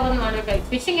ಫಿಶಿಂಗ್ ಜಾಬ್ ಅನ್ನು ಮಾಡ್ಬೇಕಾಗಿ.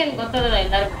 ಫಿಶಿಂಗ್ ಏನ್ ಗೊತ್ತದಲ್ಲ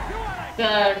ಎಲ್ಲಾರು?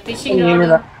 ಫಿಶಿಂಗ್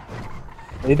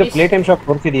ಇದು ಪ್ಲೇ ಟೈಮ್ ಶಾಪ್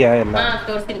ತೋರಿಸಿದ್ಯಾ ಎಲ್ಲ?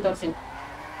 ತೋರ್ಸಿನಿ.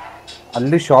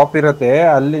 ಅಲ್ಲಿ ಶಾಪ್ ಇರುತ್ತೆ,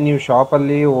 ಅಲ್ಲಿ ನೀವು ಶಾಪ್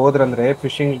ಅಲ್ಲಿ ಹೋದ್ರಂದ್ರೆ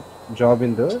ಫಿಶಿಂಗ್ ಜಾಬ್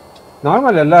ಇಂದು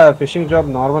ನಾರ್ಮಲ್ ಎಲ್ಲ ಫಿಶಿಂಗ್ ಜಾಬ್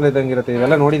ನಾರ್ಮಲ್ ಇದ್ದಂಗೆ ಇರುತ್ತೆ.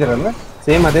 ಇವೆಲ್ಲ ನೋಡಿದಿರಲ್ಲ,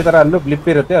 ಸೇಮ್ ಅದೇ ತರ ಅಲ್ಲೂ ಬ್ಲಿಪ್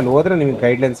ಇರುತ್ತೆ. ಅಲ್ಲಿ ಹೋದ್ರೆ ನಿಮ್ಗೆ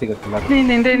ಗೈಡ್ಲೈನ್ ಸಿಗುತ್ತಲ್ಲ.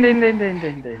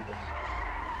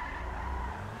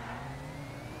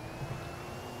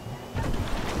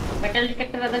 ಮೆಟಲ್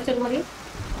ಡಿಟೆಕ್ಟರ್ ಅದ ಚುರುಮುರಿ.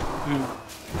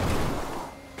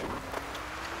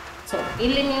 ಸೊ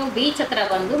ಇಲ್ಲಿ ನೀವು ಬೀಚ್ ಹತ್ರ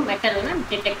ಬಂದು ಮೆಟಲ್ನ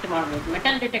ಡಿಟೆಕ್ಟ್ ಮಾಡ್ಬೋದು.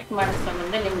 ಮೆಟಲ್ ಡಿಟೆಕ್ಟ್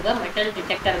ಮಾಡಿಸ್ಕೊಂಡ್ರೆ ನಿಮ್ಗೆ ಮೆಟಲ್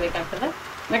ಡಿಟೆಕ್ಟರ್ ಬೇಕಾಗ್ತದೆ.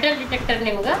 ಮೆಟಲ್ ಡಿಟೆಕ್ಟರ್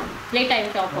ನಿಮ್ಗೆ ಪ್ಲೇ ಟೈಮ್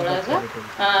ಶಾಪ್ ಒಳಗೆ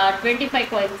 25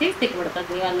 coins ಸಿಕ್ಬಿಡ್ತದೆ.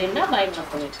 ನೀವು ಅಲ್ಲಿಂದ ಬೈ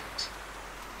ಮಾಡ್ಕೋಬೇಕು.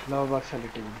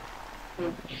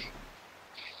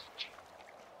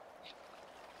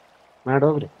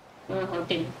 ಮಾಡೋಗ್ರಿ.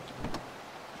 ಹೊಂಟೀನಿ.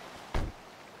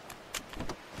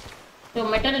 ಸೊ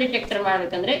ಮೆಟಲ್ ಡಿಟೆಕ್ಟರ್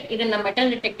ಮಾಡ್ಬೇಕಂದ್ರೆ ಇದನ್ನ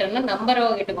ಮೆಟಲ್ ಡಿಟೆಕ್ಟರ್ನ ನಂಬರ್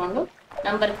ಹೋಗಿ ಇಟ್ಕೊಂಡು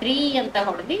ನಂಬರ್ 3 ಅಂತ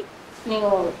ಹೊಡೆದು ನೀವು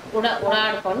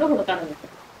ಓಡಾಡ್ಕೊಂಡು ಹುಡುಕಾಡಬೇಕು.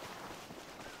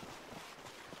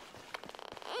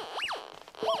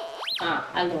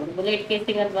 ಅಲ್ಲಿ ನೋಡಿ ಬುಲೆಟ್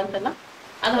ಕೇಸಿಂಗ್ ಅಂತ ಬಂತಲ್ಲ,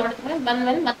 ಅದು ಹೊಡೆದ್ಮೇಲೆ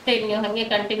ಬಂದ್ಮೇಲೆ ಮತ್ತೆ ನೀವು ಹಂಗೆ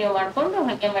ಕಂಟಿನ್ಯೂ ಮಾಡ್ಕೊಂಡು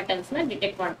ಹಂಗೆ ಮೆಟಲ್ಸ್ನ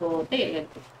ಡಿಟೆಕ್ಟ್ ಮಾಡ್ಕೋತ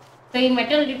ಇರಬೇಕು. ಸೊ ಈ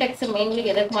ಮೆಟಲ್ ಡಿಟೆಕ್ಟ್ಸ್ ಮೇನ್ಲಿ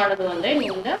ಎದಕ್ಕೆ ಮಾಡೋದು ಅಂದ್ರೆ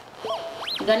ನಿಮ್ಗೆ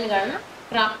ಗನ್ಗಳನ್ನ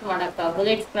ಕ್ರಾಫ್ಟ್ ಮಾಡಕ್ಕ,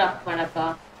 ಬುಲೆಟ್ಸ್ ಕ್ರಾಫ್ಟ್ ಮಾಡಕ್ಕ,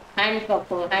 hand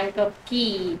cup key,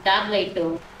 tablet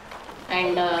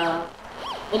and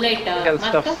bullet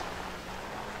ಮತ್ತು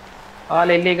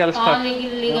ಆಲ್ ಇಲ್ಲಿಗಲ್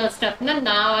ಸ್ಟಫ್ನ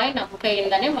ನಾವೇ ನಮ್ಮ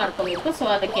ಕೈಯಿಂದಾನೇ ಮಾಡ್ಕೋಬೇಕು. ಸೊ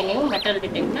ಅದಕ್ಕೆ ನೀವು ಮೆಟಲ್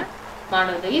ಡಿಟೆಕ್ಟ್ನ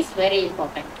ಮಾಡೋದು is very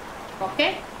important. Okay,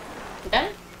 done.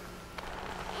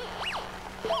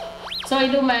 So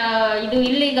ಇದು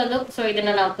ಇಲ್ಲಿಗಲ್. ಸೊ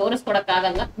ಇದನ್ನ ನಾವು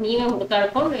ತೋರಿಸ್ಕೊಡಕ್ಕಾಗಲ್ಲ, ನೀವೇ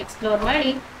ಹುಡುಕಾಡ್ಕೊಂಡು ಎಕ್ಸ್ಪ್ಲೋರ್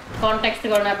ಮಾಡಿ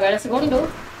ಕಾಂಟ್ಯಾಕ್ಟ್ಸ್ಗಳನ್ನ ಬೆಳೆಸ್ಕೊಂಡು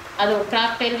ಅದು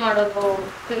ಕ್ರಾಫ್ಟ್ ಏನ್ ಮಾಡೋದು,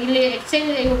 ಇಲ್ಲಿ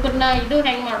ಎಕ್ಸ್ಚೇಂಜ್ ಇವ್ರನ್ನ ಇದು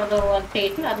ಹೆಂಗ್ ಮಾಡೋದು ಅಂತ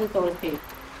ಹೇಳಿ ಅದನ್ನ ತೋರಿಸ್ತೀವಿ.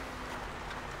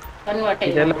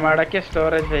 ಇದೆಲ್ಲ ಮಾಡಕ್ಕೆ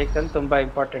ಸ್ಟೋರೇಜ್ ವೆಹಿಕಲ್ ತುಂಬಾ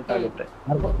ಇಂಪಾರ್ಟೆಂಟ್ ಆಗುತ್ತೆ.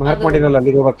 ಮಾರ್ಕ್ ಮಾಡಿರಲ್ಲ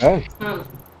ಅಲ್ಲಿಗೆ ಹೋಗಬೇಕಾ?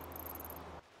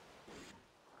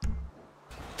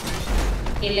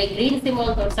 ಇಲ್ಲಿ ಗ್ರೀನ್ ಸಿಂಬಲ್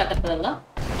ತೋರ್ಸಾಕತ್ತದಲ್ಲ,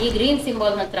 ಈ ಗ್ರೀನ್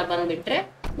ಸಿಂಬಲ್ ಹತ್ರ ಬಂದ್ಬಿಟ್ರೆ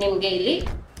ನಿಮ್ಗೆ ಇಲ್ಲಿ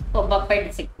ಒಬ್ಬ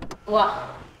ಪೆಡ್ ಸಿಕ್ತು. ವಾ,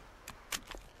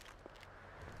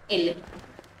 ಇಲ್ಲಿ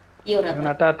ಇವ್ರ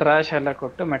ಹತ್ರ ಟ್ರಾಶ್ ಎಲ್ಲ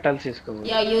ಕೊಟ್ಟು ಮೆಟಲ್ಸ್ ಇಸ್ಕೋಬಹುದು.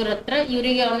 ಇವ್ರ ಹತ್ರ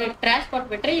ಇವರಿಗೆ ಅವ್ನಿಗೆ ಟ್ರಾಶ್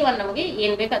ಕೊಟ್ಬಿಟ್ರೆ ಇವನ್ ನಮಗೆ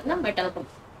ಏನ್ ಬೇಕು ಅದನ್ನ ಮೆಟಲ್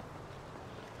ಕೊಡ್ತಾರೆ.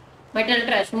 ಮೆಟಲ್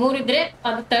ಟ್ರಾಶ್ 3 ಇದ್ರೆ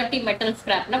ಅದು 30 ಮೆಟಲ್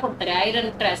ಸ್ಕ್ರಾಪ್ ನ ಕೊಡ್ತಾರೆ.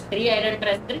 Iron trash 3 iron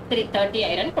trash 30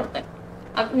 iron ಕೊಡ್ತಾರೆ.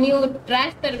 ನೀವು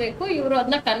ಟ್ರಾಶ್ ತರಬೇಕು, ಇವರು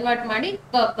ಅದನ್ನ ಕನ್ವರ್ಟ್ ಮಾಡಿ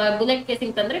ಬುಲೆಟ್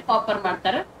ಕೇಸಿಂಗ್ ತಂದ್ರೆ ಕಾಪರ್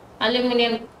ಮಾಡ್ತಾರ.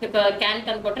 ಅಲ್ಯೂಮಿನಿಯಂ ಕ್ಯಾನ್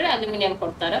ತಂದ್ಕೊಟ್ರೆ ಅಲ್ಯೂಮಿನಿಯಂ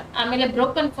ಕೊಡ್ತಾರ. ಆಮೇಲೆ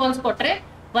ಬ್ರೋಕನ್ ಫೋನ್ಸ್ ಕೊಟ್ರೆ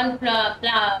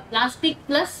ಪ್ಲಾಸ್ಟಿಕ್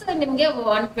ಪ್ಲಸ್ ನಿಮ್ಗೆ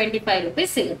 125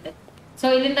 ರೂಪೀಸ್ ಸಿಗುತ್ತೆ. ಸೊ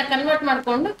ಇಲ್ಲಿಂದ ಕನ್ವರ್ಟ್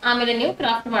ಮಾಡ್ಕೊಂಡು ಆಮೇಲೆ ನೀವು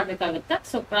ಕ್ರಾಫ್ಟ್ ಮಾಡ್ಬೇಕಾಗುತ್ತೆ.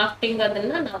 ಸೊ ಕ್ರಾಫ್ಟಿಂಗ್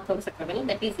ಅದನ್ನ ನಾವು ತೋರ್ಸಕ್ಕಾಗಲ್ಲ,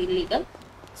 ದಟ್ ಈಸ್ ಇಲ್ಲಿಗಲ್.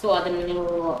 ಸೊ ಅದನ್ನ ನೀವು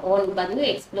ಓನ್ ಬಂದು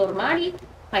ಎಕ್ಸ್ಪ್ಲೋರ್ ಮಾಡಿ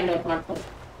ಫೈಂಡ್ ಔಟ್ ಮಾಡ್ಕೊಂಡು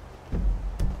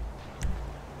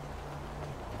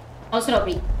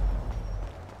ಅವಸರೊಬ್ಬಿ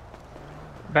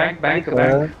ಬ್ಯಾಂಕ್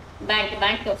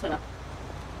ತೋರ್ಸೋಣ.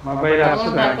 ಮೊಬೈಲ್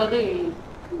ಹಾಕೋದು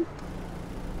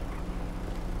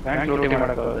ಬ್ಯಾಂಕ್ ಲೂಟಿ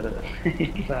ಮಾಡಬಹುದು.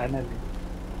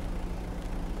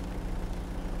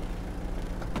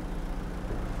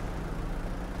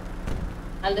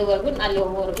 ಅಲ್ಲಿ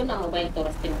ಹೋಗೋವರೆಗೂ ನಮ್ಮ ಮೊಬೈಲ್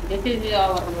ತೋರಿಸ್ತೀನಿ. This is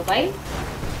our mobile.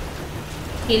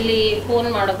 ಇಲ್ಲಿ ಫೋನ್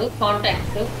ಮಾಡೋದು,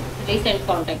 ಕಾಂಟ್ಯಾಕ್ಟ್ಸ್, ರೀಸೆಂಟ್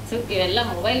ಕಾಂಟ್ಯಾಕ್ಟ್ಸ್, ಇವೆಲ್ಲ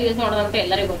ಮೊಬೈಲ್ ಯೂಸ್ ಮಾಡೋದಂತ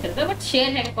ಎಲ್ಲರಿಗೂ ಗೊತ್ತಿರ್ತದೆ. ಬಟ್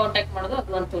ಶೇರ್ ಹೆಂಗೆ ಕಾಂಟ್ಯಾಕ್ಟ್ ಮಾಡೋದು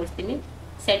ಅದು ಒಂದು ತೋರಿಸ್ತೀನಿ.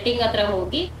 ಸೆಟ್ಟಿಂಗ್ ಹತ್ರ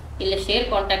ಹೋಗಿ ಇಲ್ಲಿ ಶೇರ್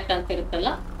ಕಾಂಟ್ಯಾಕ್ಟ್ ಅಂತ ಇರುತ್ತಲ್ಲ,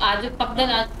 ಆಜು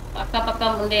ಪಕ್ಕದಲ್ಲಿ ಅಕ್ಕಪಕ್ಕ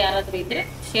ಮುಂದೆ ಯಾರಾದ್ರೂ ಇದ್ರೆ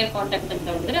ಶೇರ್ ಕಾಂಟ್ಯಾಕ್ಟ್ ಅಂತ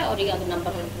ಹೇಳಿದ್ರೆ ಅವ್ರಿಗೆ ಅದು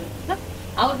ನಂಬರ್ ಹೊಂದಿರುತ್ತೆ.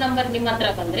 ಅವ್ರ ನಂಬರ್ ನಿಮ್ಮ ಹತ್ರ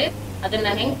ಬಂದ್ರೆ ಅದನ್ನ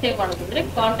ಹೆಂಗ್ ಸೇವ್ ಮಾಡೋದು ಅಂದ್ರೆ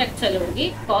ಕಾಂಟ್ಯಾಕ್ಟ್ಸ್ ಅಲ್ಲಿ ಹೋಗಿ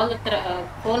ಕಾಲ್ ಹತ್ರ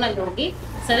ಫೋನ್ ಅಲ್ಲಿ ಹೋಗಿ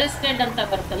ಸಜೆಸ್ಟೆಡ್ ಅಂತ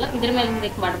ಬರ್ತಲ್ಲ, ಇದ್ರ ಮೇಲೆ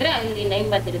ಕ್ಲಿಕ್ ಮಾಡಿದ್ರೆ ಅಲ್ಲಿ ನೈನ್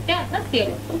ಬಂದಿರುತ್ತೆ, ಅದನ್ನ ಸೇವ್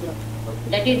ಮಾಡ್ಕೊಂಡು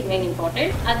ದಟ್ ಈಸ್ ಮೇನ್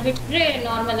ಇಂಪಾರ್ಟೆಂಟ್. ಅದು ಬಿಟ್ಟರೆ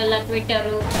ನಾರ್ಮಲ್ ಎಲ್ಲ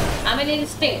ಟ್ವಿಟರು. ಆಮೇಲೆ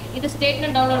ಇದು ಸ್ಟೇಟ್ನ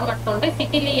ಡೌನ್ಲೋಡ್ ಮಾಡ್ಕೊಂಡ್ರೆ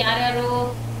ಸಿಟಿಲಿ ಯಾರ್ಯಾರು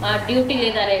ಡ್ಯೂಟಿಲಿ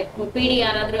ಇದ್ದಾರೆ, ಪಿ ಡಿ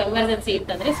ಯಾರಾದರೂ ಎಮರ್ಜೆನ್ಸಿ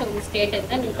ಇತ್ತಂದ್ರೆ ಸೊ ಈ ಸ್ಟೇಟ್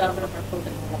ಇಂದ ನೀವು ಡೌನ್ಲೋಡ್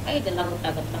ಮಾಡ್ಕೊಂಡ್ರೆ ಮೂಲಕ ಇದೆಲ್ಲ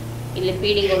ಗೊತ್ತಾಗುತ್ತೆ. ಇಲ್ಲಿ ಪಿ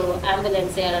ಡಿಗಳು,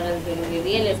 ಆಂಬ್ಯುಲೆನ್ಸ್ ಯಾರಾದ್ರೂ,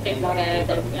 ರಿಯಲ್ ಎಸ್ಟೇಟ್ನವ್ರು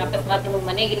ಯಾರಾದ್ರೂ, ಅಕಸ್ಮಾತ್ ನೀವು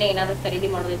ಮನೆಗಿನೇ ಏನಾದರೂ ಖರೀದಿ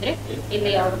ಮಾಡೋದಿದ್ರೆ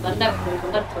ಇಲ್ಲಿ ಅವ್ರು ಬಂದಾಗ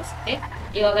ನಂಬರ್ ತೋರಿಸುತ್ತೆ.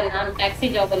 ಇವಾಗ ನಾನು ಟ್ಯಾಕ್ಸಿ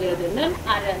ಜಾಬಲ್ಲಿ ಇರೋದ್ರಿಂದ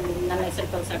ನನ್ನ ಹೆಸರು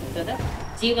ತೋರಿಸಾಗ್ತದೆ.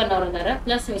 ಜೀವನ್ ಅವರು ಇದ್ದಾರೆ,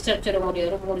 ಪ್ಲಸ್ ಮಿಸ್ಟರ್ ಚುರುಮುರಿ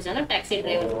ಅವರು, 3 ಜನ ಟ್ಯಾಕ್ಸಿ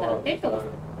ಡ್ರೈವರ್ ಇದ್ದಾರೆ ಅಂತ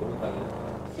ತೋರಿಸ್ತಾರೆ.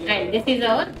 And this is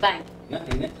our bank.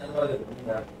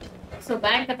 So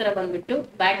bank ಹತ್ರ ಬಂದ್ಬಿಟ್ಟು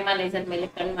ಬ್ಯಾಂಕ್ ಮ್ಯಾನೇಜರ್ ಮೇಲೆ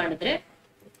ಕಣ್ ಮಾಡಿದ್ರೆ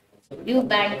ವ್ಯೂ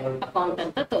ಬ್ಯಾಂಕ್ ಅಕೌಂಟ್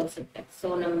ಅಂತ ತೋರಿಸುತ್ತೆ. ಸೊ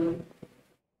ನಮ್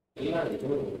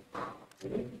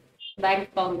ಬ್ಯಾಂಕ್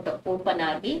ಅಕೌಂಟ್ ಓಪನ್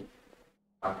ಆಗಿ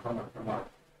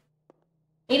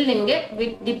ಇಲ್ಲಿ ನಿಮ್ಗೆ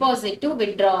ಡಿಪಾಸಿಟ್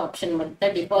ವಿತ್ಡ್ರಾ ಆಪ್ಷನ್ ಬರುತ್ತೆ.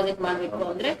 ಡಿಪಾಸಿಟ್ ಮಾಡ್ಬೇಕು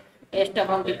ಅಂದ್ರೆ ಎಷ್ಟು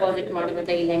ಅಮೌಂಟ್ ಡಿಪಾಸಿಟ್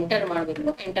ಮಾಡಬೇಕು ಇಲ್ಲಿ ಎಂಟರ್ ಮಾಡ್ಬೇಕು.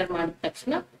 ಎಂಟರ್ ಮಾಡಿದ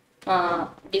ತಕ್ಷಣ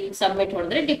ಸಬ್ಮಿಟ್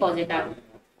ಹೊಡೆದ್ರೆ ಡಿಪಾಸಿಟ್ ಆಗುತ್ತೆ.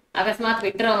 ಅಕಸ್ಮಾತ್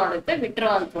ವಿತ್ಡ್ರಾ ಮಾಡುತ್ತೆ, ವಿತ್ಡ್ರಾ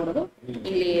ಅಂತ ಹೊಡೆದು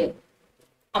ಇಲ್ಲಿ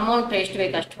ಅಮೌಂಟ್ ಎಷ್ಟು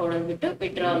ಬೇಕು ಅಷ್ಟು ಹೊಡೆದ್ಬಿಟ್ಟು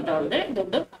ವಿತ್ಡ್ರಾ ಅಂತ ಹೊಡೆದ್ರೆ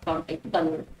ದುಡ್ಡು ಅಕೌಂಟಿಗೆ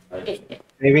ಬಂದ್ಬಿಡುತ್ತೆ. ಇಷ್ಟೇ.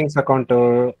 ಸೇವಿಂಗ್ಸ್ ಅಕೌಂಟ್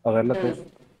ಅವೆಲ್ಲ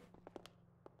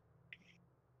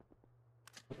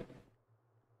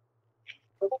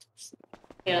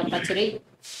ಹೇಳಪ್ಪ ಚುರಿ.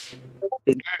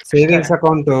 ಸೇವಿಂಗ್ಸ್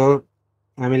ಅಕೌಂಟ್,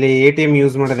 ಆಮೇಲೆ ಎಟಿಎಂ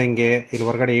ಯೂಸ್ ಮಾಡೋದು ಹೆಂಗೆ? ಇಲ್ಲಿ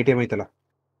ಹೊರಗಡೆ ಎಟಿಎಂ ಐತಲ್ಲ,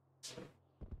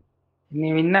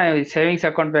 ನೀವ್ ಇನ್ನ ಸೇವಿಂಗ್ಸ್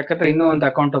ಅಕೌಂಟ್ ಬೇಕಾದ್ರೆ ಇನ್ನೂ ಒಂದು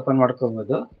ಅಕೌಂಟ್ ಓಪನ್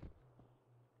ಮಾಡ್ಕೋಬಹುದು.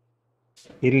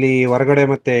 ಇಲ್ಲಿ ಹೊರಗಡೆ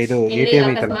ಮತ್ತೆ ಇದು ಇಲ್ಲಿ ಎಟಿಎಂ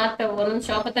ಐತಲ್ಲ, ಅಕಸ್ಮಾತ್ ಒಂದೊಂದು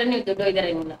ಶಾಪ್ ಹತ್ರ ನೀವು ದುಡ್ಡು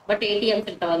ಇದಾರಂಗಿಲ್ಲ, ಬಟ್ ಎಟಿಎಂ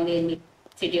ಇರ್ತಾವ ಅಲ್ಲಿ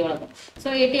ಸಿಟಿ ಒಳಗೆ. ಸೊ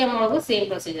ಎಟಿಎಂ ಒಳಗು ಸೇಮ್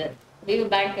ಪ್ರೊಸೀಜರ್. ನೀವು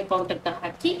ಬ್ಯಾಂಕ್ ಅಕೌಂಟ್ ಅಂತ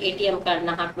ಹಾಕಿ ಎಟಿಎಂ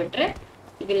ಕಾರ್ಡ್ನ ಹಾಕ್ಬಿಟ್ರೆ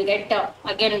will get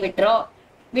again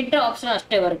withdraw option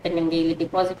ಅಷ್ಟೇ ಬರುತ್ತೆ ನಿಮ್ಗೆ. ಇಲ್ಲಿ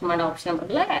ಡಿಪಾಸಿಟ್ ಮಾಡೋ ಆಪ್ಷನ್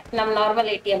ಬರಲ್ಲ. ನಮ್ಮ ನಾರ್ಮಲ್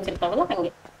ಎಟಿಎಮ್ಸ್ ಇರ್ತಾವಲ್ಲ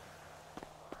ಹಂಗೆ.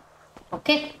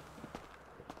 Okay,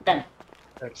 done.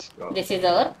 This is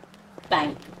our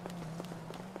bank.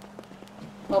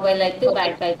 Mobile ಆಯ್ತು,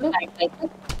 ಬ್ಯಾಂಕ್ ಆಯ್ತು.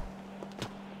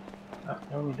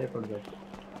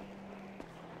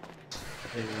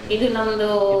 ಇದು ನಮ್ದು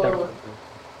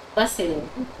ಬಸ್. ಇದು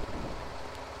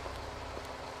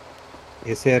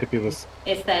SIRP ಬಸ್.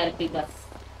 SIRP bus.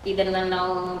 ಇದನ್ನ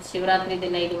ನಾವು ಶಿವರಾತ್ರಿ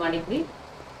ದಿನ ಇದು ಮಾಡಿದ್ವಿ.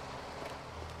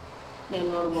 ನೀವು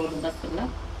ನೋಡ್ಬೋದು ಬಸ್ ಎಲ್ಲ.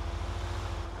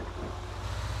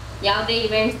 ಯಾವುದೇ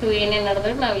ಇವೆಂಟ್ಸ್ ಏನೇನು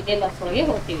ನಡೆದ್ರು ನಾವು ಇದೇ ಬಸ್ ಒಳಗೆ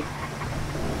ಹೋಗ್ತೀವಿ,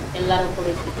 ಎಲ್ಲರೂ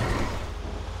ಕೂಡಿಸ್ತೀವಿ.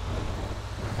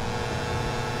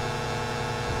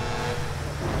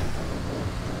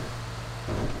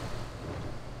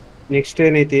 ನೆಕ್ಸ್ಟ್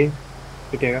ಏನೈತಿ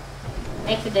ಸಿಟಿಯಾಗ?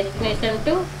 ನೆಕ್ಸ್ಟ್ ಡೆಸ್ಟಿನೇಷನ್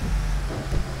ಟು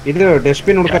ಇದು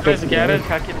ಡಸ್ಟ್ಬಿನ್ ಹುಡ್ಕಕ್ಕೆ. ಗ್ಯಾರೇಜ್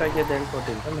ಹಾಕಿ ತೆಗೆದು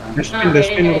ಹೇಳ್ಕೊಟ್ಟಿದ್ದಲ್ಲ.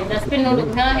 ಡಸ್ಟ್ಬಿನ್ ನೋಡಿ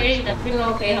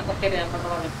ಕೈ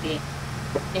ಹಾಕೋತೀವಿ.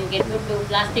 ನಿಮ್ಗೆ ದುಡ್ಡು,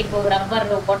 ಪ್ಲಾಸ್ಟಿಕ್, ರಬ್ಬರ್,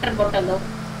 ವಾಟರ್ ಬಾಟಲ್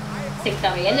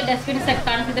ಸಿಗ್ತಾವೆ. ಎಲ್ಲಿ ಡಸ್ಟ್ಬಿನ್ ಸೆಟ್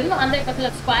ಕಾಣ್ತಿದ್ರು ಅಂದ್ರೆ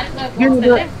ಸ್ಕ್ವೇರ್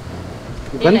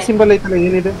ಗನ್ ಸಿಂಬಲ್ ಐತಲ್ಲ,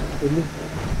 ಏನಿದೆ ಇಲ್ಲಿ?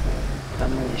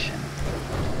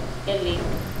 ಎಲ್ಲಿ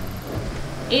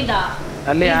ಇದಾ?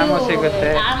 ಅಲ್ಲಿ ಆಮೋ ಸಿಗುತ್ತೆ.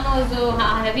 ಆಮೋಸ್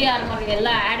ಹೆವಿ ಆರ್ಮರ್ ಎಲ್ಲ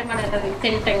ಆಡ್ ಮಾಡಿರೋದು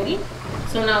ರೀಸೆಂಟ್ ಆಗಿ.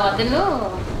 ಸೊ ನಾವು ಅದನ್ನು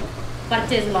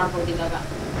ಪರ್ಚೇಸ್ ಮಾಡ್ಬೋದು ಇವಾಗ.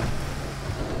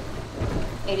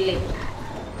 ಇಲ್ಲಿ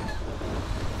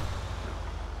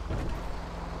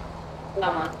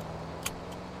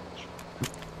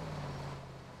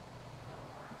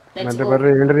ಮತ್ತೆ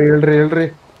ಬರ್ರಿ, ಹೇಳ್ರಿ.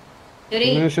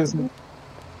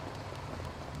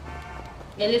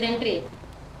 ಎಲ್ಲಿದೆ entry?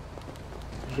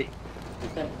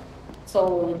 So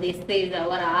this is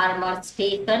our armour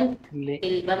station.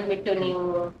 ಇಲ್ಲಿ ಬಂದ್ಬಿಟ್ಟು ನೀವು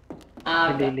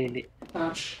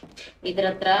ಇದ್ರ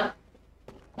ಹತ್ರ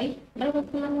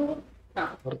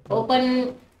ಓಪನ್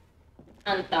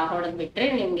ಅಂತ ಹೊಡೆದ್ಬಿಟ್ರೆ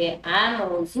ನಿಮ್ಗೆ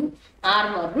ಆಮೋಸ್,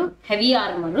 ಆರ್ಮರ್, ಹೆವಿ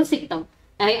ಆರ್ಮರ್ ಸಿಗ್ತಾವ.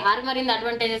 ಆರ್ಮರ್ ಇಂದ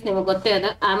ಅಡ್ವಾಂಟೇಜಸ್ ನಿಮಗೆ ಗೊತ್ತೇ ಅದ.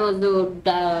 ಆಮೋಸ್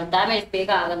ಡ್ಯಾಮೇಜ್ ಬೇಗ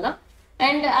ಆಗಲ್ಲ.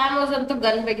 ಅಂಡ್ ಆಮೋಸ್ ಅಂತೂ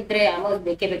ಗನ್ ಬೇಕಿದ್ರೆ ಆಮೋಸ್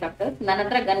ಬೇಕೇ ಬೇಕಾಗ್ತದೆ. ನನ್ನ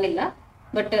ಹತ್ರ ಗನ್ ಇಲ್ಲ,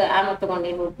 ಬಟ್ ಆಮೋ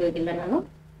ತಗೊಂಡೇನು ಉಪಯೋಗಿಲ್ಲ ನಾನು.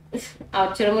 ಆ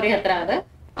ಚುರುಮುರಿ ಹತ್ರ ಅದ,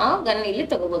 ಆ ಗನ್ ಇಲ್ಲಿ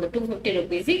ತಗೋಬಹುದು. 250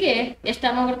 rupees-ಗೆ ಎಷ್ಟು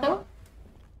ಆಮೋ ಬರ್ತಾವ?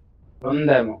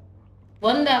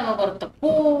 ಒಂದ್ ಆಮೋ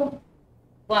ಬರುತ್ತಪ್ಪೂ.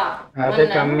 ವಾ,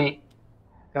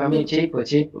 ಕಮ್ಮಿ ಚೀಪ್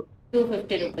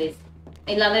 250 rupees.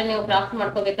 ಇಲ್ಲಾಂದ್ರೆ ನೀವು ಕ್ರಾಫ್ಟ್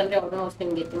ಮಾಡ್ಕೋಬೇಕಂದ್ರೆ ಆಲ್ಮೋಸ್ಟ್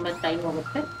ನಿಮ್ಗೆ ತುಂಬಾ ಟೈಮ್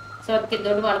ಹೋಗುತ್ತೆ. ಸೊ ಅದಕ್ಕೆ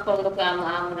ದುಡ್ಡು ಮಾಡ್ಕೊಂಡು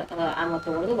ಆಮೋ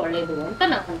ತಗೊಳ್ಳೋದು ಒಳ್ಳೇದು ಅಂತ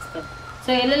ನಂಗೆ ಅನಿಸ್ತದೆ. ಸೊ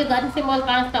ಎಲ್ಲೆಲ್ಲಿ ಗನ್ ಸಿಂಬಾಲ್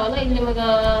ಕಾಣಿಸ್ತಾವಲ್ಲ, ಇಲ್ಲಿ ನಿಮಗ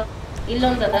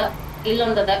ಇಲ್ಲೊಂದದ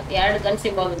 2 ಗನ್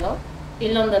ಸಿಂಬಾಲ್ ಇದಾವ.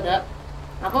 ಇಲ್ಲೊಂದದ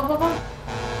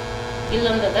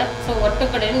ಇಲ್ಲೊಂದದ. ಸೊ ಒಟ್ಟು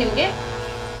ಕಡೆ ನಿಮ್ಗೆ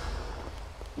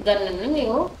ಗನ್ ಅನ್ನು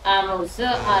ನೀವು ಆಮೋಸ್,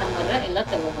 ಆರ್ಮರ್ ಎಲ್ಲ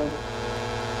ತಗೋಬಹುದು.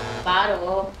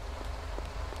 ಬಾರೋ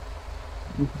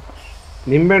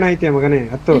ನಿಂಬೆಣ್ಣ ಐತಿ ಮಗನೇ,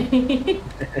 ಹತ್ತು.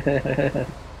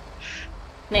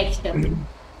 ನೆಕ್ಸ್ಟ್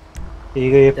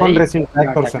ಈಗ F1 ರೇಸಿಂಗ್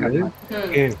ಟ್ರ್ಯಾಕ್ ತೋರ್ಸೋಣ.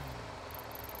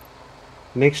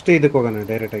 ನೆಕ್ಸ್ಟ್ ಇದಕ್ಕೆ ಹೋಗೋಣ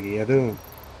ಡೈರೆಕ್ಟ್ ಆಗಿ. ಅದು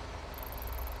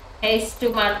ಎಷ್ಟು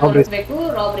ಮಾಡ್ಕೊಳ್ಬೇಕು,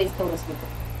 ರಾಬರೀಸ್ ತೋರಿಸ್ಬೇಕು.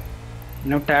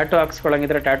 ನೀವು ಟ್ಯಾಟೂ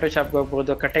ಹಾಕ್ಸ್ಕೊಳಂಗಿದ್ರೆ ಟ್ಯಾಟೂ ಶಾಪ್ಗೆ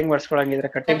ಹೋಗ್ಬೋದು, ಕಟಿಂಗ್ ಮಾಡಿಸ್ಕೊಳಂಗಿದ್ರೆ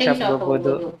ಕಟಿಂಗ್ ಶಾಪ್ಗೆ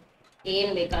ಹೋಗ್ಬೋದು,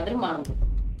 ಏನ್ ಬೇಕಾದ್ರೂ ಮಾಡ್ಬೋದು.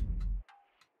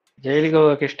 ಜೈಲಿಗೆ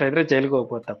ಹೋಗಕ್ಕೆ ಇಷ್ಟ ಇದ್ರೆ ಜೈಲಿಗೆ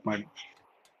ಹೋಗ್ಬೋದು ತಪ್ಪು ಮಾಡಿ.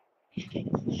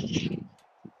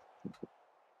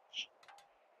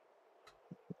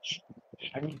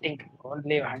 Hunting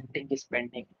only hunting is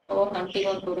pending. Hunting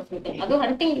ಒಂದು ತೋರಿಸ್ಬಿಟ್ಟೆ, ಅದು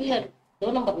ಹಂಟಿಂಗ್ ಇಲ್ಲ,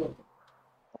 door number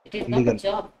it is not a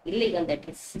job, illegal that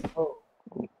is.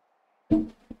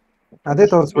 ಅದೇ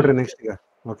ತೋರಿಸ್ಬಿಡ್ರಿ ನೆಕ್ಸ್ಟ್ ಈಗ.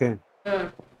 ಓಕೆ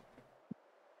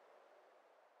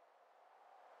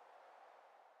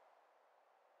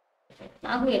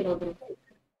ನಾವು ಎಲ್ಲೋದ್ರು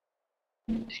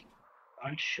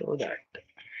Can't show that.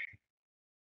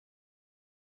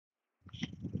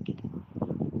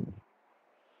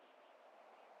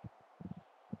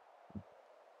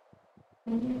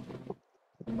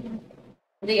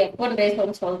 ಇದು F1 ರೇಸ್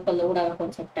ಒಂದು ಸ್ವಲ್ಪ ಲೋಡ್ ಆಗಕ್ಕೆ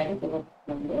ಒಂದು ಸ್ವಲ್ಪ ಟೈಮ್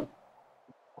ತಗೋಬೇಕು ನಮ್ದು.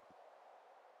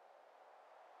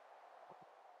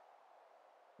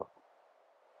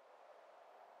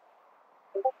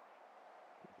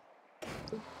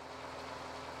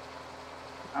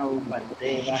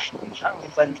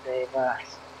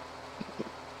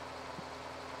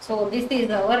 So this is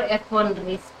our F1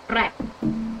 race track.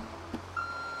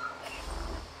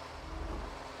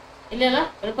 ಇಲ್ಲ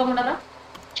ಹೇಳ್ಕೊಂಬಿಡದ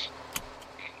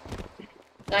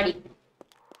ಗಾಡಿ.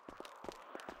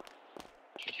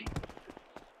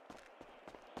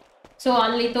 ಸೊ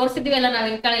ಅಲ್ಲಿ ತೋರಿಸಿದ್ವಿ ನಾವ್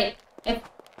ಈ ಕಡೆ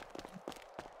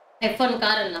F1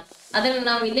 ಕಾರನ್ನ, ಅದನ್ನ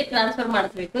ನಾವು ಇಲ್ಲಿ ಟ್ರಾನ್ಸ್ಫರ್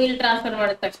ಮಾಡಿಸ್ಬೇಕು. ಇಲ್ಲಿ ಟ್ರಾನ್ಸ್ಫರ್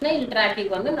ಮಾಡಿದ ತಕ್ಷಣ ಇಲ್ಲಿ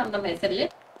ಟ್ರ್ಯಾಕಿಗೆ ಬಂದು ನಮ್ಮ ಹೆಸರಲ್ಲಿ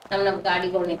ನಮ್ಮ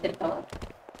ಗಾಡಿಗಳು ನಿಂತಿರ್ತಾವ.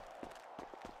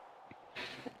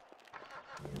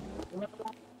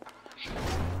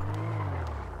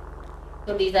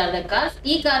 So these are the cars.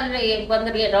 ಈ ಕಾರ್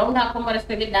ಬಂದ್ರೆ ರೌಂಡ್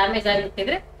ಹಾಕೊಂಬರಷ್ಟರಲ್ಲಿ ಡ್ಯಾಮೇಜ್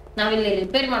ಆಗಿರ್ತಿದ್ರೆ ನಾವಿಲ್ಲಿ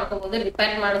ರಿಪೇರ್ ಮಾಡ್ಕೋಬಹುದು.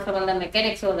 ರಿಪೇರ್ ಮಾಡೋ ಸಂಬಂಧ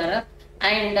ಮೆಕ್ಯಾನಿಕ್ಸ್ ಹೋದಾರ.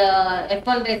 ಅಂಡ್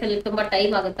F1 ರೇಸ್ ಅಲ್ಲಿ ತುಂಬಾ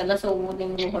ಟೈಮ್ ಆಗುತ್ತಲ್ಲ, ಸೊ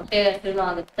ನಿಮ್ಗೆ ಹೊಟ್ಟೆ ಹಸಿರು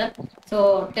ಆಗುತ್ತೆ. ಸೊ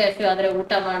ಹೊಟ್ಟೆ ಹಸಿರು ಆದ್ರೆ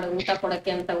ಊಟ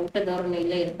ಕೊಡಕ್ಕೆ ಅಂತ ಊಟದವ್ರನ್ನ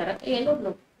ಇಲ್ಲೇ ಇರ್ತಾರ.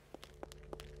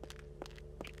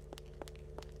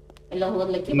 ಎಲ್ಲ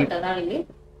ಹೋಗ್ಲಿಕ್ಕೆ ಬಟ್ ಅದ ಇಲ್ಲಿ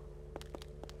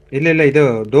ಇಲ್ಲ ಇದು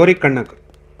ಡೋರಿಗೆ ಕಣ್ಣಕ್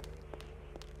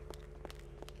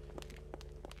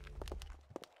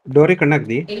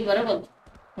ಇಲ್ಲಿ ಬರಬಹುದು.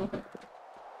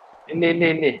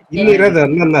 ಇಲ್ಲಿ ಇರೋದು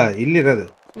ಅಲ್ಲಲ್ಲ, ಇಲ್ಲಿರೋದು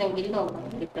ನಂಗೆ ಇಲ್ಲಿ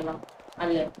ಹೋಗ್ಬೇಕಿತ್ತಲ್ಲ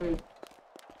ಅಲ್ಲೇ.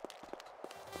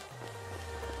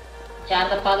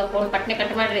 ಯಾರ್ದಪ್ಪ ಅದು ಫೋನ್ ಪಟ್ನೆ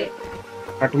ಕಟ್ ಮಾಡ್ರಿ,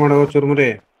 ಕಟ್ ಮಾಡೋ ಚುರುಮುರಿ.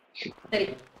 ಸರಿ.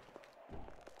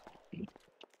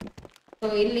 ಸೊ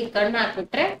ಇಲ್ಲಿ ಕಣ್ಣು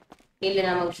ಹಾಕ್ಬಿಟ್ರೆ ಇಲ್ಲಿ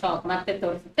ನಮಗ್ ಶಾಪ್ ಮತ್ತೆ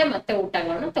ತೋರಿಸುತ್ತೆ, ಮತ್ತೆ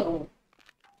ಊಟಗಳನ್ನ ತಗೋಬಹುದು.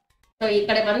 ಸೊ ಈ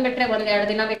ಕಡೆ ಬಂದ್ಬಿಟ್ರೆ 1-2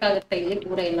 ದಿನ ಬೇಕಾಗುತ್ತೆ. ಇಲ್ಲಿ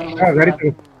ಪೂರ ಇಲ್ಲ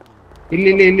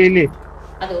ಇಲ್ಲಿ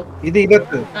ಅದು ಇದು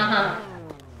ಇವತ್ತು. ಹಾ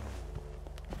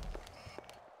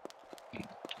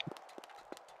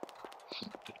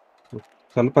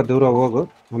ಸ್ವಲ್ಪ ದೂರ ಹೋಗು,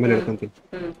 ಆಮೇಲೆ ಹೇಳ್ಕೊಂತೀನಿ.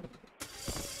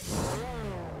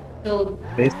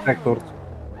 ರೇಸ್ ಟ್ರ್ಯಾಕ್ ತೋರಿಸು.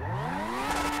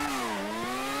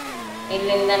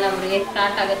 ಇಲ್ಲಿಂದ ನಮ್ ರೇಸ್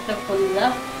ಸ್ಟಾರ್ಟ್ ಆಗುತ್ತೆ. ಫುಲ್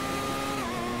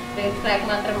ರೇಸ್ ಟ್ರ್ಯಾಕ್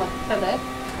ಮಾತ್ರ ಮಸ್ತ್ ಅದ.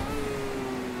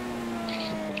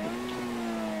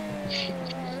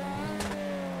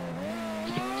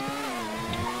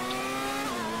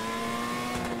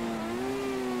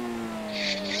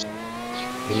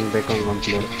 ಹೆಂಗ್ ಬೇಕಂಗ್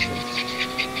ಒಂದು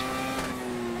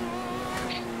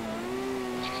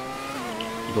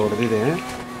ದೊಡ್ಡದಿದೆ.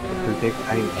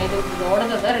 ಇದು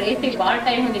ದೊಡ್ಡದ ರೇಸಿಗೆ ಭಾಳ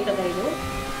ಟೈಮ್ ಹಿಡಿತದ ಇದು.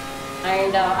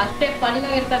 ಅಂಡ್ ಅಷ್ಟೇ ಫನ್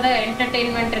ಇರ್ತದ,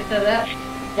 ಎಂಟರ್ಟೈನ್ಮೆಂಟ್ ಇರ್ತದ,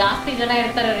 ಜಾಸ್ತಿ ಜನ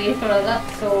ಇರ್ತಾರ ರೇಸ್ ಒಳಗ.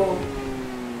 ಸೊ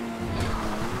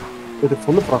ಇದು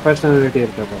ಫುಲ್ ಪ್ರೊಫೆಷನಾಲಿಟಿ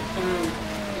ಇರ್ತದ.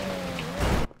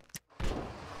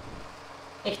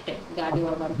 ಎಷ್ಟೇ ಗಾಡಿ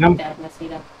ಒಳಗ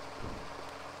ಸೀದಾ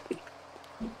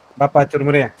ಬಾಪ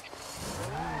ಚುರುಮುರಿ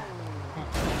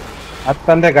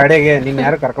ಹತ್ತಂದೆ ಗಾಡಿಗೆ. ನೀನ್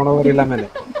ಯಾರು ಕರ್ಕೊಂಡು ಹೋಗೋರಿಲ್ಲ ಆಮೇಲೆ.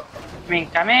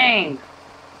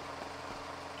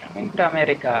 Coming to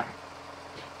America.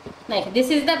 Nice. This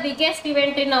is the biggest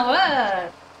event in our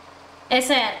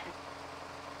SIR.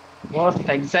 Most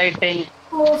exciting.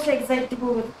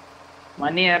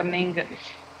 Money earning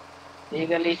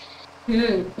legally.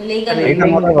 Legally.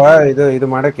 ಇದು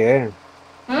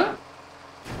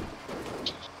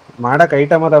ಮಾಡಕ್ಕೆ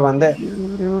ಐಟಮ್ ಅದ ಬಂದೆ.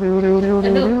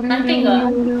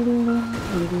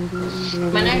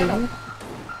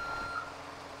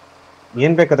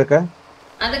 ಏನ್ ಬೇಕು ಅದಕ್ಕ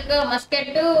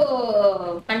ಮಸ್ಕೆಟ್,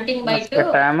 hunting byte,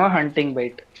 hunting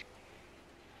byte.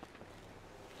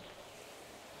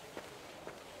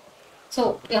 So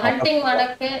hunting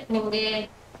ಮಾಡಕ್ಕೆ ನಿಮ್ಗೆ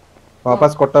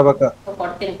ವಾಪಸ್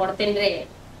ಕೊಡ್ತೀನಿ.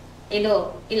 ಇದು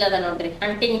ಇಲ್ಲದ ನೋಡ್ರಿ,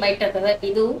 ಹಂಟಿಂಗ್ ಬೈಟ್ ಅದ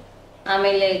ಇದು.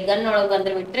 ಆಮೇಲೆ ಗನ್ ಒಳಗ್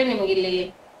ಬಂದ್ರೆ ಬಿಟ್ರೆ ನಿಮ್ಗೆ ಇಲ್ಲಿ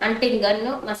ಹಂಟಿಂಗ್ ಗನ್,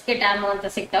 ಮಸ್ಕೆಟ್ ಆಮೋ ಅಂತ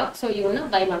ಸಿಗ್ತಾವ. ಸೊ ಇವನ್ನ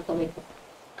ಬೈ ಮಾಡ್ಕೋಬೇಕು.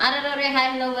 ಆರವ್ರೆ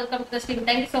have no welcome to the stream.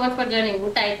 Thank you so much for joining.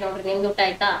 ಊಟ ಆಯ್ತು ನೋಡ್ರಿ, ನಿಮ್ದು ಊಟ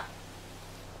ಆಯ್ತಾ?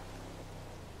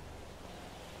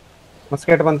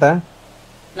 ಮಸ್ಕೆಟ್ ಬಂತ?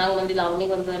 ನಾವು ಬಂದಿಲ್ಲ,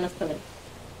 ಅವನಿಗೆ ಒಂದು ಅನಿಸ್ತದೆ.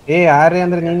 ಏ ಆರ್ಯ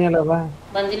ಅಂದ್ರೆ ನೀನೇ ಅಲ್ಲವಾ?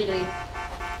 ಬಂದಿಲ್ರಿ.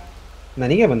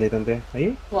 ನನಗೆ ಬಂದೈತಂತೆ. ಅಯ್ಯ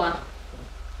ವಾ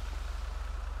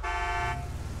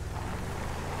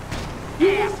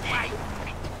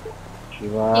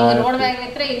ಶಿವ ಈಗ ರೋಡ್ ಬ್ಯಾಗ್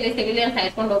ನಿಂತ್ರೆ ಇಲ್ಲಿ ಸಿವಿಲಿಯನ್ಸ್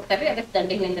ಹಾಯ್ಸ್ಕೊಂಡು ಹೋಗ್ತಾರೆ, ಅದಕ್ಕೆ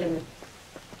ದಂಡಿಗೆ ನಿಂದಿರ್ಬೇಕು.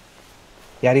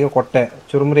 ಯಾರಿಗೋ ಕೊಟ್ಟೆ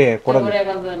ಚುರುಮುರಿ ಕೊಡಲ್ಲ. ಚುರುಮುರಿ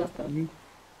ಬಂದು ಅನ್ನಿಸ್ತದೆ.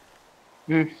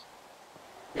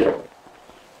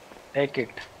 Take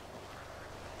it.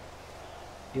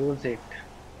 Use it.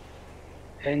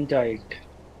 Enjoy it.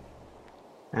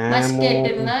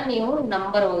 ಮಸ್ಕೆಟ್ನ ನೀವು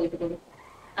ನಂಬರ್ ಹೋಗಿಟ್ಕೊಳ್ಳಿ.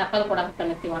 ಆಪಲ್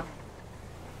ಕೊಡಾಕ್ತಾನತ್ತೀವ.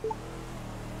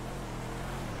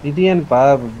 ಇದೇನಪ್ಪ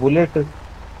ಬುಲೆಟ್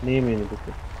ನೇಮ್ ಏನಿದೆ?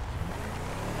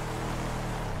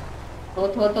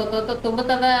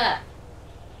 ತುಂಬತದ.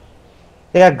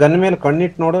 ಏ ಗನ್ ಮೇಲೆ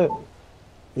ಕಣ್ಣಿಟ್ಟು ನೋಡು.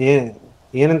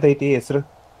 ಏನಂತ ಐತಿ ಹೆಸರು?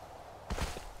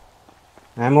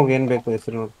 ಆಮೋಗ್ ಏನ್ ಬೇಕು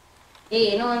ಹೆಸರು ನೋಡು.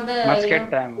 ಏನೋ ಒಂದು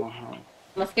ಮಸ್ಕೆಟ್ ಆಮೋ.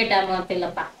 ಮಸ್ಕೆಟ್ ಆಮೋ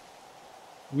ಅಂತಿಲ್ಲಪ್ಪ.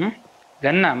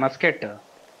 ಗನ್ನ ಮಸ್ಕೆಟ್.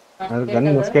 Gun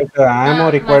ಮಸ್ಕೆಟ್ ಆಮೋ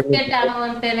required. ಮಸ್ಕೆಟ್ ಆಮೋ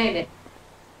ಅಂತಾನೆ ಇದೆ.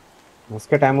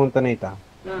 ಮಸ್ಕೆಟ್ ಆಮೋ ಅಂತಾನೆ ಐತಾ?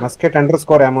 ಮಸ್ಕೆಟ್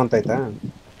ಅಂಡರ್ಸ್ಕೋರ್ ಆಮೋ ಅಂತ ಐತಾ?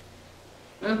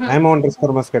 ಆಮೋ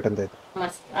ಅಂಡರ್ಸ್ಕೋರ್ ಮಸ್ಕೆಟ್ ಅಂತ ಐತೆ.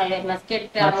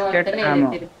 ಮಸ್ಕೆಟ್ ಆಮೋ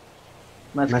ಅಂತಾನೆ ಇದೆ.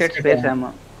 ಮಸ್ಕೆಟ್ ಸ್ಪೇಸ್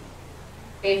ಆಮೋ.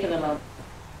 ಸ್ಪೇಸ್ ಅಲ್ಲ ನಾವು.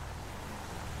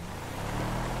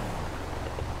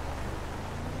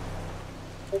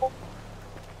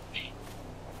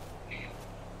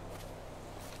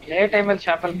 ಏ ಟೈಮಲ್ಲಿ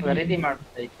ಶಾಪಲ್ ಖರೀದಿ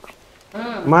ಮಾಡ್ತಾ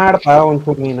ಮಾಡಪ್ಪ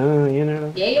ಒಂಚೂರು ನೀನು ಏನ್ ಹೇಳ.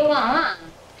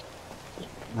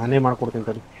 ನಾನೇ ಮಾಡ್ಕೊಡ್ತೀನಿ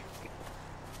ತಡಿ.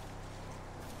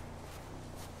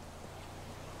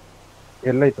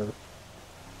 ಎಲ್ಲೈತದ?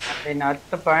 ಇನ್ನು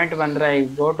 10 ಪಾಯಿಂಟ್ ಬಂದ್ರೆ I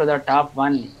go to the top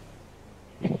 1.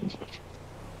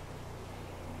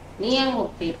 ನೀ ಹೆಂಗ್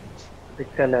ಹೋಗ್ತೀವಿ?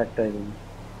 ಸಿಕ್ಕಲ್ಲೇ ಆಗ್ತಾ ಇದೀನಿ.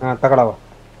 ಹಾ ತಗೊಳವ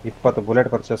 20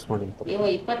 ಬುಲೆಟ್ ಪರ್ಚೇಸ್ ಮಾಡಿ.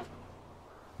 20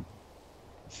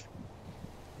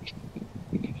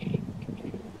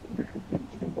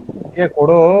 ಏ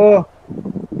ಕೊಡು.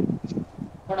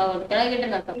 ಕೆಳಗಿಟ್ಟು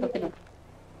ನಾನು ತಕ್ಕೊತೀನಿ.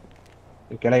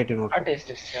 ಕೆಳಗಿಟ್ಟು ನೋಡಿ. What is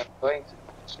this? You are going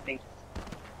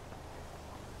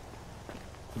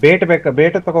bait ಬೇಕಾ?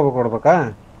 ಬೇಟ್ ತಗೋಬೇಕು ಕೊಡ್ಬೇಕಾ?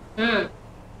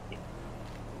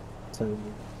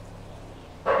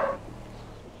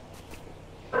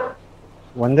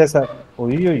 ಒಂದೇ ಸರ್.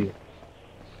 ಅಯ್ಯೋ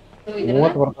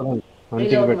 30 ಬರ್ತದ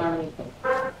ಹಂಟಿಂಗ್ ಬೇಟ್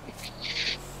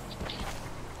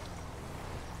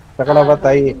ತಗೊಳವ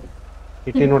ತಾಯಿ.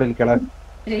 ಇಟ್ಟಿ ನೋಡಿ ಇಲ್ಲಿ ಕೆಳಗೆ.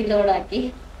 ರೀಲೋಡ್ ಹಾಕಿ.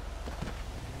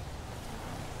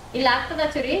 ಇಲ್ಲ ಆಗ್ತದ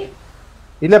ಚುರಿ?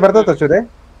 ಇಲ್ಲೇ ಬರ್ತದ ಚೂರೆ?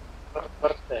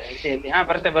 ಬರುತ್ತೆ ಇಲ್ಲಿ. ಹಾ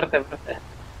ಬರುತ್ತೆ.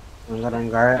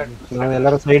 ಹಂಗಾರೆ ನಾವು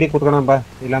ಎಲ್ಲರೂ ಸೈಡಿಗೆ ಕುತ್ಕೋಣ ಬಾ,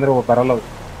 ಇಲ್ಲಾಂದ್ರೆ ಬರಲ್ಲ.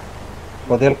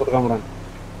 ಬದಿಯಲ್ಲಿ ಕುತ್ಕೊಂಡ್ಬಿಡೋಣ.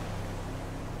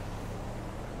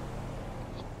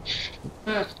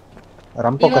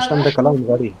 ರಂಪ ಕಷ್ಟ ಬೇಕಲ್ಲ ಒಂದು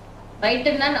ಗಾಡಿ. ರೈಟ್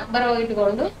ನಂಬರ್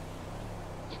ಇಟ್ಕೊಂಡು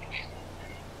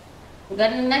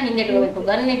ಗನ್ನ ಹಿಂದೆ ಇಟ್ಕೋಬೇಕು.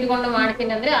 ಗನ್ ಇಟ್ಕೊಂಡು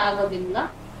ಮಾಡ್ತೀನಿ ಅಂದ್ರೆ ಆಗೋದಿಲ್ಲ.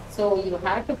 So you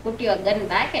have to put your gun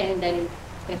back and then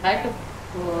you have to.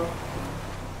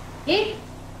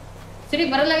 ಸರಿ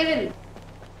ಬರಲಾಗಿದೆ.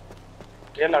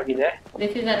 ಏನಾಗಿದೆ?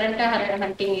 ದಿಸ್ ಇಸ್ ಅರೆಂಟ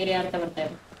ಹಂಟಿಂಗ್ ಏರಿಯಾ ಅಂತ ಬರ್ತಾ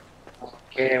ಇದೆ.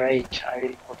 Okay right. I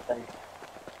will put that.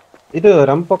 ಇದು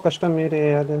ರಂಪೋ ಕಸ್ಟಮ್ ಏರಿಯಾ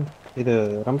ಯಾವುದು? ಇದು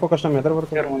ರಂಪೋ ಕಸ್ಟಮ್ ಎದ್ರ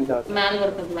ಬರ್ತದೆ? ಮ್ಯಾಲ್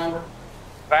ಬರ್ತದೆ. ಮ್ಯಾಲ್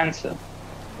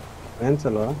ಫ್ರಾನ್ಸ್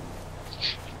ಅಲ್ವಾ?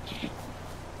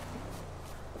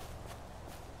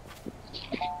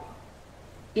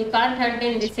 You can't Hunt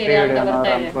in this area ಅಂತ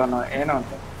ಬರ್ತಾ ಇದೆ. ಏನೋ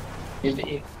ಅಂತ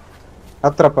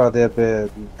ಹತ್ರಪ್ಪ ಅದೇ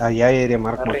ಯಾವ ಏರಿಯಾ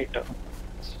ಮಾರ್ಕ್ ಮಾಡಿ.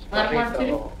 ಮಾರ್ಕ್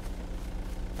ಮಾಡ್ತೀರಿ?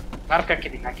 ಮಾರ್ಕ್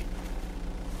ಹಾಕಿದ್ದೀನಿ.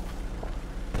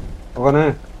 ಹೋಗೋಣ.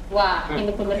 ವಾ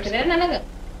ಹಿಂದೆ ಕುಂದಿರ್ತೀರ ನನಗ?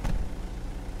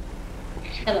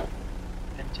 ಚಲೋ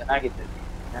ಚೆನ್ನಾಗಿದೆ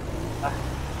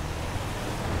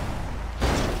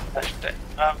ಅಷ್ಟೇ.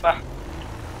 ಬಾ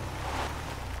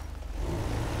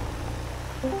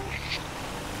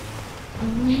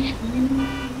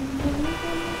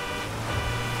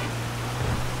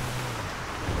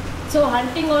ಸೊ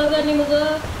ಹಂಟಿಂಗ್ ಒಳಗ ನಿಮಗ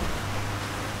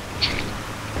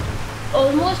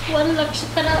ಆಲ್ಮೋಸ್ಟ್ 1 ಲಕ್ಷ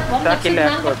ತರ 1 ಲಕ್ಷ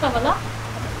ಬರ್ತಾವಲ್ಲ?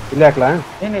 ಇಲ್ಲೇ ಹಾಕ್ಲಾ?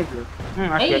 ಏನಿದ್ರು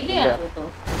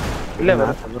ಇಲ್ಲೇ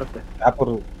ಬರುತ್ತೆ.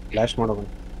 ಯಾಪುರ್ ಫ್ಲಾಶ್ ಮಾಡೋಣ.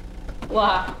 ವಾ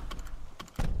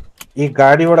ಈ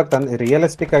ಗಾಡಿ ಒಳಗ್ ತಂದ್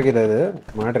ರಿಯಲಿಸ್ಟಿಕ್ ಆಗಿದೆ ಅದು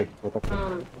ಮಾಡ್ರಿ.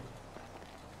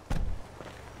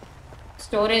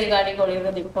 ಸ್ಟೋರೇಜ್ ಗಾಡಿಗಳು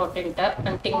ಇರೋದು ಇಂಪಾರ್ಟೆಂಟ್.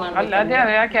 ಹಂಟಿಂಗ್ ಅಲ್ಲ ಅದೇ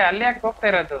ಯಾಕೆ ಅಲ್ಲಿ ಯಾಕೆ ಹೋಗ್ತಾ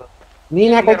ಇರೋದು?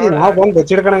 ನೀನ್ ಯಾಕೆ ಹೋಗ್ತೀವಿ? ನಾವು ಬಂದು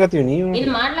ಬಚ್ಚಿಡ್ಕೊಳಕತ್ತೀವಿ. ನೀವು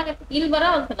ಇಲ್ಲಿ ಮಾಡ್ಲಾಕತ್ತಿ. ಇಲ್ಲಿ ಬರೋ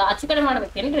ಅಂತದ ಆಚೆ ಕಡೆ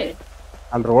ಮಾಡ್ಬೇಕೇನ್ರಿ?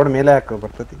 ಅಲ್ಲಿ ರೋಡ್ ಮೇಲೆ ಹಾಕ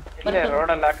ಬರ್ತತಿ.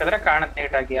 ರೋಡ್ ಅಲ್ಲಿ ಹಾಕಿದ್ರೆ ಕಾಣುತ್ತೆ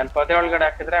ನೀಟಾಗಿ. ಅಲ್ಲಿ ಪೊದೆ ಒಳಗಡೆ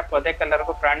ಹಾಕಿದ್ರೆ ಆ ಪೊದೆ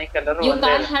ಕಲರ್ಗೂ ಪ್ರಾಣಿ colour you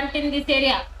can't Hunt in this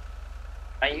area.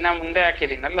 ಇನ್ನ ಮುಂದೆ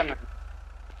ಹಾಕಿದೀನಲ್ಲ ನಾನು.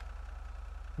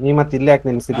 ನೀ ಮತ್ತೆ ಇಲ್ಲೇ ಯಾಕೆ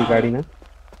ನಿಲ್ಸಿದಿ ಗಾಡಿನ?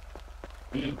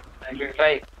 I will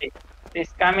try.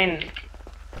 Please come in.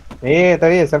 ಏ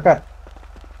ತಡಿ ಸರ್ಕಾರ.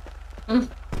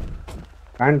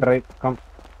 Can't drive. Come.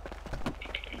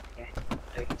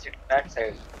 Back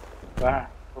side ಬಾ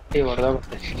ಹುಟ್ಟಿ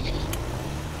ಹೊಡೆದೋಗುತ್ತೆ.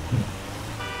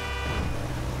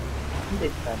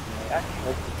 ಯಾಕೆ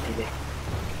ಹೋಗ್ತಿದೆ?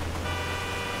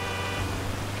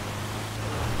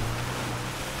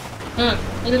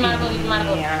 ಇಲ್ಲಿ ಮಾಡ್ಬೋದು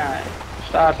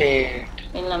ಸ್ಟಾಪ್ ಇಟ್.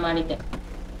 ಇಲ್ಲ ಮಾಡಿದ್ದೆ.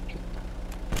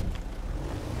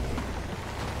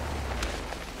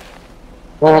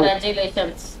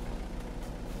 ಕಂಗ್ರ್ಯಾಚುಲೇಷನ್ಸ್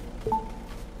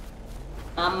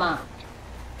ಅಮ್ಮ.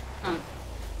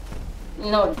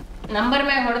 ನೋಡಿ ನಂಬರ್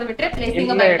ಮ್ಯಾಗ ಹೊಡೆದ್ ಬಿಟ್ರೆ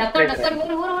ಪ್ಲೇಸಿಂಗ್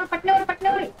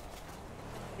ಪಟ್ನೆ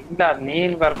ಇಲ್ಲ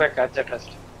ನೀನ್ ಬರ್ಬೇಕು ಅಜ್ಜ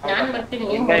ಟ್ರಸ್ಟ್. ನಾನ್ ಬರ್ತೀನಿ,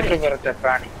 ಇಲ್ಲ ಇದ್ರು ಬರುತ್ತೆ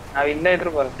ಪ್ರಾಣಿ, ನಾವ್ ಇಲ್ಲ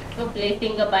ಇದ್ರು ಬರುತ್ತೆ.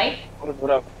 ಪ್ಲೇಸಿಂಗ್ ಬೈಟ್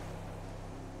ದೂರ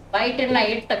ಬೈಟ್ ಎಲ್ಲ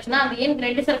ಇಟ್ಟ ತಕ್ಷಣ ಅದು ಏನ್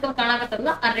ರೆಡ್ ಸರ್ಕಲ್ ಕಾಣಕತ್ತಲ್ಲ,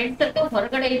 ಆ ರೆಡ್ ಸರ್ಕಲ್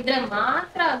ಹೊರಗಡೆ ಇದ್ರೆ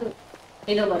ಮಾತ್ರ ಅದು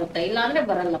ಇದು ಬರುತ್ತೆ, ಇಲ್ಲ ಅಂದ್ರೆ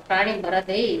ಬರಲ್ಲ, ಪ್ರಾಣಿ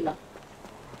ಬರದೇ ಇಲ್ಲ.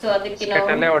 ಸೊ ಅದಕ್ಕೆ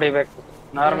ನಾವು ಹೊಡಿಬೇಕು.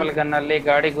 ನಾರ್ಮಲ್ ಗನ್ ಅಲ್ಲಿ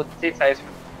ಗಾಡಿ ಗುದ್ದಿ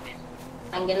ಸಾಯಿಸ್ಬೇಕು,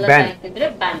 ಹಂಗೆಲ್ಲ ಸಾಯಿಸಿದ್ರೆ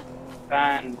ಬ್ಯಾನ್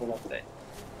ಬೀಳುತ್ತೆ.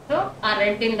 ಸೊ ಆ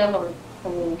ರೆಡ್ ಇಂದ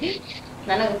ಹೋಗಿ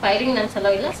ನನಗೆ ಫೈರಿಂಗ್ ನನ್ ಸಲ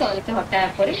ಇಲ್ಲ, ಸೊ ಅದಕ್ಕೆ ಹೊಟ್ಟೆ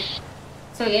ಹಾಕೋರಿ.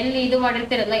 ಸೊ ಎಲ್ಲಿ ಇದು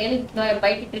ಮಾಡಿರ್ತೀರಲ್ಲ, ಎಲ್ಲಿ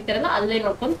ಬೈಟ್ ಇಟ್ಟಿರ್ತೀರಲ್ಲ ಅಲ್ಲೇ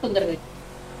ನೋಡ್ಕೊಂಡು ಕುಂದಿರ್ಬೇಕು.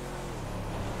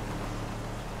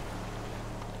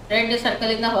 ರೆಡ್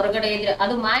ಸರ್ಕಲ್ ಇಂದ ಹೊರಗಡೆ ಇದ್ರೆ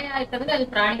ಅದು ಮಾಯ ಆಯ್ತಂದ್ರೆ ಅಲ್ಲಿ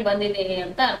ಪ್ರಾಣಿ ಬಂದಿದೆ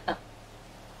ಅಂತ ಅರ್ಥ.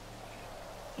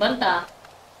 ಬಂತಾ?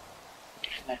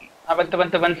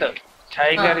 ಬಂತು.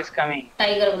 Tiger is coming.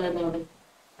 ಟೈಗರ್ ಬಂದ ನೋಡಿ.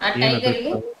 ಆ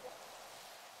ಟೈಗರ್ಗೆ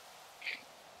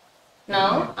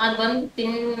ನಾವು ಅದ್ ಬಂದು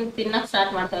ತಿನ್ನಕ್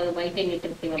ಸ್ಟಾರ್ಟ್ ಮಾಡ್ತಾ ಇದ್ವಿ. ಬೈಟಿಂಗ್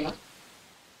ಇಟ್ಟಿರ್ತೀವಲ್ಲ,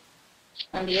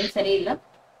 ಅಂದ್ ಏನ್ ಸರಿ ಇಲ್ಲ,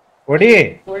 ಹೊಡಿ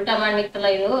ಉಲ್ಟಾ ಮಾಡ್ಲಿಕ್ಕಲ್ಲ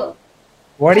ಇದು.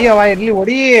 ಹೊಡಿಯವ ಇರ್ಲಿ,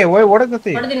 ಹೊಡಿ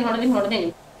ಹೊಡೆದತಿ. ಹೊಡೆದಿನಿ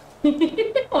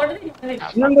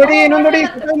ಇನ್ನೊಂದು ಹೊಡಿ.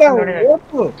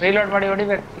 ರೀಲೋಡ್ ಮಾಡಿ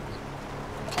ಹೊಡಿಬೇಕು.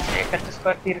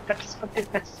 ಕಚ್ಚಿಸ್ಕೊತೀರಿ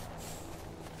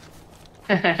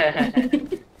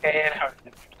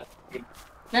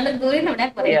ನನಗ್ ದೂರಿಂದ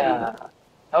ಹೊಡ್ಯಾಕ್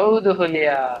ಹೌದು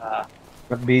ಹುಲಿಯಾ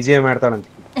ಬಿಜೆ ಮಾಡ್ತಾಳಂತ.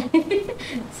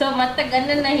 ಸೊ ಮತ್ತೆ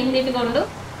ಗನ್ನನ್ನ ಹಿಂದಿಟ್ಕೊಂಡು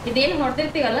ಇದೇನ್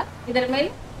ಹೊಡೆದಿರ್ತೀವಲ್ಲ ಇದರ ಮೇಲೆ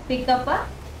ಪಿಕಪ್ಪ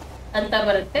ಅಂತ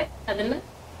ಬರುತ್ತೆ, ಅದನ್ನ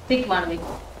ಪಿಕ್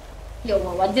ಮಾಡ್ಬೇಕು.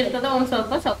 ವಜ್ಜಿರ್ತದ ಒಂದ್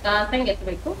ಸ್ವಲ್ಪ ಸೊಕ್ಕಾಸಂಗ್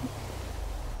ಎತ್ತಬೇಕು.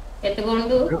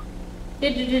 ಎತ್ಕೊಂಡು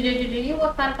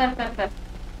ಕಾರ್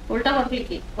ಉಲ್ಟಾ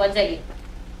ಹೊಡ್ಲಿಕ್ಕೆ ವಜ್ಜಾಗಿ.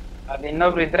 ಅದ್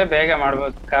ಇನ್ನೊಬ್ರು ಇದ್ರೆ ಬೇಗ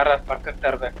ಮಾಡ್ಬೋದು. ಕಾರ್ ಪಕ್ಕಕ್ಕೆ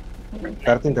ತರ್ಬೇಕು.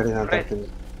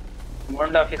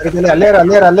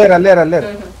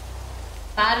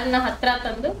 ಕಾರನ್ನ ಹತ್ರ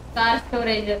ತಂದು ಕಾರ್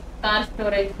ಸ್ಟೋರೇಜ್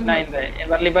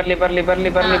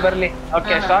ಬರ್ಲಿ.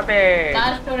 Okay stop it.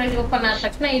 Car storage open ಆದ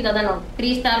ತಕ್ಷಣ ಈಗ ಅದ ನೋಡಿ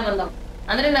 3 ಸ್ಟಾರ್ ಬಂದವ್,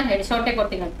 ಅಂದ್ರೆ ನಾ ಹೆಡ್ ಶಾಟೇ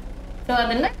ಕೊಟ್ಟಿನ. ಸೊ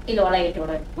ಅದನ್ನ ಇಲ್ಲಿ ಒಳಗೆ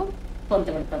ಇಟ್ಬಿಡಬೇಕು, ಕುಂತ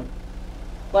ಬಿಡ್ತಾವ,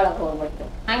 ಒಳಗೆ ಹೋಗ್ಬಿಡ್ತು.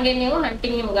 ಹಂಗೆ ನೀವು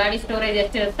ಹಂಟಿಂಗ್, ನಿಮ್ ಗಾಡಿ ಸ್ಟೋರೇಜ್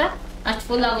ಎಷ್ಟಿರುತ್ತ ಅಷ್ಟು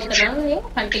ಫುಲ್ ಆಗುತ್ತೆ, ನೀವು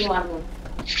ಹಂಟಿಂಗ್ ಮಾಡ್ಬೋದು.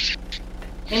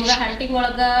 ನಿಮ್ಗ ಹಂಟಿಂಗ್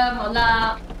ಒಳಗ ಮೊಲ,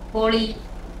 ಕೋಳಿ,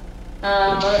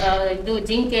 ಇದು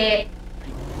ಜಿಂಕೆ,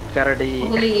 ಕರಡಿ,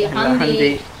 ಹುಲಿ,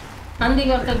 ಹಂದಿ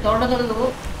ಬರ್ತದೆ ದೊಡ್ಡದೊಂದು.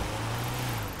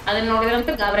 ಅದನ್ನ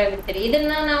ನೋಡಿದ್ರಂತೂ ಗಾಬರಿ ಆಗ್ಬಿಡ್ತೀರಿ.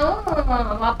 ಇದನ್ನ ನಾವು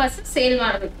ವಾಪಸ್ ಸೇಲ್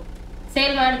ಮಾಡ್ಬೇಕು.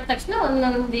 ಸೇಲ್ ಮಾಡಿದ ತಕ್ಷಣ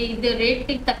ಒಂದೊಂದು ಇದು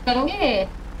ರೇಟಿಗೆ ತಕ್ಕಂಗೆ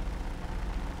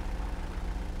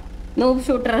ನೋವು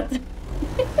ಶೂಟರ್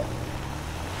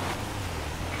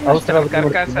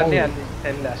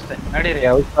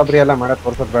ಎಲ್ಲ ಮಾಡಕ್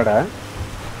ತೋರ್ಸೋದ್ ಬೇಡ,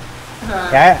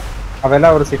 ಅವೆಲ್ಲ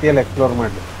ಅವ್ರು ಸಿಟಿಯಲ್ಲಿ ಎಕ್ಸ್ಪ್ಲೋರ್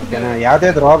ಮಾಡ್ಲಿ. ಓಕೆನಾ?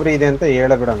 ಯಾವ್ದಾವ್ದು ರಾಬ್ರಿ ಇದೆ ಅಂತ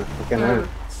ಹೇಳಬಿಡೋಣ. ಓಕೆನಾ?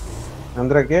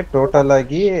 ಅಂದ್ರಾಗೆ ಟೋಟಲ್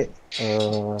ಆಗಿ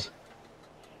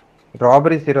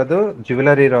ರಾಬರೀಸ್ ಇರೋದು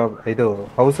ಜ್ಯುವೆಲರಿ ಇದು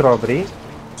ಹೌಸ್ ರಾಬ್ರಿ,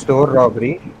 ಸ್ಟೋರ್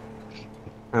ರಾಬ್ರಿ,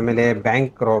 ಆಮೇಲೆ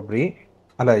ಬ್ಯಾಂಕ್ ರಾಬ್ರಿ,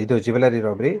 ಅಲ್ಲ ಇದು ಜ್ಯುವೆಲರಿ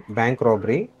ರಾಬ್ರಿ, ಬ್ಯಾಂಕ್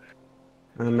ರಾಬ್ರಿ,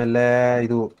 ಆಮೇಲೆ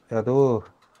ಇದು ಅದು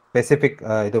ಪೆಸಿಫಿಕ್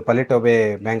ಇದು ಪಲಿಟೋಬೆ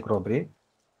ಬ್ಯಾಂಕ್ ರಾಬ್ರಿ,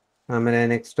 ಆಮೇಲೆ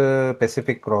ನೆಕ್ಸ್ಟ್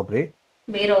ಪೆಸಿಫಿಕ್ ರಾಬ್ರಿ,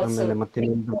 ಆಮೇಲೆ ಮತ್ತೆ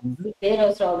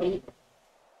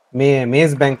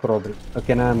ಮೇಸ್ ಬ್ಯಾಂಕ್ ರಾಬ್ರಿ.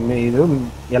 ಓಕೆನಾ? ಇದು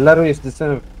ಎಲ್ಲರೂ ಇಷ್ಟು ದಿವಸ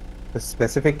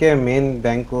ಸ್ಪೆಸಿಫಿಕ್ ಮೇನ್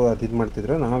ಬ್ಯಾಂಕು ಅದು ಇದು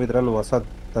ಮಾಡ್ತಿದ್ರು. ನಾವು ಇದ್ರಲ್ಲಿ ಹೊಸ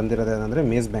ತಂದಿರೋದು ಏನಂದ್ರೆ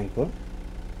ಮೇಸ್ ಬ್ಯಾಂಕು.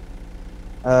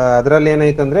 ಅದರಲ್ಲಿ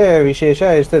ಏನಾಯ್ತಂದ್ರೆ ವಿಶೇಷ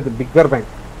ಎಷ್ಟು bigger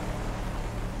bank.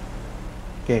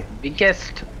 Okay,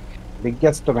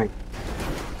 biggest bank.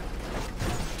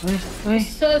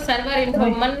 So server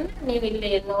ಇನ್ಫಾರ್ಮನ್ ನೀವು ಇಲ್ಲಿ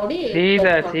ನೋಡಿ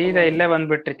ಸೀದಾ ಇಲ್ಲೇ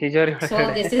ಬಂದ್ಬಿಟ್ರಿ ತಿಜೋರಿ so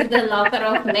this is the locker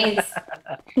of nice.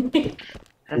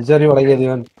 ತಿಜೋರಿ ಒಳಗೆ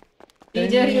ಇದೀವಿ,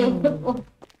 ತಿಜೋರಿ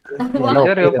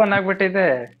ಓಪನ್ ಆಗ್ಬಿಟ್ಟಿದೆ.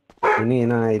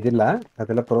 ಇನ್ನೇನ ಇದಿಲ್ಲ,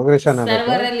 ಅದೆಲ್ಲ ಪ್ರೋಗ್ರೆಷನ್ ಆಗುತ್ತೆ.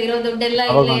 ಸರ್ವರ್ ಅಲ್ಲಿ ಇರೋ ದುಡ್ಡೆಲ್ಲ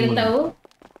ಇಲ್ಲೇ ಇರ್ತಾವು.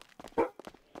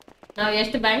 ನಾವು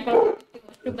ಎಷ್ಟು ಬ್ಯಾಂಕ್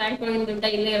ಅಷ್ಟು ಬ್ಯಾಂಕ್ ಒಳಗಿನ ದುಡ್ಡ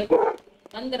ಇಲ್ಲೇ ಇರ್ತವೆ.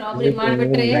 ಒಂದು ರಾಬರಿ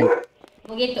ಮಾಡ್ಬಿಟ್ರೆ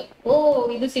ಮುಗೀತು. ಓ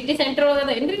ಇದು ಸಿಟಿ ಸೆಂಟರ್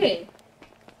ಒಳಗದ ಏನ್ರಿ?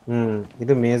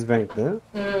 ಇದು ಮೇಸ್ ಬ್ಯಾಂಕ್.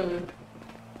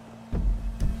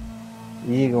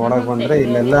 ಈಗ ಒಳಗ್ ಬಂದ್ರೆ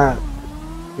ಇಲ್ಲೆಲ್ಲ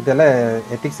ಇದೆಲ್ಲ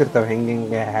ಎಥಿಕ್ಸ್ ಇರ್ತಾವ,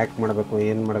 ಹೆಂಗೆ ಹ್ಯಾಕ್ ಮಾಡ್ಬೇಕು,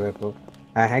 ಏನ್ ಮಾಡ್ಬೇಕು.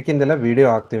 ಆ ಹ್ಯಾಕಿಂದೆಲ್ಲ ವಿಡಿಯೋ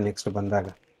ಹಾಕ್ತಿವಿ ನೆಕ್ಸ್ಟ್ ಬಂದಾಗ.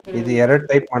 ಇದು 2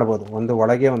 ಟೈಪ್ ಮಾಡ್ಬೋದು, ಒಂದು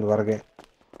ಒಳಗೆ ಒಂದು ಹೊರಗೆ.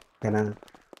 ಓಕೆನಾ?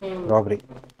 ರಾಬ್ರಿ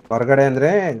ಹೊರಗಡೆ ಅಂದ್ರೆ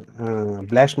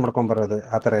ಬ್ಲಾಸ್ಟ್ ಮಾಡ್ಕೊಂಡ್ ಬರೋದು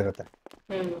ಆತರ ಇರುತ್ತೆ.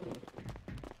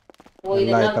 ಓ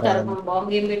ಇದೆಲ್ಲ ಬಾಂಬ್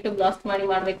ಗೇಮ್ ಬಿಟ್ಟು ಬ್ಲಾಸ್ಟ್ ಮಾಡಿ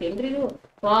ಮಾಡ್ಬೇಕೇನ್ರಿ ಇದು?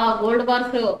 ವಾ ಗೋಲ್ಡ್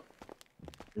ಬಾರ್ಸ್.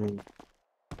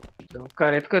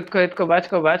 ಎತ್ಕೋ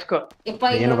ಬಾಚ್ಕೋ. ಯಪ್ಪ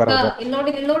ಇಲ್ಲಿ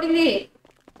ನೋಡಿಲಿ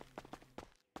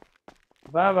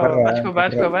ಬಾ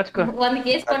ಬಾಚ್ಕೋ. ಒಂದ್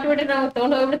ಕೇಸ್ ಕೊಟ್ಬಿಟ್ರೆ ನಾವು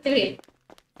ತಗೊಂಡ್ ಹೋಗ್ಬಿಡ್ತೀವಿ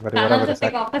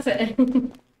ವಾಪಸ್.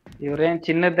 ಇವ್ರೇನ್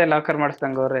ಚಿನ್ನದ್ದೇ ಲಾಕರ್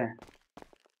ಮಾಡಿಸ್ದಂಗ ಅವ್ರೆ.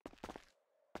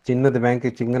 ಚಿನ್ನದ ಬ್ಯಾಂಕ್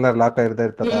ಚಿನ್ನಲ ಲಾಕ್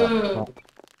ಇರ್ತದ.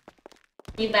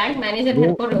 ಈ ಬ್ಯಾಂಕ್ ಮ್ಯಾನೇಜರ್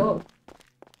ಹಿಡ್ಕೊಂಡು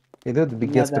ಇದು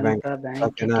ಬಿಗ್ಗೆಸ್ಟ್ ಬ್ಯಾಂಕ್.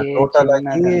 ಟೋಟಲ್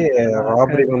ಆಗಿ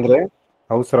ರಾಬ್ರಿ ಅಂದ್ರೆ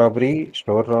house Rabri,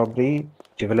 store Rabri,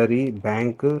 jewellery,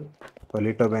 bank,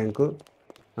 ಪೊಲಿಟೋ bank,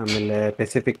 ಆಮೇಲೆ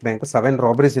ಪೆಸಿಫಿಕ್ ಬ್ಯಾಂಕ್, 7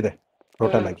 ರಾಬ್ರೀಸ್ ಇದೆ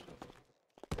ಟೋಟಲ್ ಆಗಿ.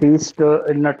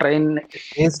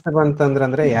 ಹೇಸ್ಟ್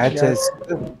ಬಂತಂದ್ರೆ ಯಾಚ್ ಹೇಸ್ಟ್,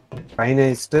 ಟ್ರೈನ್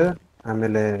ಹೇಸ್ಟ್,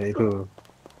 ಆಮೇಲೆ ಇದು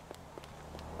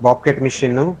ಬಾಕೆಟ್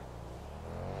ಮಿಷಿನ್,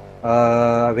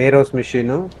 ವೇರ್ ಹೌಸ್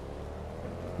ಮಿಷಿನ್,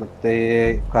 ಮತ್ತೆ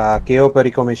ಕೆಒ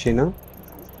ಪರಿಕೋ ಮಿಷಿನ್,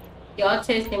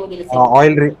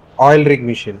 ಆಯಿಲ್ ರಿಗ್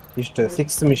ಮಿಷಿನ್. ಇಷ್ಟು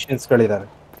 6 ಮಿಷಿನ್ಸ್ ಗಳಿದಾವೆ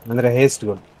ಅಂದ್ರೆ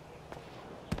ಹೇಸ್ಟ್ಗಳು.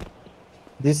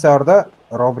 These are the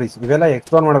ರಾಬ್ರೀಸ್. ಇವೆಲ್ಲ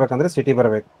ಎಕ್ಸ್ಪ್ಲೋರ್ ಮಾಡ್ಬೇಕಂದ್ರೆ ಸಿಟಿ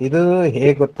ಬರ್ಬೇಕು. ಇದು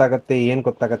ಹೇಗ್ ಗೊತ್ತಾಗತ್ತೆ, ಏನ್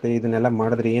ಗೊತ್ತಾಗತ್ತೆ, ಇದನ್ನೆಲ್ಲ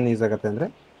ಮಾಡಿದ್ರೆ ಏನ್ ಯೂಸ್ ಆಗತ್ತೆ ಅಂದ್ರೆ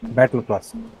battle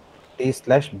pass,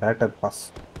 T/Battle Pass.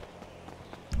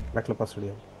 Battle pass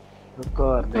ಹಿಡಿಯೋದು.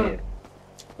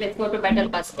 Let's go to battle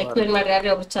pass. Explain ಮಾಡ್ರಿ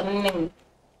ಒಬ್ಬ ಚೆನ್ನಾಗಿ.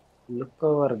 Look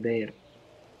over there.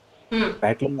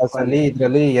 Battle pass ಅಲ್ಲಿ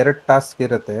ಇದರಲ್ಲಿ 2 ಟಾಸ್ಕ್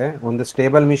ಇರುತ್ತೆ. ಒಂದು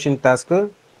ಸ್ಟೇಬಲ್ ಮಿಷನ್ ಟಾಸ್ಕ್,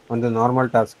 ಒಂದು normal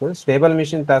task. Stable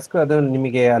mission task ಅದು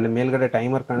ನಿಮಗೆ ಅಲ್ಲಿ ಮೇಲ್ಗಡೆ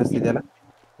ಟೈಮರ್ ಕಾಣಿಸ್ತಿದೆಯಲ್ಲ,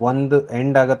 ಒಂದು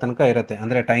ಎಂಡ್ ಆಗೋ ತನಕ ಇರುತ್ತೆ.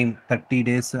 ಅಂದ್ರೆ ಟೈಮ್ 30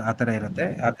 ಡೇಸ್ ಆ ಥರ ಇರುತ್ತೆ.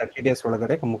 ಆ 30 ಡೇಸ್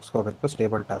ಒಳಗಡೆ ಮುಗಿಸ್ಕೋಬೇಕು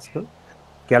ಸ್ಟೇಬಲ್ ಟಾಸ್ಕ್.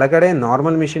 ಕೆಳಗಡೆ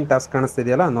normal mission task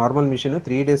ಕಾಣಿಸ್ತಿದೆಯಲ್ಲ, normal mission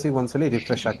 3 ಡೇಸಿಗೆ ಒಂದ್ಸಲಿ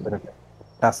ರಿಫ್ರೆಶ್ ಆಗ್ತಿರುತ್ತೆ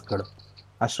ಟಾಸ್ಕ್ಗಳು.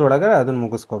 ಅಷ್ಟರೊಳಗೆ ಅದನ್ನ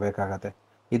ಮುಗಿಸ್ಕೋಬೇಕಾಗತ್ತೆ.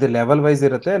 ಇದು ಲೆವೆಲ್ ವೈಸ್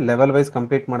ಇರುತ್ತೆ. ಲೆವೆಲ್ ವೈಸ್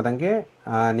ಕಂಪ್ಲೀಟ್ ಮಾಡ್ದಂಗೆ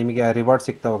ನಿಮಗೆ ರಿವಾರ್ಡ್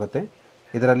ಸಿಗ್ತಾ ಹೋಗುತ್ತೆ.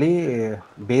 ಇದರಲ್ಲಿ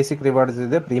ಬೇಸಿಕ್ ರಿವಾರ್ಡ್ಸ್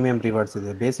ಇದೆ, ಪ್ರೀಮಿಯಂ ರಿವಾರ್ಡ್ಸ್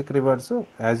ಇದೆ. ಬೇಸಿಕ್ ರಿವಾರ್ಡ್ಸು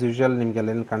ಆ್ಯಸ್ ಯೂಶುವಲ್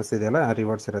ನಿಮಗೆಲ್ಲ ಏನು ಕಾಣಿಸ್ತಿದೆಯಲ್ಲ ಆ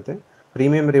ರಿವಾರ್ಡ್ಸ್ ಇರುತ್ತೆ.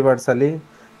 ಪ್ರೀಮಿಯಂ ರಿವಾರ್ಡ್ಸಲ್ಲಿ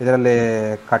ಇದರಲ್ಲಿ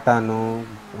ಕಟಾನು,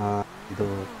 ಇದು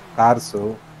ಕಾರ್ಸು,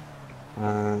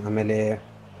 ಆಮೇಲೆ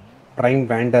ಪ್ರೈಮ್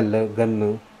ವ್ಯಾಂಡಲ್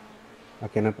ಗನ್ನು.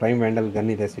 ಓಕೆನಾ, ಪ್ರೈಮ್ ವ್ಯಾಂಡಲ್ ಗನ್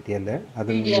ಇದೆ ಸಿಟಿಯಲ್ಲೇ,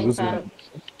 ಅದನ್ನು ಯೂಸ್ ಮಾಡಿ.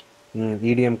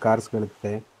 EDM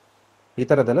ಕಾರ್ಸ್ಗಳಿರುತ್ತೆ, ಈ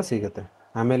ಥರದ್ದೆಲ್ಲ ಸಿಗುತ್ತೆ.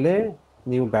 ಆಮೇಲೆ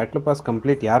ನೀವು ಬ್ಯಾಟ್ಲ್ ಪಾಸ್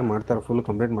ಕಂಪ್ಲೀಟ್ ಯಾರು ಮಾಡ್ತಾರೋ, ಫುಲ್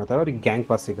ಕಂಪ್ಲೀಟ್ ಮಾಡ್ತಾರೋ ಅವ್ರಿಗೆ ಗ್ಯಾಂಗ್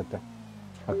ಪಾಸ್ ಸಿಗುತ್ತೆ.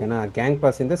 ಓಕೆನಾ, ಗ್ಯಾಂಗ್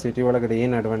ಪಾಸಿಂದ ಸಿಟಿ ಒಳಗಡೆ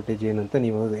ಏನು ಅಡ್ವಾಂಟೇಜ್ ಏನಂತ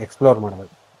ನೀವು ಎಕ್ಸ್ಪ್ಲೋರ್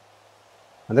ಮಾಡಬೇಕು.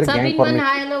 ಅಂದ್ರೆ gang formation.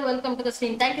 Hi, hello, welcome to the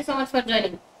stream. Thank you so much for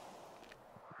joining.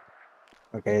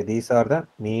 Okay, these are the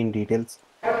main details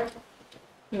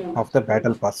of the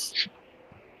battle pass.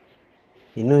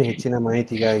 ಇನ್ನೂ ಹೆಚ್ಚಿನ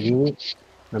ಮಾಹಿತಿಗಾಗಿ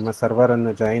ನಮ್ಮ ಸರ್ವರ್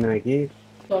ಅನ್ನು ಜಾಯಿನ್ ಆಗಿ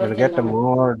get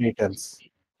more details.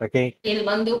 Okay, ಇಲ್ಲಿ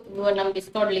ಬಂದು ನಮ್ಮ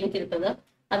ಡಿಸ್ಕಾರ್ಡ್ ಲಿಂಕ್ ಇರ್ತದ,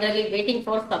 ಅದರಲ್ಲಿ ವೇಟಿಂಗ್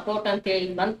ಫಾರ್ ಸಪೋರ್ಟ್ ಅಂತ ಹೇಳಿ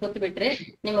ಬಂದು ಕೂತ್ಬಿಟ್ರೆ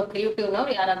ನಿಮ್ಮ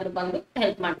ಕ್ರಿಯೇಟಿವ್ನವ್ರು ಯಾರಾದ್ರೂ ಬಂದು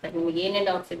ಹೆಲ್ಪ್ ಮಾಡ್ತಾರೆ. ನಿಮಗೆ ಏನೇನು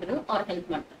ಡೌಟ್ಸ್ ಇದ್ರು ಅವ್ರು ಹೆಲ್ಪ್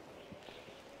ಮಾಡ್ತಾರೆ.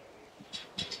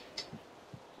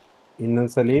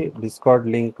 ಇನ್ನೊಂದ್ಸಲಿ ಡಿಸ್ಕಾರ್ಡ್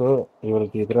ಲಿಂಕ್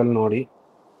ಇವರಿಗೆ ಇದ್ರಲ್ಲಿ ನೋಡಿ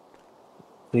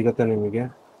ಸಿಗುತ್ತೆ ನಿಮಗೆ.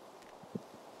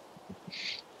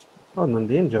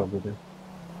 ನಂದು ಏನು ಜಾಬ್ ಇದೆ?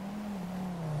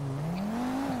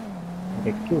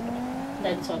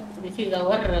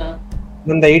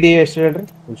 ನಂದು ID ಎಷ್ಟು ಹೇಳ್ರಿ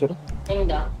ಒಂಚೂರು?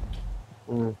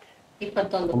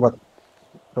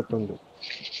 21.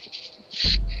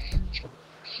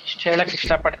 ಇಷ್ಟು ಹೇಳಕ್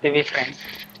ಇಷ್ಟಪಡ್ತೀವಿ ಫ್ರೆಂಡ್ಸ್.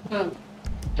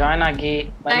 ಜಾಯ್ನ್ ಆಗಿ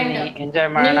ಬನ್ನಿ, ಎಂಜಾಯ್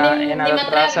ಮಾಡೋಣ. ಏನಾದ್ರು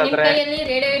ತ್ರಾಸ ಆದ್ರೆ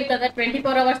ರೇಡಿಯೋ ಇರ್ತದೆ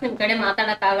 24 hours ನಿಮ್ ಕಡೆ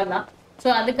ಮಾತಾಡಕ್ ಆಗಲ್ಲ. ಸೊ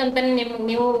ಅದಕ್ಕಂತಾನೆ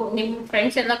ನೀವು ನಿಮ್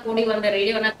ಫ್ರೆಂಡ್ಸ್ ಎಲ್ಲ ಕೂಡಿ ಒಂದು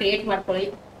ರೇಡಿಯೋನ ಕ್ರಿಯೇಟ್ ಮಾಡ್ಕೊಳ್ಳಿ.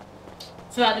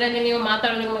 ಸೊ ಅದ್ರಲ್ಲಿ ನೀವು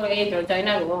ಮಾತಾಡೋದು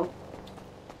ಜಾಯ್ನ್ ಆಗು.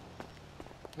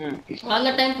 All the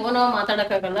time phone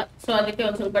ಮಾತಾಡಕ್ಕಾಗಲ್ಲ. So ಅದಕ್ಕೆ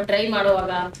ಒಂದ್ ಸ್ವಲ್ಪ ಡ್ರೈವ್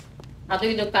ಮಾಡುವಾಗ, ಅದು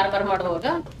ಇದು ಕಾರ್ಬಾರ್ ಮಾಡುವಾಗ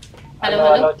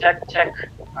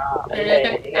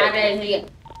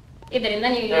ಇದರಿಂದ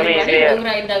ನೀವು ದೂರ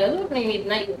ಇದ್ದಾಗ ನೀವು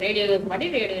ಇದನ್ನ ರೇಡಿಯೋ ಯೂಸ್ ಮಾಡಿ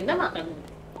ರೇಡಿಯೋದಿಂದ ಮಾತಾಡಬಹುದು.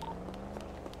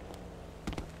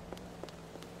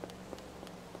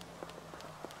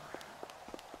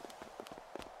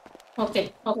 Okay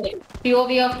okay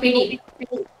POV of PD.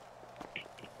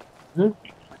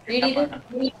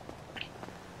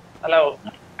 Hello,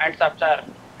 hands up sir,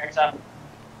 hands up.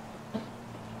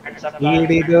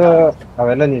 ಇದು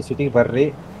ಅವೆಲ್ಲ ನೀವು ಸಿಟಿಗೆ ಬರ್ರಿ,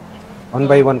 1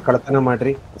 by 1 ಕಳ್ತನ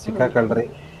ಮಾಡ್ರಿ, ಸಿಕ್ಕಾಕಳ್ರಿ,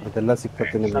 ಅದೆಲ್ಲ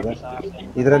ಸಿಕ್ಕತ್ತೆ ನಿಮಗೆ.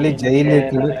 ಇದರಲ್ಲಿ ಜೈಲ್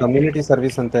ಕಮ್ಯುನಿಟಿ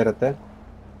ಸರ್ವಿಸ್ ಅಂತ ಇರುತ್ತೆ.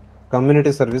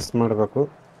 ಕಮ್ಯುನಿಟಿ ಸರ್ವಿಸ್ ಮಾಡಬೇಕು.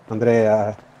 ಅಂದ್ರೆ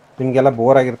ನಿಮ್ಗೆಲ್ಲ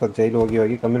ಬೋರ್ ಆಗಿರ್ತದೆ ಜೈಲು ಹೋಗಿ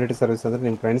ಹೋಗಿ. ಕಮ್ಯುನಿಟಿ ಸರ್ವಿಸ್ ಅಂದ್ರೆ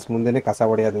ನಿಮ್ಮ ಫ್ರೆಂಡ್ಸ್ ಮುಂದೆನೆ ಕಸ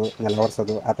ಹೊಡೆಯೋದು, ನೆಲ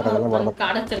ಒರೆಸೋದು, ಆ ಥರ ಎಲ್ಲ ಮಾಡ್ಬೇಕು.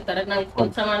 ಕಾಡಿಸ್ತಿರ್ತಾರೆ, ನಾವು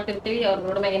ಕೆಲಸ ಮಾಡ್ತಿರ್ತೀವಿ, ಅವ್ರ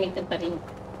ರೋಡ್ ಮೇಲೆ ನಿಂತಿರ್ತಾರೆ,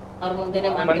 ಅವ್ರ ಮುಂದೆನೆ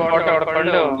ಫೋಟೋ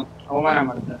ಹೊಡ್ಕೊಂಡು ಅವಮಾನ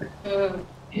ಮಾಡ್ತಾರೆ.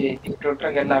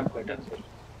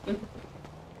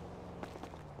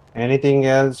 Anything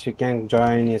else, you can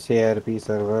join SIRP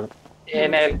server.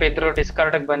 ಏನೇ ಹೆಲ್ಪ್ ಇದ್ರು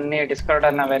ಡಿಸ್ಕಾರ್ಡ್ ಬನ್ನಿ, ಡಿಸ್ಕಾರ್ಡ್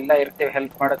ಅಲ್ಲಿ ನಾವೆಲ್ಲ ಇರ್ತೀವಿ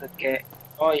ಹೆಲ್ಪ್ ಮಾಡೋದಕ್ಕೆ.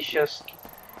 No issues.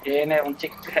 ಏನೇ ಒಂದ್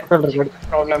ಚಿಕ್ಕ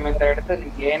ಪ್ರಾಬ್ಲಮ್ ಇಂದ ಹಿಡಿದು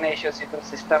ನಿಮ್ಗೆ ಏನೇ ಇಶ್ಯೂಸ್ ಇದ್ರು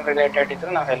ಸಿಸ್ಟಮ್ ರಿಲೇಟೆಡ್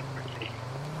ಇದ್ರು ನಾವ್ ಹೆಲ್ಪ್ ಮಾಡ್ತೀವಿ.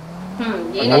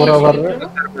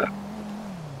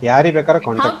 ಯಾರಿಗೆ ಬೇಕಾದ್ರೆ ಹೌ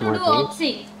ಕಾಂಟ್ಯಾಕ್ಟ್ ಟು ಡು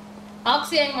ಮಾಡ್ತೀವಿ.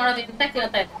 ಆಕ್ಸಿ ಹೆಂಗ್ ಮಾಡೋದು ಅಂತ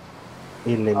ಕೇಳ್ತಾ ಇದ್ದಾರೆ.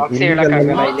 ಇಲ್ಲ ಆಕ್ಸಿ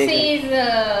ಹೇಳಕ್ಕಾಗಲ್ಲ oxy is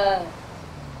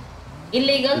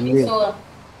illegal, so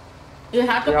you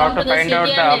have to You come have to to the find city out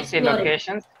the and Oxy explore it.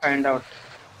 locations, find out.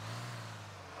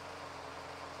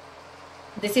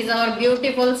 This is our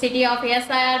beautiful city of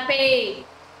SIRP.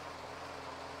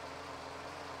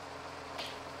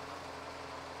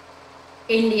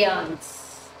 Indians.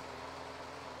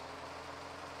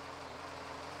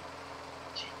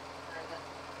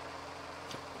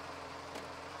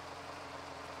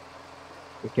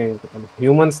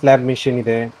 Human slab mission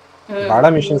ಇದೆ, ಬಹಳ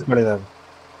missions ಗಳಿದಾವೆ.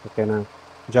 ಓಕೆನಾ,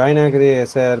 join ಆಗಿರಿ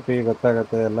SIRP,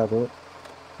 ಗೊತ್ತಾಗತ್ತೆ ಎಲ್ಲದು.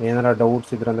 ಏನಾರ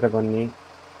doubts ಇದ್ರಂದ್ರೆ ಬನ್ನಿ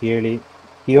ಹೇಳಿ.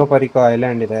 ಕಿಯೋಪರಿಕೋ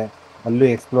ಐಲ್ಯಾಂಡ್ ಇದೆ, ಅಲ್ಲೂ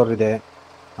ಎಕ್ಸ್ಪ್ಲೋರ್ ಇದೆ,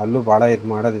 ಅಲ್ಲೂ ಭಾಳ ಇದು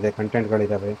ಮಾಡೋದಿದೆ,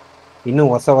 ಕಂಟೆಂಟ್ಗಳಿದ್ದಾವೆ. ಇನ್ನೂ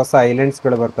ಹೊಸ ಹೊಸ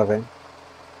ಐಲ್ಯಾಂಡ್ಸ್ಗಳು ಬರ್ತವೆ,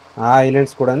 ಆ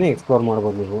ಐಲ್ಯಾಂಡ್ಸ್ ಕೂಡ ಎಕ್ಸ್ಪ್ಲೋರ್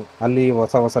ಮಾಡ್ಬೋದು ನೀವು. ಅಲ್ಲಿ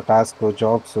ಹೊಸ ಹೊಸ ಟಾಸ್ಕು,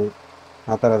 ಜಾಬ್ಸು,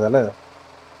 ಆ ಥರದೆಲ್ಲ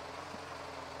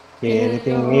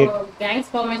ಎನಿಥಿಂಗ್ ನೀಡ್.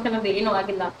 ಗ್ಯಾಂಗ್ಸ್ ಫಾರ್ಮೇಷನ್ ಅದು ಏನೂ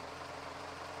ಆಗಿಲ್ಲ.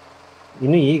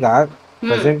 ಇನ್ನು ಈಗ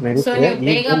ಪ್ರೆಸೆಂಟ್ ಸೊ ನಡೀತದೆ.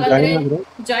 ನೀವು ಈಗ ಬೇಗ ಬಂದ್ರೆ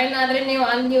ಜಾಯಿನ್ ಆದ್ರೆ ನೀವು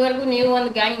ಅಲ್ಲಿವರೆಗೂ ನೀವು ಒಂದು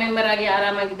ಗ್ಯಾಂಗ್ ಮೆಂಬರ್ ಆಗಿ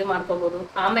ಆರಾಮಾಗಿ ಇದು ಮಾಡ್ಕೋಬಹುದು.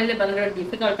 ಆಮೇಲೆ ಬಂದ್ರೆ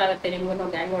ಡಿಫಿಕಲ್ಟ್ ಆಗುತ್ತೆ ನಿಮ್ಗೂ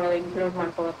ಗ್ಯಾಂಗ್ ಒಳಗೆ ಇನ್ಕ್ಲೂಡ್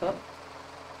ಮಾಡ್ಕೋಬೇಕು.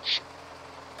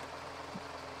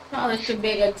 ಆದಷ್ಟು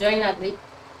ಬೇಗ ಜಾಯಿನ್ ಆಗ್ರಿ.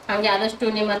 ಹಂಗೆ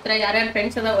ಆದಷ್ಟು ನಿಮ್ಮ ಹತ್ರ ಯಾರ್ಯಾರು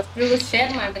ಫ್ರೆಂಡ್ಸ್ ಅದಾವ ಅಷ್ಟ್ರಿಗೂ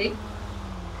ಶೇರ್ ಮಾಡ್ರಿ.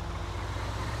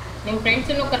 ನಿಮ್ಮ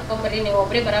ಫ್ರೆಂಡ್ಸನ್ನು ಕರ್ಕೊಂಬರ್ರಿ, ನೀವು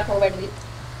ಒಬ್ಬರೇ ಬರಕ್ ಹೋಗ್ಬೇಡ್ರಿ.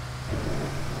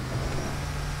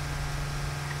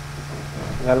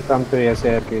 Welcome to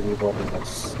SIRP Reborn.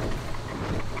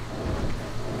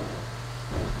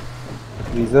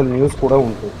 Visual news ಕೂಡ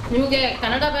ಉಂಟು. ನಿಮಗೆ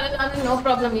ಕನ್ನಡ ಬರಲ್ಲ ಅಂದ್ರೆ no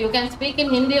problem, you can speak in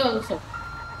Hindi also.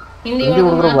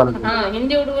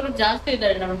 Hindi ಹುಡುಗರು ಜಾಸ್ತಿ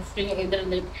ಇದ್ದಾರೆ ನಮ್ಮ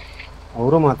ಇದರಲ್ಲಿ.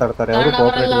 ಅವರು ಮಾತಾಡ್ತಾರೆ, ಅವರು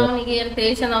ಕನ್ನಡ ಬರಲ್ಲ ಅವನಿಗೆ ಅಂತ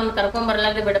ಅವ್ನು ಕರ್ಕೊಂಡ್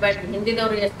ಬರಲಾದ್ರೆ ಬಿಡಬೇಡ್ರಿ.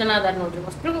 ಹಿಂದಿದವ್ರು ಎಷ್ಟು ಜನ ಅದಾರ ನೋಡ್ರಿ,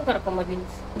 ಅಷ್ಟ್ರಿಗೂ ಕರ್ಕೊಂಬರ್ರಿ.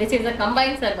 This is a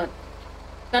combine server.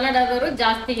 ಕನ್ನಡದವರು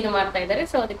ಜಾಸ್ತಿ ಇದು ಮಾಡ್ತಾ ಇದ್ದಾರೆ,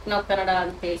 ಸೊ ಅದಕ್ಕೆ ನಾವು ಕನ್ನಡ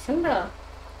ಅಂತ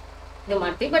ಇದು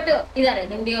ಮಾಡ್ತೀವಿ. ಬಟ್ ಇದಾರೆ,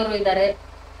 ಹಿಂದಿಯವರು ಇದಾರೆ.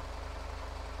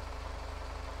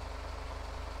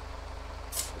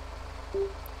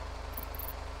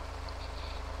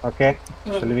 Okay,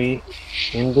 shall we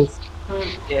end this?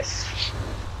 Yes.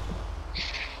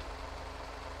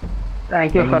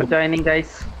 Thank you for joining,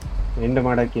 guys. End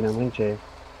ಮಾಡೋಕ್ಕಿಂತ ಮುಂಚೆ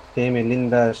ಸೇಮ್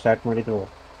ಎಲ್ಲಿಂದ ಸ್ಟಾರ್ಟ್ ಮಾಡಿದ್ರು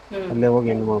ಅಲ್ಲೇ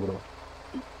ಹೋಗಿ ಎಂಡ್ ಮಾಡ್ಬಿಡು.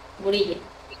 ಗುಡಿಗೆ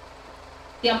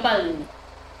ಟೆಂಪಲ್.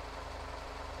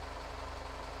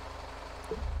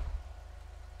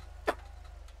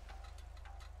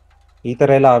 ಈ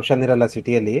ತರ ಎಲ್ಲ ಆಪ್ಷನ್ ಇರಲ್ಲ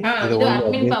ಸಿಟಿಯಲ್ಲಿ.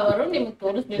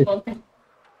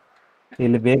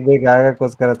 ಇಲ್ಲಿ ಬೇಗ ಬೇಗ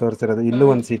ಆಗಕ್ಕೋಸ್ಕರ ತೋರಿಸಿರೋದು. ಇಲ್ಲೂ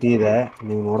ಒಂದು ಸಿಟಿ ಇದೆ,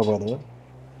 ನೀವು ನೋಡ್ಬೋದು.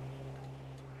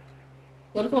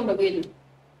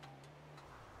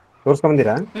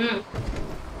 ತೋರ್ಸ್ಕೊಂಬಂದಿರಾ?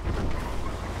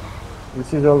 This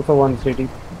is also one city.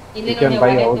 You can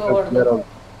buy houses there also.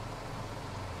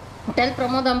 Tell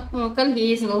Pramod uncle he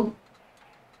is new.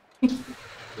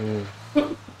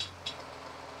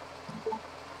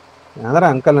 ಯಾವ್ದಾರ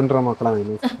ಅಂಕಲ್ ಅನ್ರ ಮಕ್ಕಳ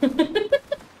ನೀನು.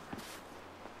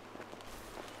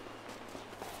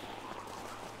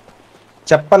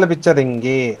 ಚಪ್ಪಲ್ ಬಿಚ್ಚದ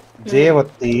ಹಿಂಗೆ ಜೇ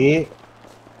ಒತ್ತಿ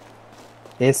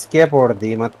ಎಸ್ಕೇಪ್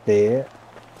ಹೊಡ್ದಿ ಮತ್ತೆ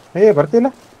ಬರ್ತಿಲ್ಲ.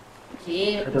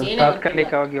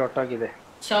 ತಾತ್ಕಾಲಿಕವಾಗಿ ಹೊಟ್ಟೋಗಿದೆ.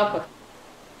 ಶಾಪ್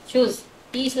ಶೂಸ್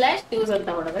T/shoes ಅಂತ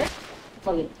ಹೊಡೆದ್ರೆ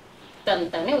ಹೋಗಿತ್ತು,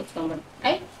 ತಂತಾನೆ ಉಚ್ಕೊಂಡ್ಬಂದು.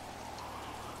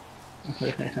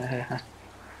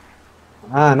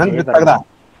 ನಂದು ತಗದ.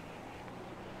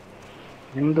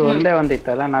 ನಿಮ್ದು ಒಂದೇ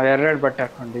ಒಂದಿತ್ತಲ್ಲ, ನಾವ್ ಎರಡೆರಡು ಬಟ್ಟೆ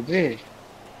ಹಾಕೊಂಡಿದ್ವಿ.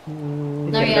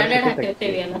 ನಾವ್ ಎರಡೆರಡು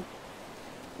ಹಾಕಿರ್ತೀವಿ ಅಲ್ಲ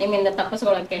ನಿಮ್ಮಿಂದ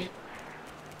ತಪ್ಪಿಸ್ಕೊಳಕ್ಕೆ.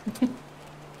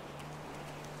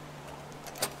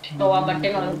 ಬಟ್ಟೆ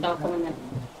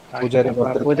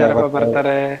ಪೂಜಾರಪ್ಪ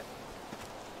ಬರ್ತಾರೆ.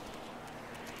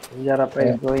 Pujarappa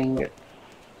is going.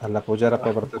 ಅಲ್ಲ, ಪೂಜಾರಪ್ಪ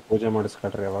ಬರ್ತಾರೆ, ಪೂಜೆ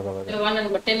ಮಾಡಿಸ್ಕೊಳ್ರಿ ಅವಾಗ. ನನ್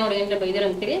ಬಟ್ಟೆ ನೋಡಿ ಅಂದ್ರೆ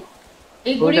ಬೈದಿರಂತೀರಿ.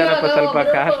 ಈ ಪೂಜಾರಪ್ಪ ಸ್ವಲ್ಪ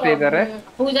ಕಾಸ್ಟ್ ಇದಾರೆ.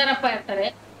 ಪೂಜಾರಪ್ಪ ಇರ್ತಾರೆ,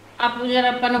 ಆ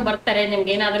ಪೂಜಾರಪ್ಪನು ಬರ್ತಾರೆ.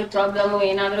 ನಿಮ್ಗೆ ಏನಾದ್ರು ಪ್ರಾಬ್ಲಮ್,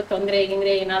 ಏನಾದ್ರು ತೊಂದ್ರೆ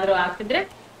ಗಿಂದ್ರೆ ಏನಾದ್ರು ಆಗ್ತಿದ್ರೆ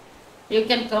you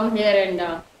can come here and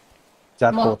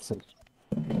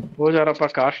Pujarappa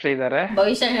cost ಇದಾರೆ.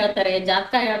 ಭವಿಷ್ಯ ಹೇಳ್ತಾರೆ,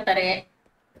 ಜಾತಕ ಹೇಳ್ತಾರೆ,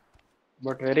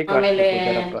 ಬಟ್ ವೆರಿ ಆಮೇಲೆ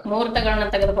ಮುಹೂರ್ತಗಳನ್ನ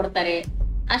ತೆಗೆದುಕೊಡ್ತಾರೆ.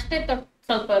 ಅಷ್ಟೇ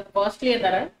ಸ್ವಲ್ಪ ಕಾಸ್ಟ್ಲಿ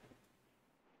ಇದಾರ.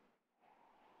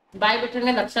 ಬಾಯ್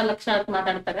ಬಿಟ್ರೆ ಲಕ್ಷ ಲಕ್ಷ ಅಂತ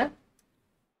ಮಾತಾಡ್ತಾರ.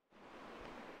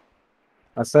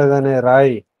 ಅಸದಾನೆ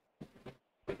ರಾಯ್.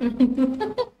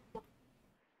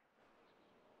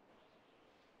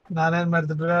 ನಾನೇನ್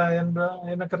ಮಾಡಿದೆ ಬ್ರಾ?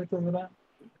 ಏನ ಕರೀತಿದ್ರ?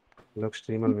 ಲೋಕ್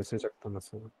ಸ್ಟ್ರೀಮ್ ಅಲ್ಲಿ ಮೆಸೇಜ್ ಆಗ್ತಾನ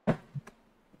ಸರ್.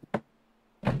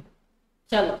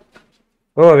 ಚಲೋ,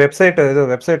 ವೆಬ್ಸೈಟ್, ಇದು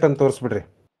ವೆಬ್ಸೈಟ್ ಅಂತ ತೋರಿಸ್ಬಿಡ್ರಿ.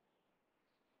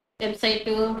 ವೆಬ್ಸೈಟ್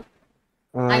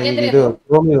ಇದು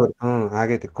ಕ್ರೋಮಿಗೆ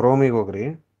ಆಗೈತಿ. ಕ್ರೋಮಿಗೆ ಹೋಗ್ರಿ.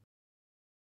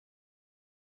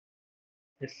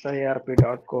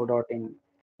 SIRP.co.in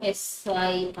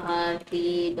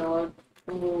SIRP.co.in.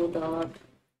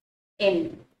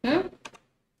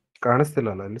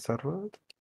 ಕಾಣಿಸ್ತಿಲ್ಲಲ್ಲ ಇಲ್ಲಿ ಸರ್ವರ್?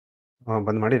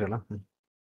 ಬಂದ್ ಮಾಡಿರಲ್ಲ.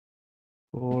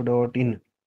 .in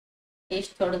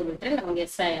ಎಷ್ಟು ಹೊಡೆದು ಬಿಟ್ರೆ ನಮಗೆ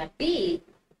SIRP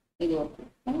ಇದು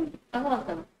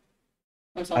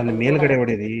ಅಲ್ಲಿ ಮೇಲ್ಗಡೆ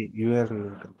ಹೊಡೀರಿ.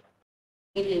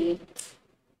 ಇಲ್ಲಿ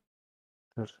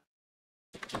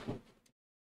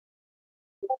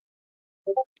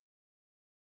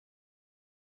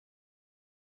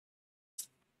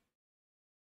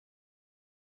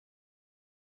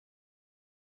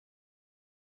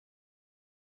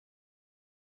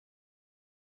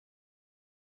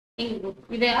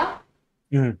ಇದೆಯಾ?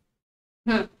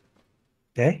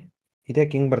 ಇದೇ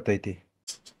ಹಿಂಗ್ ಬರ್ತೈತಿ.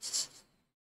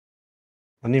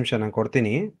 ಒಂದ್ ನಿಮಿಷ ನಾನು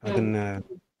ಕೊಡ್ತೀನಿ, ಅದನ್ನ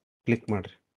ಕ್ಲಿಕ್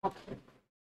ಮಾಡ್ರಿ.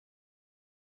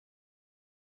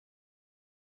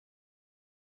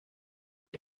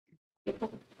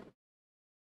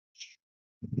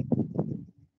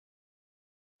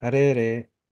 ಅರೇ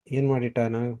ಏನ್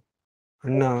ಮಾಡಿಟ್ಟಾನ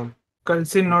ಅಣ್ಣ?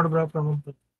 ಕಳ್ಸಿ ನೋಡ್ಬ್ರ ಪ್ರಮೋದ್.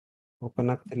 ಓಪನ್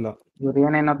ಆಗ್ತಿಲ್ಲ. ಇವ್ರು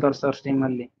ಏನೇನೋ ತೋರ್ಸೋರ್ ಸ್ಟೀಮ್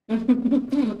ಅಲ್ಲಿ.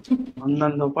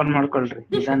 ಒಂದೊಂದು ಓಪನ್ ಮಾಡ್ಕೊಳ್ರಿ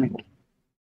ನಿಧಾನಕ್ಕೆ.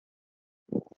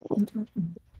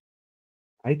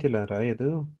 ಆಯ್ತಿಲ್ಲ ಇದು.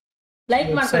 ಲೈಕ್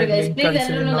ಮಾಡ್ಕೊಡಿ ಗೈಸ್ ಪ್ಲೀಸ್,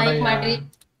 ಎಲ್ಲರೂ ಲೈಕ್ ಮಾಡ್ರಿ,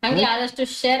 ಹಂಗೆ ಆದಷ್ಟು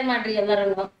ಶೇರ್ ಮಾಡ್ರಿ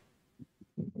ಎಲ್ಲರೂ.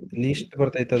 ಲೀಸ್ಟ್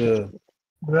ಬರ್ತೈತದು.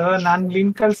 ಬ್ರೋ ನಾನ್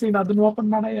ಲಿಂಕ್ ಕಳ್ಸಿ ಅದನ್ನ ಓಪನ್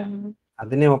ಮಾಡಯ್ಯ.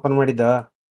 ಅದನ್ನೇ ಓಪನ್ ಮಾಡಿದ್ದ.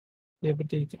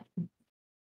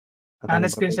 ನಾನೇ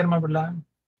ಸ್ಕ್ರೀನ್ ಶೇರ್ ಮಾಡ್ಬಿಡ್ಲಾ?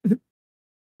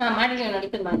 ಮಾಡಿ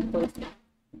ನಡೀತದೆ, ಮಾಡಿ ತೋರಿಸಿ.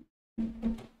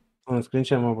 ಸ್ಕ್ರೀನ್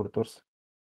ಶೇರ್ ಮಾಡ್ಬಿಡು ತೋರ್ಸು.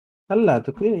 ಅಲ್ಲ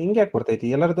ಅದಕ್ಕೆ ಹಿಂಗೆ ಯಾಕೆ ಬರ್ತೈತಿ?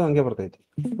 ಎಲ್ಲರದು ಹಂಗೆ ಬರ್ತೈತಿ.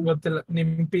 ಗೊತ್ತಿಲ್ಲ,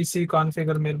 ನಿಮ್ PC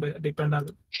ಕಾನ್ಫಿಗರ್ ಮೇಲೆ ಡಿಪೆಂಡ್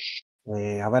ಆಗುತ್ತೆ.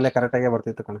 ಅವೆಲ್ಲ ಕರೆಕ್ಟ್ ಆಗೇ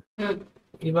ಬರ್ತೈತೆ ಕಣ.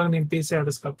 ಇವಾಗ ನಿಮ್ PC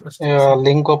ಆಡಿಸ್ಕೊಪ್ಪ.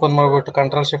 ಲಿಂಕ್ ಓಪನ್ ಮಾಡ್ಬಿಟ್ಟು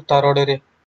ಕಂಟ್ರೋಲ್ ಶಿಫ್ಟ್ ಆರ್ ಹೊಡೀರಿ.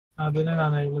 ಅದನ್ನೇ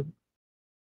ನಾನು ಹೇಳೋದು.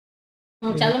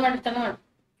 ಚಾಲು ಮಾಡ್ತಾನೆ.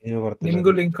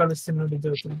 ನಿಮ್ಗೂ ಲಿಂಕ್ ಕಳಿಸ್ತೀನಿ ನೋಡಿ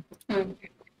ಜ್ಯೋತಿ.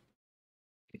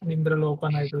 ನಿಮ್ದ್ರಲ್ಲಿ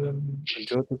ಓಪನ್ ಆಯ್ತದ.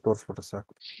 ಜ್ಯೋತಿ ತೋರಿಸ್ಬಿಟ್ರೆ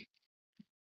ಸಾಕು.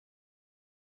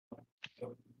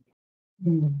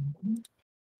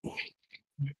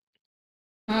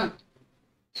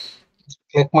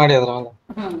 ಕ್ಲಿಕ್ ಮಾಡಿ ಅದ್ರಾಗ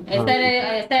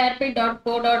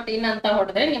SIRP.co.in ಅಂತ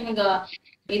ಹೊಡೆದ್ರೆ ನಿಮ್ಗೆ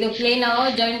ಇದು ಪ್ಲೇನ್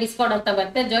ಜಾಯಿನ್ ಡಿಸ್ಕೌಡ್ ಅಂತ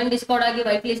ಬರುತ್ತೆ. ಜಾಯಿನ್ ಡಿಸ್ಕೌಡ್ ಆಗಿ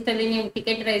ವೈಟ್ ಲಿಸ್ಟ್ ಅಲ್ಲಿ ನೀವು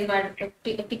ಟಿಕೆಟ್ ರೈಸ್ ಮಾಡಿ,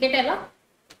 ಟಿಕೆಟ್ ಎಲ್ಲ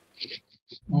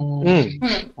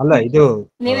ಅಲ್ಲ ಇದು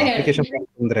ಅಪ್ಲಿಕೇಶನ್ ಫಾರ್ಮ್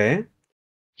ಅಂದ್ರೆ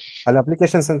ಅಲ್ಲಿ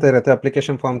ಅಪ್ಲಿಕೇಶನ್ಸ್ ಅಂತ ಇರುತ್ತೆ.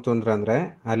 ಅಪ್ಲಿಕೇಶನ್ ಫಾರ್ಮ್ ಅಂದ್ರೆ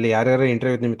ಅಲ್ಲಿ ಯಾರ್ಯಾರು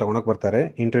ಇಂಟರ್ವ್ಯೂ ನಿಮ್ಗೆ ತಗೊಳಕ್ ಬರ್ತಾರೆ,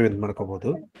 ಇಂಟರ್ವ್ಯೂ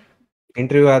ಮಾಡ್ಕೋಬಹುದು.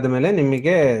 ಇಂಟರ್ವ್ಯೂ ಆದ್ಮೇಲೆ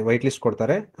ನಿಮಗೆ ವೈಟ್ ಲಿಸ್ಟ್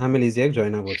ಕೊಡ್ತಾರೆ, ಆಮೇಲೆ ಈಸಿಯಾಗಿ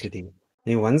ಜಾಯ್ನ್ ಆಗ್ಬೋದು.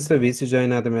 ನೀವು ಒನ್ಸ್ VC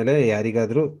ಜಾಯ್ನ್ ಆದ್ಮೇಲೆ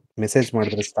ಯಾರಿಗಾದ್ರೂ ಮೆಸೇಜ್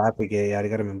ಮಾಡಿದ್ರೆ, ಸ್ಟಾಫಿಗೆ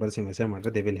ಯಾರಿಗಾರು ಮೆಂಬರ್ಸಿಗೆ ಮೆಸೇಜ್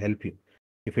ಮಾಡಿದ್ರೆ they will help you.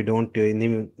 If you don't,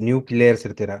 ನೀವು ನ್ಯೂ ಪ್ಲೇಯರ್ಸ್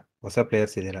ಇರ್ತೀರಾ, ಹೊಸ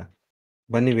ಪ್ಲೇಯರ್ಸ್ ಇದ್ದೀರಾ,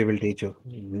 ಬನ್ನಿ, we will teach you,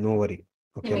 no worry.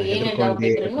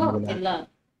 ಓಕೆನಾ?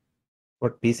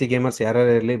 ಬಟ್ PC ಗೇಮರ್ಸ್ ಯಾರು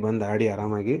ಇರಲಿ, ಬಂದು ಆಡಿ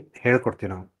ಆರಾಮಾಗಿ ಹೇಳ್ಕೊಡ್ತೀವಿ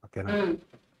ನಾವು. ಓಕೆನಾ?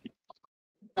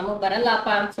 ನಮಗ್ ಬರಲ್ಲಪ್ಪ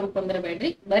ಅಂತ ಸುಮ್ಕೊಂಡ್ರೆ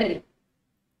ಬೇಡ್ರಿ, ಬರ್ರಿ.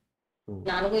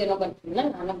 ನನಗೂ ಏನೋ ಬರ್ತಿಲ್ಲ,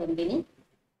 ನಾನು ಬಂದೀನಿ,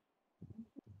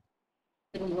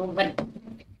 ಬರ್ರಿ.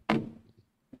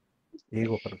 ಈಗ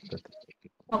ಓಪನ್ ಆಗ್ತೈತೆ.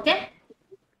 Okay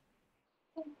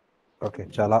okay,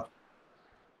 ಚಾಲಾ.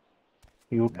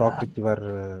 You talk with your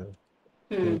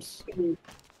teams.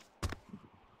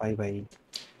 By.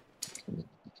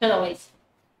 ಚಲೋ ವೈಸ್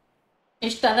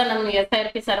ಇಷ್ಟ ಅದ ನಮ್ಮ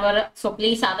SIRP ಸರ್ವರ್. ಸೊ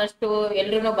ಪ್ಲೀಸ್ ಆದಷ್ಟು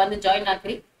ಎಲ್ರು ಬಂದು ಜಾಯಿನ್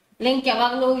ಆಗ್ರಿ. ಲಿಂಕ್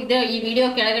ಯಾವಾಗ್ಲೂ ಇದೆ ಈ ವಿಡಿಯೋ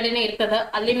ಕೆಳಗಡೆನೆ ಇರ್ತದ,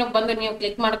 ಅಲ್ಲಿನೂ ಬಂದು ನೀವು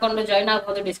ಕ್ಲಿಕ್ ಮಾಡ್ಕೊಂಡು ಜಾಯಿನ್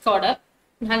ಆಗ್ಬೋದು ಡಿಸ್ಕೌಡ್.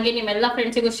 ಹಂಗೆ ನಿಮ್ಮೆಲ್ಲಾ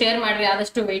ಫ್ರೆಂಡ್ಸಿಗೂ ಶೇರ್ ಮಾಡ್ರಿ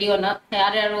ಆದಷ್ಟು ವಿಡಿಯೋನ.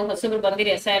 ಯಾರ್ಯಾರು ಹೊಸಬ್ರು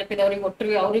ಬಂದಿರಿ SIRP ದವ್ರಿಗೆ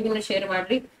ಒಟ್ಟರು ಅವ್ರಿಗೂ ಶೇರ್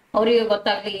ಮಾಡ್ರಿ, ಅವ್ರಿಗೆ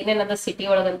ಗೊತ್ತಾಗ್ಲಿ ಏನೇನದ ಸಿಟಿ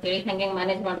ಒಳಗ ಅಂತೇಳಿ, ಹೆಂಗೆ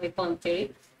ಮ್ಯಾನೇಜ್ ಮಾಡ್ಬೇಕು ಅಂತೇಳಿ.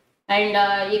 And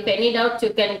if any doubts you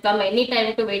can come any time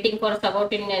to waiting for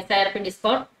support in SIRP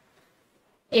discount.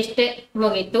 ಎಷ್ಟೇ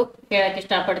ಮುಗೀತು ಹೇಳಕ್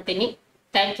ಇಷ್ಟಪಡ್ತೀನಿ.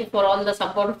 Thank you for all the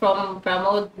support from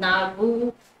Pramod, Nagu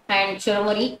and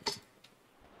ಶಿವಮೊರಿ.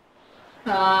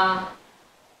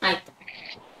 ಆಯ್ತು,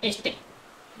 ಇಷ್ಟೇ.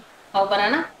 ಅವು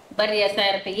ಬರೋಣ, ಬರ್ರಿ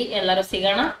SIRP ಎಲ್ಲರೂ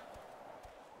ಸಿಗೋಣ,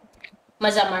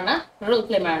 ಮಜಾ ಮಾಡೋಣ, ರೋಲ್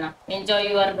ಪ್ಲೇ ಮಾಡೋಣ. ಎಂಜಾಯ್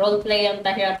ಯುವರ್ ರೋಲ್ ಪ್ಲೇ ಅಂತ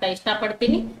ಹೇಳ್ತಾ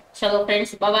ಇಷ್ಟಪಡ್ತೀನಿ. ಚಲೋ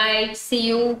friends, bye, C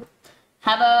you,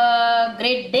 have a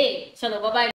great day. ಚಲೋ ಬಾಯ್.